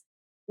was,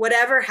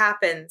 whatever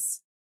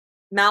happens,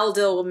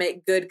 Maladil will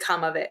make good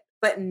come of it,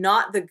 but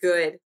not the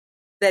good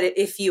that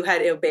if you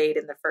had obeyed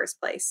in the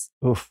first place.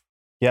 Oof.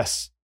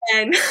 Yes.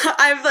 And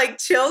I've like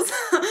chills.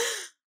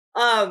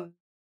 And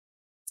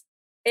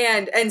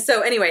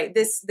so anyway,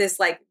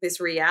 this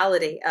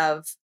reality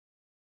of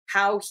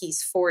how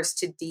he's forced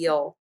to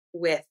deal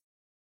with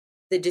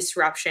the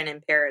disruption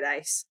in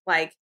paradise.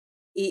 Like,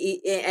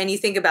 and you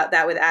think about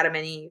that with Adam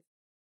and Eve,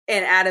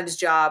 and Adam's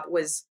job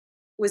was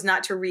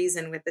not to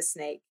reason with the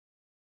snake.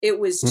 It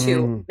was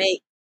to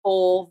make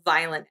whole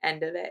violent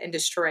end of it and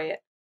destroy it.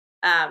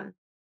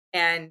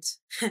 And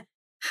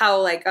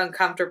how like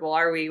uncomfortable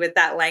are we with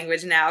that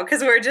language now?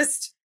 Because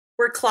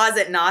we're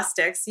closet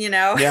Gnostics, you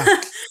know? Yeah.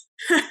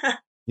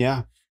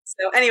 Yeah.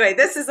 So anyway,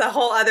 this is a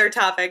whole other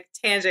topic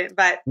tangent,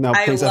 but No,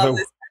 I please, love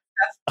this.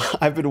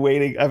 I've been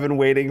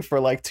waiting for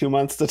like 2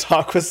 months to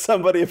talk with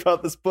somebody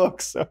about this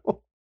book. So,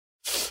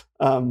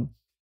 and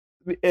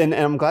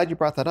I'm glad you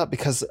brought that up,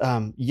 because,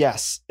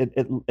 yes,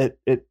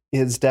 it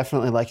is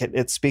definitely like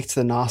it speaks to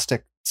the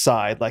Gnostic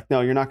side. Like,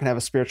 no, you're not going to have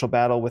a spiritual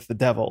battle with the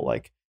devil.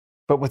 Like,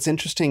 but what's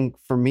interesting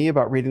for me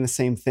about reading the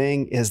same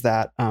thing is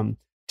that,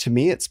 to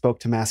me, it spoke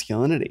to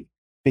masculinity,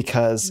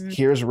 because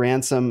here's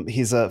Ransom.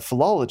 He's a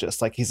philologist.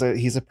 Like he's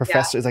a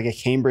professor. He's like a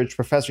Cambridge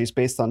professor. He's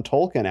based on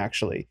Tolkien,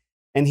 actually.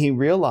 And he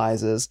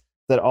realizes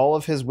that all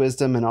of his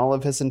wisdom and all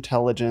of his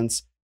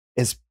intelligence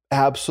is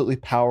absolutely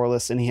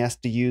powerless, and he has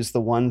to use the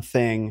one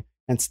thing,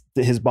 and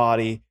his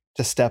body,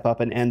 to step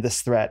up and end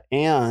this threat.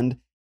 And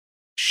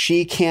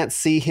she can't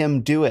see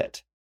him do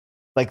it.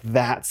 Like,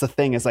 that's the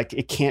thing, is like,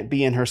 it can't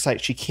be in her sight.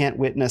 She can't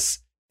witness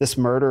this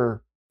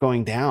murder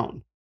going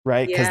down,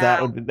 right? Because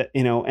that would,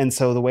 and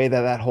so the way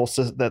that whole,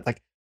 that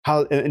like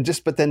how, and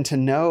just, but then to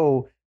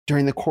know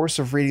during the course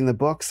of reading the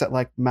books that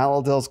like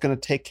Maladil's going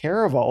to take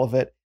care of all of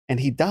it. And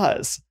he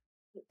does.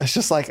 It's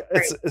just like,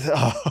 it's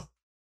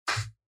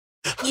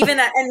even,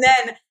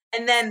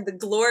 and then the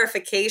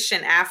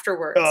glorification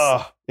afterwards.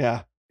 Oh,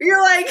 yeah.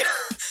 You're like,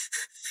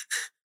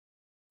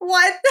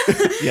 what?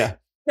 Yeah.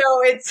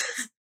 No,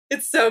 it's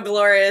so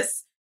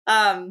glorious.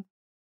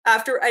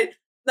 After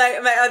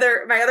my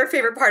other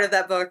favorite part of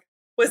that book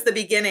was the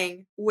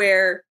beginning,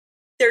 where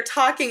they're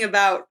talking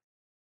about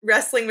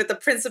wrestling with the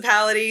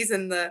principalities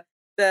and the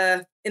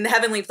in the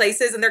heavenly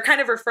places, and they're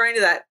kind of referring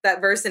to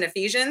that verse in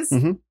Ephesians.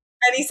 Mm-hmm.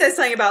 And he says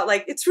something about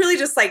like, it's really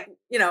just like,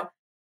 man,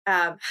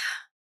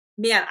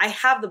 I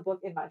have the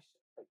book in my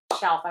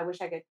shelf. I wish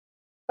I could,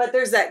 but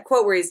there's that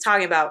quote where he's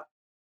talking about,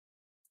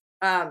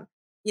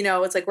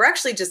 it's like, we're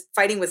actually just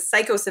fighting with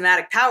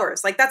psychosomatic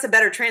powers. Like, that's a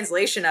better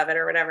translation of it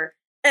or whatever.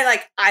 And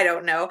like, I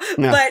don't know,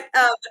 but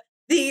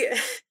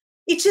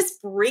it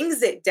just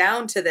brings it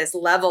down to this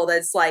level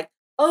that's like,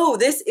 oh,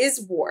 this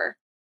is war.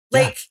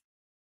 Like,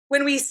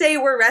 when we say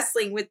we're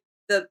wrestling with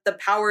the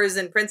powers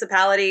and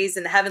principalities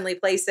and the heavenly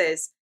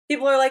places,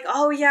 people are like,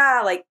 oh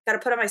yeah, like, got to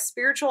put on my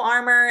spiritual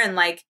armor. And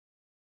like,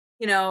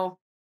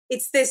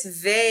 it's this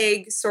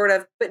vague sort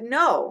of, but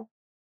no,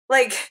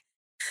 like,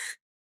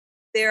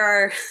 there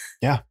are.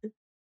 Yeah.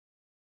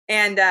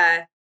 And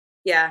I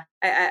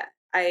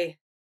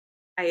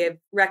have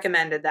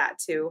recommended that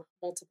to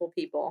multiple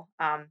people,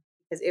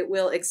 because it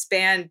will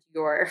expand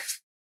your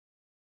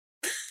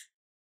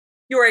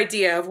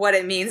idea of what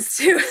it means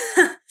to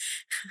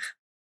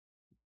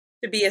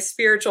be a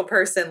spiritual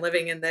person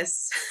living in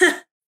this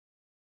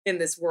in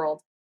this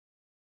world.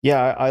 Yeah,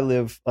 I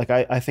live, like,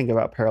 I think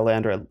about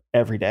Paralandra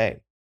every day,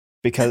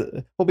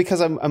 because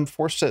I'm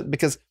forced to,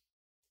 because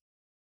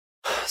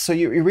so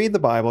you read the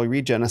Bible, you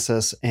read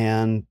Genesis,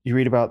 and you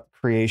read about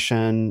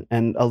creation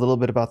and a little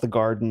bit about the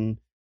garden,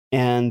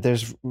 and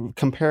there's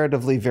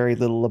comparatively very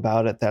little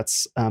about it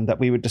that's that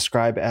we would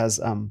describe as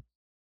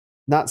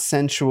not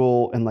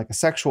sensual in like a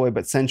sexual way,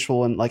 but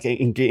sensual and like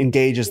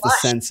engages the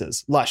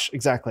senses. Lush,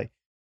 exactly.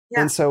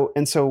 Yeah. And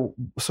so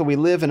we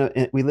live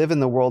in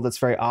the world that's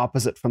very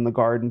opposite from the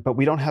garden, but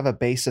we don't have a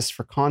basis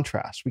for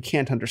contrast. We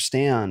can't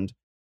understand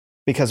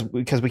because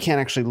we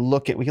can't actually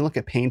we can look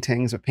at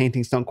paintings, but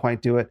paintings don't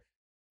quite do it.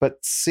 But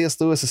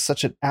C.S. Lewis is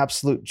such an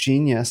absolute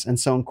genius and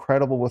so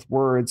incredible with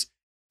words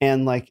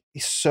and like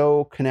he's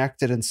so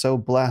connected and so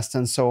blessed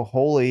and so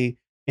holy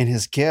in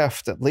his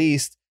gift, at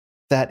least,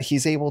 that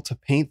he's able to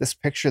paint this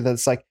picture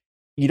that's like,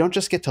 you don't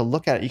just get to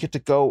look at it, you get to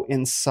go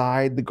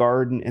inside the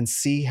garden and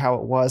see how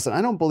it was. And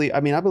I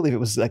believe it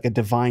was like a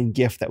divine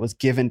gift that was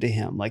given to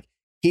him. Like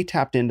he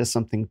tapped into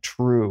something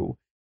true.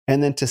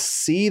 And then to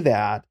see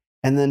that,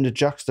 and then to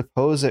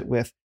juxtapose it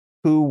with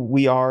who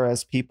we are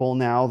as people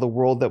now, the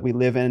world that we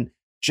live in,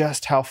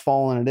 just how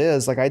fallen it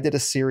is. Like I did a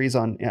series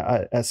on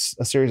a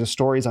series of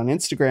stories on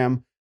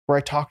Instagram where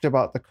I talked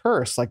about the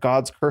curse, like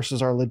God's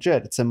curses are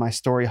legit. It's in my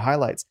story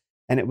highlights.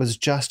 And it was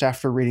just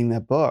after reading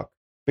that book,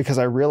 because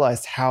I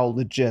realized how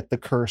legit the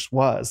curse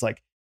was.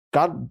 Like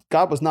God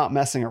was not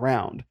messing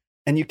around.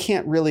 And you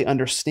can't really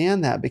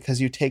understand that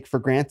because you take for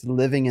granted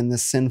living in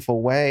this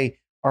sinful way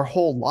our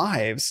whole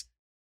lives.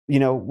 We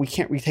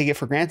take it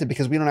for granted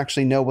because we don't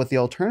actually know what the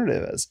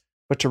alternative is.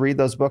 But to read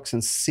those books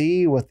and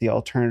see what the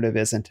alternative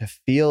is and to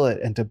feel it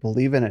and to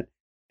believe in it,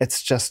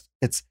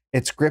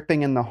 it's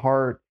gripping in the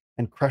heart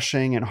and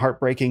crushing and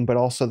heartbreaking, but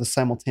also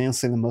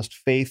simultaneously the most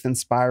faith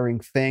inspiring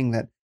thing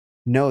that,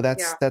 no,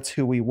 that's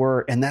who we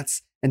were. And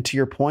to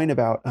your point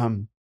about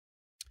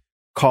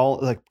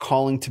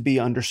calling to be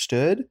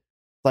understood,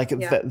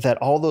 that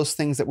all those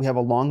things that we have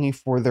a longing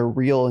for, they're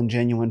real and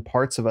genuine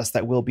parts of us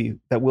that will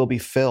be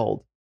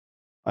filled.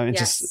 I mean,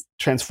 just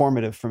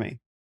transformative for me.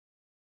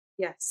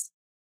 Yes.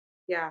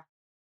 Yeah.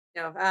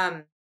 No.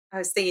 I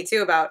was thinking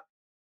too about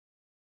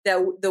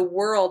the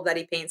world that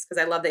he paints,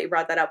 because I love that you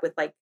brought that up with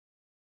like,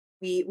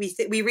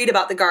 we read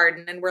about the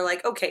garden and we're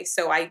like, okay,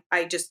 so I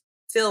just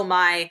fill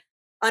my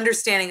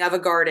understanding of a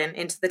garden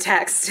into the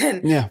text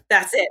and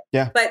that's it.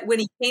 Yeah. But when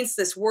he paints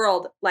this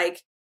world,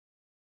 like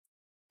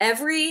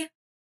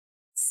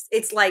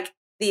it's like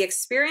the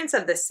experience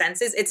of the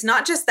senses. It's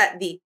not just that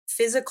the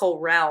physical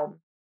realm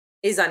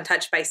is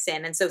untouched by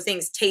sin, and so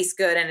things taste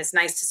good and it's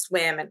nice to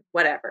swim and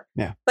whatever.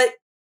 Yeah. But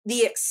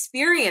the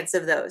experience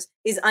of those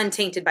is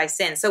untainted by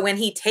sin. So when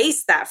he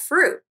tastes that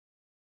fruit,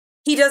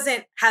 he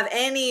doesn't have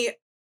any,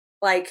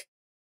 like,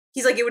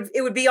 he's like,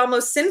 it would be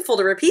almost sinful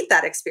to repeat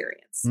that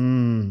experience.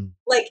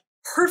 Like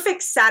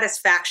perfect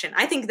satisfaction.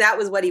 I think that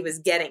was what he was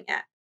getting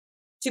at,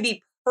 to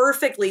be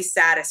perfectly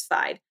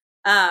satisfied.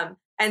 And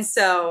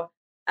so,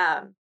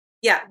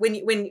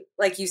 when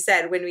like you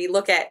said, when we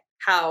look at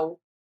how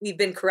we've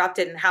been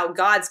corrupted and how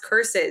God's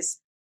curses,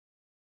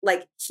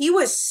 like he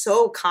was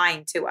so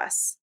kind to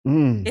us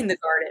in the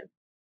garden,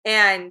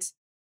 and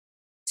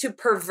to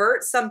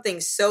pervert something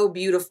so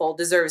beautiful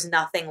deserves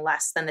nothing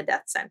less than the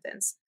death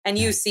sentence. And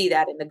you see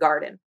that in the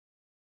garden,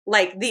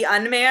 like the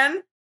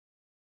unman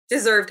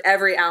deserved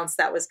every ounce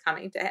that was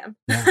coming to him.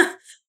 Yeah.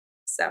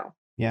 So,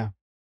 yeah.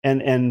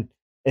 And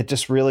it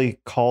just really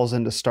calls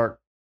into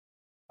stark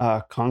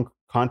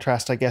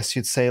contrast, I guess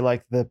you'd say,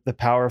 like the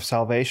power of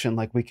salvation.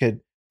 Like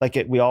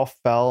we all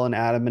fell in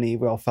Adam and Eve,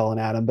 we all fell in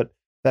Adam, but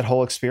that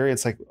whole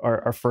experience, like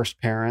our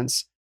first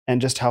parents, and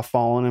just how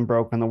fallen and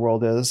broken the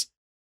world is.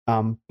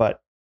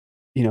 But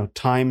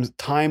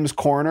time's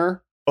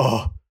corner.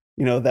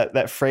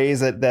 That phrase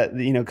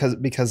that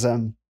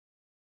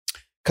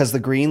because the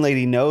green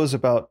lady knows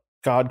about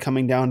God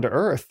coming down to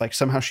earth. Like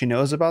somehow she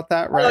knows about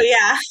that, right? Oh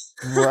yeah.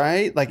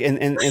 Right. Like, and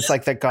it's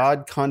like that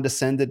God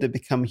condescended to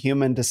become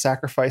human, to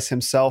sacrifice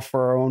himself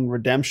for our own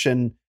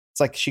redemption. It's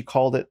like she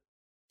called it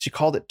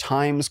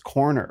time's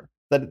corner,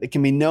 that it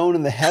can be known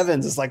in the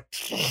heavens. It's like,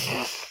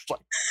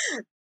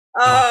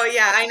 oh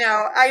yeah, I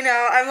know.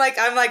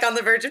 I'm like on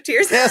the verge of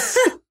tears. Yes.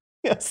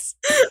 Yes.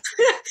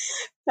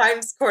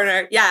 Time's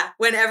corner. Yeah.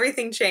 When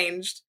everything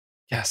changed.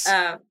 Yes.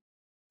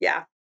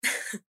 Yeah.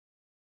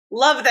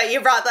 Love that you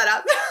brought that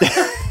up.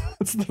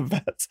 It's the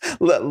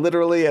best.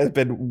 Literally, I've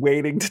been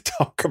waiting to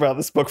talk about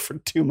this book for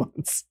 2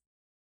 months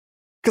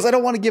because I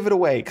don't want to give it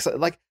away. Because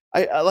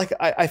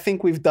I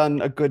think we've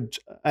done a good.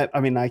 I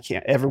mean, I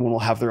can't. Everyone will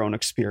have their own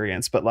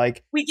experience, but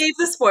like we gave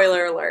the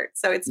spoiler alert,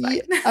 so it's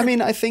fine. Yeah, I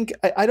mean, I think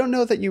I don't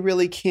know that you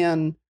really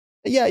can.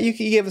 Yeah, you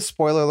gave a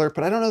spoiler alert,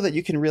 but I don't know that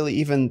you can really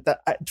even.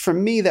 For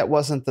me, that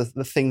wasn't the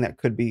thing that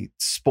could be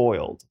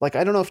spoiled. Like,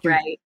 I don't know if you,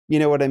 right. You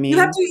know what I mean. You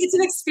have to. It's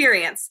an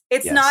experience.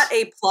 It's Yes. not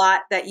a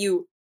plot that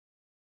you're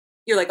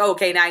like, oh,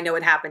 okay, now I know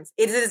what happens.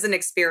 It is an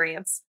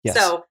experience. Yes.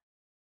 So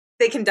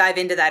they can dive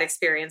into that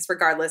experience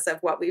regardless of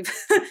what we've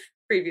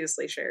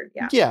previously shared.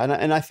 Yeah. Yeah,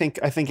 and I think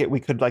we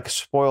could like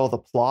spoil the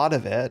plot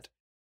of it,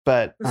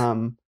 but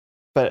I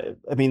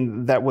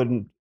mean that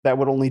would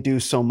only do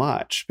so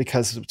much,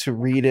 because to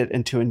read it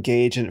and to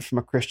engage in it from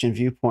a Christian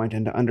viewpoint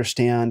and to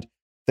understand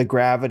the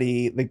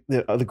gravity,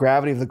 the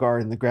gravity of the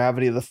garden, the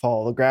gravity of the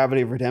fall, the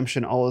gravity of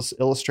redemption, all is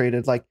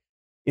illustrated. Like,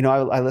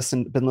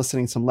 been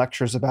listening to some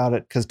lectures about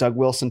it because Doug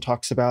Wilson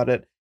talks about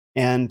it.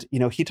 And,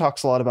 he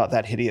talks a lot about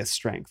That Hideous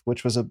Strength,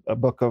 which was a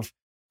book of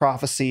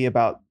prophecy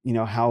about,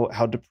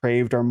 how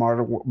depraved our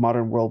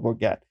modern world will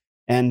get.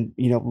 And,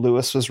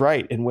 Lewis was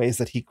right in ways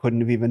that he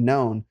couldn't have even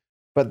known.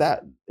 But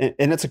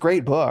and it's a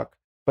great book.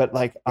 But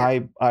like, yeah.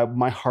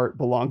 My heart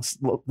belongs,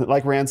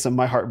 like Ransom,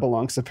 my heart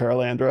belongs to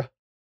Paralandra.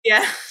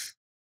 Yeah.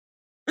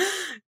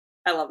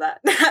 I love that.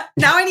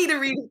 Now I need to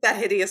read That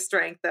Hideous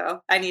Strength,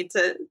 though. I need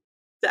to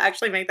to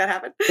actually make that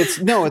happen.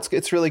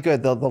 It's really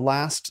good. The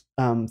last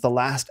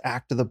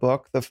act of the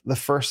book, the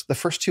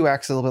first two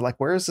acts are a little bit like,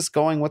 where is this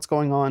going? What's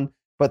going on?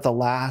 But the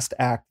last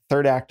act,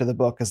 third act of the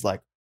book is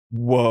like,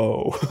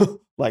 whoa,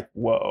 like,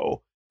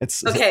 whoa.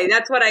 It's okay.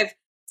 That's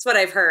what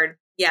I've heard.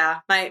 Yeah.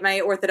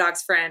 My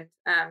Orthodox friend,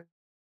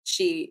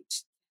 she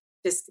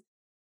just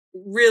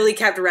really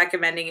kept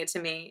recommending it to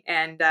me.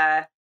 And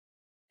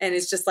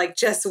it's just like,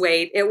 just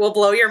wait, it will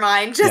blow your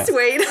mind. Just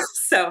wait.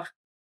 So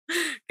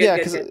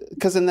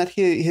because in that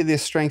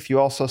hideous strength, you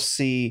also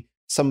see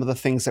some of the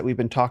things that we've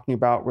been talking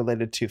about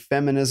related to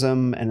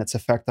feminism and its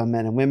effect on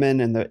men and women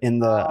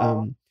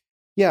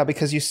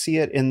because you see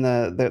it in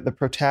the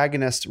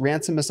protagonist.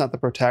 Ransom is not the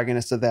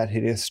protagonist of that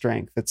hideous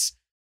strength. It's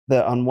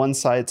on one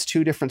side, it's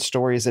two different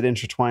stories that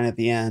intertwine at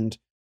the end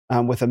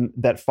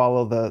that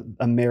follow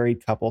a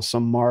married couple. So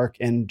Mark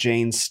and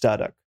Jane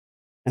Studdock.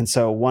 And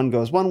so one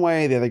goes one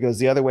way, the other goes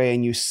the other way.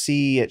 And you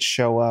see it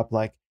show up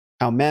like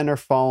how men are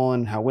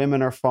fallen, how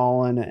women are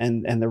fallen,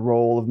 and the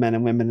role of men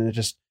and women,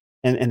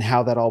 and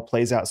how that all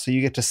plays out. So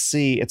you get to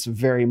see it's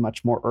very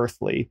much more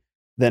earthly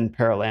than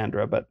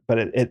Paralandra, but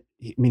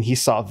he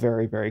saw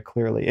very, very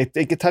clearly.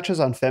 It touches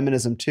on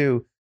feminism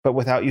too, but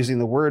without using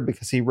the word,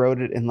 because he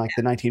wrote it in like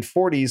the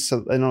 1940s.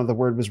 So I don't know the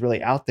word was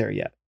really out there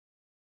yet.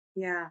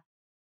 Yeah.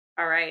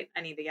 All right.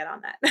 I need to get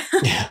on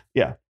that.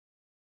 Yeah.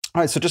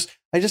 All right. So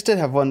I just did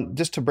have one,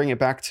 just to bring it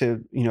back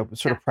to,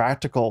 sort of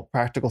practical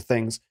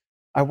things.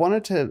 I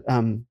wanted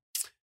to,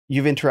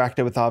 you've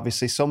interacted with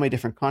obviously so many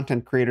different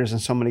content creators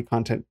and so many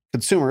content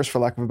consumers, for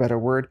lack of a better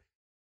word.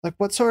 Like,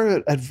 what sort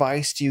of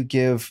advice do you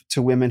give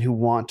to women who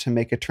want to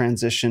make a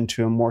transition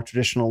to a more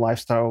traditional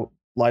lifestyle,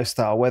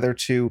 whether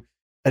to,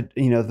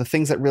 the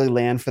things that really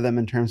land for them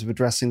in terms of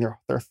addressing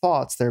their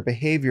thoughts, their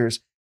behaviors,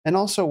 and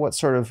also what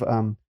sort of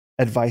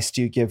advice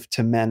do you give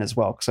to men as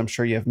well? Because I'm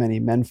sure you have many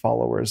men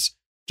followers,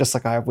 just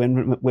like I have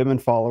women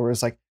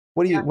followers. Like,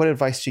 what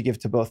advice do you give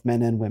to both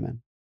men and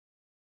women?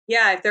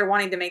 Yeah, if they're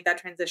wanting to make that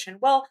transition.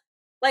 Well,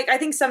 like, I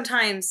think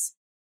sometimes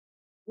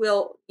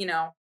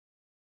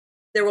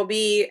there will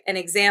be an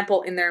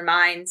example in their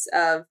minds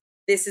of,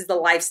 this is the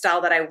lifestyle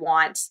that I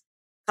want,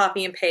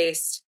 copy and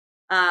paste.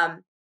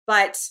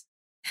 But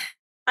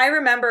I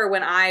remember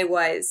when I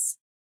was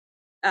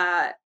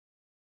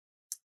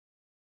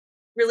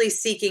really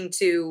seeking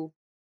to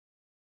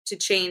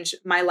change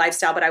my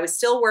lifestyle, but I was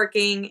still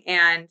working,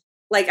 and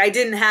like, I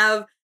didn't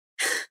have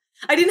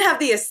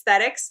the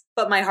aesthetics,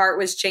 but my heart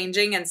was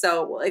changing. And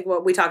so, like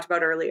what we talked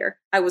about earlier,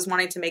 I was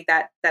wanting to make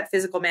that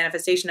physical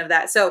manifestation of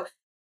that. So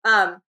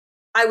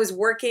I was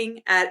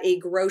working at a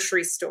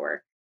grocery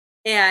store,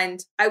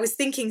 and I was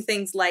thinking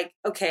things like,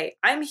 okay,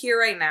 I'm here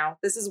right now.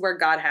 This is where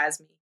God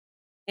has me.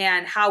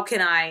 And how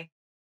can I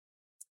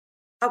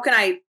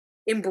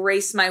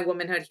embrace my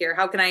womanhood here?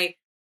 How can I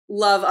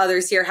love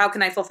others here? How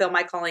can I fulfill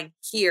my calling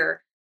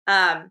here?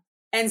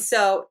 And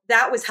so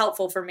that was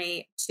helpful for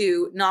me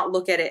to not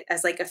look at it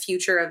as like a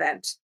future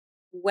event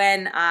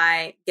when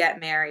I get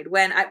married.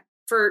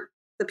 For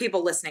the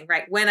people listening,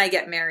 right? When I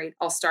get married,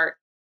 I'll start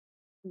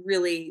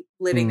really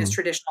living this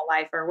traditional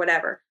life or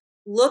whatever.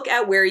 Look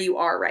at where you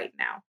are right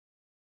now.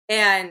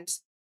 And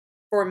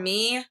for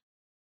me,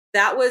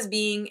 that was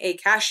being a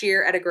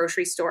cashier at a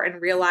grocery store and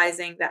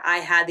realizing that I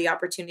had the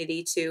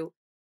opportunity to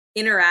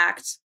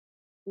interact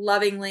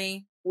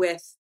lovingly but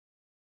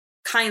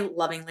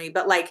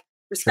like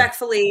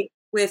respectfully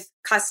with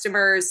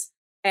customers,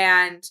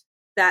 and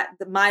that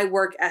my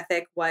work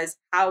ethic was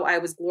how I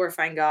was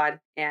glorifying God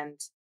and,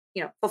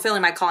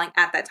 fulfilling my calling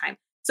at that time.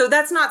 So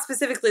that's not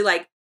specifically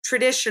like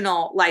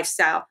traditional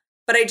lifestyle,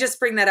 but I just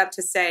bring that up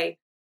to say,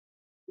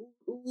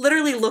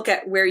 literally look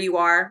at where you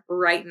are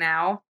right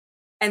now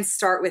and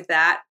start with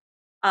that.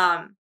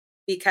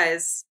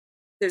 Because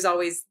there's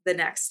always the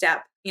next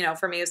step,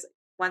 for me, is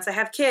once I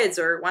have kids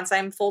or once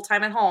I'm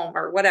full-time at home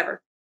or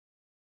whatever.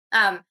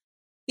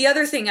 The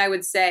other thing I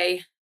would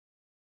say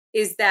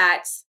is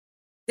that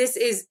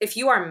if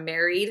you are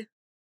married,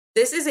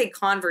 this is a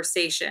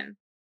conversation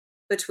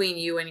between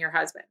you and your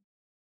husband.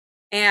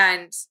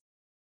 And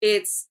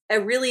it's a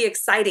really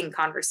exciting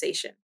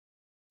conversation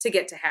to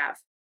get to have,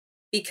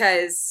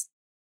 because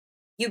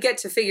you get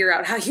to figure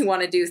out how you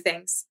want to do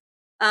things.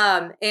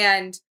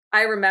 And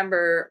I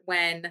remember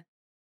when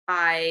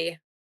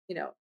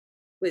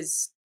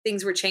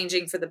things were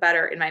changing for the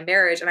better in my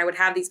marriage, and I would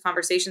have these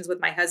conversations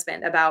with my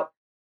husband about,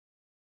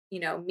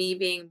 me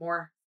being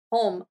more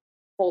home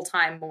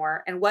full-time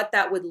more, and what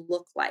that would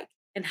look like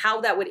and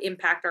how that would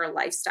impact our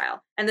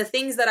lifestyle and the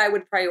things that I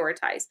would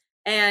prioritize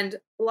and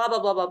blah, blah,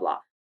 blah, blah, blah.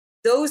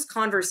 Those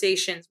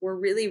conversations were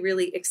really,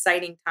 really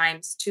exciting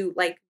times to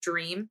like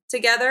dream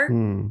together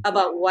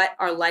about what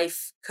our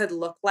life could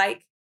look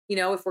like,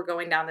 if we're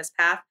going down this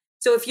path.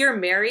 So if you're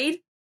married,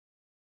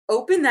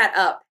 open that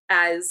up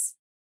as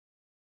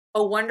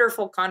a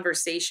wonderful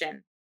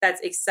conversation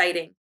that's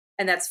exciting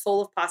and that's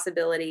full of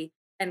possibility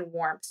and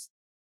warmth,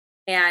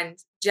 and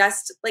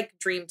just like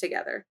dream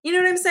together. You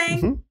know what I'm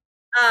saying?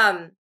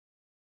 Mm-hmm.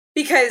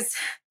 Because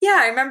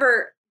I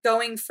remember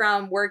going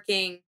from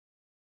working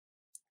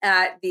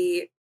at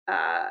the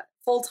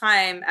full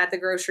time at the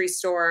grocery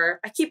store.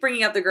 I keep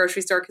bringing up the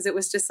grocery store because it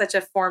was just such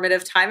a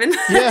formative time in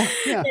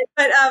Yeah.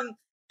 but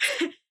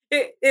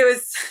it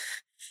was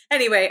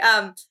anyway.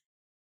 I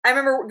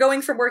remember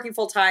going from working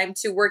full time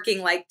to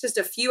working like just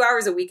a few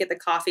hours a week at the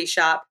coffee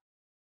shop.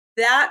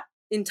 That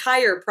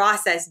entire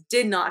process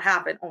did not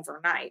happen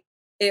overnight.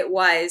 It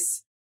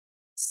was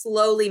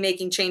slowly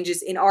making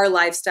changes in our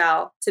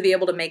lifestyle to be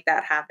able to make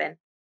that happen.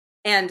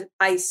 And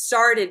I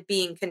started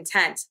being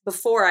content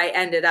before I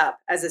ended up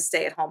as a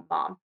stay-at-home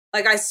mom.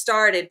 Like I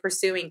started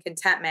pursuing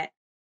contentment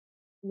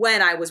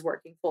when I was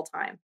working full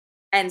time.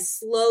 And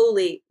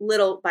slowly,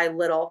 little by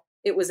little,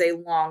 it was a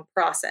long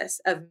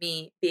process of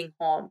me being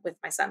home with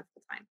my son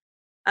full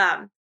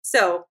time.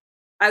 So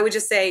I would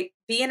just say,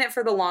 be in it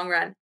for the long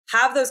run.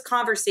 Have those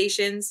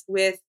conversations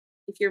with,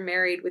 if you're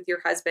married, with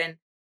your husband,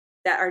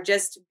 that are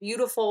just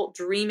beautiful,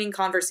 dreaming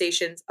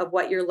conversations of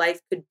what your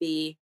life could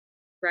be,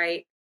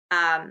 right?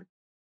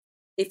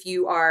 If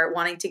you are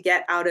wanting to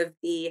get out of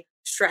the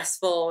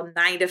stressful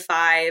 9 to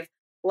 5,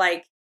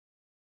 like,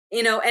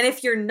 you know, and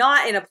if you're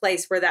not in a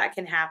place where that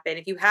can happen,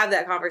 if you have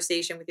that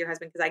conversation with your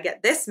husband, because I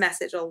get this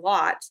message a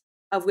lot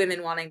of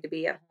women wanting to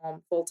be at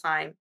home full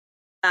time.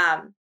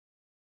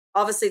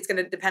 Obviously, it's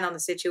going to depend on the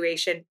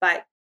situation,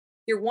 but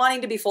you're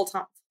wanting to be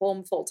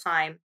home full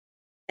time,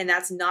 and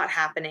that's not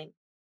happening.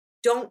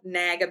 Don't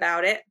nag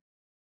about it.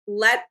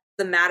 Let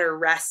the matter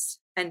rest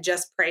and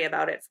just pray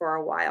about it for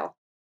a while.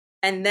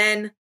 And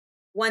then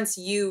once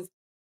you've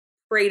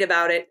prayed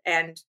about it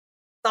and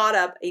thought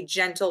up a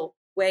gentle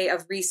way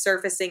of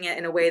resurfacing it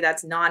in a way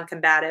that's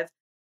non-combative,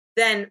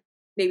 then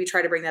maybe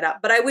try to bring that up.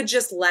 But I would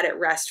just let it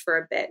rest for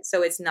a bit,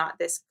 so it's not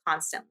this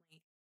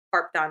constantly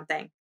harped on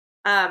thing.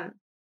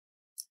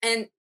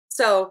 And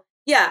so,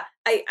 yeah,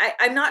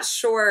 I'm not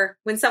sure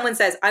when someone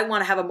says, I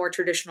want to have a more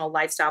traditional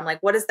lifestyle. I'm like,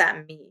 what does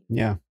that mean?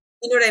 Yeah.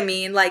 You know what I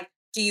mean? Like,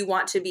 do you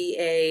want to be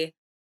a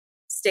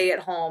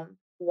stay-at-home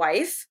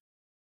wife?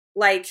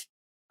 Like,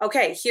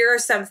 okay, here are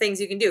some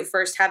things you can do.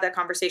 First, have that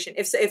conversation.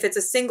 If it's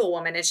a single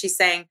woman and she's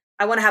saying,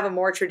 I want to have a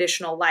more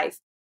traditional life,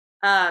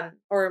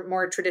 or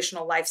more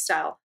traditional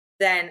lifestyle,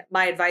 then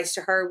my advice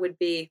to her would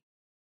be,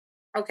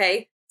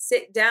 okay,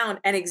 sit down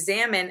and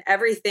examine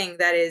everything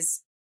that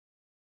is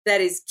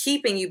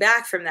keeping you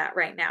back from that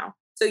right now.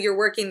 So you're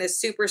working this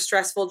super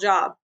stressful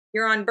job.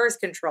 You're on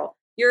birth control.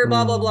 You're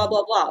blah, blah, blah,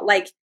 blah, blah.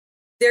 Like,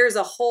 there's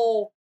a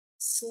whole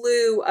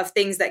slew of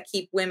things that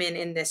keep women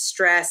in this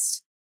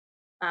stressed,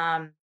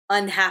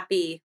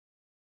 unhappy,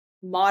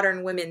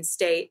 modern women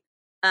state.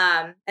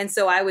 And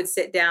so I would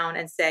sit down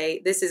and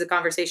say, this is a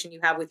conversation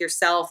you have with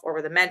yourself or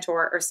with a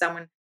mentor or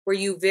someone where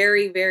you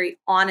very, very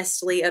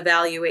honestly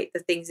evaluate the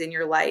things in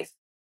your life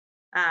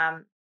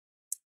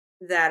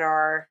that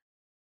are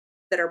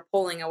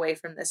pulling away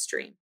from this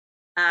stream.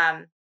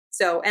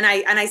 So, and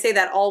I say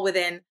that all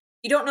within,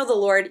 you don't know the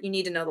Lord, you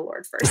need to know the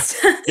Lord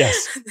first.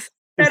 Yes.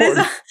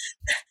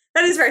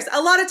 That is first.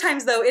 A lot of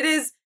times though, it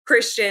is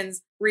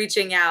Christians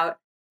reaching out,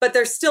 but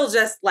they're still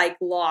just like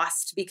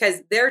lost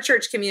because their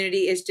church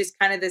community is just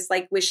kind of this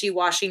like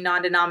wishy-washy,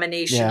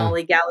 non-denominational,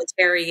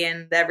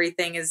 egalitarian,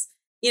 everything is,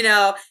 you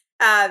know,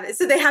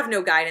 so they have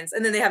no guidance,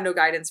 and then they have no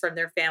guidance from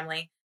their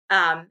family.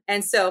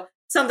 And so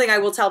something I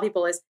will tell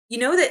people is, you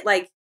know, that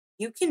like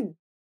you can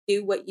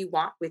do what you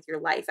want with your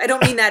life. I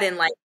don't mean that in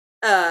like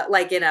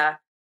in a,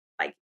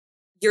 like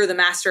you're the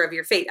master of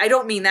your fate. I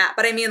don't mean that,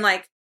 but I mean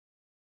like,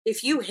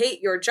 if you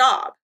hate your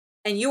job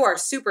and you are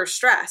super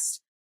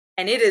stressed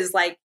and it is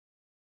like,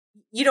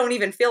 you don't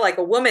even feel like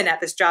a woman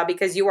at this job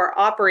because you are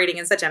operating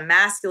in such a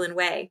masculine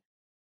way,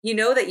 you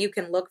know that you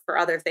can look for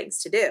other things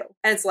to do.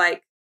 And it's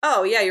like,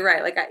 oh yeah, you're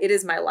right. Like it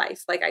is my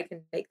life. Like I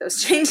can make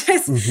those changes.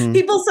 Mm-hmm.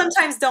 People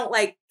sometimes don't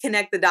like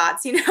connect the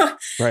dots, you know?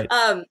 Right.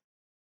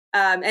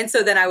 And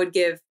so then I would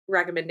give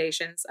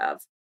recommendations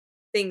of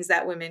things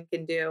that women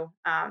can do.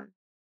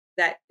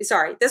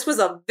 This was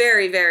a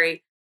very,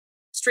 very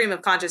stream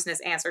of consciousness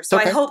answer. So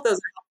okay. I hope those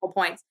are helpful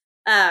points.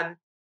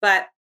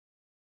 But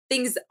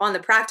things on the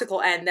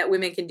practical end that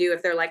women can do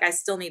if they're like, I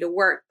still need to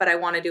work, but I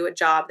want to do a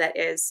job that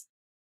is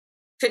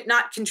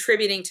not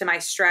contributing to my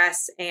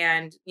stress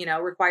and, you know,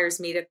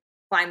 requires me to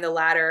climb the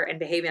ladder and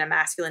behave in a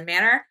masculine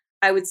manner.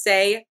 I would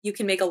say you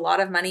can make a lot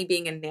of money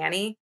being a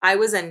nanny. I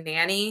was a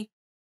nanny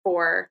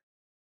for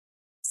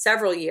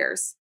several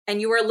years,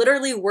 and you are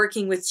literally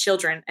working with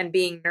children and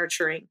being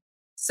nurturing.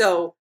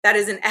 So that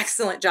is an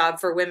excellent job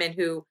for women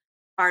who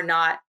are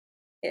not,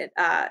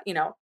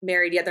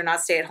 married yet. They're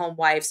not stay-at-home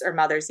wives or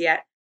mothers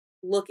yet.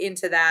 Look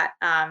into that.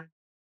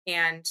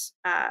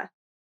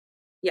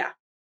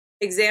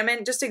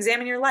 Examine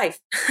your life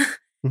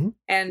mm-hmm.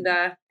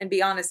 and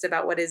be honest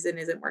about what is and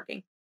isn't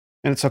working.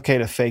 And it's okay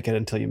to fake it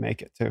until you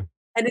make it too.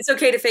 And it's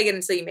okay to fake it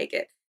until you make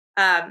it.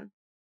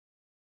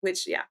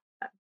 Which, yeah,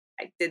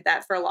 I did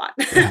that for a lot.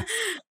 Yeah.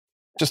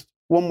 Just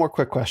one more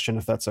quick question,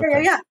 if that's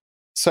okay. Yeah.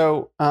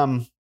 So,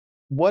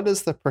 what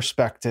is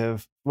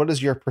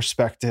your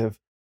perspective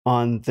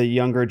on the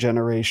younger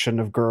generation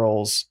of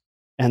girls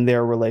and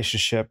their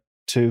relationship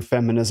to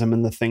feminism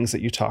and the things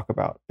that you talk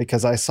about?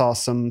 Because I saw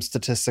some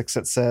statistics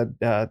that said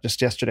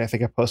just yesterday, I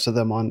think I posted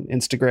them on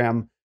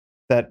Instagram,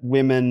 that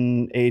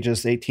women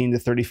ages 18 to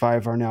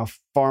 35 are now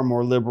far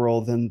more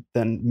liberal than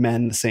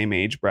men the same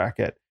age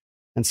bracket.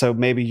 And so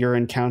maybe you're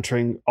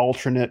encountering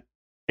alternate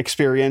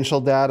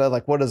experiential data.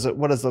 Like what does it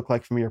look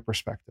like from your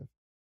perspective?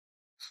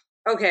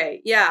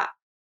 Okay. Yeah.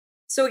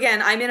 So again,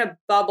 I'm in a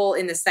bubble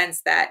in the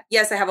sense that,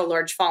 yes, I have a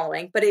large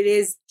following, but it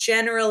is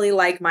generally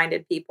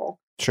like-minded people.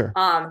 Sure.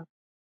 And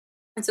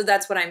so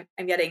that's what I'm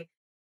getting.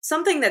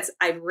 Something that's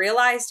I've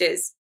realized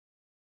is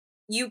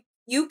you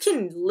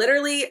can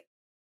literally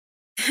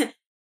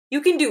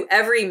you can do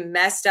every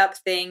messed up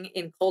thing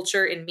in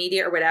culture, in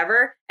media, or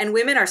whatever, and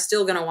women are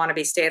still going to want to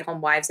be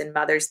stay-at-home wives and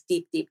mothers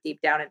deep, deep,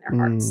 deep down in their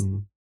hearts.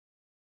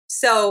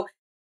 So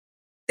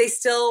they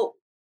still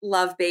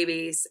love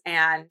babies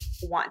and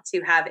want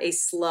to have a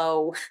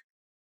slow-paced,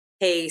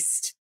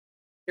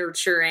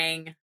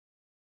 nurturing,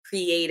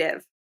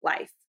 creative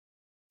life.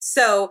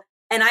 So,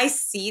 and I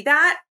see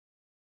that,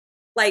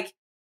 like,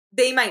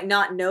 they might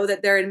not know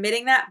that they're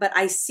admitting that, but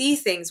I see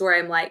things where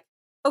I'm like,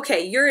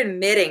 okay, you're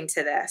admitting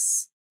to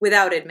this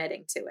without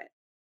admitting to it.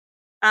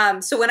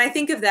 So when I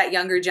think of that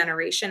younger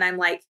generation, I'm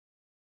like,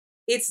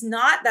 it's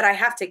not that I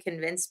have to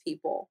convince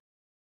people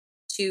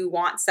to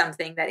want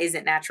something that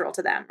isn't natural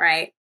to them,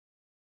 right?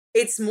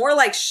 It's more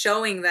like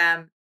showing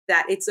them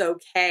that it's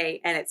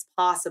okay and it's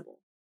possible.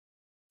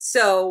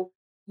 So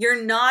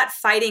you're not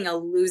fighting a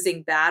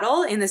losing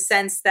battle in the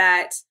sense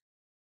that,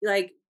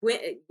 like,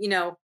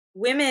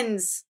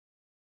 women's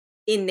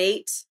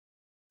innate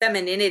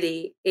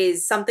femininity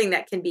is something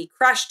that can be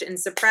crushed and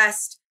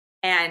suppressed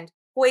and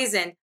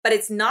poisoned, but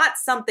it's not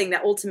something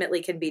that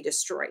ultimately can be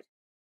destroyed,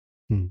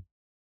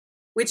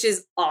 which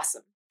is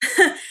awesome.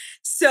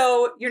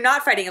 So you're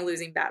not fighting a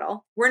losing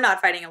battle. We're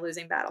not fighting a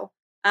losing battle.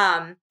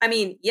 I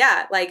mean,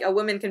 yeah, like a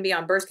woman can be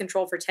on birth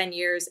control for 10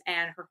 years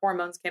and her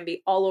hormones can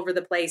be all over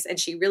the place and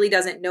she really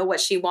doesn't know what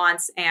she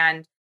wants.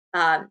 And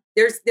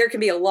there can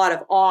be a lot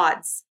of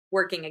odds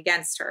working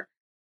against her.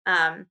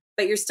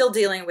 But you're still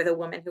dealing with a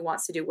woman who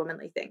wants to do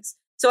womanly things.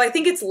 So I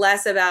think it's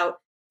less about,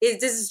 is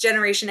this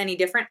generation any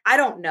different? I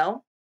don't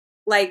know.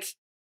 Like,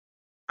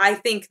 I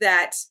think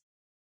that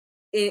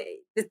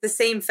the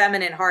same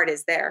feminine heart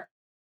is there.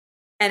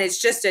 And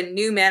it's just a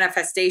new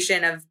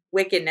manifestation of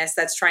wickedness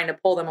that's trying to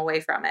pull them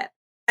away from it.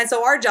 And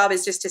so our job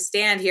is just to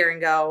stand here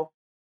and go,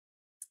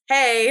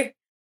 hey,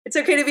 it's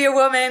okay to be a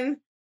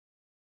woman.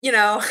 You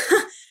know,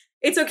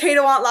 it's okay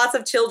to want lots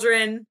of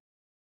children.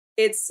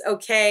 It's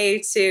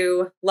okay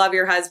to love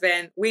your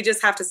husband. We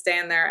just have to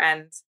stand there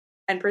and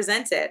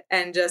present it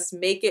and just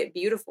make it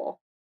beautiful,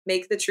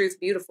 make the truth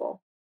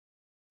beautiful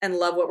and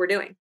love what we're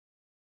doing.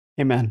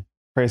 Amen.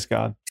 Praise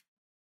God.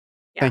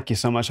 Yeah. Thank you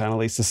so much,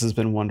 Anneliese. This has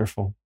been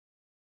wonderful.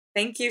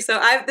 Thank you. So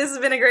this has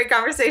been a great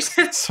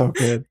conversation. So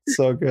good.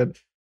 So good.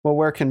 Well,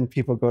 where can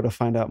people go to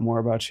find out more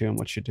about you and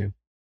what you do?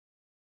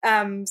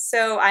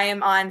 So I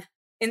am on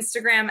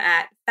Instagram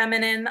at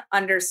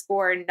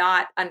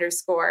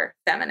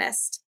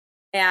feminine_not_feminist.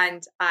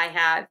 And I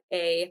have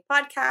a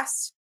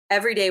podcast,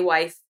 Everyday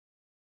Wife.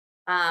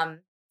 And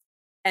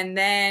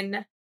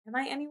then, am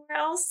I anywhere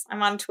else?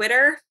 I'm on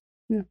Twitter.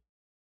 Yeah.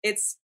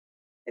 It's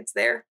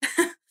there.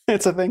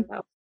 It's a thing.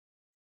 So,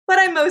 but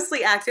I'm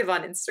mostly active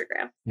on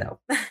Instagram. So.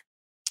 Yeah.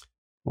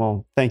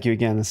 Well, thank you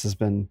again. This has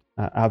been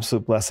an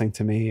absolute blessing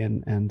to me.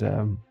 And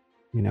I'm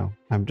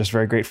just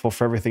very grateful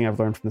for everything I've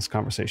learned from this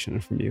conversation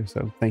and from you.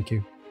 So thank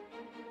you.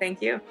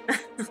 Thank you.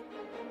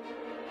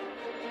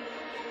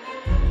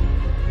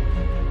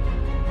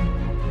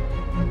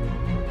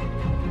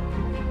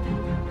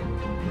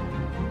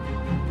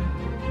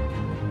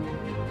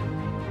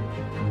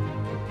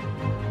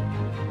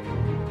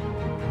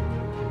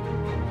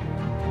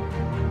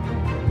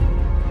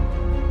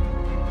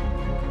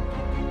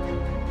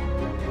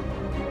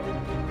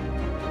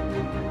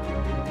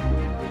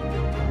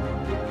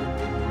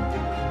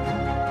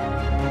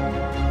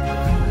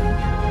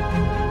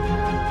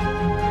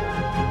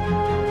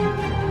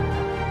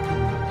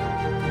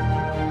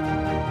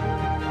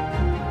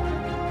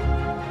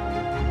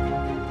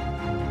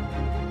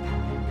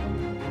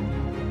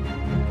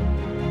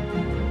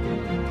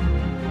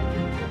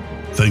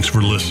 Thanks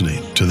for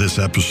listening to this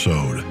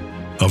episode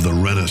of the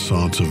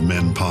Renaissance of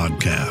Men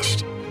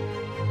podcast.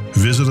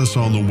 Visit us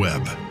on the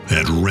web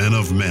at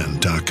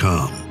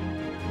renofmen.com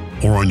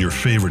or on your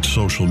favorite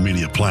social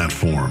media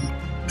platform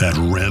at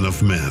Ren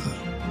of Men.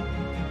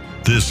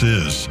 This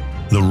is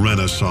the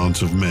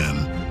Renaissance of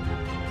Men.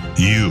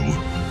 You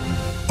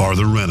are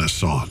the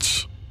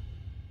Renaissance.